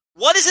hook.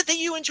 What is it that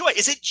you enjoy?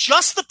 Is it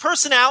just the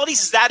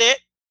personalities? Is that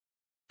it?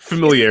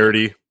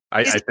 Familiarity,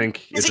 I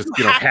think. It's just,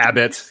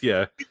 habit.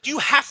 Yeah. Do you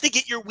have to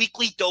get your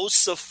weekly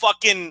dose of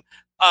fucking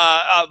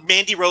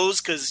Mandy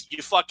Rose because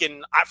you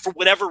fucking, for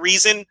whatever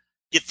reason,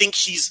 you think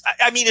she's...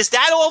 I mean, is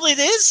that all it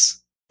is?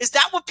 Is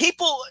that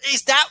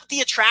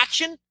the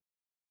attraction?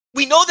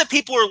 We know that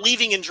people are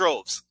leaving in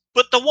droves,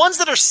 but the ones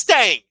that are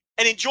staying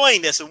and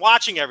enjoying this and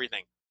watching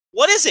everything,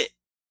 what is it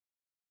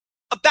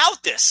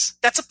about this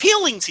that's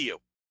appealing to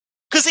you?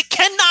 Because it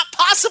cannot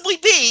possibly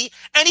be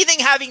anything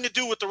having to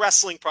do with the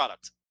wrestling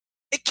product.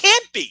 It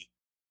can't be.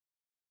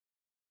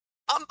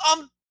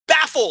 I'm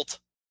baffled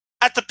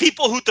at the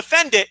people who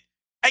defend it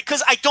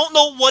because I don't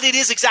know what it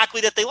is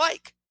exactly that they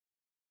like.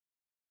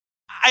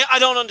 I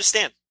don't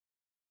understand.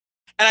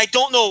 And I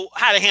don't know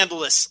how to handle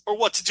this or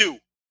what to do.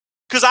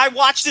 Because I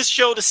watched this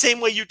show the same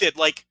way you did.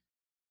 Like,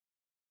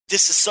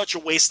 this is such a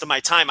waste of my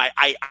time.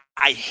 I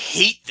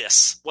hate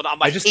this.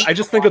 I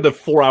just think of the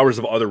 4 hours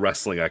of other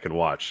wrestling I can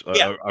watch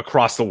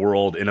across the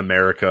world, in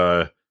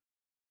America,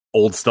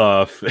 old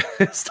stuff,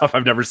 stuff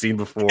I've never seen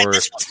before. And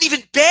this wasn't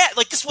even bad.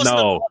 Like, this wasn't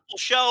a normal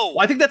show.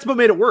 Well, I think that's what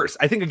made it worse.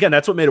 I think, again,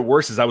 that's what made it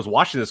worse is I was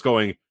watching this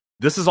going,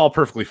 this is all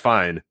perfectly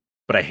fine,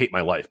 but I hate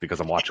my life because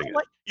I'm watching it.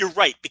 You're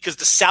right, because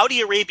the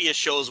Saudi Arabia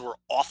shows were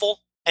awful,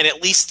 and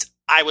at least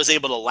I was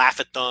able to laugh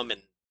at them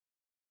and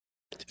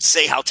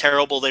say how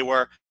terrible they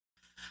were.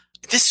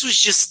 This was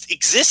just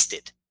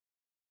existed.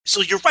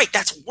 So you're right,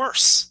 that's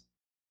worse.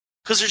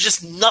 Because there's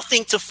just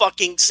nothing to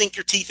fucking sink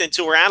your teeth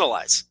into or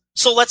analyze.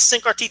 So let's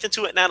sink our teeth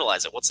into it and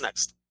analyze it. What's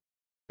next?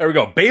 There we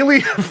go.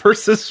 Bayley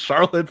versus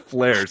Charlotte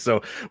Flair.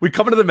 So we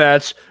come into the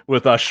match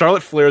with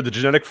Charlotte Flair, the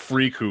genetic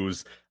freak,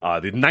 who's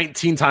the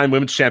 19-time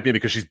women's champion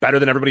because she's better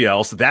than everybody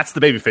else. That's the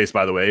babyface,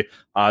 by the way.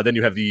 Then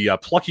you have the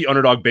plucky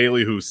underdog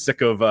Bayley, who's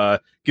sick of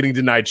getting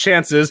denied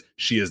chances.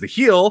 She is the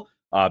heel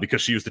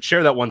because she used the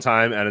chair that one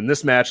time. And in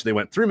this match, they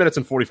went 3 minutes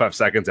and 45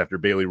 seconds after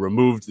Bayley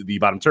removed the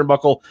bottom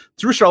turnbuckle,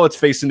 threw Charlotte's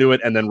face into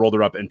it, and then rolled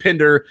her up and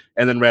pinned her,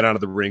 and then ran out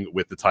of the ring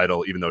with the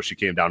title, even though she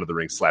came down to the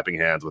ring slapping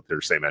hands with her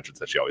same entrance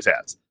that she always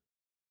has.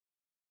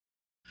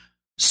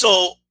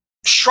 So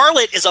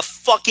Charlotte is a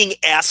fucking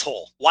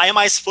asshole. Why am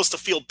I supposed to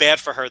feel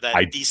bad for her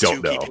that these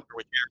two people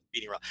were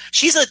beating her?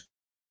 Charlotte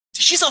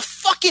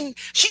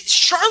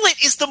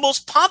is the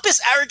most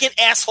pompous, arrogant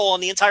asshole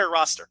on the entire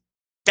roster.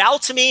 Bow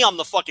to me, I'm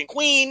the fucking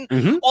queen.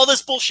 All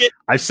this bullshit.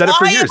 I've said it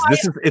for years.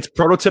 It's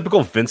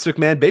prototypical Vince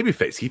McMahon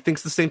babyface. He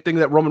thinks the same thing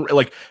that Roman.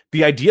 Like,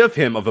 the idea of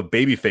him of a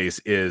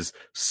babyface is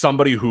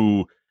somebody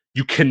who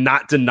you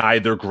cannot deny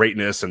their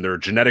greatness, and they're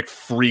genetic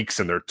freaks,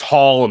 and they're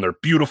tall, and they're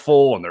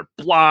beautiful, and they're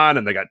blonde,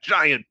 and they got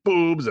giant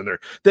boobs, and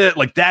they're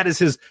like, that is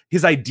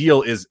his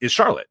ideal is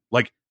Charlotte.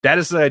 Like, that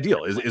is the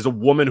ideal is a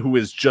woman who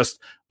is just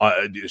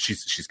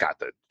she's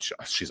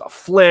a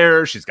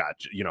flair. She's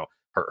got,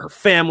 her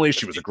family.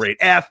 She was a great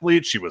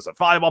athlete. She was a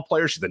volleyball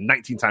player. She's a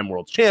 19-time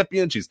world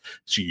champion.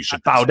 She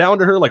should bow down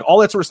to her. Like, all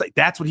that sort of stuff.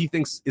 That's what he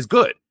thinks is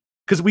good.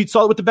 Because we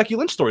saw it with the Becky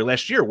Lynch story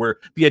last year, where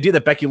the idea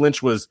that Becky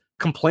Lynch was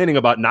complaining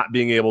about not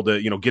being able to,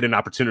 get an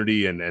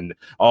opportunity and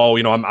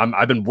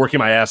I've been working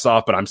my ass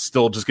off, but I'm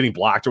still just getting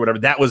blocked or whatever.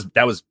 That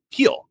was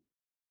heel,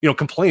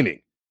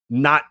 complaining,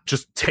 not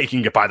just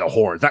taking it by the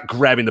horns, not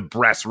grabbing the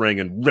brass ring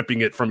and ripping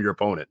it from your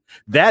opponent.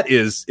 That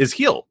is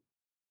heel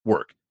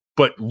work.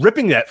 But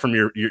ripping that from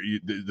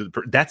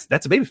that's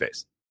a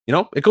babyface.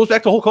 It goes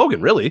back to Hulk Hogan,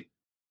 really.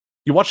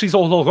 You watch these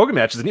old Hulk Hogan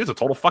matches, and he was a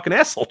total fucking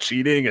asshole,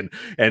 cheating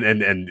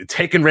and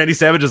taking Randy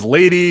Savage's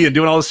lady and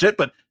doing all this shit.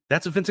 But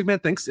that's what Vince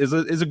McMahon thinks is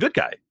a good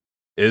guy,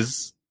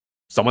 is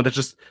someone that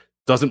just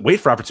doesn't wait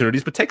for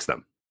opportunities but takes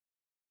them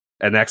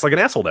and acts like an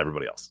asshole to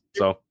everybody else.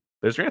 So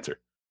there's your answer.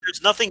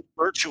 There's nothing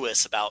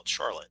virtuous about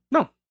Charlotte.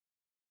 No,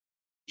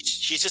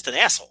 she's just an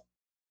asshole.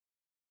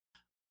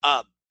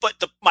 But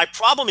my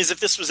problem is, if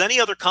this was any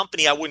other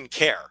company, I wouldn't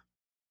care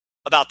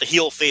about the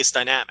heel face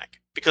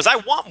dynamic, because I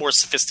want more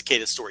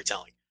sophisticated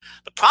storytelling.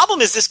 The problem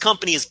is, this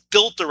company is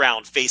built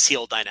around face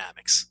heel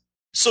dynamics.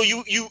 So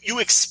you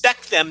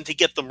expect them to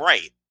get them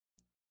right,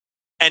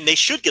 and they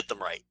should get them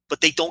right,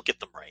 but they don't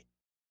get them right.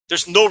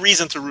 There's no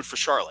reason to root for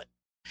Charlotte.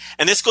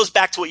 And this goes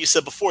back to what you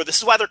said before. This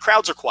is why their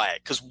crowds are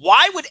quiet, because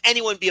why would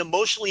anyone be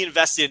emotionally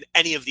invested in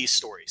any of these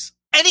stories?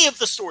 Any of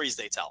the stories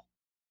they tell?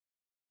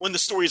 When the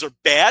stories are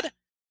bad,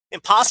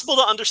 impossible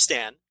to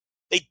understand,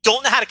 they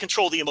don't know how to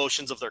control the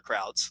emotions of their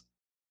crowds,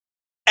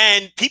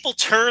 and people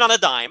turn on a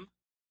dime.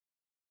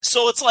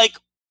 So it's like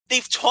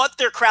they've taught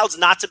their crowds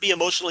not to be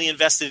emotionally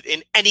invested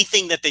in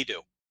anything that they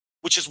do,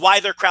 which is why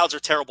their crowds are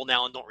terrible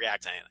now and don't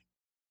react to anything.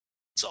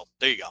 So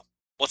there you go.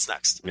 What's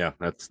next? Yeah,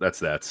 that's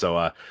that.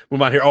 So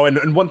move on here. Oh,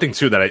 and one thing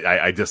too that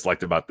I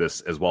disliked about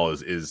this as well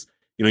is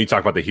you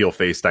talk about the heel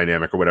face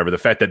dynamic or whatever. The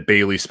fact that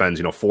Bayley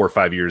spends 4 or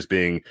 5 years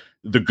being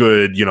the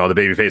good, the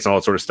baby face and all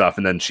that sort of stuff,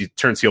 and then she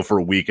turns heel for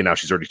a week, and now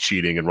she's already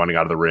cheating and running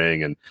out of the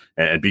ring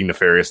and being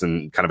nefarious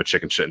and kind of a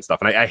chicken shit and stuff.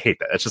 And I hate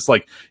that. It's just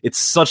like, it's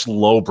such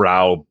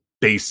lowbrow,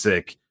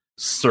 basic,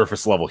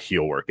 surface level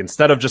heel work,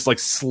 instead of just like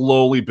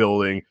slowly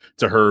building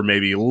to her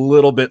maybe a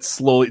little bit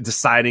slowly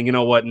deciding, I'm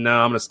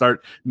going to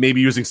start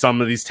maybe using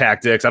some of these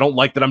tactics. I don't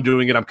like that I'm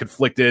doing it. I'm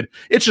conflicted.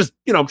 It's just,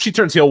 she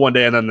turns heel one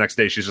day, and then the next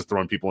day she's just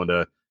throwing people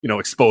into,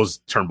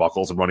 exposed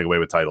turnbuckles and running away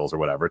with titles or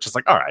whatever. It's just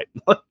like, all right,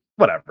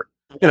 whatever.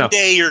 One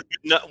day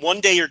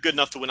you're good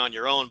enough to win on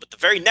your own, but the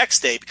very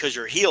next day, because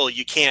you're heel,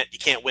 you can't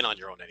win on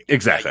your own anymore.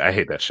 Exactly. Right? I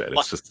hate that shit.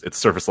 It's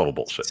surface level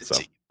bullshit.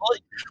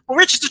 Well,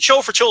 Rich is a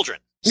show for children.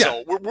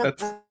 So we're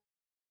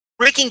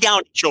breaking down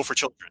a show for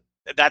children.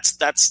 That's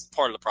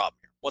part of the problem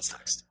here. What's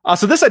next?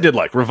 So this I did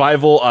like.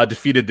 Revival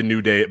defeated the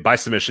New Day by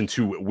submission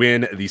to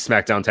win the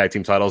SmackDown Tag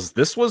Team titles.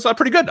 This was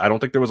pretty good. I don't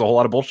think there was a whole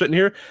lot of bullshit in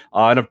here,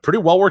 and a pretty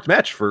well-worked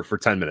match for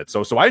 10 minutes.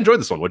 So I enjoyed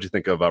this one. What'd you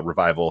think of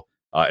Revival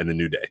and the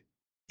New Day?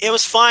 It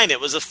was fine.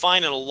 It was a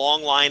fine and a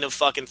long line of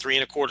fucking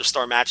 3.25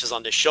 star matches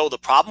on this show. The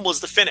problem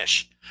was the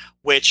finish,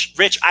 which,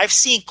 Rich, I've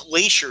seen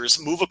glaciers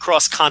move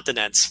across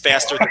continents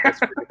faster than this.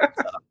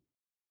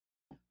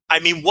 I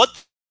mean, what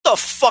the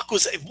fuck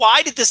was it?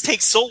 Why did this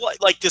take so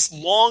like this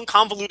long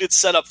convoluted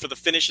setup for the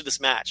finish of this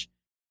match?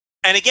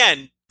 And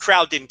again,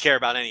 crowd didn't care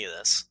about any of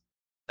this.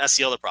 That's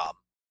the other problem.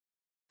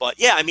 But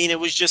yeah, I mean, it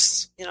was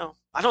just,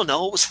 I don't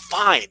know, it was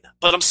fine.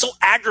 But I'm so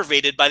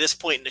aggravated by this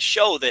point in the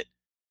show that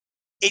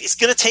it's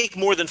going to take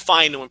more than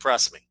fine to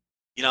impress me,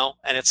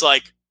 And it's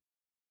like,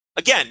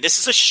 again, this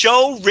is a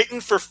show written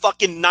for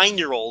fucking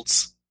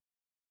 9-year-olds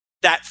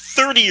that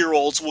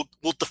 30-year-olds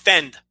will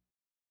defend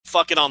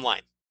fucking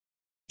online,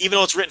 even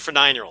though it's written for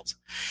 9-year-olds.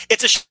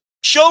 It's a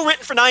show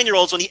written for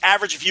 9-year-olds when the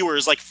average viewer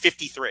is like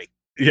 53.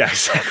 Yeah,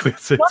 exactly.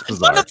 It's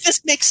none of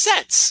this makes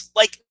sense.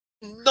 Like,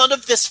 none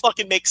of this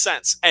fucking makes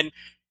sense.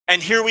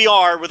 And here we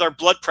are with our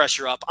blood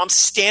pressure up. I'm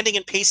standing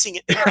and pacing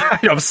it.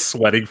 I'm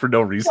sweating for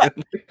no reason.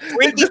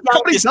 Yeah.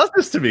 Nobody does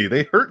this to me.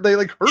 They hurt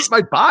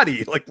my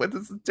body. Like, what?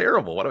 This is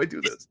terrible. Why do I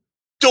do this?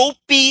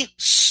 Dopey,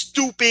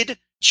 stupid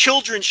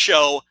children's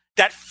show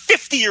that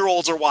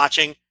 50-year-olds are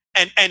watching,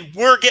 and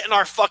we're getting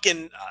our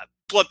fucking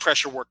blood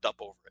pressure worked up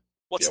over it.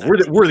 What's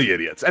that? We're the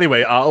idiots.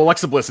 Anyway,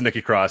 Alexa Bliss and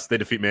Nikki Cross, they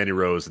defeat Mandy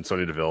Rose and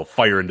Sonya Deville,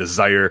 Fire and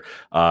Desire,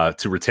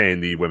 to retain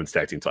the women's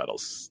tag team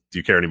titles. Do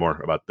you care anymore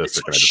about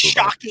this? It's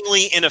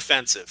shockingly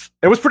inoffensive.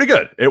 It was pretty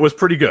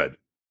good.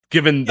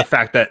 Given the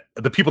fact that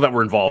the people that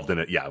were involved in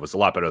it, it was a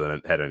lot better than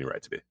it had any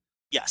right to be.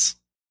 Yes.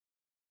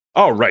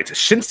 All right,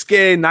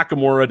 Shinsuke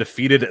Nakamura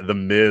defeated The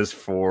Miz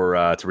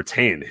to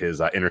retain his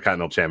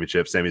Intercontinental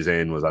Championship. Sami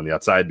Zayn was on the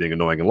outside being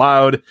annoying and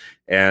loud.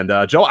 And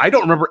Joe, I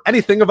don't remember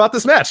anything about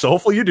this match, so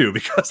hopefully you do,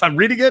 because I'm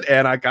reading it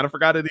and I kind of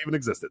forgot it even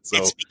existed. So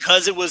it's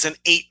because it was an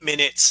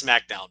 8-minute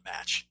SmackDown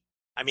match.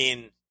 I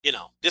mean,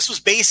 this was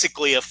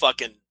basically a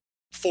fucking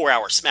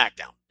 4-hour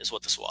SmackDown is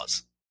what this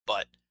was.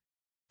 But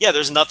yeah,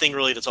 there's nothing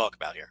really to talk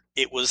about here.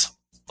 It was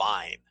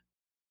fine.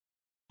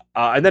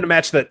 And then a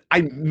match that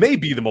may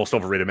be the most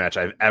overrated match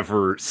I've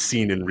ever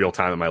seen in real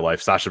time in my life.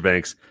 Sasha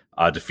Banks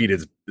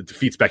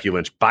defeats Becky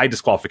Lynch by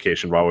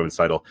disqualification, Raw Women's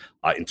title,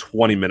 in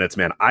 20 minutes.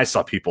 Man, I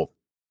saw people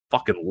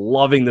fucking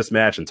loving this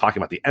match and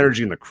talking about the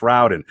energy in the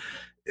crowd. And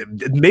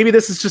maybe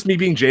this is just me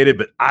being jaded,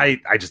 but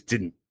I just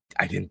didn't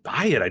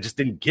buy it. I just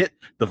didn't get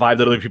the vibe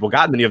that other people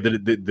got. And then you have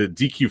the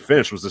DQ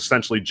finish was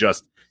essentially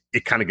just,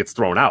 it kind of gets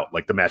thrown out.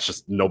 Like the match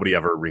just, nobody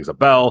ever rings a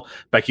bell.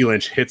 Becky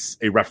Lynch hits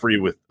a referee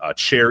with a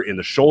chair in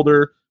the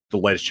shoulder, the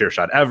lightest chair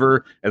shot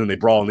ever, and then they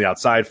brawl on the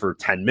outside for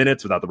 10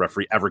 minutes without the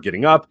referee ever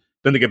getting up.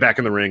 Then they get back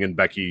in the ring, and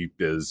Becky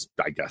is,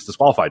 I guess,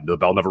 disqualified. The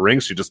bell never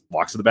rings. She just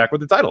walks to the back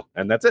with the title,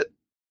 and that's it.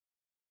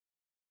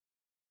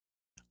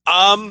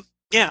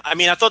 Yeah, I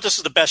mean, I thought this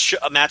was the best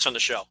match on the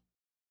show.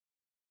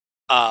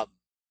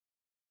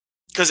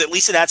 Because at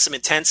least it had some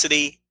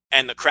intensity,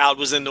 and the crowd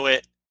was into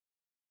it,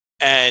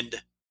 and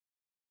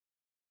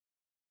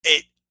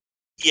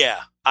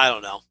I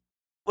don't know.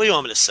 What do you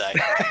want me to say?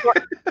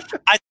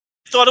 I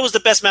thought it was the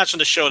best match on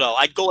the show, though.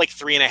 I'd go like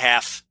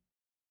 3.5,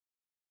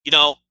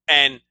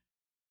 and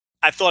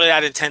I thought it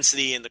had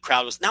intensity and the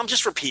crowd was. Now I'm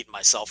just repeating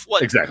myself.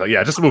 What exactly?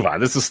 Yeah, just move on.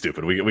 This is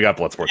stupid. We got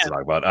Bloodsport to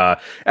talk about.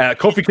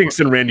 Kofi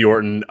Kingston, Randy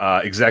Orton.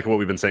 Exactly what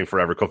we've been saying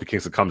forever. Kofi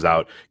Kingston comes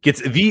out,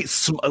 gets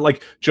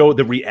Joe.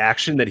 The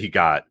reaction that he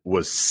got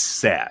was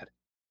sad.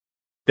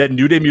 That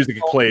New Day music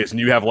plays, and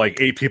you have like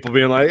 8 people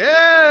being like,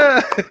 "Yeah,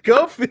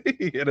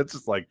 Kofi," and it's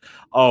just like,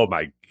 "Oh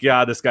my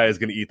god, this guy is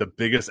going to eat the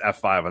biggest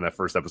F5 on that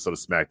first episode of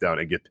SmackDown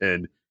and get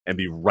pinned and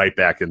be right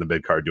back in the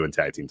mid card doing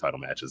tag team title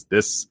matches."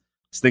 This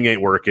thing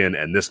ain't working,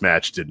 and this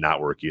match did not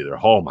work either.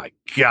 Oh my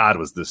god,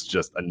 was this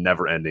just a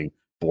never-ending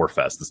bore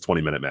fest? This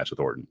 20-minute match with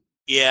Orton.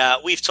 Yeah,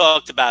 we've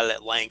talked about it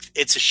at length.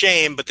 It's a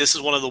shame, but this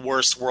is one of the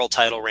worst world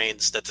title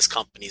reigns that this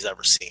company's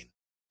ever seen.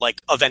 Like,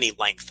 of any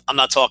length. I'm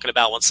not talking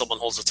about when someone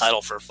holds the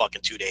title for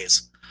fucking 2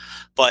 days.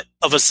 But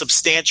of a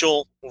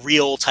substantial,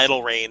 real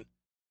title reign,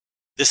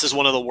 this is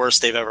one of the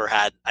worst they've ever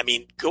had. I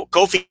mean,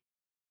 Kofi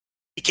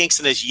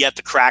Kingston has yet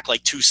to crack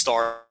like 2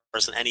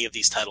 stars in any of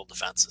these title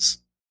defenses.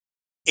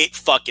 It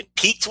fucking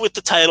peaked with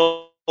the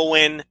title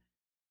win,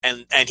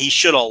 and he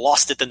should have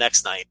lost it the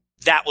next night.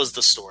 That was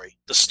the story.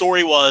 The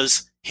story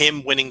was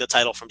him winning the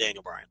title from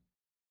Daniel Bryan.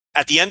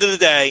 At the end of the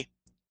day,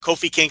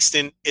 Kofi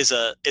Kingston is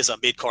a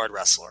mid-card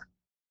wrestler.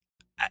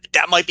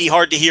 That might be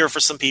hard to hear for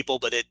some people,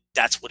 but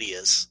that's what he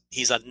is.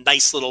 He's a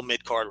nice little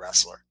mid-card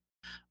wrestler.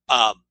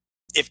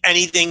 If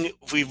anything,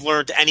 if we've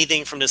learned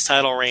anything from this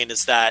title reign,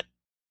 is that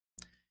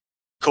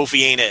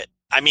Kofi ain't it.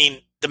 I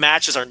mean, the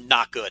matches are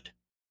not good.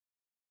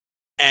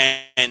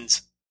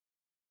 And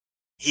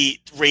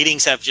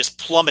ratings have just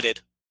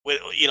plummeted,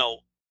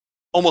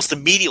 almost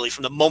immediately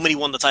from the moment he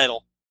won the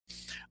title.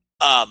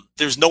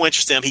 There's no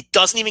interest in him. He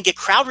doesn't even get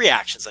crowd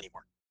reactions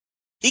anymore.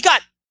 He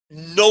got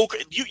no.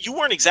 You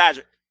weren't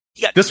exaggerating.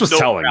 This was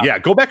telling. Crowd. Yeah,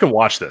 go back and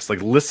watch this.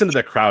 Like, listen to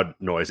the crowd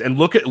noise and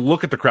look at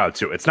the crowd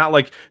too. It's not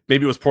like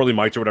maybe it was poorly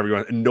mic'd or whatever you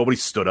want. And nobody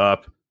stood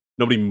up,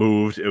 nobody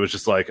moved. It was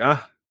just like,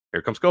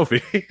 here comes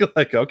Kofi.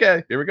 Like,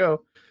 okay, here we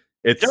go.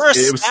 It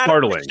was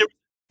startling.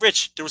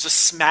 Rich, there was a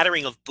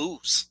smattering of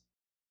boos.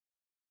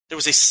 There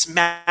was a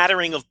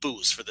smattering of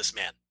boos for this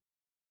man.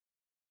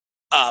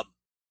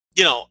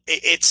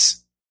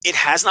 It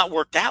has not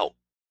worked out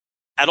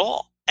at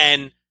all.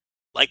 And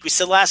like we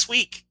said last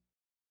week,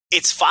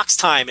 it's Fox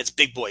time. It's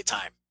big boy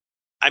time.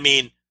 I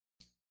mean,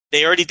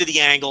 they already did the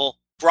angle.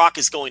 Brock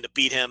is going to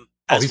beat him.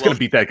 Oh, he's going to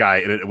beat that guy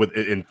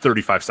in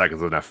 35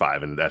 seconds with an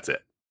F5, and that's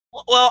it.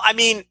 Well, I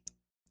mean,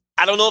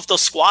 I don't know if they'll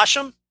squash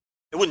him.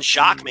 It wouldn't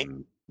shock me.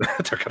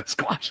 They're going to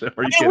squash him.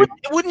 Are you kidding?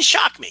 It wouldn't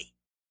shock me.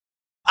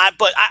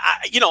 But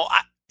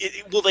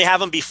will they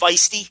have him be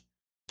feisty?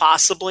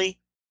 Possibly.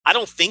 I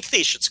don't think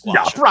they should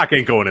squash him. Brock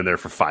ain't going in there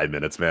for 5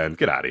 minutes, man.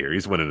 Get out of here.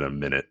 He's winning in a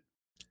minute.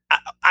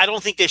 I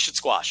don't think they should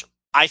squash him.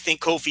 I think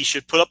Kofi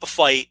should put up a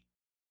fight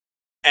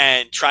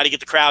and try to get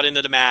the crowd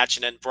into the match,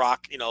 and then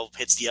Brock,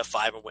 hits the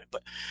F5 and win.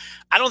 But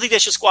I don't think they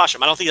should squash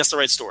him. I don't think that's the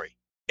right story.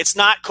 It's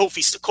not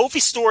Kofi's.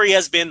 Kofi's story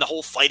has been the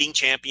whole fighting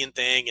champion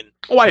thing. And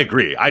I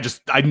agree.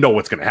 I know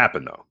what's going to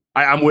happen, though.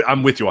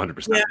 I'm with you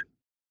 100%. Yeah.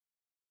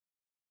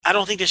 I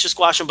don't think they should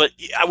squash him, but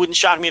I wouldn't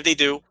shock me if they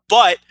do.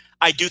 But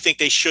I do think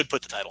they should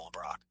put the title on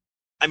Brock.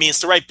 I mean,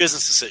 it's the right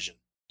business decision.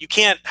 You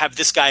can't have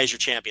this guy as your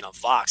champion on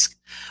Fox.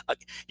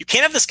 You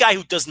can't have this guy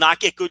who does not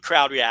get good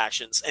crowd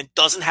reactions and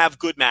doesn't have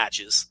good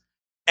matches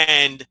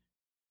and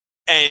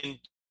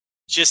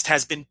just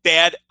has been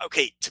bad.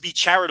 Okay, to be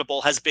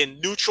charitable, has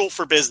been neutral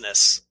for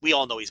business. We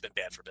all know he's been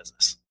bad for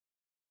business.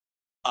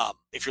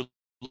 If you're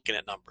looking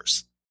at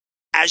numbers.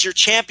 As your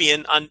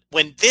champion,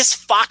 when this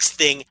Fox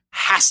thing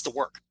has to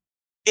work.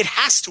 It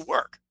has to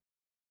work.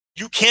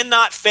 You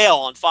cannot fail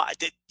on Fox.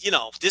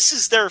 This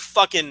is their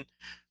fucking...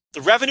 The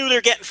revenue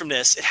they're getting from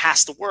this, it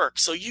has to work.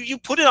 So you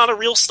put it on a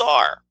real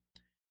star.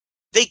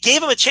 They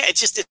gave him a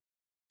chance. It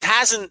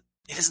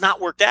has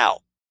not worked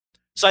out.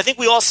 So I think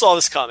we all saw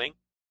this coming,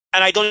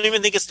 and I don't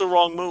even think it's the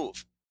wrong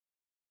move.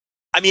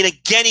 I mean,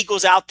 again, he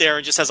goes out there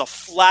and just has a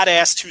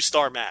flat-ass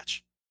 2-star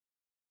match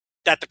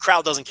that the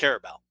crowd doesn't care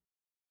about.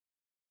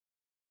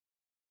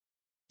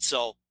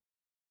 So,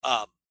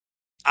 I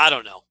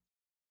don't know.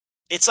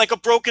 It's like a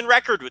broken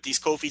record with these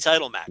Kofi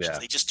title matches. Yeah.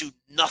 They just do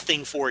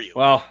nothing for you.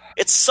 Well,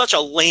 it's such a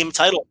lame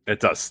title.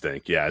 It does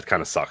stink. Yeah, it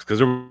kind of sucks because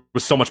there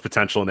was so much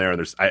potential in there.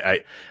 And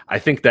I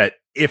think that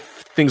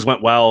if things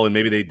went well and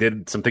maybe they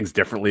did some things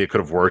differently, it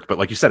could have worked. But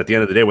like you said, at the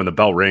end of the day, when the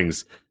bell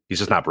rings, he's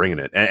just not bringing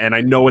it. And I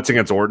know it's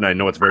against Orton. I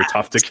know it's very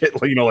tough to get,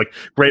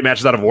 great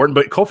matches out of Orton.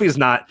 But Kofi is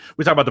not.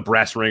 We talk about the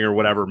brass ring or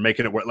whatever,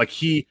 making it work. I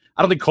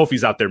don't think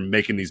Kofi's out there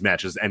making these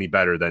matches any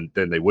better than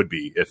they would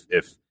be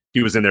if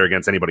he was in there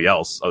against anybody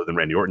else other than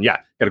Randy Orton. Yeah,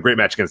 got a great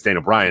match against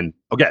Daniel Bryan.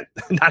 Again,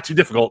 not too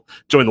difficult.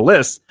 Join the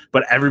list,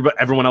 but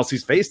everyone else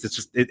he's faced,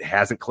 it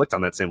hasn't clicked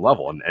on that same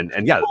level. And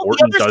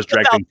Orton does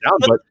drag things down,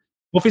 but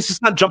Kofi's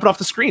just not jumping off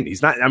the screen.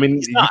 He's not. I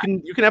mean,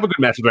 you can have a good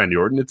match with Randy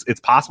Orton. It's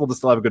possible to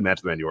still have a good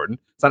match with Randy Orton.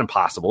 It's not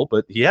impossible,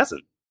 but he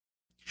hasn't.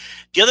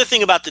 The other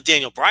thing about the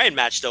Daniel Bryan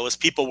match, though, is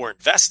people were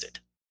invested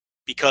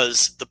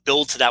because the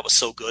build to that was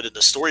so good and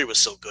the story was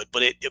so good.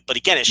 But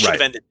again, it should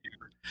have ended there.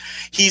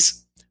 He's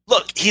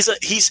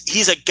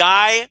a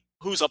guy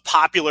who's a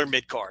popular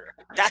mid-carder.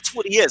 That's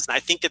what he is. And I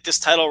think that this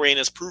title reign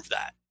has proved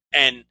that.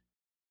 And,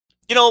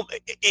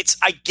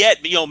 I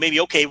get, maybe,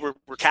 okay, we're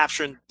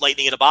capturing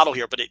lightning in a bottle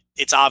here, but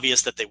it's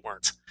obvious that they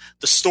weren't.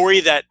 The story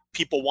that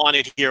people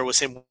wanted here was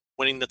him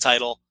winning the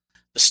title.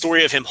 The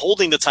story of him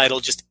holding the title,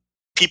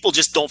 people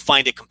just don't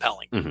find it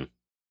compelling. Mm-hmm.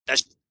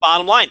 That's the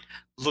bottom line.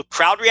 Look,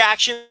 crowd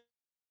reactions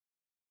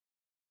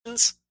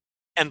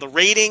and the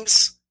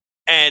ratings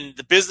and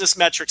the business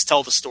metrics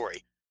tell the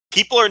story.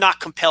 People are not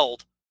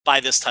compelled by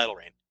this title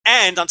reign.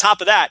 And on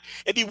top of that,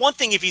 it'd be one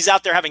thing if he's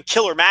out there having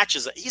killer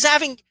matches. He's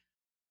having,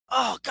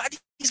 oh God,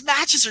 these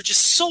matches are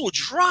just so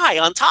dry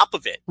on top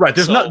of it. Right.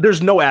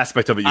 There's no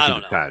aspect of it you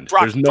can defend.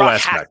 There's no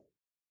aspect.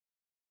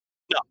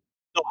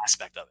 No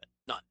aspect of it.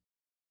 None.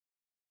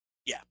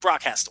 Yeah,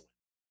 Brock has to win.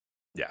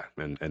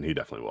 Yeah, and he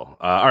definitely will.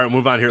 All right,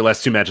 move on here.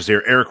 Last two matches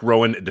here. Eric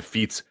Rowan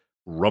defeats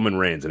Roman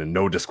Reigns in a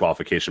no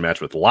disqualification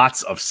match with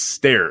lots of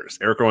stairs.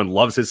 Eric Rowan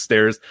loves his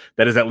stairs.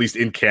 That is at least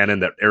in canon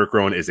that Eric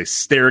Rowan is a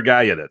stair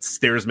guy. Yeah, that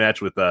stairs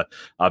match with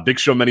Big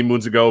Show many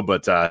moons ago,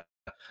 but a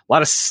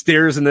lot of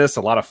stairs in this,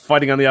 a lot of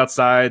fighting on the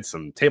outside,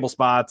 some table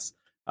spots.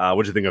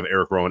 What do you think of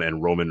Eric Rowan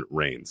and Roman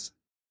Reigns?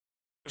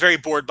 Very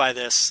bored by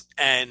this.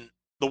 And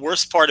the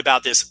worst part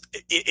about this,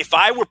 if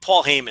I were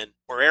Paul Heyman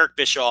or Eric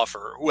Bischoff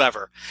or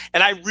whoever,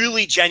 and I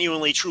really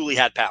genuinely, truly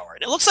had power,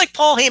 and it looks like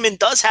Paul Heyman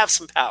does have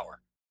some power.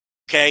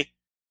 Okay.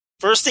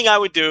 First thing I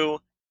would do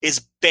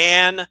is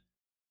ban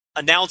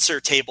announcer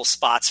table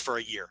spots for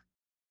a year.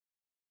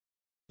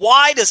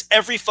 Why does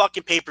every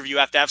fucking pay-per-view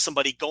have to have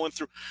somebody going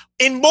through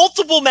in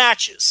multiple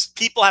matches?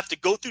 People have to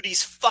go through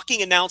these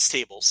fucking announce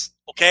tables.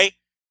 Okay.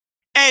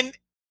 And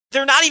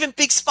they're not even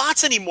big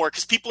spots anymore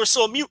because people are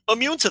so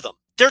immune to them.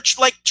 They're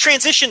like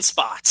transition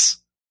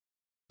spots,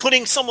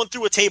 putting someone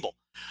through a table.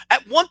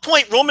 At one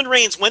point, Roman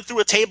Reigns went through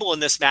a table in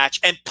this match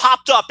and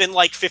popped up in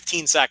like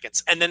 15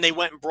 seconds, and then they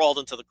went and brawled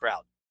into the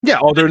crowd. Yeah,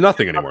 they're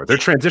nothing anymore. They're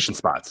transition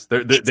spots.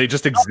 They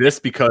just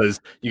exist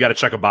because you got to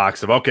check a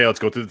box of, okay, let's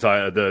go through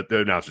the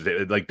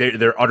announcers. Like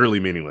they're utterly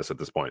meaningless at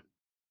this point.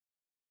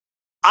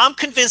 I'm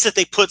convinced that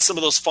they put some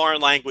of those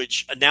foreign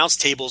language announce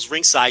tables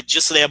ringside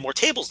just so they have more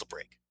tables to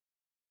break.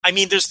 I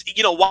mean,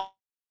 why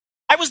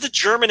was the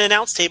German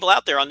announce table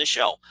out there on this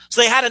show? So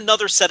they had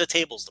another set of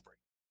tables to break.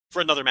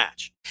 for another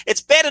match.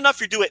 It's bad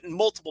enough you do it in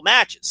multiple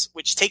matches,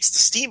 which takes the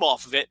steam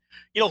off of it.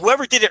 You know,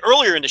 whoever did it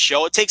earlier in the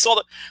show, it takes all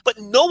the, but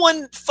no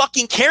one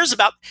fucking cares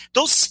about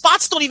those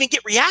spots. Don't even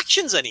get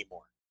reactions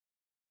anymore.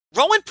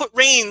 Rowan put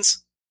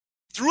Reigns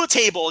through a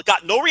table, it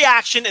got no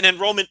reaction, and then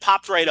Roman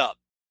popped right up.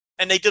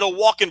 And they did a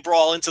walk-in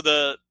brawl into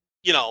the,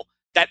 you know,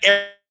 that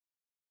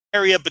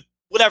area, but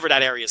whatever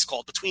that area is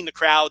called, between the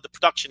crowd, the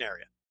production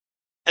area.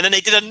 And then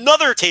they did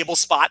another table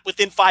spot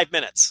within 5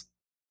 minutes.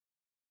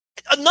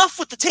 Enough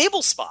with the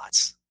table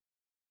spots.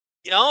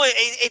 You know,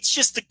 it's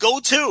just the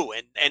go-to.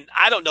 And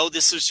I don't know,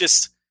 this was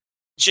just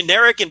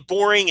generic and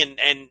boring,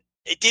 and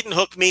it didn't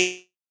hook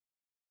me.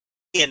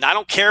 And I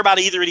don't care about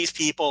either of these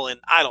people, and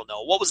I don't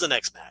know. What was the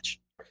next match?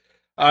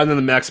 And then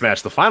the next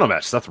match, the final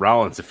match, Seth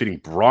Rollins defeating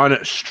Braun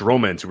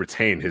Strowman to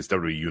retain his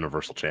WWE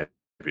Universal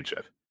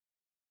Championship.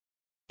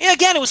 Yeah,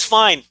 again, it was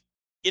fine.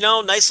 You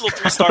know, nice little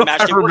 3-star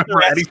match.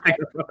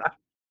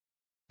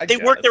 They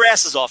worked their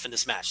asses off in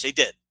this match. They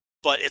did.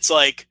 But it's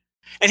like,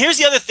 and here's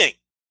the other thing.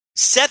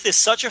 Seth is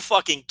such a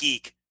fucking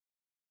geek.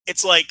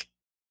 It's like,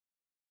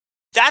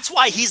 that's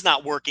why he's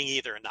not working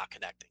either and not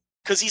connecting.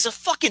 Because he's a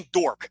fucking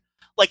dork.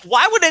 Like,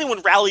 why would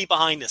anyone rally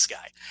behind this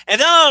guy?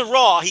 And then on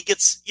Raw, he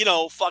gets, you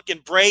know,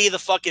 fucking Bray, the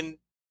fucking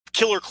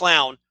killer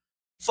clown,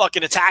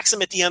 fucking attacks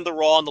him at the end of the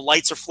Raw, and the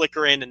lights are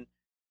flickering,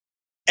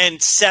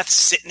 and Seth's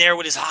sitting there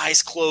with his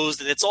eyes closed,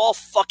 and it's all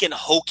fucking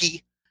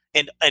hokey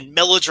and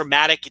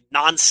melodramatic and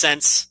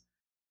nonsense.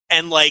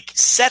 And, like,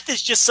 Seth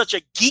is just such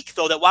a geek,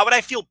 though, that why would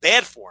I feel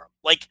bad for him?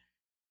 Like,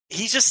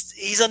 he's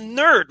a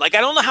nerd. Like,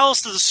 I don't know how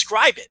else to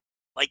describe it.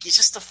 Like, he's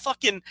just a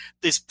fucking,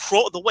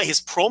 the way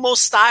his promo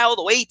style,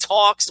 the way he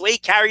talks, the way he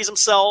carries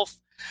himself.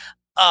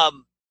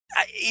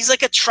 He's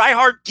like a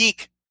try-hard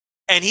geek,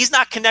 and he's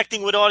not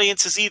connecting with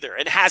audiences either,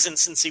 and hasn't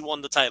since he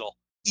won the title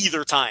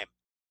either time.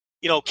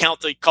 You know,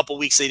 count the couple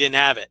weeks they didn't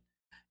have it.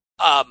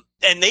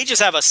 And they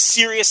just have a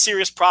serious,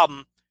 serious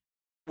problem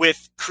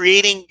with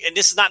creating, and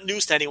this is not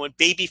news to anyone,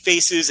 baby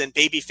faces and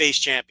baby face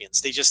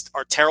champions. They just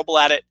are terrible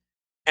at it,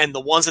 and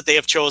the ones that they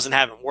have chosen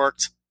haven't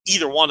worked,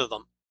 either one of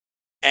them.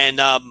 And,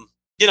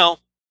 you know,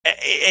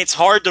 it's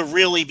hard to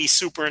really be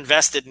super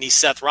invested in these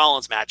Seth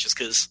Rollins matches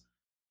because,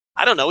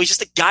 I don't know, he's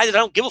just a guy that I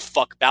don't give a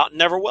fuck about and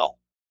never will.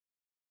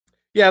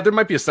 Yeah, there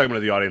might be a segment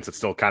of the audience that's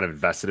still kind of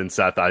invested in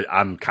Seth.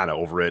 I'm kind of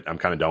over it. I'm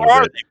kind of done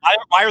with it.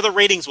 Why are the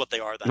ratings what they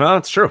are then? No,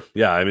 it's true.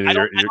 Yeah, I mean,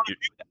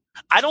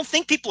 I don't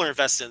think people are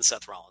invested in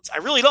Seth Rollins. I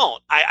really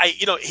don't.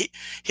 You know,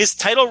 his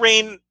title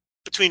reign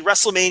between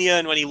WrestleMania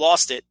and when he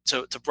lost it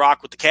to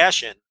Brock with the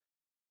cash-in,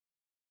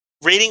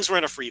 ratings were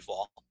in a free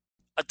fall.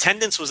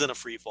 Attendance was in a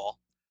free fall.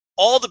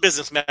 All the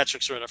business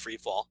metrics are in a free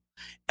fall.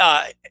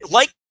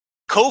 Like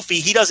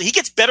Kofi, he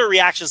gets better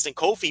reactions than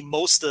Kofi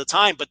most of the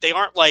time, but they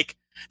aren't like,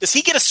 does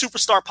he get a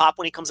superstar pop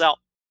when he comes out?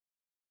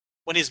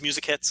 When his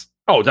music hits?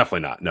 Oh,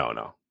 definitely not.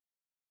 No.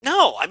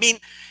 No, I mean,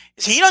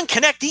 he doesn't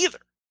connect either.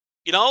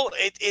 You know,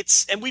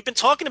 and we've been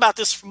talking about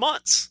this for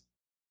months.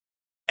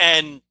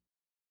 And,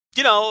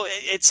 you know,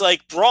 it's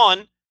like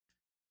Braun,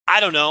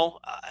 I don't know,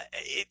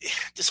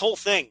 this whole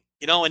thing,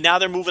 you know, and now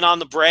they're moving on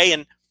to Bray.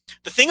 And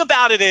the thing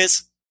about it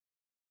is,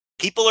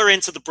 people are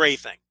into the Bray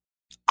thing.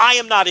 I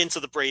am not into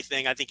the Bray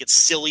thing. I think it's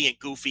silly and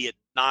goofy and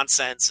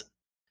nonsense.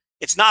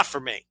 It's not for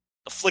me.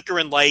 The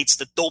flickering lights,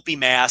 the dopey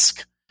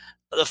mask,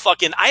 the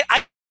fucking,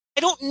 I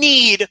don't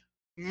need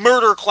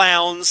murder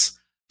clowns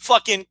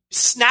fucking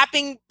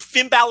snapping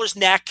Finn Balor's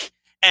neck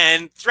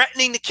and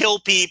threatening to kill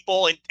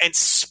people and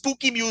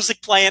spooky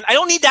music playing. I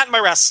don't need that in my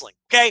wrestling,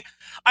 okay?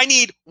 I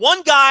need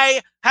one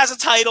guy has a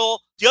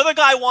title, the other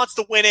guy wants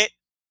to win it,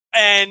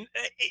 and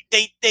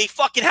they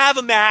fucking have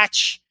a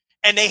match,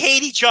 and they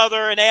hate each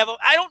other, and I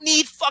don't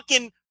need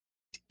fucking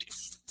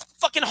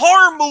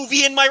horror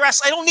movie in my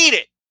wrestling. I don't need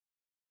it.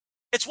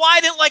 It's why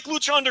I didn't like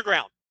Lucha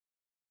Underground.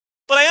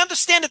 But I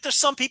understand that there's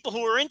some people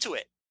who are into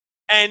it.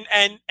 And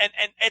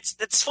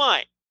it's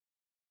fine.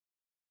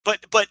 But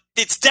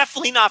it's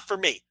definitely not for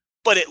me.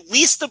 But at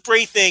least the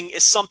Bray thing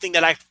is something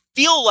that I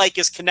feel like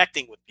is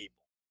connecting with people.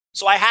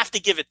 So I have to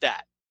give it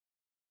that.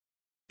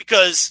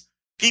 Because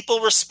people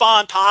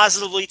respond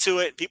positively to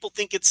it. People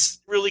think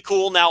it's really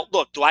cool. Now,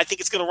 look, do I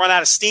think it's going to run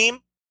out of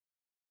steam?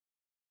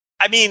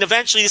 I mean,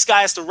 eventually this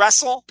guy has to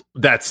wrestle.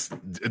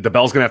 The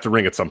bell's going to have to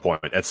ring at some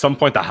point. At some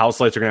point, the house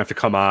lights are going to have to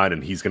come on,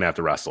 and he's going to have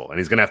to wrestle. And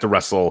he's going to have to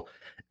wrestle.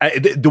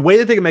 The way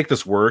that they can make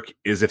this work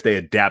is if they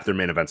adapt their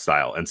main event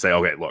style and say,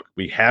 okay, look,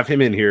 we have him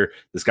in here.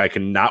 This guy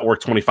cannot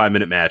work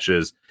 25-minute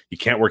matches. He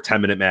can't work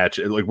 10-minute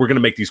matches. Like, we're going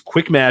to make these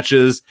quick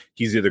matches.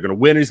 He's either going to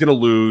win or he's going to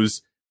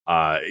lose.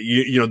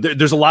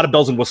 There's a lot of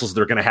bells and whistles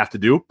they're going to have to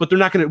do, but they're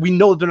not going to. We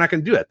know they're not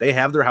going to do that. They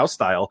have their house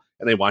style,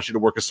 and they want you to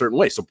work a certain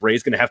way. So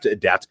Bray's going to have to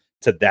adapt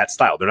to that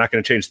style. They're not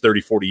going to change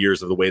 30, 40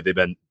 years of the way they've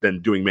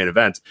been doing main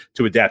events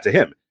to adapt to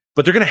him.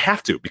 But they're going to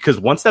have to, because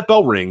once that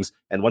bell rings,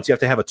 and once you have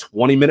to have a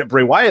 20-minute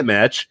Bray Wyatt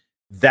match,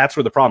 that's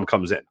where the problem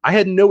comes in. I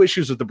had no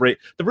issues with the Bray.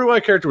 The Bray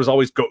Wyatt character was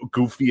always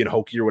goofy and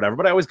hokey or whatever,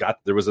 but I always got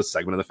there was a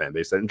segment of the fan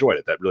base that enjoyed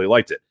it, that really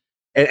liked it.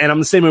 And I'm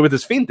the same way with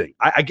this Fiend thing.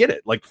 I get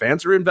it. Like,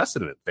 fans are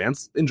invested in it.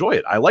 Fans enjoy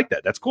it. I like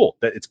that. That's cool.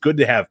 It's good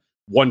to have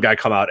one guy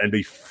come out and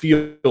they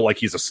feel like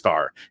he's a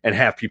star and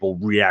have people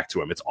react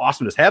to him. It's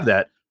awesome to have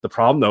that. The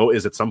problem, though,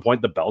 is at some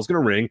point the bell's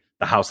going to ring,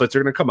 the house lights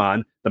are going to come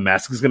on, the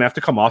mask is going to have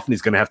to come off, and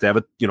he's going to have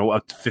a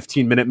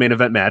 15-minute main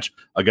event match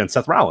against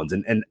Seth Rollins.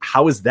 And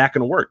how is that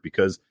going to work?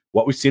 Because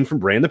what we've seen from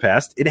Bray in the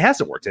past, it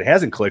hasn't worked. It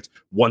hasn't clicked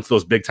once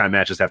those big-time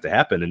matches have to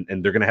happen,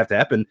 and they're going to have to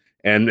happen.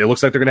 And it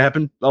looks like they're going to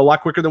happen a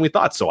lot quicker than we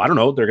thought. So I don't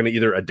know. They're going to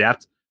either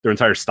adapt their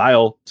entire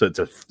style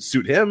to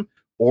suit him,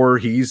 or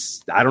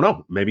I don't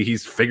know, maybe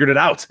he's figured it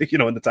out,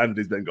 in the time that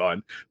he's been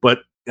gone.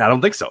 But I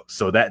don't think so.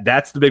 So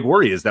that's the big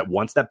worry, is that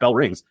once that bell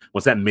rings,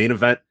 once that main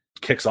event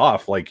kicks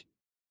off, like,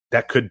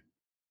 that could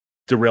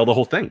derail the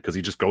whole thing, because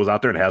he just goes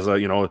out there and has a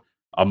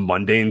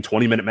mundane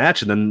 20-minute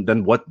match, and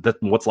then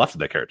what's left of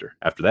that character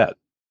after that?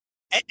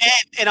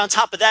 And on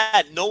top of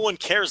that, no one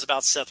cares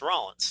about Seth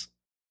Rollins.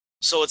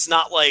 So it's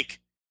not like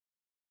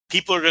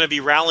people are going to be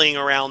rallying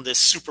around this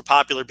super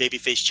popular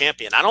babyface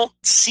champion. I don't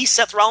see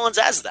Seth Rollins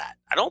as that.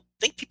 I don't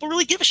think people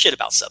really give a shit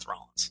about Seth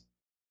Rollins.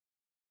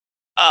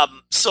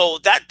 So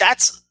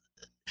that's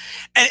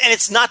and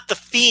it's not the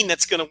Fiend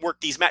that's going to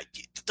work these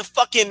matches.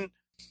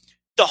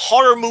 The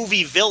horror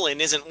movie villain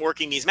isn't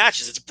working these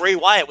matches. It's Bray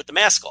Wyatt with the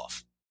mask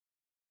off.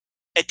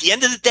 At the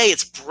end of the day,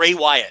 it's Bray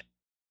Wyatt.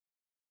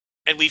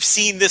 And we've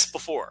seen this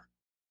before.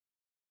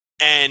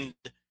 And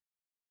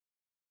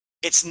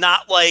it's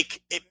not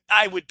like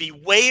I would be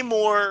way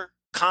more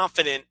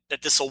confident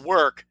that this will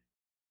work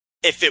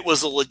if it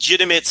was a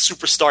legitimate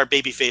superstar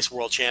babyface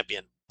world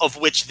champion, of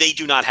which they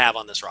do not have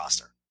on this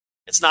roster.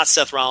 It's not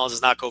Seth Rollins.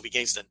 It's not Kofi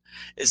Kingston.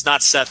 It's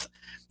not Seth.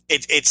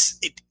 It's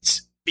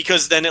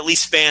because then at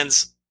least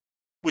fans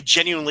would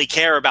genuinely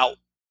care about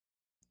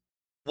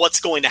what's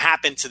going to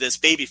happen to this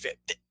babyface.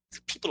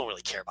 People don't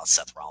really care about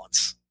Seth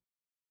Rollins.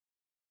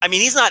 I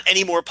mean, he's not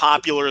any more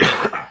popular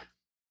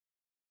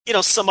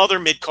than some other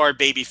mid-card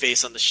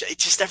babyface on the show.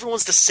 It's just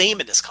everyone's the same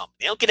in this company.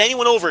 They don't get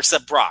anyone over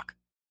except Brock.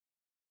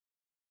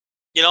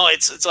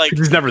 It's like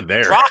he's never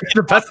there.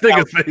 The best thing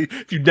is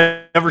if you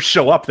never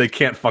show up, they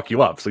can't fuck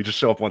you up. So you just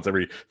show up once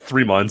every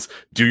 3 months,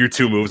 do your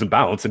 2 moves and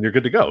bounce, and you're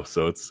good to go.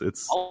 So it's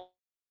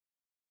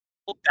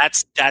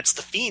that's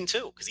the Fiend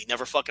too, because he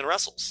never fucking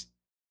wrestles.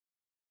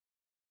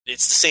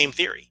 It's the same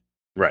theory,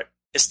 right?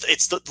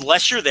 It's the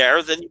less you're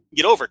there, then you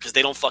get over, because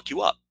they don't fuck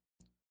you up.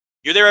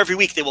 You're there every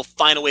week, they will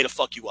find a way to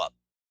fuck you up,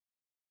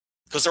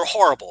 because they're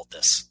horrible at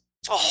this.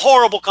 It's a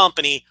horrible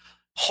company,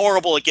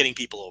 horrible at getting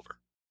people over.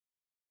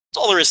 That's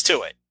all there is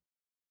to it.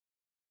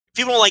 If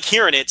people don't like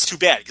hearing it, it's too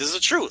bad, because it's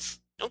the truth.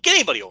 They don't get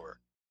anybody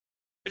over.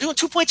 They're doing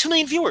 2.2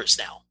 million viewers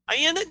now. I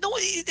mean,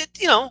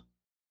 the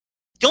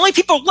only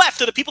people left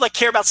are the people that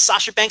care about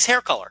Sasha Banks' hair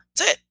color.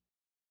 That's it.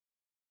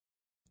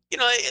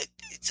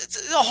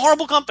 It's a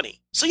horrible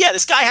company. So yeah,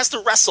 this guy has to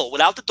wrestle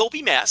without the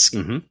dopey mask,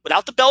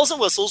 without the bells and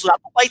whistles,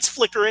 without the lights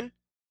flickering,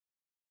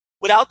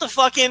 without the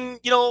fucking,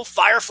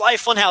 Firefly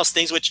Funhouse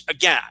things, which,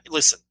 again,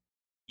 listen,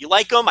 you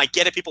like them, I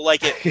get it, people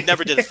like it. It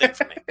never did a thing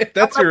for me. If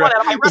that's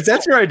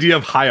your idea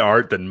of high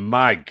art, then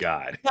my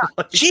God.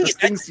 Yeah, geez,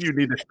 things you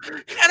need to...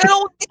 And I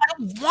don't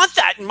want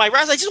that in my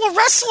wrestling. I just want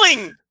wrestling.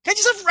 Can I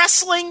just have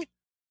wrestling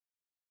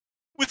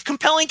with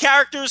compelling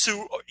characters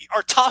who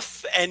are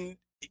tough, and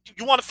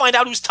you want to find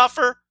out who's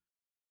tougher?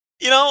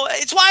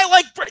 It's why I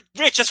like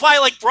Rich. That's why I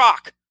like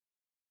Brock.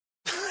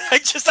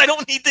 I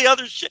don't need the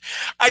other shit.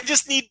 I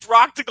just need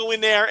Brock to go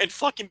in there and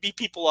fucking beat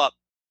people up.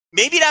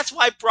 Maybe that's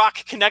why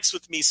Brock connects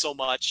with me so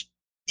much,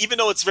 even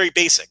though it's very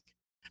basic.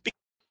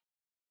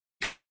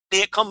 Because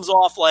it comes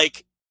off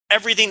like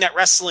everything that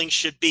wrestling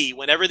should be,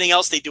 when everything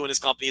else they do in his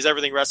company is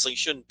everything wrestling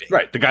shouldn't be.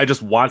 Right. The guy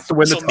just wants to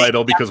win the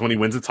title because when he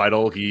wins the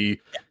title, he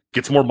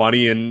gets more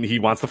money and he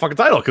wants the fucking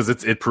title because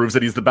it proves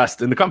that he's the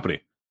best in the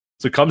company.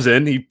 So he comes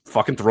in, he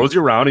fucking throws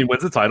you around, he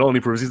wins the title, and he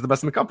proves he's the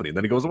best in the company. And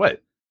then he goes away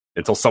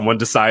until someone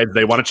decides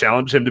they want to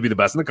challenge him to be the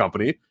best in the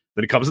company.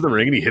 Then he comes to the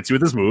ring and he hits you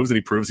with his moves and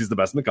he proves he's the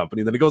best in the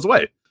company. And then he goes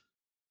away.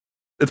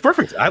 It's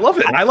perfect. I love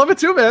it. I love it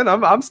too, man.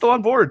 I'm still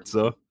on board.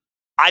 So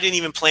I didn't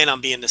even plan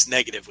on being this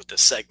negative with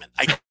this segment.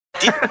 I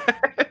didn't.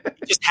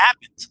 It just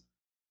happened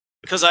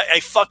because I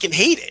fucking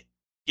hate it.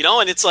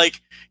 And it's like,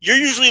 you're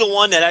usually the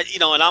one that,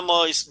 and I'm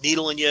always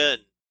needling you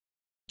and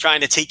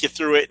trying to take you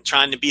through it and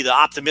trying to be the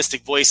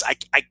optimistic voice.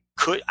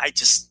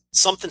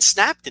 Something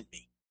snapped in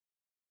me.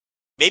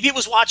 Maybe it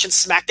was watching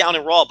SmackDown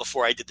and Raw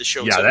before I did the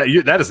show.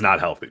 Yeah, that is not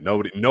healthy.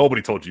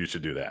 Nobody told you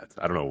should do that.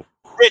 I don't know.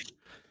 Rich,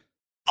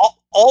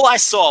 all I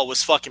saw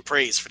was fucking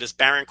praise for this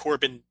Baron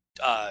Corbin,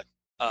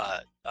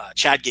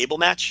 Chad Gable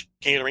match,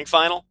 King of the Ring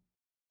final.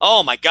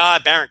 Oh my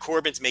God, Baron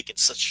Corbin's making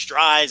such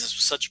strides. This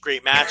was such a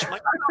great match. I'm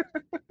like,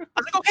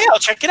 okay, I'll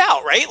check it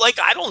out, right? Like,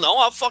 I don't know.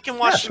 I'll fucking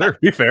watch it. Sure.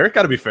 Be fair.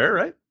 Gotta be fair,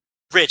 right?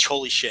 Rich,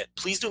 holy shit.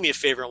 Please do me a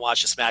favor and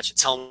watch this match and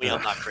tell me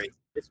I'm not crazy.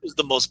 This was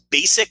the most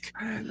basic.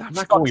 I'm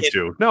not going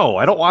to. No,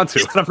 I don't want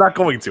to. I'm not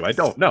going to. I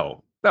don't.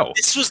 No.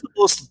 This was the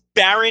most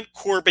Baron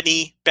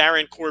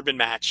Corbin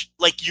match.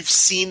 Like, you've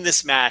seen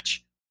this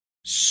match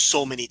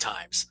so many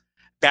times.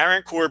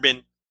 Baron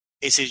Corbin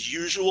is his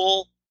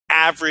usual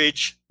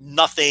average,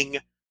 nothing,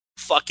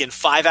 fucking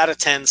 5 out of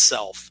 10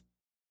 self.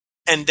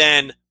 And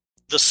then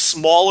the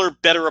smaller,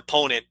 better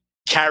opponent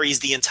carries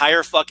the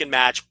entire fucking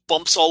match,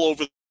 bumps all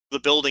over the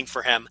building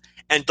for him,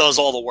 and does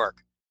all the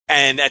work.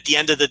 And at the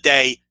end of the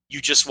day, you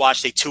just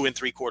watched a 2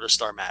 3/4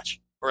 star match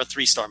or a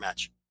 3-star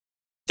match.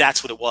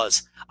 That's what it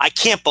was. I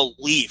can't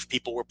believe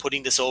people were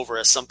putting this over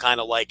as some kind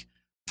of like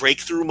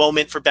breakthrough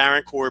moment for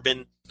Baron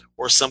Corbin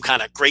or some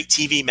kind of great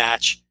TV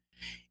match.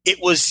 It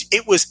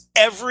was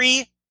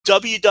every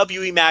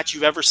WWE match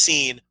you've ever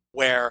seen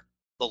where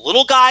the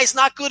little guy's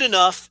not good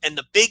enough and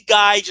the big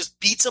guy just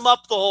beats him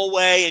up the whole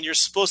way, and you're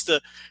supposed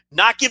to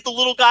not give the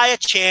little guy a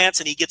chance,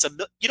 and he gets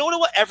you know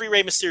what? Every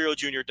Rey Mysterio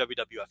Jr.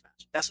 WWF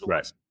match. That's what it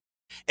was.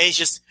 And he's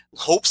just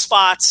hope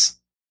spots,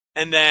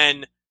 and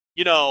then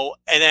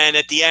and then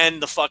at the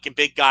end, the fucking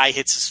big guy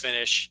hits his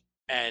finish,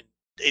 and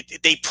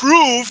they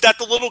prove that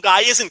the little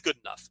guy isn't good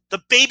enough.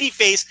 The baby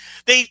face,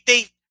 they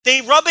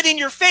rub it in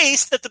your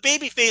face that the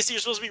baby face that you're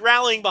supposed to be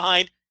rallying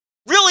behind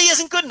really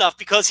isn't good enough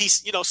because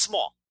he's,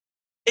 small.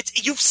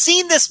 You've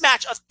seen this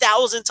match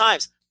 1,000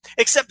 times,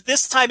 except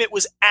this time it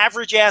was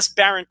average-ass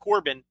Baron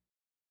Corbin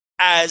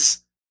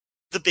as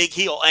the big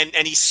heel,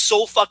 and he's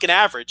so fucking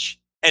average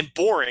and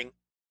boring,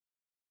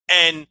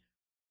 and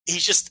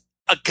he's just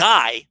a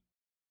guy.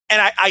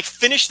 And I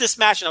finished this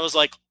match and I was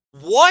like,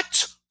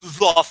 what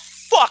the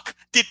fuck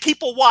did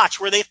people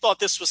watch where they thought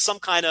this was some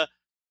kind of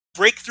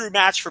breakthrough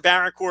match for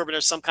Baron Corbin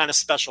or some kind of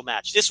special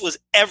match? This was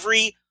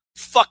every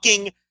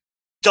fucking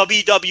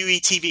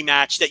WWE TV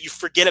match that you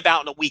forget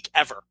about in a week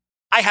ever.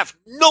 I have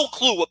no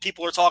clue what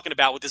people are talking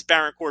about with this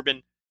Baron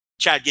Corbin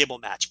Chad Gable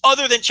match,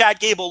 other than Chad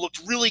Gable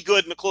looked really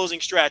good in the closing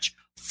stretch,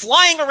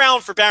 flying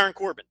around for Baron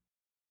Corbin,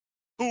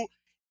 who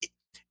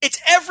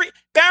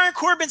Baron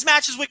Corbin's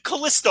matches with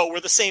Kalisto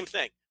were the same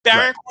thing.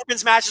 Baron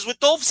Corbin's matches with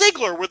Dolph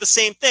Ziggler were the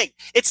same thing.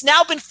 It's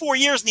now been 4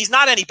 years and he's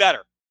not any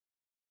better.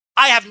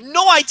 I have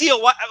no idea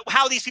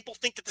how these people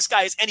think that this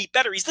guy is any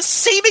better. He's the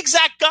same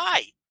exact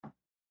guy.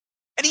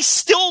 And he's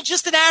still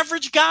just an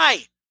average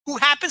guy who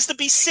happens to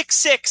be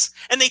 6'6",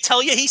 and they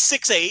tell you he's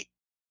 6'8".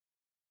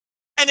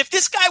 And if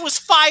this guy was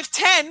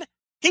 5'10",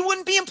 he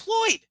wouldn't be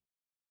employed.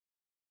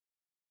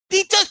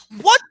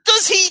 What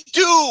does he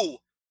do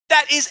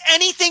that is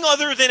anything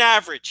other than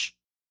average?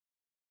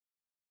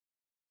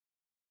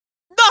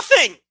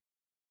 Nothing.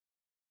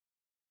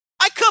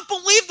 I couldn't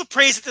believe the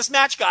praise that this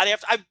match got.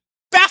 I'm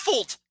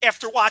baffled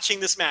after watching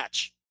this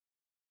match,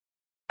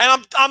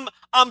 and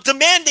I'm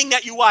demanding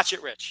that you watch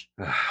it, Rich.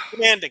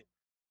 Demanding.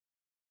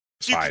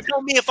 So you can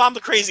tell me if I'm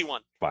the crazy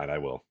one. Fine, I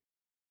will.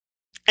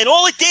 And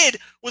all it did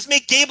was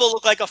make Gable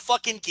look like a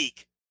fucking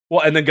geek.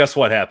 Well, and then guess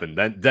what happened?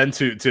 Then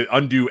to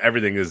undo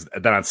everything is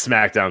then on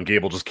SmackDown,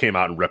 Gable just came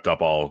out and ripped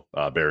up all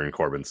Baron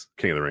Corbin's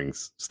King of the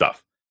Rings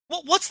stuff.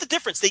 Well, what's the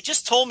difference? They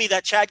just told me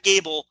that Chad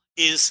Gable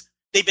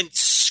they've been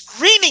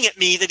screaming at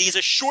me that he's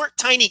a short,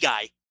 tiny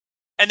guy.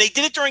 And they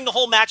did it during the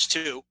whole match,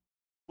 too,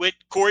 with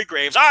Corey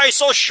Graves. He's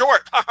so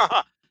short.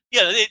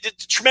 Yeah,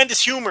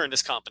 tremendous humor in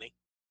this company.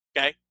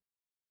 Okay?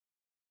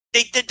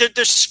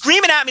 They're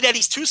screaming at me that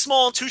he's too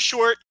small and too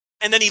short,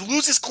 and then he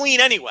loses clean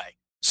anyway.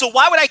 So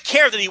why would I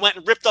care that he went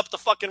and ripped up the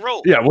fucking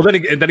rope? Yeah, well,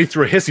 then he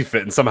threw a hissy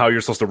fit, and somehow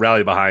you're supposed to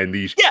rally behind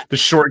the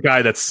short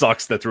guy that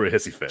sucks that threw a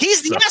hissy fit.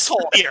 He's the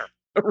asshole here.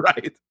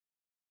 Right.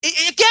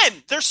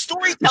 Again, their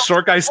story. The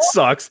short guy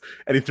sucks,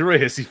 and he threw a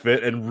hissy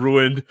fit and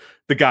ruined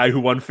the guy who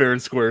won fair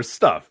and square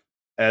stuff.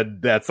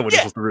 And that's someone you're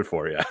supposed to root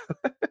for, yeah.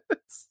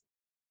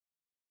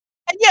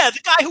 And yeah, the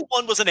guy who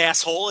won was an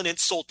asshole and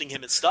insulting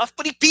him and stuff,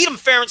 but he beat him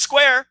fair and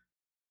square.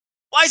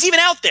 Why is he even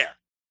out there?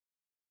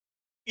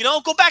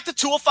 Go back to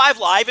 205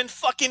 Live and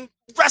fucking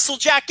wrestle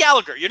Jack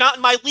Gallagher. You're not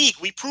in my league.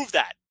 We proved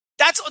that.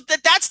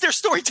 That's their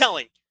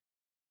storytelling.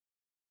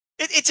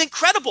 It's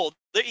incredible.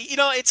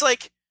 It's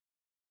like,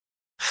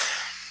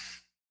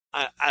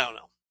 I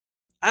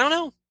don't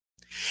know.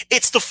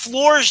 It's the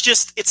floor is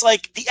just, it's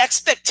like the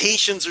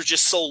expectations are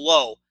just so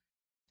low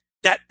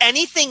that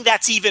anything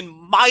that's even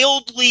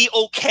mildly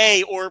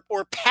okay or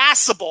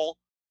passable,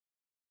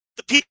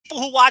 the people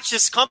who watch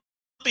this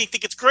company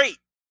think it's great.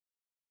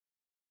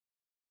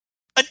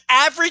 An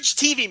average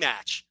TV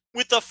match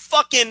with a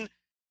fucking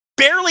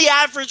barely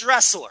average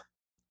wrestler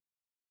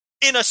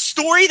in a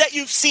story that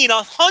you've seen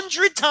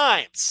 100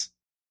 times,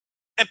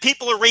 and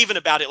people are raving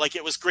about it like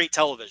it was great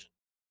television.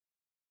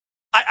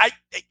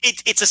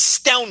 It's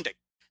astounding.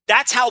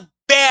 That's how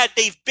bad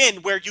they've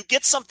been, where you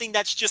get something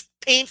that's just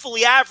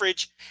painfully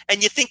average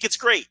and you think it's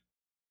great.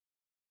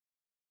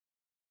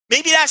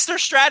 Maybe that's their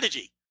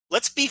strategy.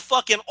 Let's be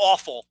fucking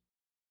awful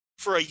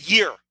for a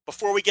year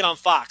before we get on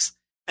Fox.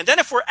 And then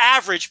if we're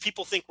average,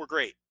 people think we're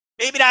great.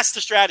 Maybe that's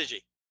the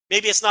strategy.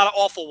 Maybe it's not an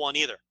awful one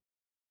either.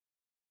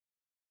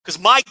 Because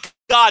my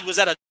God, was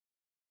that a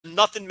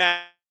nothing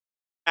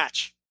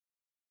match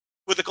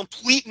with a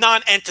complete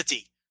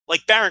non-entity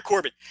like Baron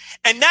Corbin.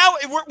 And now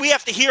we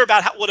have to hear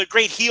about what a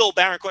great heel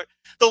Baron Corbin.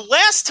 The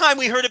last time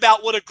we heard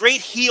about what a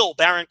great heel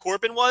Baron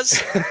Corbin was,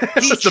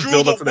 he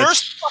drew the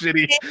worst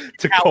shitty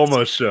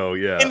Tacoma show.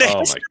 Yeah.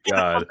 Oh my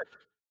God.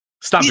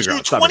 Stop he drew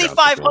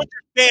 2,500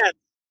 fans.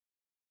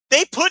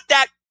 They put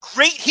that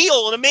great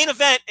heel in a main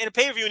event in a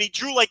pay-per-view, and he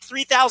drew like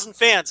 3,000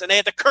 fans, and they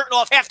had to curtain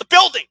off half the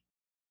building.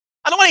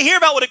 I don't want to hear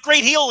about what a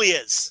great heel he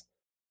is.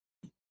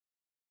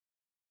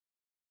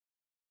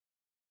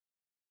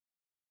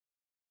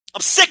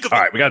 I'm sick of it. All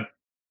right, we got.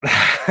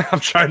 I'm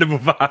trying to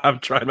move on. I'm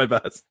trying my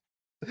best.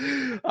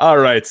 All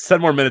right, 10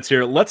 more minutes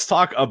here. Let's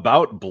talk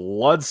about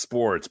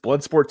Bloodsport.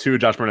 Bloodsport 2,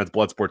 Josh Barnett's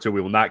Bloodsport 2. We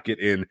will not get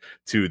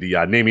into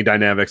the naming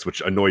dynamics,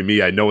 which annoy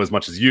me. I know as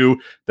much as you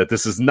that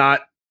this is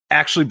not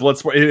actually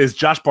Bloodsport. It is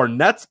Josh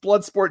Barnett's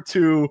Bloodsport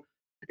 2.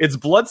 It's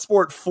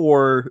Bloodsport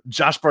 4,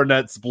 Josh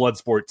Barnett's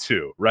Bloodsport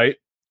 2, right?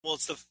 Well,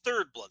 it's the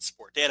third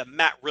Bloodsport. They had a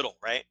Matt Riddle,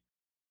 right?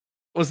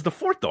 Was it the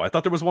fourth, though? I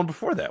thought there was one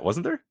before that,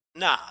 wasn't there?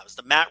 Nah, it was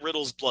the Matt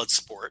Riddle's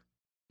Bloodsport.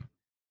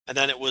 And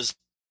then it was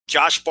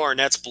Josh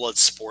Barnett's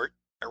Bloodsport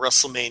at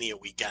WrestleMania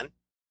weekend.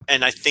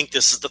 And I think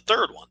this is the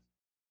third one.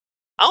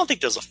 I don't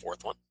think there's a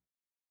fourth one.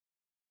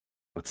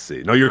 Let's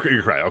see. No, you're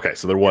correct. Okay,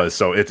 so there was.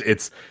 So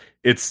it's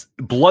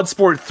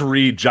Bloodsport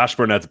 3, Josh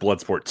Barnett's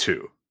Bloodsport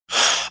 2.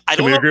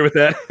 Can we agree with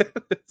that?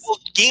 Well,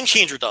 Game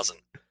Changer doesn't.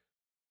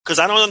 Because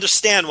I don't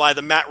understand why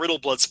the Matt Riddle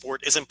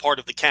Bloodsport isn't part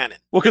of the canon.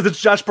 Well, because it's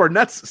Josh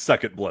Barnett's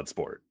second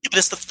Bloodsport. Yeah, but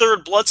it's the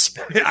third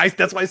Bloodsport.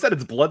 That's why I said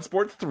it's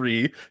Bloodsport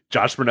 3,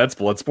 Josh Barnett's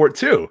Bloodsport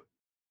 2.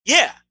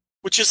 Yeah,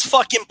 which is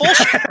fucking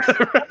bullshit.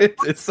 Right?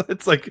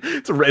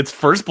 It's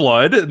First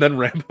Blood and then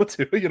Rambo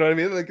 2. You know what I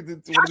mean? Like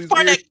it's one of these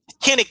Barnett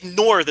can't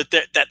ignore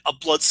that a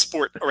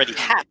Bloodsport already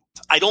happened.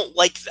 I don't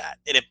like that,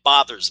 and it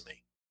bothers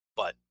me.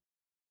 But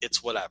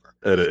it's whatever.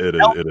 It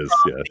is.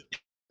 Yeah.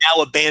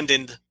 Now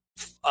abandoned.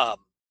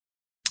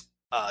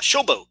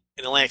 Showboat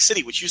in Atlantic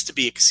City, which used to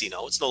be a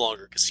casino. It's no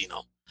longer a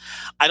casino.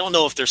 I don't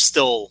know if it's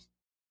still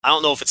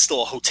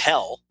a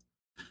hotel,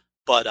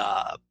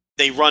 but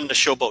they run the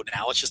Showboat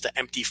now. It's just an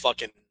empty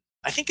fucking.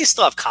 I think they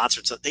still have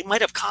concerts. They might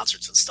have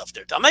concerts and stuff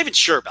there. I'm not even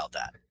sure about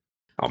that.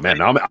 Oh man,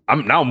 now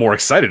I'm now more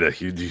excited.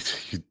 You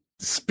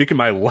speaking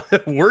my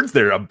words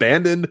there.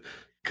 Abandoned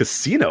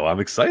casino.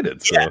 I'm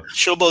excited. So. Yeah,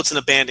 Showboat's an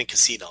abandoned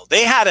casino.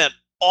 They had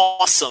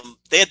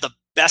They had the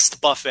best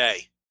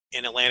buffet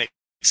in Atlantic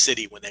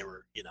City when they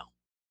were,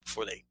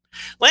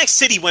 Atlantic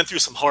City went through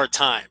some hard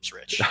times,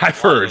 Rich. I've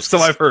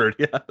heard.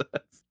 Yeah. All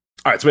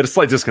right, so we had a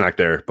slight disconnect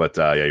there, but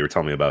you were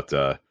telling me about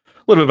a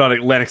little bit about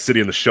Atlantic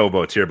City and the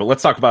Showboat here. But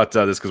let's talk about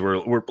this because we're a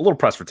little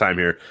pressed for time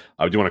here.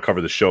 We do want to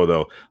cover the show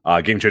though.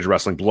 Game Changer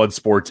Wrestling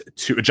Bloodsport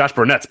 2, Josh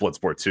Barnett's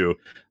Bloodsport 2.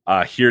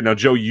 Here now,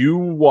 Joe, you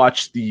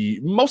watched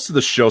most of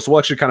the show, so we'll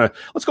actually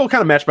let's go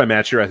match by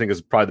match here. I think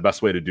is probably the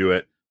best way to do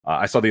it.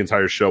 I saw the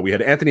entire show. We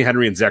had Anthony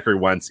Henry and Zachary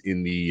Wentz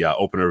in the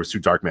opener with 2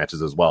 dark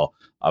matches as well.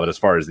 But as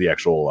far as the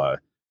actual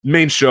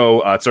main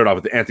show, it started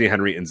off with Anthony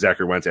Henry and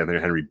Zachary Wentz. Anthony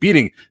Henry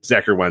beating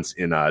Zachary Wentz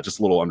in just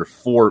a little under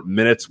 4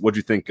 minutes. What'd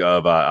you think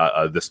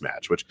of this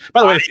match? Which,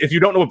 by the way, if you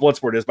don't know what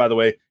Bloodsport is, by the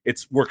way,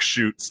 it's work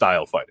shoot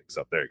style fighting.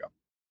 So there you go.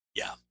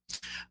 Yeah,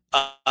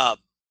 I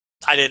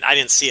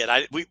didn't see it.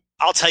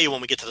 I'll tell you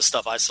when we get to the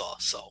stuff I saw.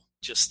 So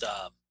just.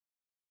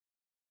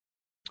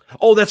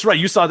 Oh, that's right.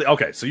 You saw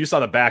so you saw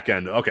the back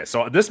end. Okay,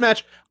 so this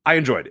match I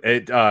enjoyed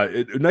it.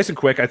 Nice and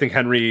quick. I think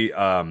Henry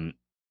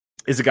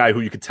is a guy who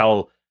you could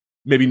tell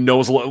maybe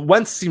knows a little.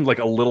 Wentz seemed like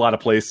a little out of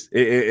place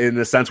in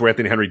the sense where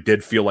Anthony Henry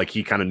did feel like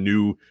he kind of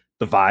knew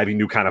the vibe. He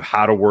knew kind of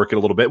how to work it a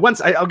little bit. Wentz,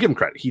 I'll give him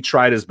credit. He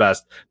tried his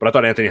best, but I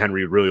thought Anthony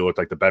Henry really looked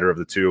like the better of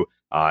the two,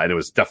 and it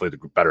was definitely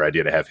the better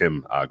idea to have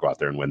him go out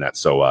there and win that.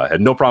 So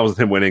had no problems with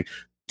him winning.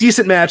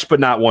 Decent match,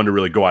 but not one to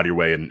really go out of your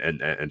way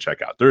and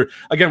check out. There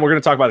again, we're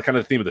going to talk about kind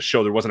of the theme of the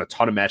show. There wasn't a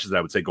ton of matches that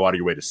I would say go out of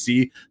your way to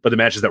see, but the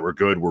matches that were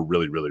good were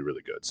really, really,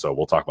 really good. So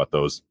we'll talk about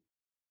those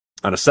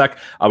in a sec.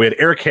 We had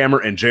Eric Hammer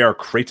and JR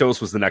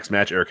Kratos was the next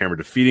match. Eric Hammer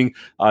defeating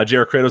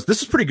JR Kratos.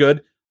 This is pretty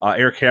good.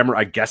 Eric Hammer,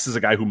 I guess, is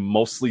a guy who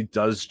mostly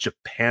does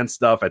Japan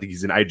stuff. I think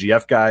he's an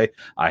IGF guy.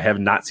 I have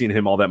not seen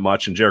him all that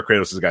much. And JR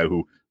Kratos is a guy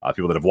who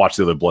people that have watched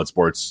the other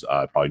Bloodsports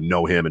probably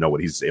know him and know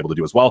what he's able to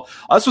do as well.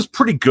 This was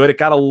pretty good. It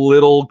got a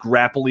little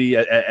grapply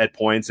at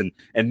points.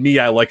 And me,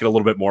 I like it a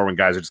little bit more when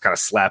guys are just kind of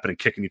slapping and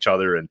kicking each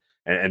other.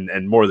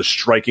 And more of the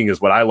striking is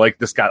what I like.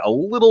 This got a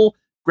little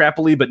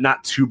grapply, but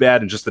not too bad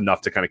and just enough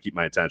to kind of keep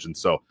my attention.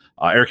 So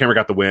Eric Hammer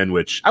got the win,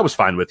 which I was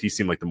fine with. He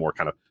seemed like the more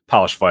kind of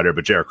polished fighter,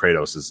 but JR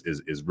Kratos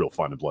is real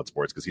fun in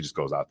Bloodsports because he just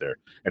goes out there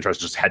and tries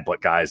to just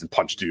headbutt guys and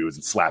punch dudes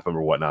and slap them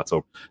or whatnot.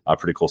 So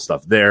pretty cool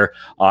stuff there.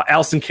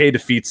 Allison Kay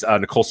defeats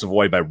Nicole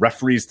Savoy by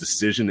referee's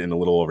decision in a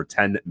little over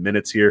 10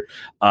 minutes here.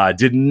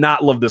 Did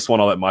not love this one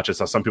all that much. I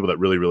saw some people that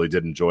really, really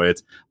did enjoy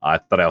it. I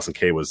thought Allison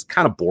Kay was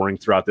kind of boring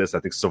throughout this. I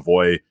think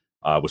Savoy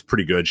was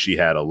pretty good. She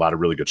had a lot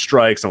of really good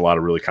strikes and a lot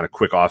of really kind of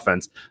quick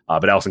offense.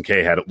 But Allison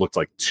Kay had, it looked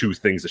like 2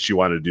 things that she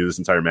wanted to do this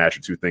entire match,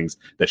 or 2 things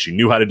that she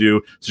knew how to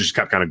do. So she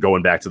kept kind of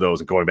going back to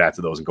those and going back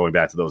to those and going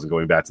back to those and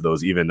going back to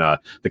those. Even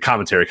the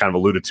commentary kind of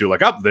alluded to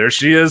like, oh, there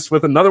she is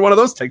with another one of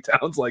those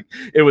takedowns. Like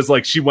it was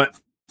like she went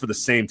for the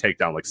same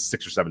takedown like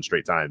 6 or 7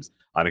 straight times.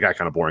 And it got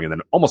kind of boring. And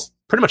then almost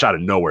pretty much out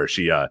of nowhere,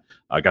 she got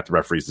the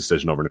referee's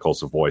decision over Nicole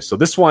Savoy. So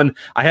this one,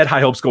 I had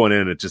high hopes going in,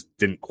 and it just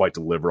didn't quite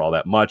deliver all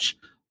that much.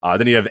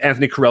 Then you have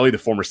Anthony Corelli, the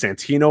former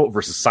Santino,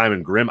 versus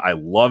Simon Grimm. I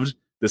loved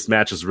this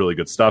match. It's really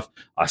good stuff.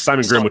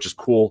 Simon Grimm, which is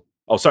cool.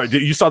 Oh, sorry.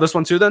 You saw this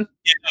one too then?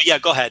 Yeah,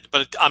 go ahead.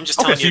 But I'm just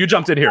telling you. Okay, so you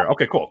jumped in here.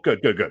 Okay, cool.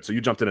 Good. So you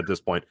jumped in at this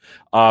point.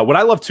 What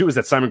I love too is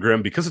that Simon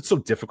Grimm, because it's so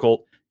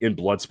difficult in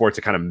Bloodsport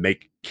to kind of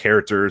make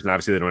characters, and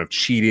obviously they don't have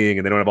cheating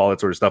and they don't have all that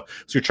sort of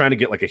stuff. So you're trying to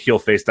get like a heel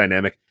face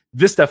dynamic.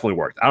 This definitely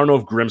worked. I don't know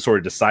if Grimm sort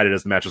of decided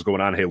as the match was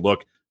going on, hey,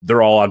 look,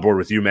 they're all on board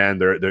with you, man.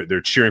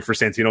 They're cheering for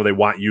Santino. They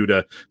want you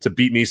to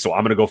beat me, so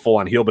I'm going to go full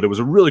on heel. But it was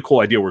a really cool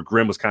idea where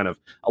Grimm was kind of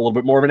a little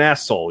bit more of an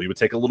asshole. He would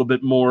take a little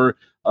bit more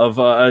of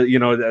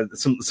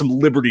some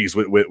liberties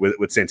with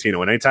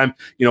Santino. And anytime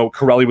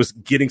Corelli was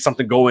getting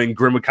something going,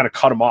 Grimm would kind of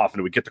cut him off, and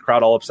it would get the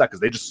crowd all upset because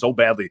they just so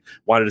badly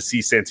wanted to see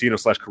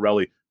Santino /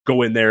 Corelli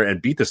go in there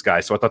and beat this guy.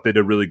 So I thought they did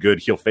a really good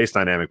heel face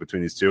dynamic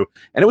between these two.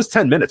 And it was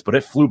 10 minutes, but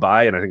it flew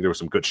by. And I think there were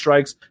some good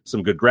strikes,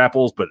 some good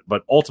grapples, but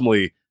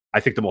ultimately, I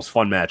think the most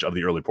fun match of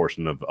the early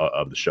portion of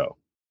the show.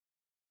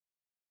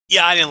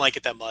 Yeah, I didn't like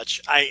it that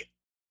much.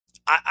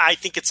 I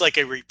think it's like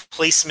a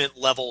replacement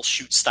level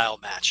shoot style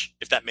match,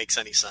 if that makes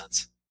any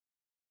sense.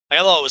 Like,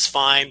 I thought it was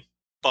fine,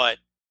 but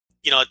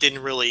it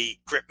didn't really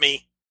grip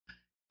me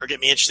or get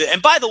me interested.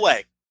 And by the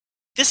way,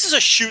 this is a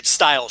shoot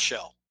style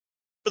show.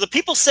 For the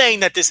people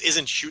saying that this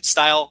isn't shoot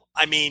style,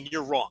 I mean,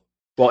 you're wrong.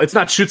 Well, it's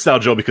not shoot style,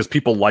 Joe, because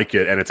people like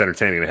it and it's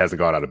entertaining and it hasn't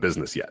gone out of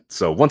business yet.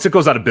 So once it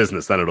goes out of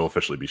business, then it'll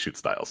officially be shoot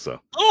style. So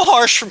a little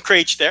harsh from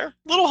Craich there.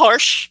 A little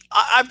harsh.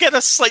 I've got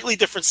a slightly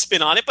different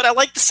spin on it, but I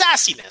like the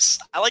sassiness.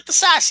 I like the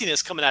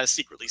sassiness coming out of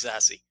Secretly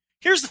Sassy.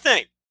 Here's the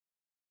thing.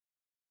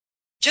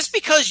 Just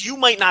because you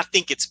might not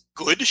think it's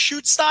good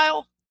shoot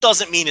style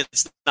doesn't mean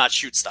it's not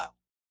shoot style.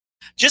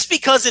 Just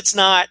because it's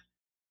not,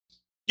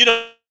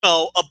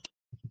 a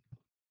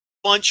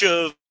bunch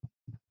of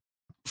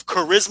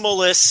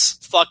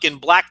charismaless fucking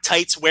black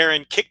tights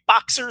wearing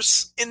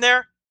kickboxers in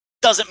there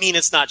doesn't mean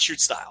it's not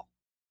shoot style.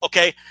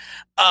 Okay.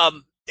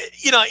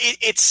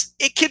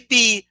 It could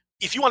be,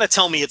 if you want to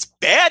tell me it's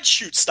bad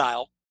shoot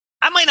style,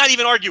 I might not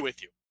even argue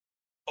with you.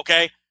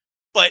 Okay.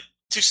 But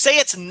to say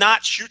it's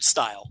not shoot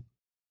style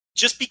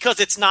just because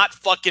it's not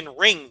fucking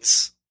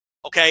rings,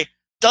 okay,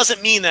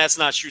 doesn't mean that it's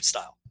not shoot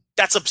style.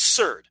 That's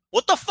absurd.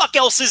 What the fuck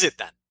else is it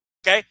then?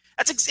 Okay.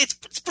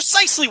 It's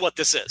precisely what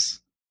this is.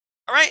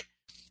 All right.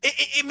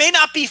 It may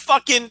not be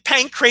fucking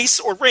pancrase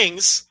or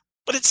rings,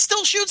 but it's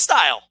still shoot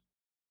style.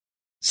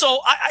 So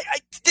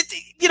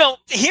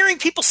hearing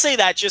people say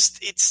that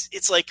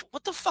it's like,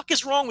 what the fuck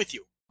is wrong with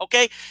you?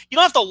 Okay. You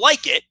don't have to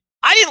like it.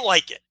 I didn't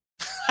like it.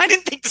 I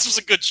didn't think this was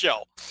a good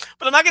show,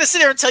 but I'm not going to sit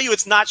there and tell you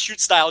it's not shoot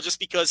style just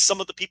because some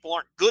of the people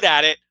aren't good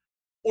at it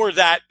or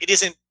that it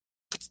isn't,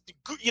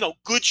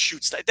 good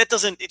shoot style. It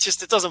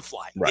doesn't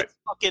fly. Right.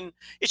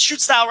 It's shoot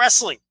style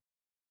wrestling.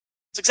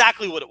 It's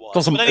exactly what it was.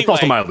 It's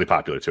also mildly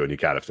popular too, and you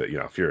got to,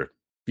 if you're,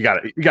 you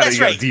got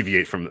to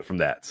deviate from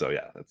that. So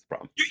yeah, that's the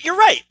problem. You're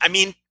right. I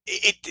mean,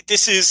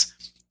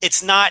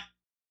 it's not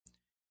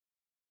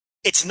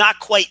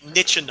quite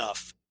niche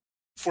enough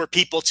for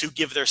people to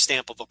give their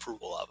stamp of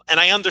approval of, and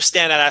I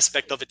understand that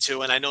aspect of it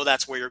too, and I know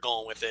that's where you're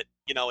going with it.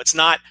 It's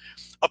not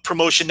a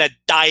promotion that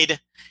died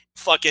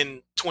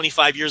fucking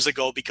 25 years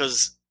ago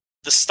because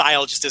the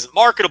style just isn't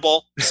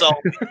marketable. So,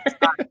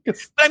 but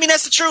I mean,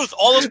 that's the truth.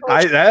 All those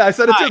I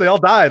said it too. They all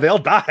die.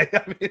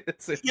 I mean,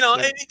 it's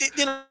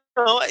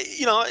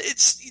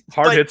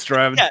hard hits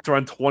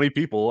drawing 20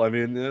 people. I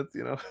mean,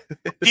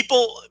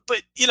 people,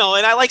 but and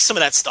I like some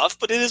of that stuff,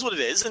 but it is what it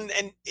is. And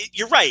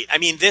you're right. I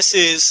mean, this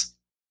is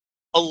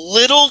a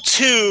little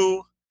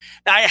too,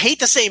 now I hate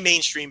to say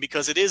mainstream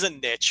because it is a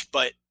niche,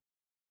 but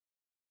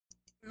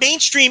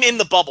mainstream in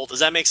the bubble. Does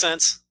that make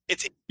sense?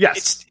 It's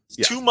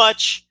too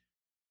much.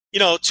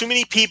 Too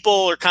many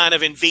people are kind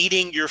of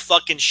invading your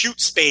fucking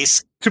shoot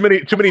space. Too many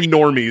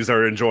normies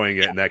are enjoying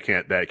it, and that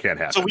can't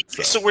happen.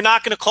 So we're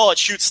not going to call it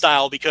shoot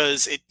style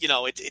because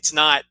it's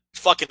not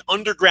fucking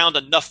underground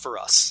enough for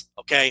us.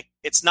 Okay,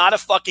 it's not a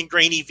fucking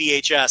grainy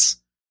VHS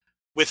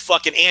with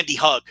fucking Andy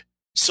Hug.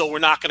 So we're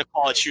not going to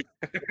call it shoot.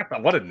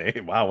 What a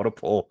name! Wow, what a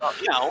pull.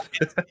 I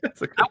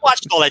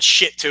watched all that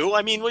shit too.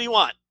 I mean, what do you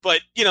want? But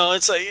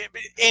it's like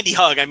Andy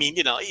Hug. I mean,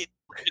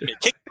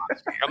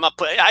 I'm not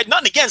putting. I had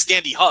nothing against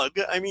Andy Hug.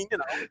 I mean,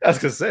 I was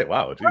gonna say,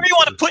 wow. Whatever you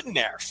want to put in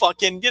there,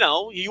 fucking,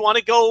 you want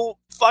to go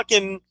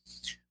fucking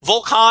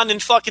Volkan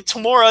and fucking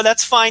Tamura,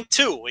 that's fine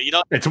too.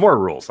 Hey, Tamura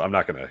rules. I'm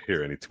not gonna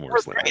hear any Tamura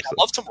slam. I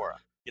love Tamura.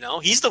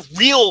 He's the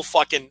real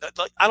fucking.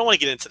 I don't want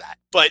to get into that,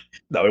 but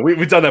no,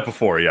 we've done that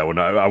before. Yeah, when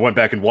I went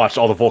back and watched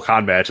all the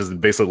Volkan matches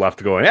and basically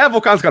left going, yeah,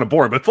 Volkan's kind of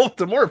boring, but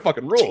Tamura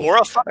fucking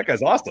rules. That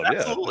guy's awesome.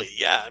 Absolutely,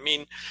 yeah. I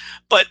mean,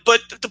 but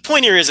the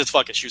point here is it's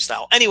fucking shoot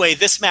style. Anyway,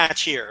 this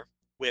match here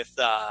with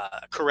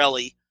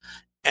Corelli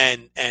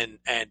and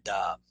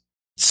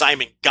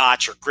Simon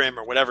Gotch or Grimm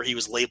or whatever he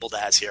was labeled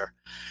as here.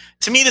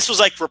 To me, this was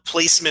like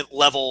replacement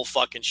level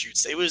fucking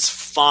shoots. It was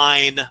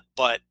fine,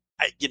 but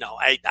I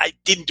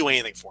didn't do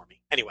anything for me.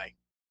 Anyway,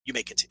 you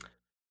may continue.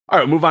 All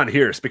right, move on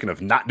here. Speaking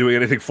of not doing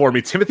anything for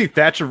me, Timothy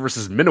Thatcher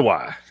versus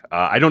Minowa.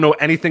 I don't know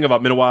anything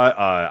about Minowa.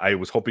 I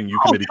was hoping you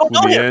could maybe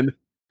clue me in.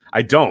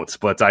 I don't,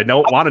 but I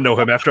want to know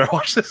him after I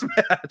watch this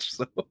match.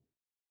 So.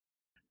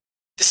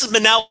 This is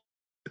Manel,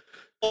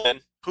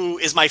 who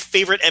is my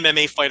favorite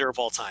MMA fighter of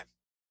all time.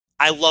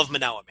 I love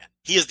Manawa Man.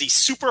 He is the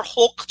Super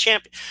Hulk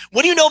champion.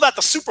 What do you know about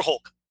the Super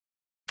Hulk?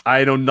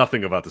 I know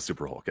nothing about the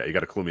Super Hulk. Yeah, you got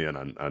to clue me in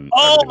on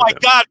Oh my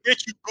God,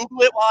 Rich, you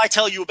Google it while I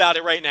tell you about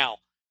it right now.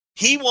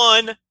 He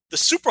won the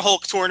Super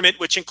Hulk tournament,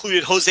 which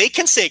included Jose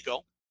Canseco.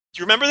 Do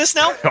you remember this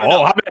now?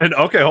 No? I'm in.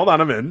 Okay, hold on,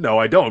 I'm in. No,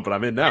 I don't, but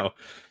I'm in now.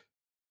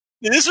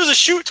 This was a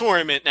shoot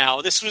tournament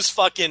now. This was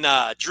fucking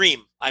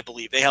Dream, I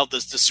believe. They held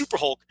the Super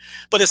Hulk,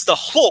 but it's the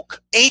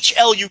Hulk,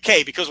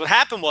 H-L-U-K, because what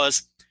happened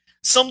was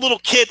some little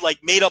kid like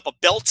made up a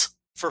belt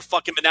for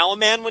fucking Manawa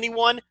Man when he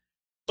won.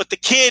 But the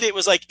kid, it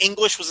was like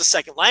English was a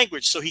second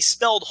language. So he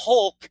spelled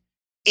Hulk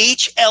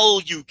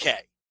H-L-U-K.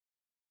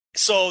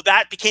 So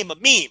that became a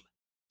meme.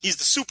 He's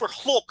the Super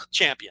Hulk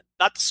champion,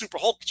 not the Super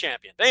Hulk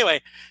champion. But anyway,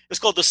 it was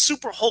called the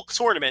Super Hulk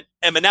tournament,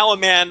 and Manawa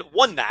Man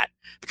won that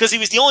because he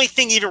was the only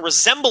thing even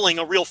resembling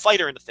a real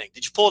fighter in the thing.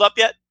 Did you pull it up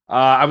yet?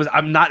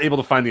 I'm not able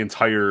to find the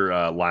entire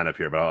lineup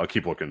here, but I'll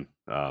keep looking.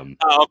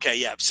 Okay,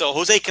 yeah. So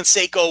Jose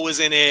Canseco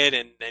was in it,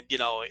 and you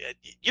know,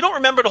 you don't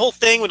remember the whole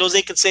thing with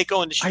Jose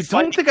Canseco and the I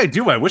don't think I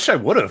do. I wish I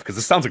would have, because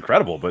this sounds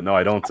incredible, but no,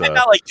 I don't.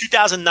 About like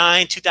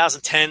 2009,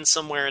 2010,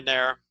 somewhere in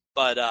there.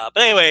 But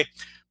anyway,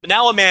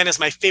 Manawa Man is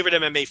my favorite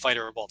MMA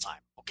fighter of all time.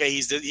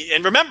 Okay,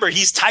 and remember,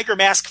 he's Tiger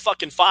Mask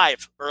fucking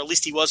 5, or at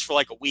least he was for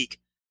like a week,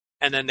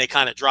 and then they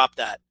kind of dropped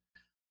that.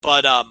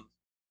 But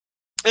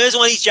there's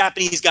one of these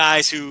Japanese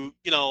guys who,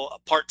 you know, a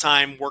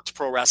part-time worked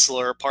pro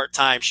wrestler,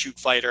 part-time shoot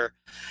fighter.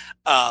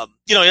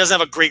 You know, he doesn't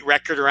have a great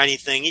record or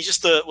anything. He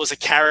just was a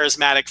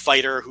charismatic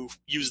fighter who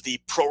used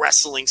the pro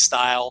wrestling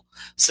style,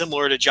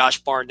 similar to Josh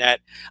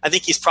Barnett. I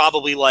think he's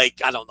probably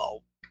like, I don't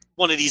know,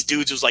 one of these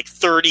dudes who's like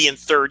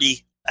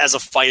 30-30 as a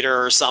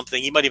fighter or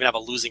something. He might even have a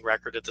losing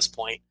record at this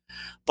point.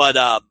 But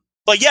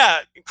yeah,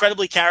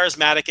 incredibly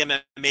charismatic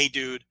MMA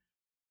dude.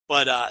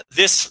 But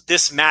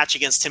this match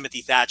against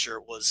Timothy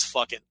Thatcher was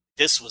fucking,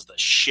 this was the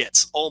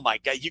shits. Oh my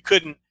God. You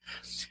couldn't,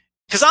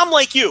 because I'm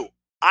like you.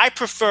 I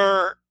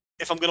prefer,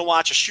 if I'm going to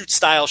watch a shoot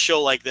style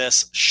show like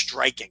this,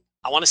 striking.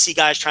 I want to see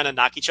guys trying to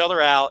knock each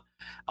other out.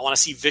 I want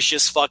to see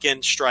vicious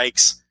fucking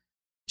strikes.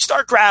 You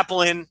start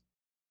grappling,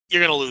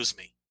 you're going to lose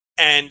me.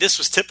 And this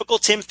was typical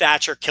Tim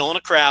Thatcher, killing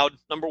a crowd,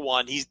 number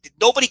one.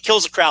 Nobody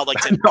kills a crowd like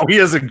Tim. No, he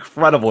is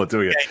incredible at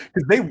doing it.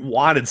 Because they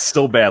wanted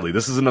so badly.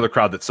 This is another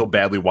crowd that so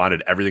badly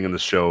wanted everything in the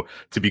show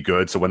to be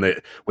good. So when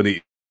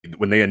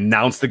they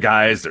announce the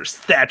guys, there's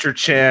Thatcher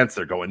chants.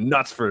 They're going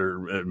nuts for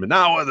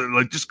Manawa. They're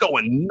like just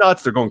going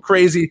nuts. They're going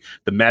crazy.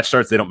 The match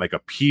starts. They don't make a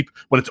peep.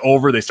 When it's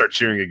over, they start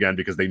cheering again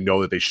because they know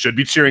that they should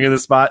be cheering in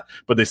this spot.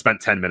 But they spent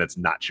 10 minutes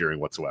not cheering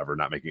whatsoever,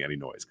 not making any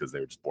noise because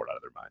they were just bored out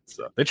of their minds.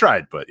 So they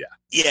tried, but yeah.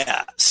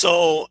 Yeah.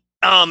 So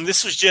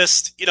this was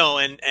just, you know,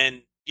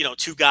 and you know,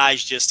 two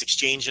guys just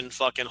exchanging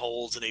fucking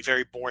holds in a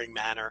very boring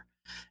manner.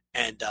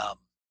 And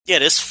yeah,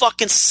 this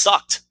fucking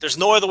sucked. There's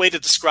no other way to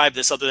describe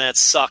this other than it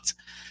sucked.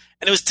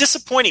 And it was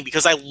disappointing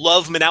because I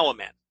love Manawa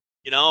Man,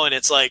 you know, and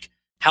it's like,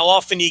 how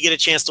often do you get a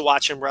chance to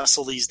watch him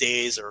wrestle these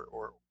days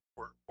or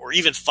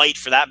even fight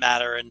for that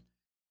matter? And,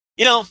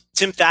 you know,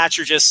 Tim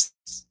Thatcher just,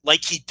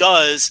 like he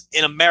does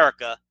in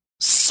America,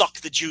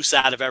 suck the juice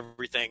out of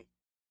everything.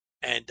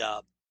 And,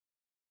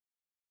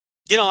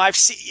 you know, I've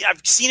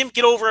seen him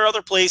get over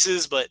other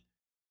places, but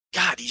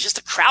God, he's just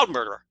a crowd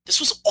murderer. This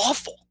was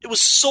awful. It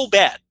was so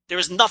bad. There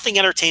was nothing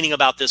entertaining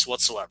about this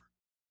whatsoever.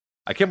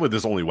 I can't believe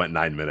this only went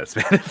 9 minutes,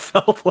 man. It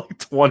felt like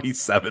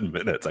 27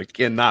 minutes. I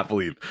cannot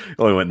believe it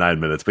only went 9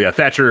 minutes. But yeah,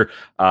 Thatcher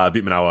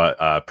beat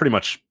Manawa pretty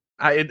much,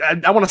 I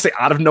want to say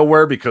out of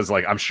nowhere because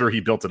like I'm sure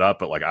he built it up,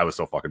 but like I was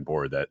so fucking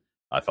bored that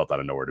I felt out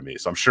of nowhere to me.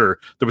 So I'm sure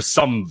there was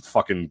some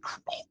fucking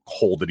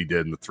hole that he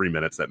did in the 3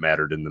 minutes that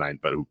mattered in the 9,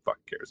 but who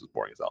fucking cares? It was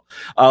boring as hell.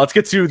 Let's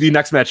get to the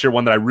next match here,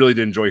 one that I really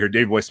did enjoy here.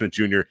 Davey Boy Smith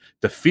Jr.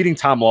 defeating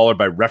Tom Lawler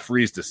by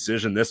referee's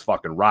decision. This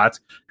fucking rot,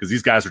 because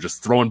these guys are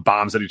just throwing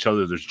bombs at each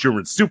other. There's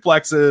German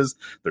suplexes,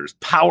 there's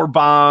power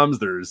bombs,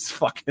 there's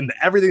fucking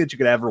everything that you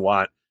could ever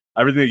want.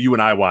 Everything that you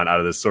and I want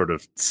out of this sort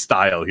of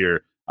style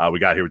here. We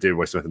got here with Davey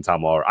Boy Smith and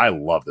Tom Lawler. I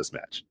love this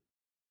match.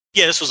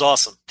 Yeah, this was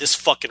awesome. This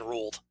fucking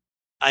ruled.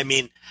 I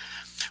mean,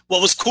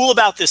 what was cool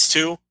about this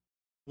too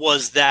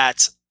was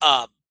that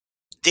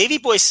Davey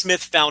Boy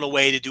Smith found a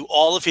way to do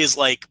all of his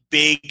like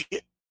big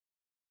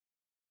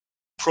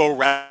pro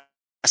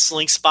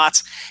wrestling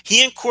spots.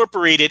 He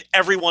incorporated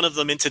every one of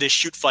them into this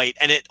shoot fight,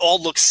 and it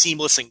all looks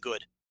seamless and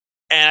good.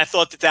 And I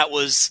thought that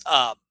was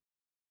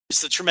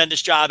just a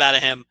tremendous job out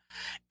of him.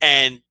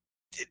 And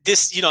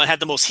this, you know, it had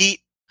the most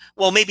heat.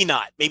 Well, maybe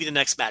not. Maybe the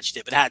next match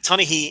did, but it had a ton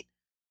of heat.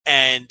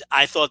 And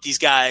I thought these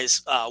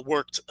guys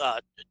worked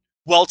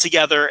well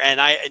together, and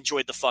I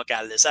enjoyed the fuck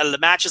out of this. Out of the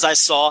matches I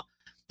saw,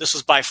 this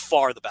was by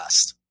far the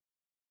best.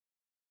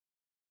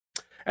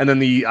 And then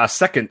the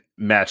second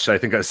match, I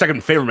think,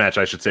 second favorite match,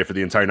 I should say, for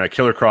the entire night,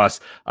 Killer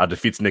Kross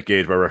defeats Nick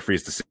Gage by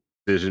referee's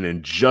decision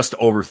in just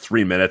over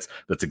 3 minutes.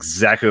 That's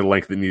exactly the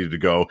length that needed to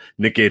go.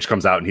 Nick Gage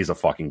comes out, and he's a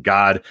fucking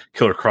god.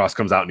 Killer Kross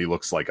comes out, and he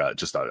looks like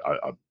just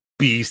a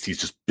beast. He's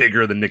just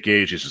bigger than Nick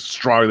Gage. He's just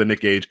stronger than Nick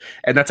Gage.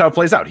 And that's how it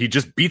plays out. He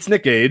just beats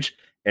Nick Gage,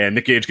 and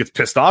Nick Gage gets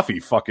pissed off. He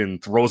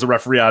fucking throws a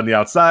referee on the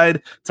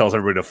outside, tells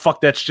everybody to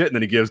fuck that shit, and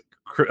then he gives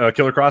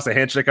Killer Cross a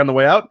handshake on the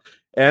way out,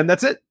 and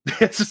that's it.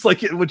 It's just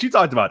like what you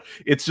talked about.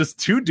 It's just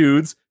two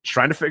dudes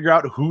trying to figure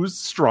out who's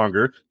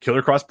stronger.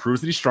 Killer Cross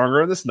proves that he's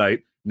stronger on this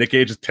night. Nick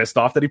Gage is pissed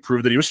off that he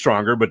proved that he was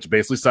stronger, but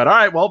basically said, all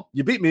right, well,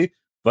 you beat me,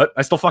 but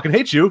I still fucking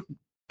hate you.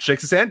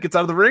 Shakes his hand, gets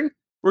out of the ring.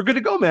 We're good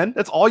to go, man.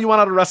 That's all you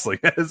want out of wrestling.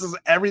 This is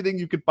everything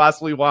you could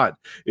possibly want,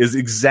 is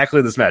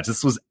exactly this match.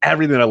 This was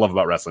everything that I love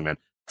about wrestling, man.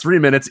 3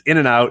 minutes, in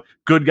and out,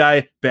 good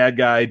guy, bad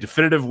guy,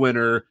 definitive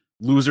winner,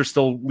 loser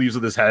still leaves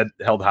with his head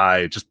held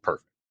high. Just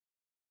perfect.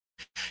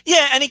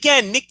 Yeah, and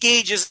again, Nick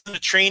Gage isn't a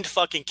trained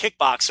fucking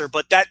kickboxer,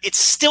 but that it's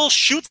still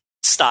shoot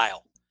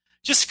style.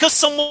 Just because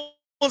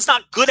someone's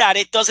not good at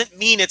it doesn't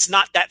mean it's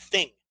not that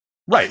thing.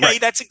 Right, okay?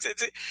 right. This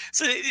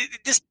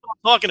is what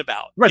I'm talking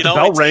about. Right, you the know?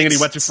 bell rang and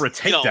he went for a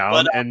takedown,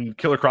 but, and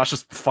Killer Cross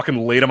just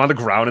fucking laid him on the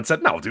ground and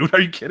said, no, dude,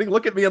 are you kidding?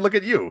 Look at me and look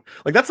at you.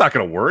 Like, that's not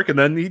going to work. And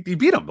then he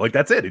beat him. Like,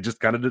 that's it. He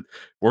just kind of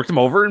worked him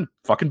over and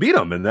fucking beat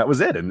him, and that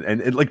was it.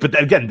 And like, but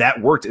again,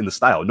 that worked in the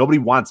style. Nobody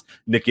wants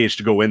Nick Gage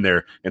to go in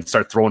there and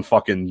start throwing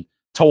fucking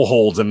toe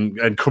holds and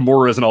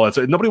Kimuras and all that.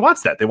 So nobody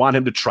wants that. They want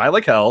him to try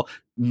like hell,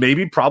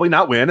 maybe probably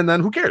not win, and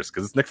then who cares?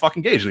 Because it's Nick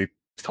fucking Gage, and he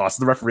tosses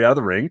the referee out of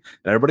the ring,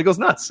 and everybody goes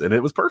nuts. And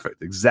it was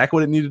perfect. Exactly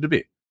what it needed to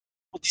be.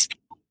 What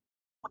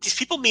these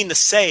people mean to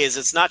say is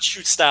it's not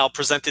shoot style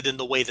presented in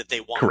the way that they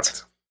want.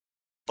 Correct.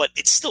 But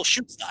it's still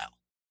shoot style.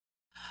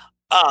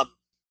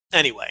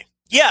 Anyway.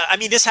 Yeah, I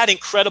mean, this had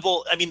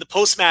incredible... I mean, the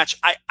post-match,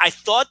 I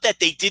thought that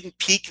they didn't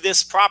peak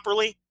this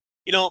properly.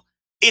 You know,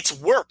 it's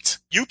worked.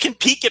 You can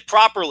peak it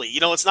properly.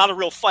 You know, it's not a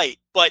real fight.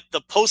 But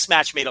the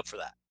post-match made up for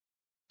that.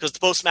 Because the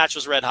post-match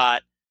was red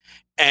hot.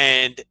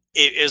 And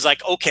it was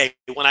like, okay,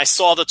 when I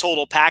saw the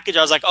total package,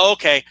 I was like, oh,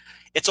 okay,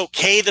 it's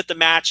okay that the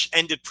match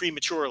ended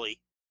prematurely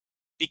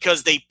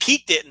because they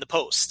peaked it in the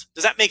post.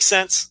 Does that make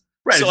sense?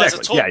 Right, so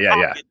exactly.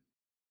 Yeah.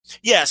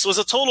 Yeah, so as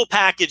a total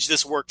package,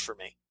 this worked for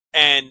me.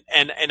 And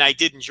I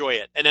did enjoy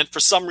it. And then for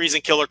some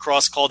reason, Killer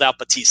Cross called out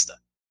Batista.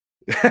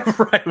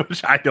 Right,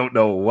 which I don't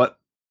know what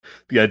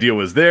the idea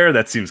was there.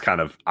 That seems kind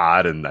of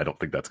odd, and I don't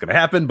think that's going to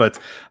happen. But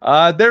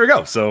there we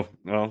go. So,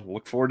 well,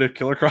 look forward to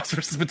Killer Cross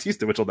versus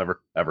Batista, which will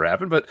never, ever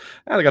happen. But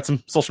I got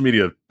some social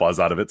media buzz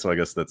out of it, so I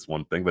guess that's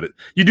one thing. But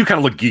you do kind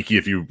of look geeky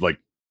if you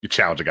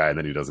challenge a guy and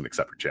then he doesn't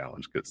accept your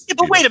challenge. Yeah,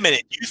 but wait a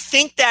minute. You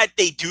think that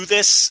they do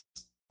this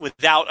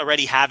without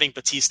already having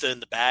Batista in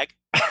the bag?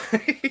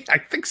 I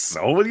think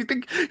so. What do you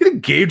think? You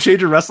think Game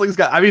Changer Wrestling's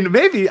got? I mean,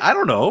 maybe. I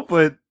don't know,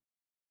 but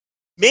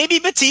maybe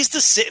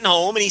Batista's sitting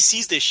home and he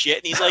sees this shit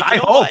and he's like, I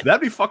hope what?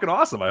 That'd be fucking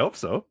awesome. I hope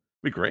so. It'd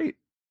be great.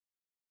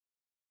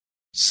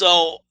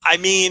 So, I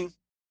mean,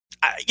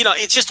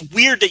 it's just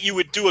weird that you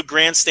would do a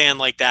grandstand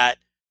like that.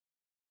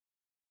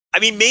 I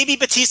mean, maybe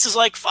Batista's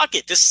like, fuck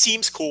it. This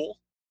seems cool.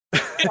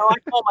 I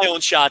call my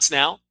own shots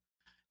now.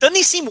 Doesn't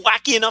he seem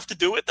wacky enough to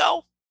do it,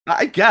 though?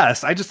 I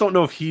guess. I just don't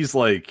know if he's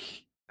like,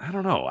 I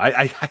don't know.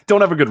 I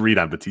don't have a good read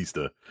on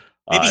Batista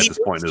at this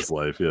point in his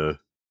life. Yeah.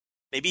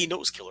 Maybe he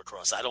knows Killer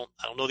Cross. I don't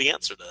know the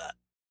answer to that.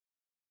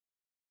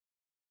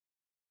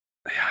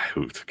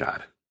 Yeah,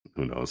 God,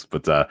 who knows?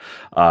 But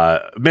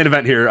main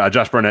event here,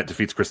 Josh Barnett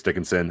defeats Chris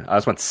Dickinson.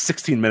 This went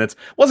 16 minutes.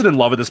 Wasn't in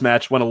love with this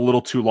match. Went a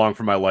little too long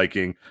for my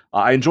liking.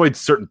 I enjoyed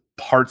certain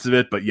parts of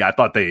it, but yeah, I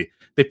thought they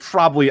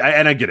probably,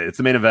 and I get it. It's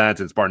the main event,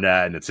 it's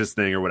Barnett, and it's his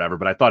thing or whatever,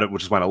 but I thought it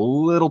just went a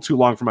little too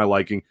long for my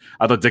liking.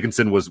 I thought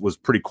Dickinson was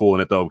pretty cool in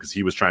it, though, because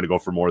he was trying to go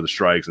for more of the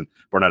strikes, and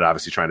Barnett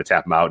obviously trying to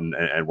tap him out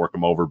and work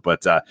him over.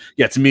 But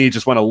yeah, to me, it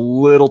just went a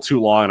little too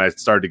long, and I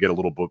started to get a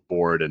little bit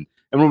bored. And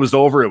when it was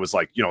over, it was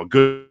like, a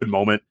good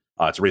moment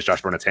to raise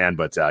Josh Barnett's hand.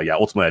 But yeah,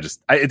 ultimately,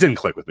 it didn't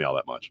click with me all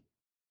that much.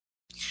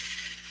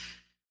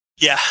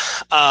 Yeah.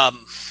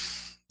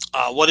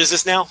 What is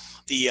this now?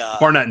 The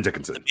Barnett and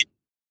Dickinson.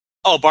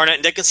 Oh, Barnett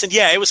and Dickinson.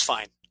 Yeah, it was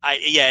fine.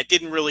 It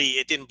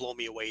didn't blow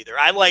me away either.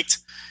 I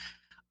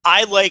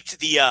liked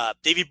the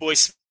Davey Boy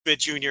Smith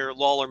Jr.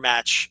 Lawler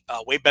match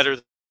way better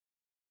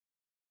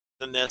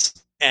than this,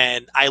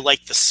 and I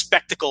liked the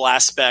spectacle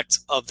aspect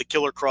of the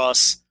Killer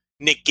Cross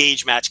Nick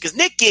Gage match, because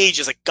Nick Gage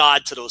is a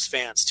god to those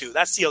fans too.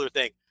 That's the other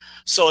thing.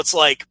 So it's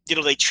like,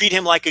 they treat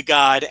him like a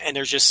god, and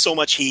there's just so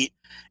much heat,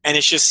 and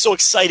it's just so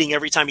exciting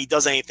every time he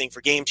does anything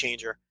for Game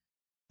Changer.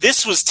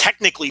 This was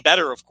technically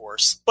better, of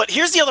course. But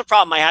here's the other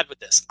problem I had with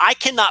this. I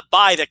cannot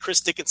buy that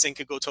Chris Dickinson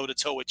could go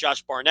toe-to-toe with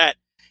Josh Barnett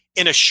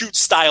in a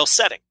shoot-style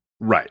setting.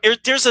 Right.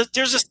 There's a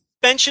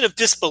suspension of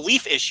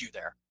disbelief issue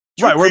there.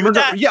 Right.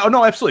 Yeah,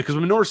 no, absolutely. Because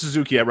Minoru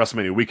Suzuki at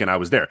WrestleMania weekend, I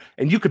was there.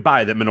 And you could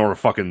buy that Minoru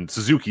fucking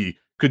Suzuki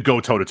could go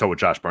toe-to-toe with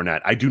Josh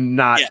Barnett. I do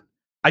not... Yeah.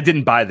 I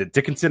didn't buy that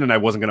Dickinson, and I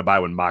wasn't going to buy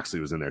when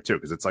Moxley was in there, too.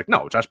 Because it's like,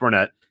 no, Josh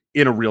Barnett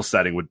in a real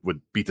setting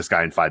would beat this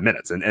guy in 5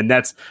 minutes. And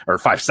that's, or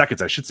 5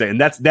 seconds, I should say. And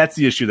that's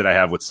the issue that I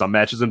have with some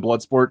matches in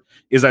Bloodsport,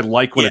 is I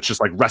like when it's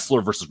just like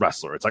wrestler versus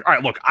wrestler. It's like, all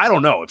right, look, I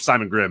don't know if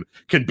Simon Grimm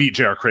can beat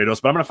JR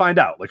Kratos, but I'm going to find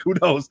out. Like, who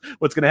knows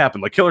what's going to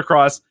happen? Like Killer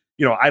Cross,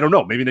 I don't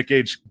know. Maybe Nick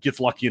Gage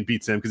gets lucky and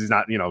beats him because he's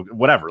not,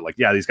 whatever. Like,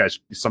 yeah,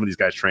 some of these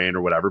guys train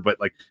or whatever, but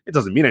like, it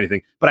doesn't mean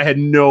anything. But I had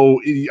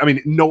no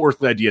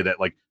earthly idea that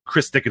like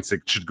Chris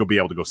Dickinson should be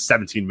able to go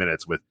 17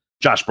 minutes with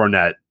Josh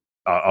Barnett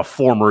a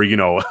former,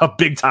 a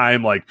big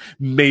time like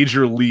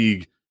major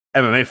league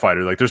MMA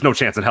fighter. Like there's no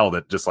chance in hell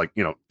that just like,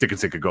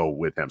 Dickinson could go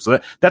with him. So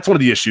that's one of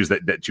the issues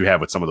that you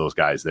have with some of those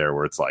guys there,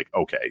 where it's like,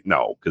 okay,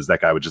 no, because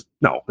that guy would just,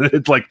 no.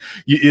 It's like,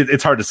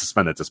 it's hard to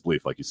suspend that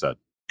disbelief, like you said.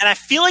 And I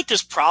feel like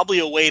there's probably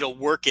a way to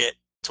work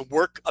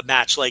a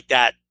match like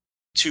that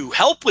to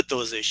help with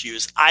those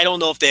issues. I don't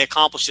know if they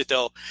accomplished it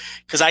though,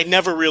 because I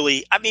never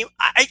really, I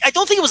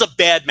don't think it was a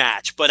bad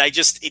match, but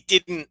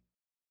it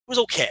was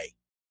okay.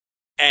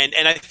 And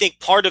I think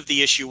part of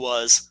the issue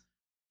was,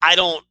 I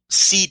don't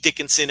see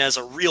Dickinson as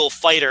a real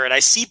fighter, and I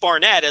see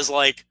Barnett as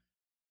like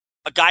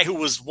a guy who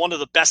was one of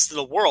the best in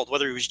the world,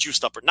 whether he was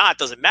juiced up or not,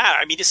 doesn't matter.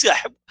 I mean, you see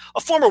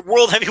a former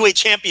world heavyweight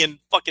champion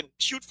fucking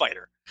shoot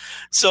fighter.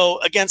 So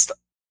against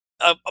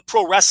a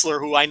pro wrestler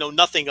who I know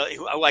nothing,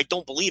 who I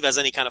don't believe has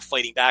any kind of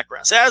fighting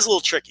background. So that was a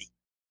little tricky.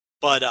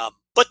 But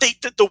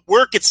the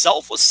work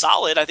itself was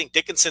solid. I think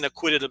Dickinson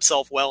acquitted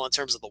himself well in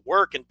terms of the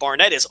work, and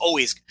Barnett is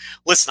always,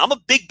 listen, I'm a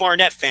big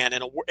Barnett fan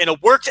in a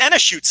worked and a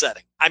shoot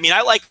setting. I mean,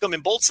 I like him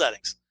in both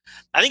settings.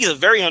 I think he's a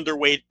very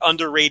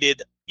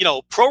underrated,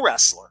 pro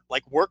wrestler,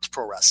 like worked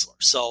pro wrestler.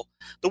 So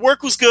the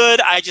work was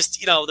good. I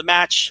just, the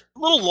match a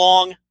little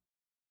long,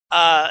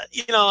 and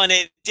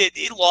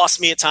it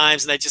lost me at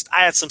times, and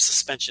I had some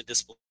suspension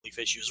disbelief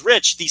issues.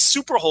 Rich, the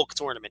Super Hulk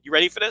tournament, you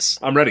ready for this?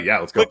 I'm ready. Yeah,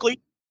 let's go.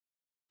 Quickly.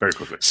 Very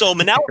quickly. So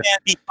Manawa Man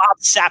beat Bob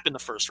Sapp in the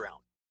first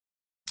round.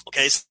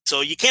 Okay,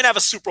 so you can't have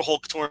a Super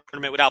Hulk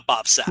tournament without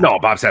Bob Sapp. No,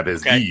 Bob Sapp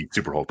is the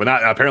Super Hulk, but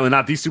apparently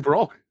not the Super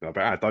Hulk.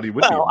 I thought he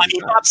would. Well, I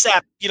mean, Bob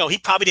Sapp, he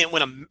probably didn't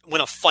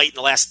win a fight in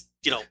the last,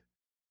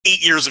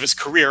 8 years of his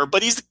career,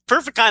 but he's the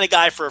perfect kind of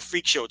guy for a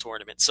freak show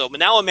tournament. So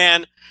Manawa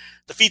Man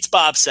defeats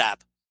Bob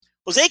Sapp.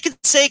 Jose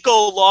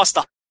Canseco lost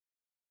to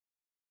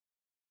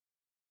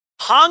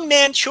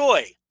Hangman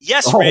Choi.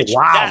 Yes, Rich,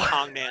 wow. That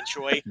Hangman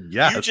Choi.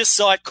 Yes. You just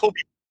saw it, Kobe.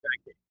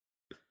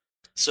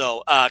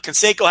 So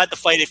Canseco had to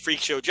fight a Freak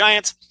Show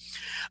Giant.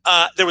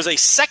 There was a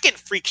second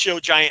Freak Show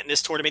Giant in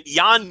this tournament,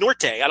 Jan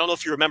Norte. I don't know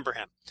if you remember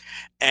him.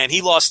 And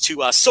he lost to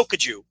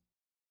Sokaju.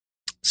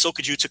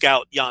 Sokaju took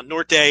out Jan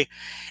Norte.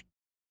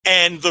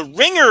 And the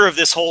ringer of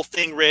this whole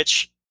thing,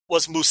 Rich,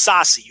 was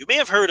Musashi. You may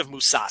have heard of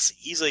Musashi.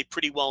 He's a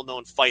pretty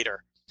well-known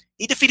fighter.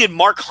 He defeated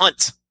Mark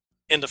Hunt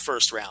in the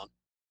first round.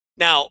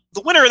 Now,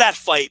 the winner of that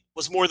fight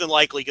was more than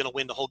likely going to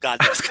win the whole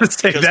goddamn thing. I was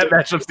going to say, that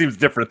matchup seems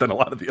different than a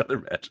lot of the other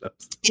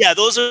matchups. Yeah,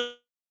 those are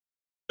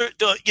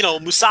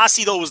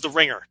Musashi, though, was the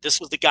ringer. This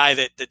was the guy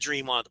that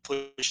Dream wanted to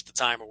push at the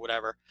time or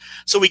whatever.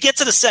 So we get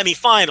to the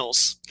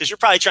semifinals, because you're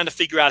probably trying to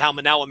figure out how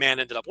Manawa Man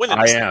ended up winning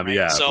this thing, right?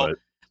 Yeah. So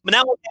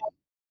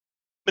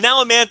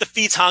Manawa Man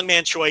defeats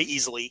Hangman Choi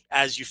easily,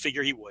 as you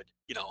figure he would.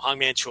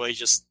 Hangman Choi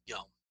just,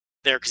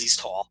 there because he's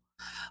tall.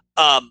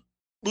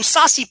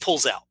 Musashi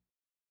pulls out.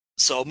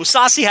 So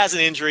Musashi has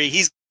an injury.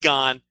 He's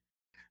gone.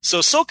 So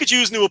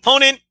Sokaju's new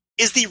opponent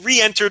is the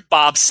re-entered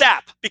Bob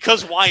Sapp,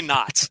 because why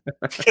not?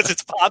 Because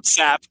it's Bob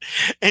Sapp,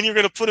 and you're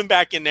going to put him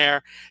back in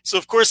there. So,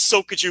 of course,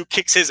 Sokaju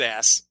kicks his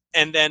ass.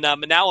 And then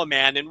Manawa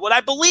Man, and what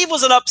I believe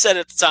was an upset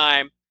at the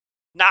time,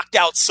 knocked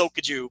out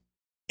Sokaju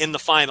in the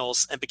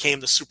finals and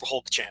became the Super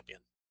Hulk champion.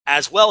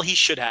 As well he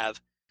should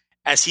have,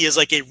 as he is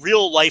like a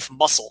real-life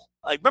muscle.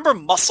 Like, remember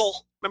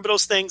Muscle? Remember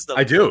those things?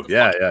 I do.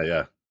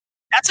 Yeah.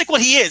 That's like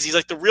what he is. He's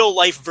like the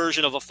real-life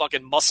version of a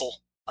fucking muscle.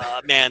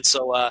 Man,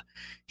 so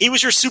he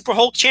was your Super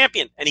Hulk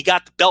champion, and he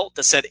got the belt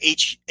that said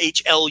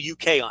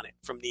HLUK on it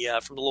from the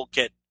little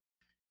kid.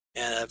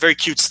 Very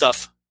cute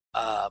stuff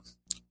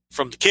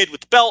from the kid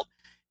with the belt,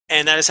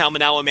 and that is how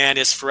Manawa Man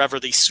is forever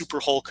the Super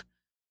Hulk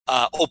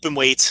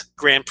open-weight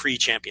Grand Prix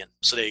champion.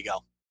 So there you go.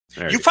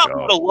 You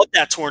probably would have loved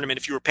that tournament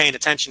if you were paying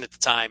attention at the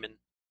time, and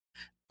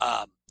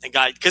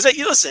got, because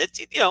listen,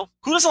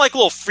 who doesn't like a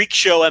little freak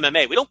show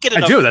MMA? We don't get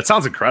enough. I do. That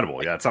sounds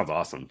incredible. Yeah, it sounds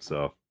awesome.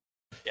 So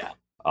yeah.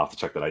 I'll have to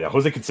check that out. Yeah,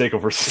 Jose Canseco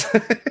versus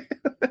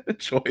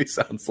Choi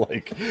sounds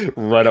like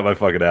right up my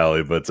fucking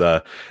alley. But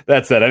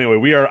that's that. Anyway,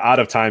 we are out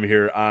of time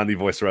here on the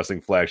Voice of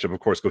Wrestling flagship. Of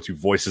course, go to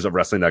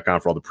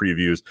voicesofwrestling.com for all the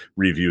previews,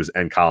 reviews,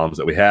 and columns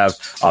that we have.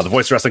 The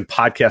Voice of Wrestling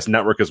Podcast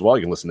Network as well.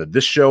 You can listen to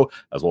this show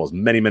as well as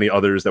many, many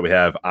others that we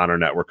have on our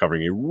network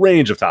covering a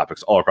range of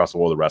topics all across the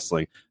world of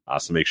wrestling.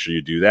 So make sure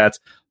you do that.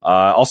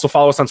 Also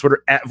follow us on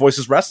Twitter at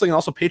Voices Wrestling, and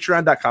also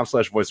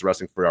patreon.com/Voices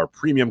Wrestling for our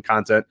premium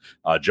content.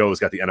 Joe's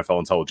got the NFL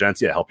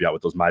Intelligentsia to help you out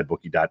with those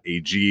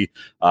mybookie.ag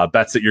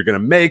bets that you're going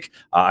to make.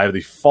 I have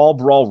the Fall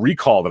Brawl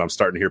recall that I'm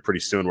starting here pretty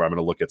soon, where I'm going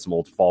to look at some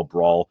old Fall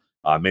Brawl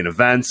main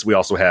events. We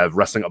also have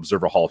Wrestling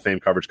Observer Hall of Fame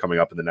coverage coming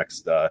up in the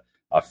next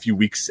few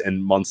weeks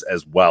and months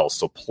as well.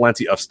 So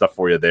plenty of stuff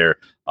for you there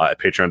at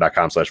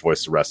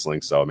patreon.com/Voices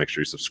Wrestling. So make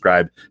sure you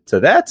subscribe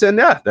to that. And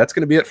yeah, that's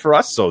going to be it for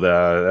us. So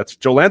that's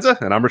Joe Lanza,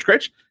 and I'm Rich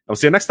Craich. And we'll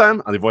see you next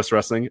time on the Voice of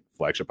Wrestling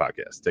flagship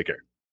podcast. Take care.